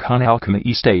curious work on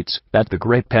alchemy states that the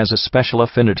grape has a special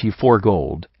affinity for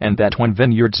gold, and that when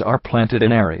vineyards are planted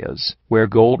in areas where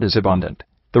gold is abundant,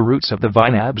 the roots of the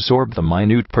vine absorb the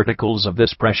minute particles of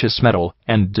this precious metal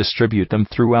and distribute them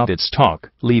throughout its stalk,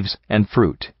 leaves, and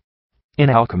fruit. In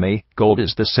alchemy, gold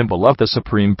is the symbol of the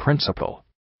supreme principle.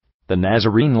 The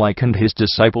Nazarene likened his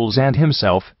disciples and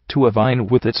himself to a vine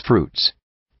with its fruits.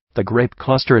 The grape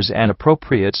cluster is an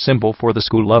appropriate symbol for the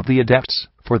school of the adepts,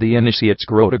 for the initiates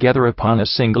grow together upon a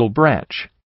single branch.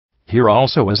 Here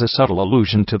also is a subtle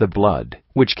allusion to the blood,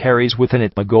 which carries within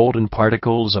it the golden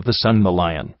particles of the sun, the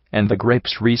lion, and the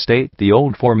grapes restate the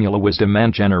old formula wisdom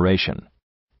and generation.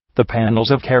 The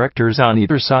panels of characters on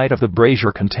either side of the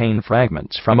brazier contain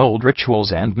fragments from old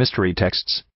rituals and mystery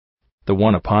texts. The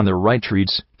one upon the right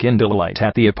reads, "Kindle a light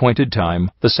at the appointed time,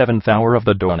 the 7th hour of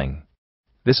the dawning."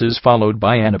 This is followed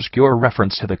by an obscure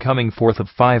reference to the coming forth of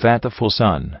 5 at the full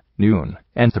sun, noon,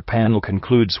 and the panel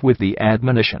concludes with the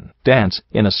admonition, "Dance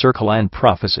in a circle and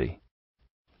prophecy."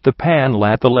 The panel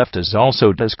at the left is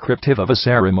also descriptive of a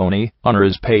ceremony. Honor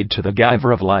is paid to the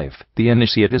giver of life. The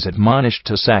initiate is admonished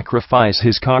to sacrifice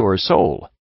his ka or soul.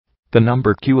 The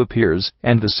number Q appears,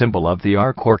 and the symbol of the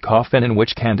ark or coffin in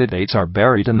which candidates are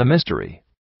buried in the mystery.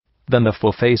 Then the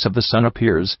full face of the sun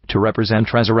appears, to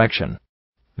represent resurrection.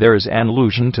 There is an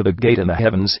allusion to the gate in the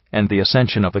heavens, and the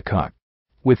ascension of the cock.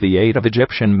 With the aid of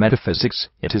Egyptian metaphysics,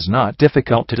 it is not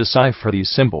difficult to decipher these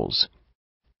symbols.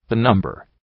 The number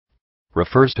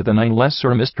refers to the 9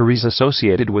 lesser mysteries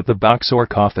associated with the box or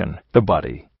coffin, the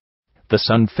body. The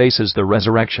sun faces the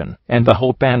resurrection, and the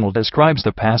whole panel describes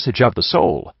the passage of the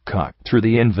soul, through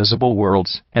the invisible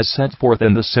worlds, as set forth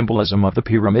in the symbolism of the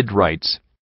pyramid rites.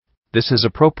 This is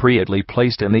appropriately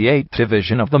placed in the 8th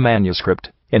division of the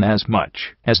manuscript, inasmuch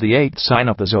as the 8th sign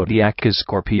of the zodiac is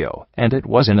Scorpio, and it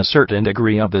was in a certain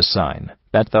degree of this sign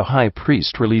that the high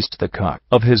priest released the cock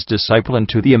of his disciple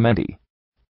into the Amenti.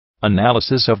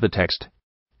 Analysis of the text.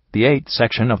 The 8th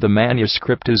section of the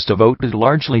manuscript is devoted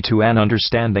largely to an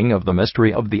understanding of the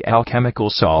mystery of the alchemical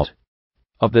salt.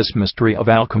 Of this mystery of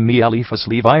alchemy Eliphas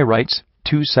Levi writes,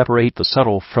 "To separate the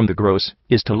subtle from the gross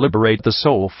is to liberate the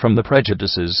soul from the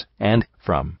prejudices and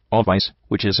from all vice,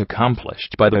 which is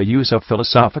accomplished by the use of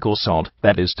philosophical salt,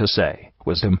 that is to say,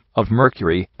 wisdom, of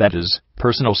mercury, that is,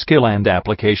 personal skill and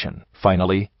application,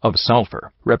 finally, of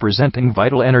sulfur, representing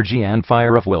vital energy and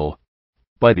fire of will.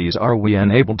 By these are we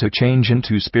enabled to change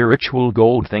into spiritual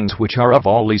gold things which are of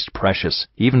all least precious,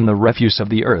 even the refuse of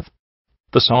the earth.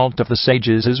 The salt of the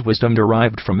sages is wisdom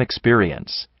derived from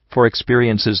experience, for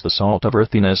experience is the salt of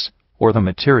earthiness, or the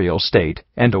material state,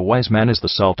 and a wise man is the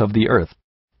salt of the earth.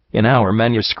 In our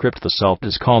manuscript the salt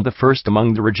is called the first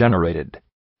among the regenerated.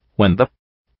 When the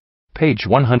page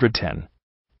 110.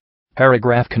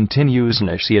 Paragraph continues.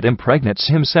 Initiate impregnates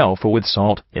himself with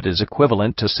salt, it is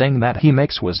equivalent to saying that he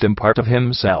makes wisdom part of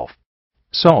himself.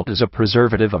 Salt is a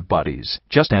preservative of bodies,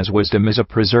 just as wisdom is a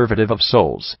preservative of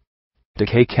souls.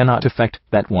 Decay cannot affect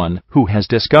that one who has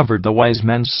discovered the wise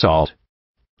man's salt.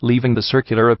 Leaving the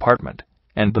circular apartment,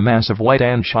 and the mass of white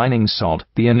and shining salt,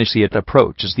 the initiate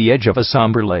approaches the edge of a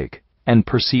somber lake, and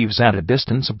perceives at a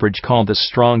distance a bridge called the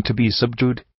strong to be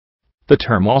subdued. The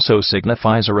term also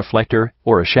signifies a reflector,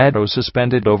 or a shadow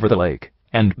suspended over the lake,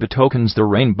 and betokens the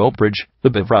rainbow bridge, the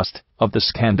bifrost, of the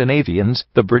Scandinavians,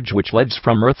 the bridge which leads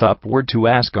from earth upward to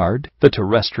Asgard, the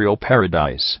terrestrial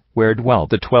paradise, where dwell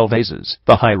the 12 Ases,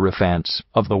 the hierophants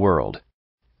of the world.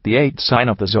 The 8th sign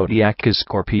of the zodiac is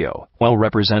Scorpio, well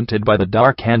represented by the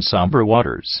dark and somber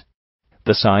waters.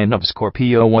 The sign of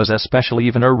Scorpio was especially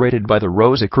venerated by the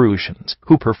Rosicrucians,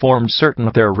 who performed certain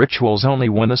of their rituals only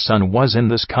when the sun was in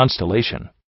this constellation.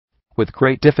 With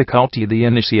great difficulty the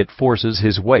initiate forces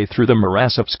his way through the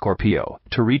morass of Scorpio,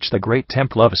 to reach the great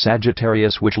temple of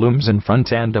Sagittarius which looms in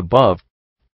front and above.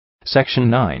 Section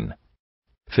 9.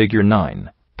 Figure 9.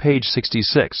 Page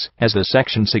 66. As the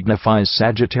section signifies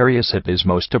Sagittarius, it is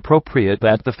most appropriate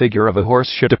that the figure of a horse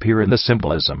should appear in the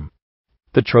symbolism.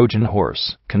 The Trojan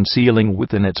horse, concealing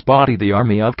within its body the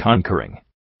army of conquering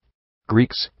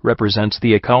Greeks, represents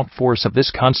the occult force of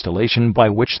this constellation by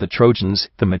which the Trojans,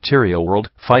 the material world,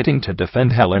 fighting to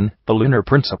defend Helen, the lunar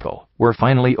principle, were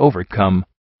finally overcome.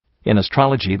 In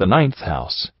astrology the 9th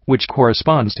house, which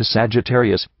corresponds to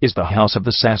Sagittarius, is the house of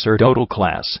the sacerdotal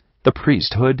class, the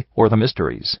priesthood, or the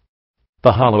mysteries.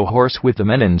 The hollow horse with the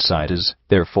men inside is,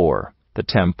 therefore, the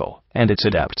temple, and its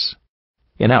adepts.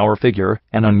 In our figure,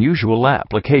 an unusual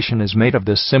application is made of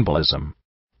this symbolism.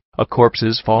 A corpse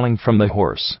is falling from the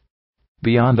horse.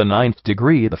 Beyond the 9th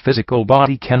degree the physical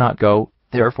body cannot go,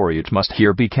 therefore it must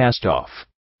here be cast off.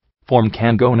 Form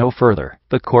can go no further,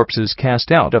 the corpse is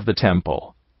cast out of the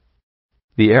temple.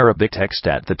 The Arabic text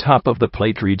at the top of the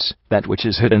plate reads, "That which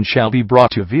is hidden shall be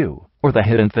brought to view," or the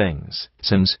hidden things,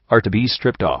 sins, are to be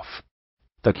stripped off.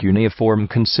 The cuneiform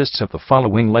consists of the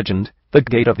following legend: the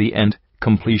gate of the end,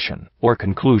 completion, or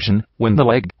conclusion, when the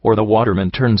leg, or the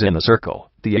waterman turns in the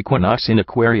circle, the equinox in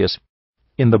Aquarius.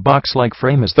 In the box-like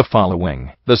frame is the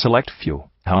following: the select few,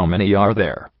 how many are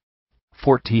there?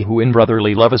 40 who in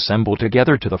brotherly love assemble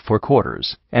together to the 4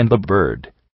 quarters, and the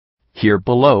bird. Here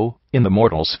below, in the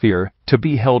mortal sphere, to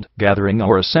be held, gathering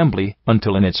or assembly,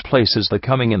 until in its place is the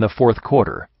coming in the 4th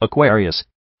quarter, Aquarius.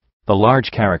 The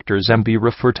large characters MB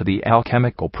refer to the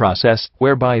alchemical process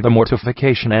whereby the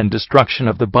mortification and destruction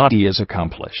of the body is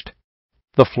accomplished.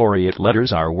 The floreate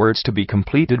letters are words to be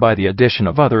completed by the addition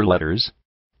of other letters.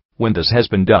 When this has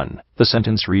been done, the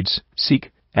sentence reads,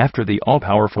 "Seek after the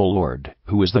all-powerful Lord,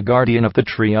 who is the guardian of the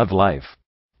tree of life."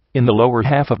 In the lower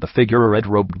half of the figure a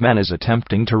red-robed man is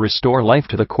attempting to restore life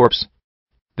to the corpse.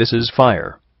 This is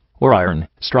fire, or iron,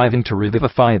 striving to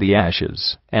revivify the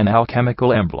ashes, an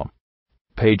alchemical emblem.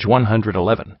 Page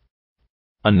 111.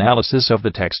 Analysis of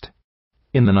the text.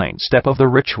 In the 9th step of the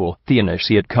ritual, the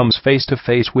initiate comes face to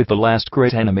face with the last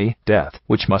great enemy, death,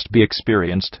 which must be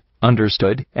experienced,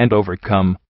 understood, and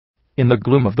overcome. In the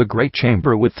gloom of the great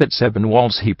chamber with its ebon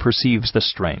walls he perceives the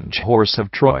strange horse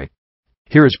of Troy.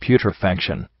 Here is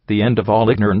putrefaction, the end of all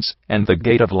ignorance, and the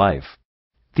gate of life.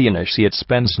 The initiate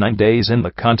spends 9 days in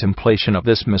the contemplation of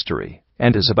this mystery,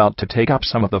 and is about to take up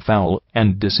some of the foul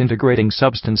and disintegrating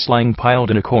substance lying piled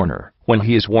in a corner, when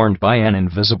he is warned by an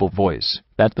invisible voice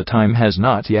that the time has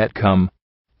not yet come.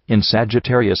 In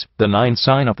Sagittarius, the ninth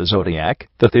sign of the zodiac,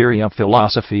 the theory of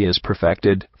philosophy is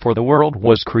perfected, for the world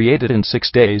was created in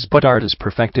 6 days but art is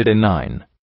perfected in 9.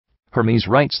 Hermes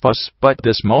writes thus, but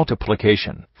this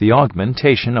multiplication, the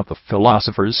augmentation of the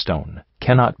philosopher's stone,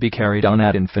 cannot be carried on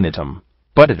ad infinitum,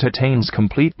 but it attains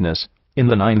completeness in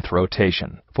the 9th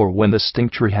rotation, for when the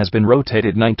stincture has been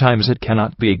rotated 9 times it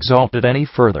cannot be exalted any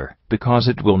further, because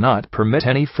it will not permit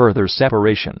any further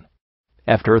separation.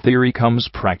 After theory comes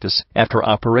practice, after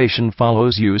operation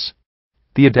follows use.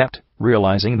 The adept,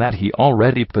 realizing that he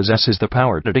already possesses the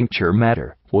power to tincture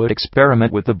matter, would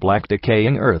experiment with the black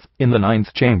decaying earth in the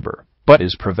 9th chamber, but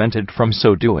is prevented from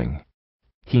so doing.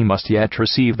 He must yet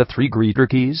receive the 3 greater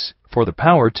keys, for the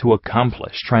power to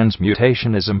accomplish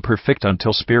transmutation is imperfect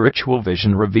until spiritual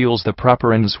vision reveals the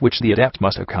proper ends which the adept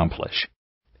must accomplish.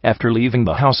 After leaving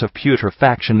the house of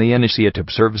putrefaction, the initiate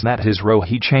observes that his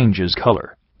rohe changes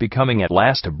color, becoming at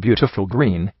last a beautiful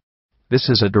green. This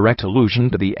is a direct allusion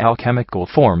to the alchemical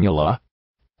formula.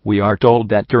 We are told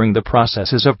that during the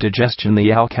processes of digestion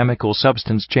the alchemical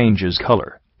substance changes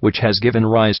color, which has given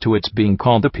rise to its being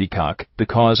called the peacock,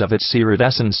 because of its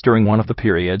iridescence during one of the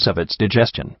periods of its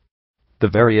digestion. The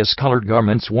various colored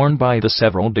garments worn by the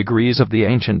several degrees of the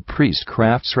ancient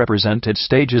priestcrafts represented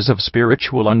stages of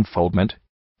spiritual unfoldment.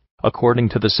 According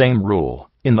to the same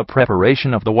rule, in the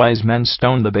preparation of the wise man's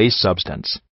stone the base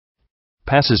substance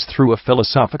passes through a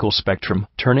philosophical spectrum,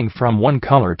 turning from one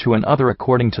color to another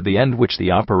according to the end which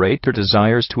the operator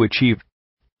desires to achieve.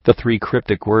 The 3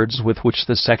 cryptic words with which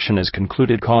the section is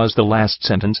concluded cause the last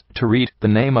sentence to read, "The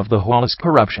name of the hall is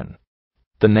corruption."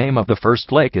 The name of the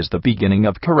first lake is the beginning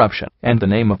of corruption, and the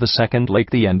name of the second lake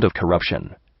the end of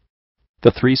corruption.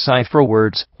 The 3 cipher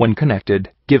words, when connected,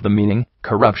 give the meaning,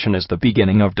 corruption is the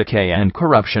beginning of decay and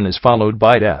corruption is followed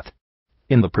by death.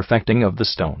 In the perfecting of the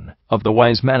stone of the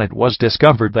wise man it was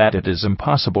discovered that it is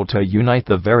impossible to unite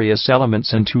the various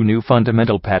elements into new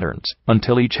fundamental patterns,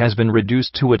 until each has been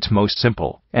reduced to its most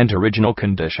simple and original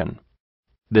condition.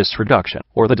 This reduction,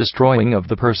 or the destroying of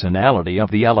the personality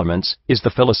of the elements, is the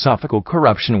philosophical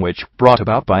corruption which, brought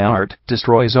about by art,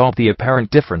 destroys all the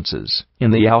apparent differences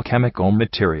in the alchemical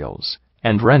materials,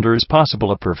 and renders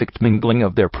possible a perfect mingling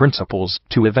of their principles,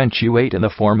 to eventuate in the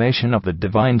formation of the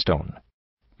divine stone.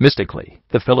 Mystically,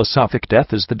 the philosophic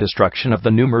death is the destruction of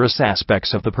the numerous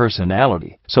aspects of the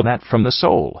personality, so that from the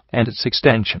soul and its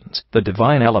extensions, the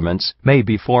divine elements may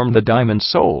be formed. The diamond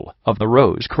soul of the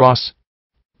Rose Cross.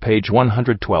 Page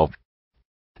 112.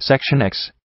 Section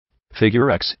X. Figure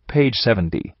X, page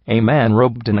 70. A man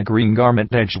robed in a green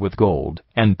garment edged with gold,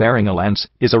 and bearing a lance,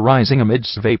 is arising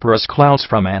amidst vaporous clouds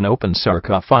from an open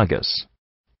sarcophagus.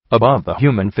 Above the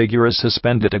human figure is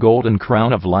suspended a golden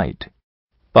crown of light.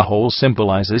 The whole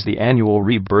symbolizes the annual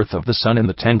rebirth of the sun in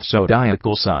the 10th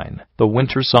zodiacal sign, the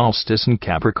winter solstice in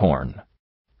Capricorn.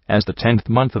 As the 10th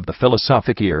month of the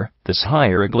philosophic year, this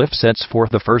hieroglyph sets forth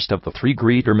the first of the 3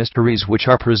 greater mysteries which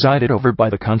are presided over by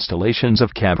the constellations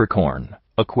of Capricorn,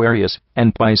 Aquarius,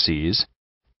 and Pisces.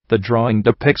 The drawing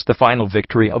depicts the final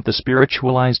victory of the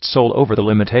spiritualized soul over the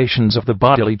limitations of the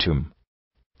bodily tomb.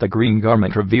 The green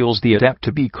garment reveals the adept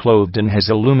to be clothed in his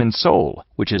illumined soul,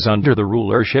 which is under the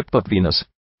rulership of Venus.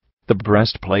 The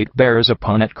breastplate bears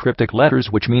upon it cryptic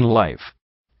letters which mean life.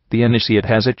 The initiate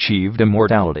has achieved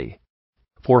immortality.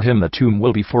 For him the tomb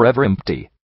will be forever empty.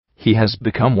 He has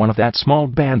become one of that small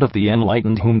band of the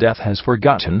enlightened whom death has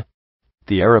forgotten.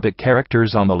 The Arabic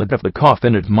characters on the lid of the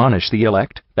coffin admonish the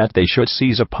elect that they should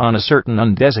seize upon a certain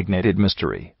undesignated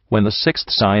mystery, when the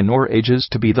 6th sign or age is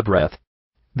to be the breath.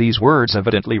 These words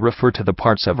evidently refer to the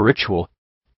parts of a ritual.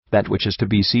 That which is to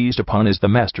be seized upon is the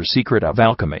master secret of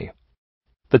alchemy.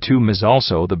 The tomb is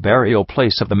also the burial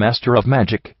place of the master of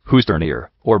magic, whose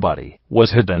ear, or body,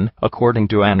 was hidden, according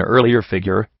to an earlier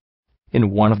figure.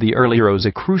 In one of the early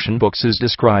Rosicrucian books is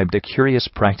described a curious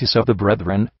practice of the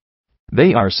brethren.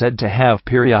 They are said to have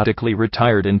periodically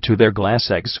retired into their glass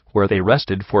eggs, where they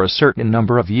rested for a certain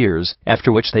number of years,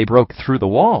 after which they broke through the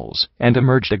walls and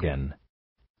emerged again.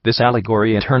 This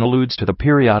allegory in turn alludes to the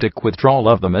periodic withdrawal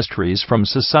of the mysteries from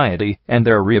society and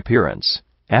their reappearance,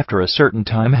 after a certain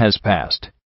time has passed.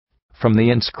 From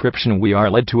the inscription we are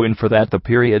led to infer that the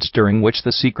periods during which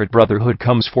the secret brotherhood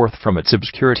comes forth from its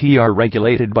obscurity are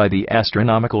regulated by the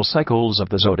astronomical cycles of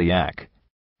the zodiac.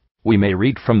 We may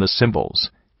read from the symbols,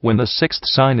 when the 6th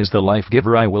sign is the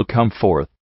life-giver I will come forth.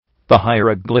 The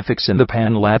hieroglyphics in the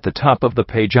panel at the top of the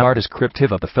page are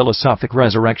descriptive of the philosophic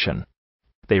resurrection.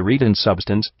 They read in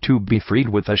substance, to be freed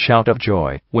with a shout of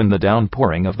joy, when the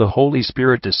downpouring of the Holy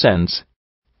Spirit descends.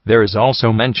 There is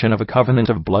also mention of a covenant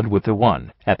of blood with the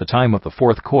one, at the time of the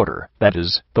fourth quarter, that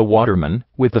is, the waterman,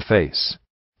 with the face.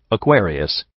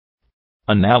 Aquarius.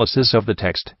 Analysis of the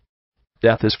text.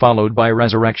 Death is followed by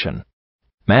resurrection.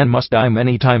 Man must die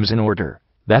many times in order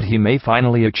that he may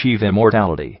finally achieve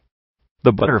immortality.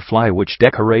 The butterfly which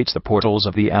decorates the portals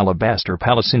of the alabaster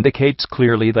palace indicates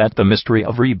clearly that the mystery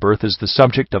of rebirth is the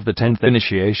subject of the 10th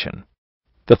initiation.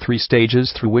 The 3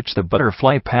 stages through which the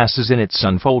butterfly passes in its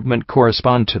unfoldment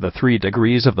correspond to the 3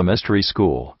 degrees of the mystery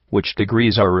school, which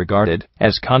degrees are regarded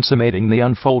as consummating the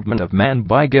unfoldment of man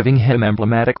by giving him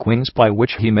emblematic wings by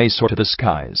which he may soar to the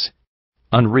skies.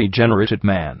 Unregenerated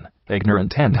man,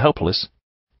 ignorant and helpless.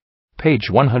 Page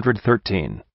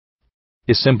 113.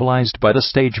 Is symbolized by the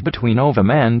stage between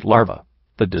ovum and larva,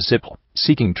 the disciple,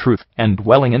 seeking truth and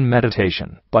dwelling in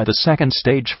meditation, by the 2nd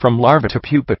stage from larva to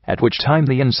pupa, at which time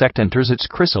the insect enters its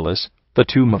chrysalis, the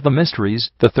tomb of the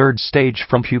mysteries, the 3rd stage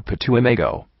from pupa to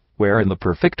imago, wherein the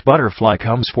perfect butterfly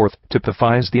comes forth,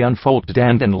 typifies the unfolded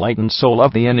and enlightened soul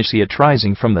of the initiate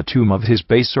rising from the tomb of his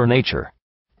base or nature.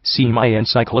 See my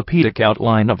encyclopedic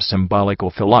outline of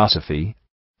symbolical philosophy.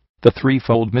 The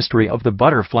threefold mystery of the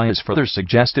butterfly is further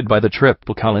suggested by the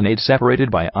triple colonnade separated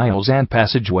by aisles and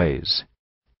passageways.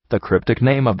 The cryptic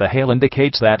name of the hail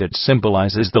indicates that it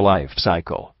symbolizes the life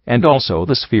cycle, and also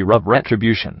the sphere of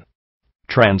retribution.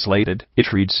 Translated,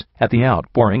 it reads, "At the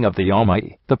outpouring of the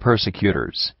Almighty, the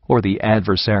persecutors, or the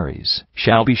adversaries,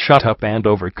 shall be shut up and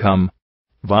overcome."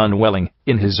 Von Welling,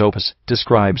 in his opus,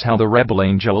 describes how the rebel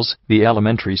angels, the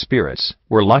elementary spirits,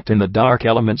 were locked in the dark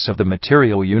elements of the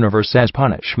material universe as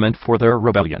punishment for their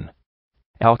rebellion.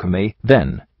 Alchemy,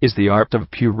 then, is the art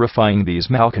of purifying these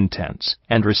malcontents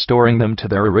and restoring them to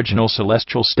their original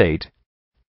celestial state.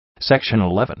 Section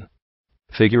 11.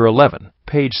 Figure 11,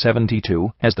 page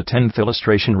 72, as the 10th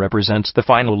illustration represents the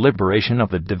final liberation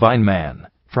of the divine man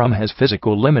from his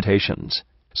physical limitations.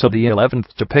 So the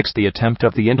 11th depicts the attempt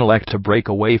of the intellect to break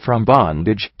away from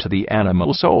bondage to the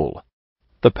animal soul.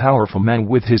 The powerful man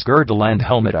with his girdle and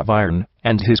helmet of iron,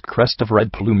 and his crest of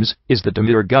red plumes, is the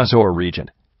Demiurgus or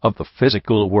regent of the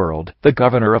physical world, the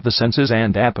governor of the senses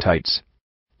and appetites.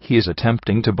 He is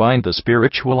attempting to bind the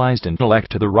spiritualized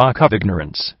intellect to the rock of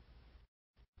ignorance.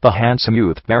 The handsome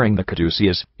youth bearing the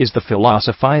caduceus is the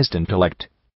philosophized intellect.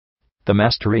 The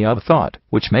mastery of thought,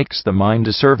 which makes the mind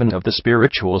a servant of the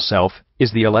spiritual self,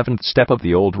 is the 11th step of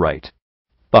the old rite.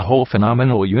 The whole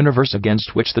phenomenal universe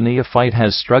against which the neophyte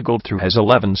has struggled through his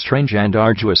 11 strange and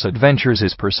arduous adventures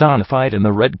is personified in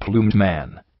the red-plumed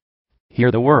man. Here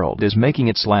the world is making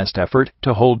its last effort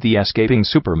to hold the escaping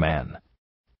Superman.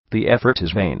 The effort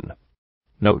is vain.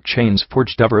 No chains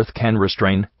forged of earth can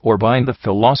restrain or bind the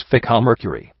philosophical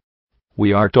Mercury.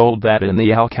 We are told that in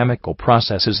the alchemical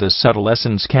processes the subtle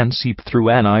essence can seep through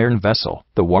an iron vessel,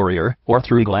 the warrior, or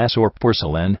through glass or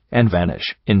porcelain, and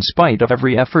vanish, in spite of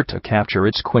every effort to capture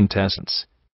its quintessence.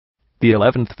 The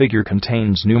 11th figure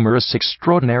contains numerous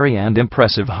extraordinary and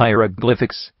impressive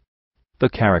hieroglyphics. The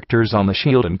characters on the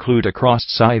shield include a crossed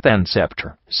scythe and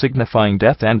scepter, signifying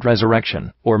death and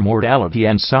resurrection, or mortality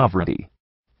and sovereignty.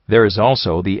 There is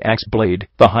also the axe blade,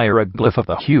 the hieroglyph of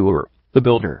the hewer, the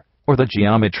builder, or the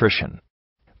geometrician.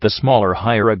 The smaller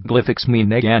hieroglyphics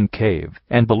mean egg and cave,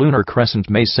 and the lunar crescent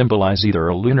may symbolize either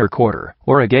a lunar quarter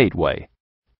or a gateway.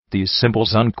 These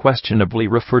symbols unquestionably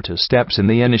refer to steps in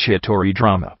the initiatory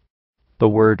drama. The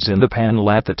words in the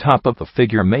panel at the top of the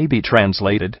figure may be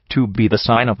translated to be the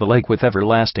sign of the lake with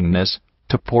everlastingness,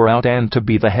 to pour out, and to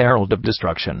be the herald of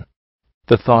destruction.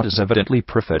 The thought is evidently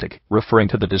prophetic, referring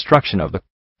to the destruction of the.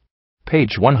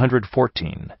 Page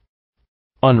 114.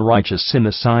 Unrighteous sin,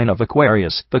 the sign of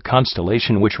Aquarius, the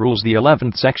constellation which rules the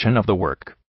 11th section of the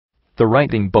work. The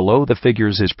writing below the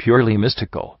figures is purely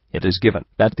mystical. It is given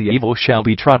that the evil shall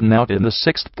be trodden out in the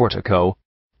 6th portico.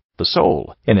 The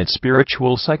soul, in its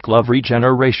spiritual cycle of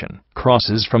regeneration,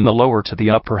 crosses from the lower to the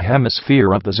upper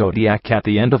hemisphere of the zodiac at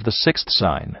the end of the 6th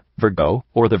sign, Virgo,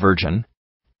 or the Virgin.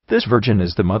 This Virgin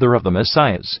is the mother of the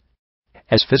Messiahs.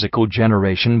 As physical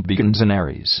generation begins in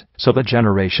Aries, so the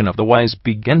generation of the wise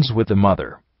begins with the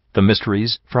mother, the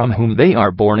mysteries, from whom they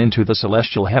are born into the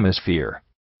celestial hemisphere.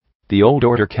 The old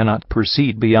order cannot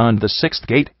proceed beyond the 6th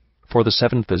gate, for the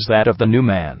 7th is that of the new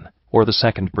man, or the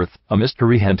second birth, a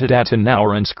mystery hinted at in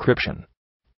our inscription.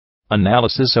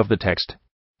 Analysis of the text.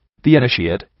 The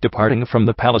initiate, departing from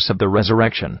the palace of the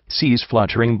resurrection, sees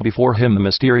fluttering before him the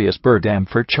mysterious bird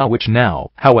Amphitrite, which now,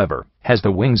 however, has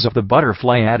the wings of the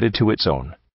butterfly added to its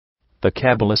own. The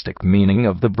Kabbalistic meaning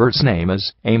of the bird's name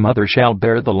is, "A mother shall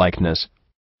bear the likeness."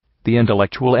 The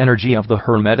intellectual energy of the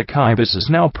Hermetic ibis is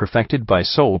now perfected by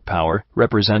soul power,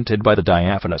 represented by the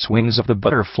diaphanous wings of the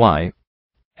butterfly.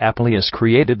 Apuleius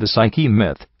created the Psyche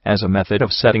myth, as a method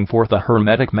of setting forth a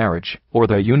hermetic marriage, or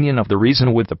the union of the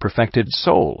reason with the perfected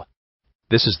soul.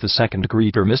 This is the second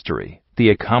greater mystery, the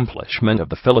accomplishment of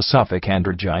the philosophic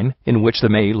androgyne, in which the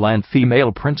male and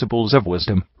female principles of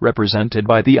wisdom, represented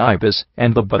by the ibis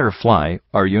and the butterfly,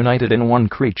 are united in one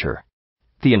creature.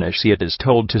 The initiate is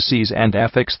told to seize and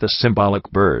affix the symbolic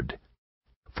bird.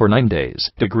 For 9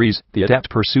 degrees, the adept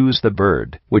pursues the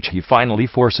bird, which he finally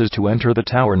forces to enter the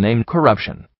tower named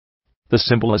corruption. The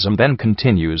symbolism then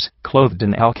continues, clothed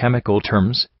in alchemical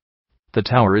terms. The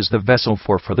tower is the vessel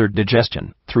for further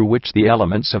digestion, through which the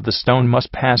elements of the stone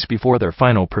must pass before their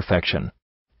final perfection.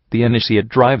 The initiate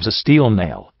drives a steel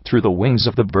nail through the wings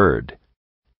of the bird.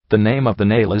 The name of the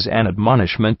nail is an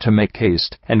admonishment to make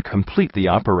haste and complete the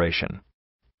operation.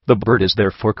 The bird is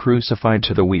therefore crucified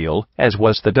to the wheel, as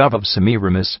was the dove of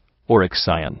Semiramis, or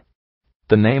Ixion.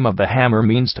 The name of the hammer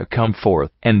means to come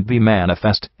forth and be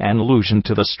manifest, an allusion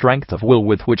to the strength of will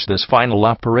with which this final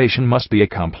operation must be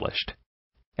accomplished.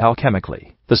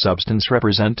 Alchemically, the substance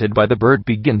represented by the bird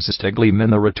begins to gleam in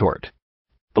the retort.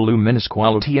 The luminous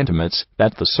quality intimates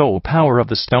that the soul power of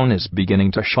the stone is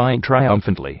beginning to shine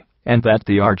triumphantly, and that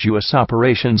the arduous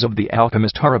operations of the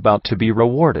alchemist are about to be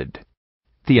rewarded.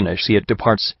 The initiate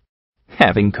departs.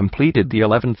 Having completed the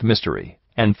 11th mystery,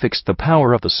 and fixed the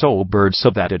power of the soul bird so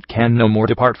that it can no more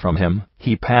depart from him,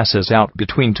 he passes out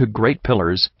between 2 great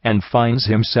pillars, and finds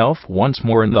himself once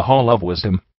more in the Hall of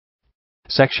Wisdom.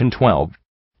 Section 12.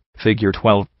 Figure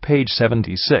 12, page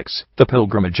 76. The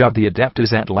pilgrimage of the adept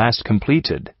is at last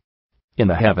completed. In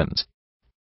the heavens.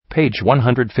 Page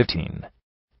 115.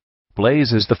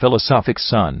 Blaze is the philosophic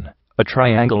sun, a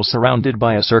triangle surrounded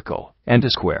by a circle, and a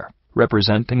square,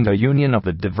 representing the union of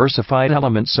the diversified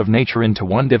elements of nature into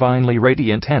one divinely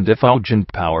radiant and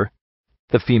effulgent power.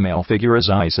 The female figure is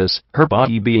Isis, her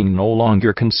body being no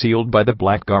longer concealed by the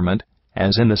black garment,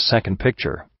 as in the second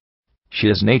picture. She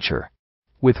is nature.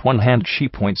 With one hand she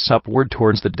points upward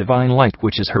towards the divine light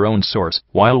which is her own source,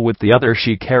 while with the other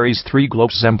she carries 3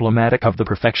 globes emblematic of the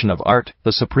perfection of art,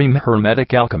 the supreme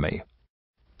hermetic alchemy.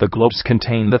 The globes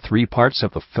contain the 3 parts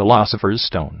of the philosopher's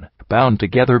stone, bound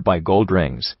together by gold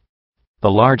rings.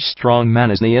 The large strong man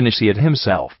is the initiate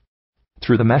himself.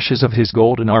 Through the meshes of his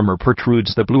golden armor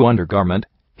protrudes the blue undergarment,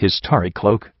 his starry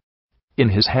cloak. In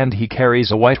his hand he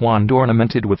carries a white wand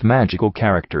ornamented with magical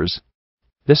characters.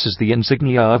 This is the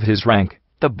insignia of his rank,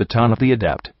 the baton of the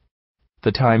adept.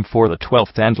 The time for the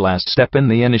 12th and last step in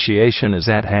the initiation is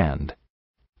at hand.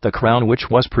 The crown which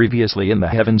was previously in the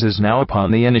heavens is now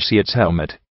upon the initiate's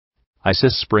helmet.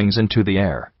 Isis springs into the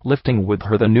air, lifting with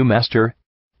her the new master.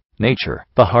 Nature,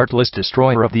 the heartless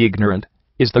destroyer of the ignorant,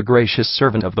 is the gracious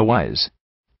servant of the wise.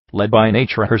 Led by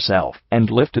nature herself, and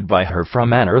lifted by her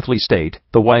from an earthly state,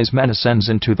 the wise man ascends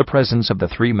into the presence of the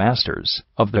 3 masters,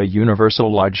 of the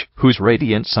universal lodge, whose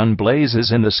radiant sun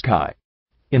blazes in the sky.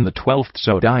 In the 12th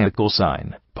zodiacal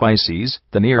sign, Pisces,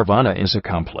 the nirvana is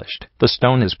accomplished, the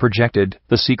stone is projected,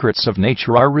 the secrets of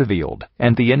nature are revealed,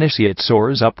 and the initiate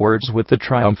soars upwards with the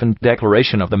triumphant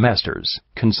declaration of the masters,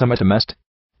 consummatum est.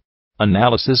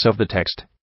 Analysis of the text.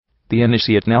 The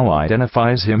initiate now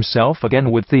identifies himself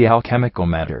again with the alchemical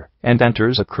matter, and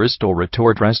enters a crystal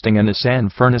retort resting in a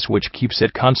sand furnace which keeps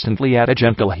it constantly at a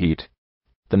gentle heat.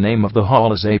 The name of the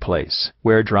hall is a place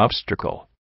where drops trickle.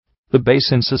 The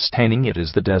basin sustaining it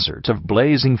is the desert of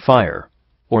blazing fire,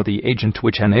 or the agent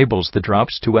which enables the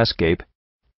drops to escape.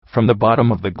 From the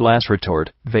bottom of the glass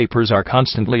retort, vapors are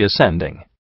constantly ascending.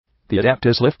 The adept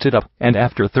is lifted up, and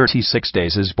after 36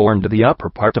 days is borne to the upper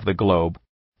part of the globe.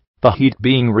 The heat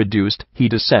being reduced, he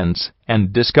descends,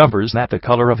 and discovers that the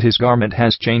color of his garment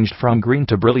has changed from green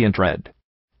to brilliant red.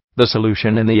 The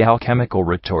solution in the alchemical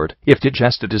retort, if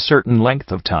digested a certain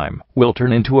length of time, will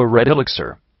turn into a red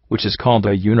elixir, which is called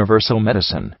a universal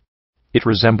medicine. It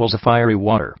resembles a fiery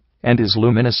water, and is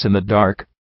luminous in the dark.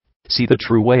 See The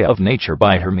True Way of Nature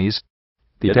by Hermes.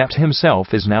 The adept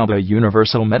himself is now the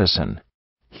universal medicine.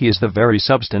 He is the very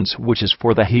substance which is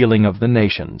for the healing of the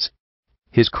nations.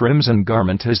 His crimson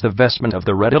garment is the vestment of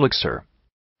the red elixir.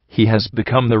 He has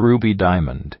become the ruby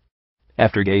diamond.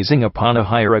 After gazing upon a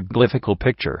hieroglyphical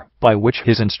picture, by which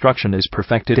his instruction is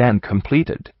perfected and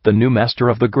completed, the new master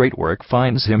of the great work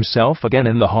finds himself again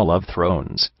in the Hall of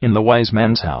Thrones, in the wise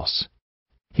man's house.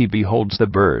 He beholds the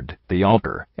bird, the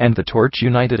altar, and the torch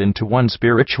united into one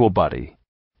spiritual body.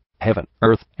 Heaven,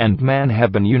 earth, and man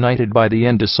have been united by the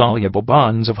indissoluble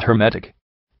bonds of hermetic.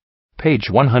 Page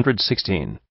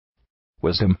 116.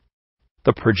 Wisdom.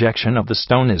 The projection of the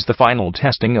stone is the final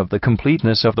testing of the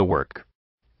completeness of the work.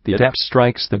 The adept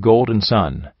strikes the golden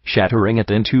sun, shattering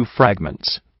it into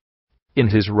fragments. In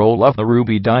his role of the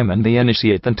ruby diamond, the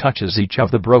initiate then touches each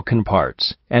of the broken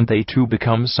parts, and they too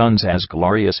become suns as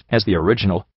glorious as the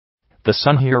original. The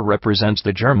sun here represents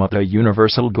the germ of the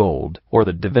universal gold, or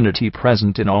the divinity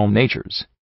present in all natures.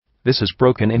 This is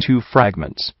broken into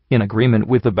fragments, in agreement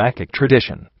with the Bacchic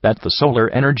tradition, that the solar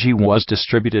energy was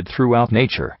distributed throughout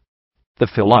nature. The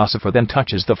philosopher then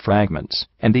touches the fragments,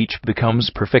 and each becomes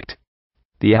perfect.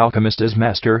 The alchemist is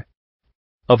master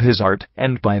of his art,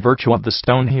 and by virtue of the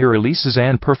stone he releases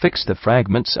and perfects the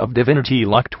fragments of divinity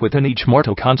locked within each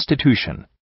mortal constitution.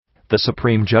 The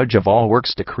supreme judge of all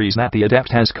works decrees that the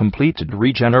adept has completed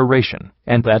regeneration,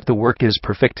 and that the work is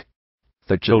perfect.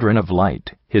 The children of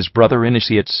light, his brother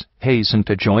initiates, hasten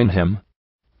to join him.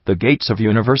 The gates of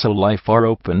universal life are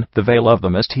open, the veil of the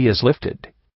mist he has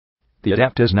lifted. The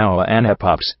adept is now an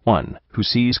apops, one who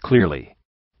sees clearly.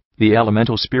 The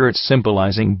elemental spirits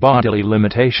symbolizing bodily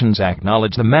limitations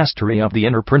acknowledge the mastery of the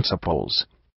inner principles.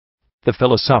 The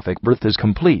philosophic birth is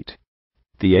complete.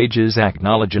 The ages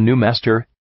acknowledge a new master.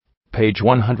 Page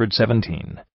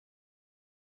 117.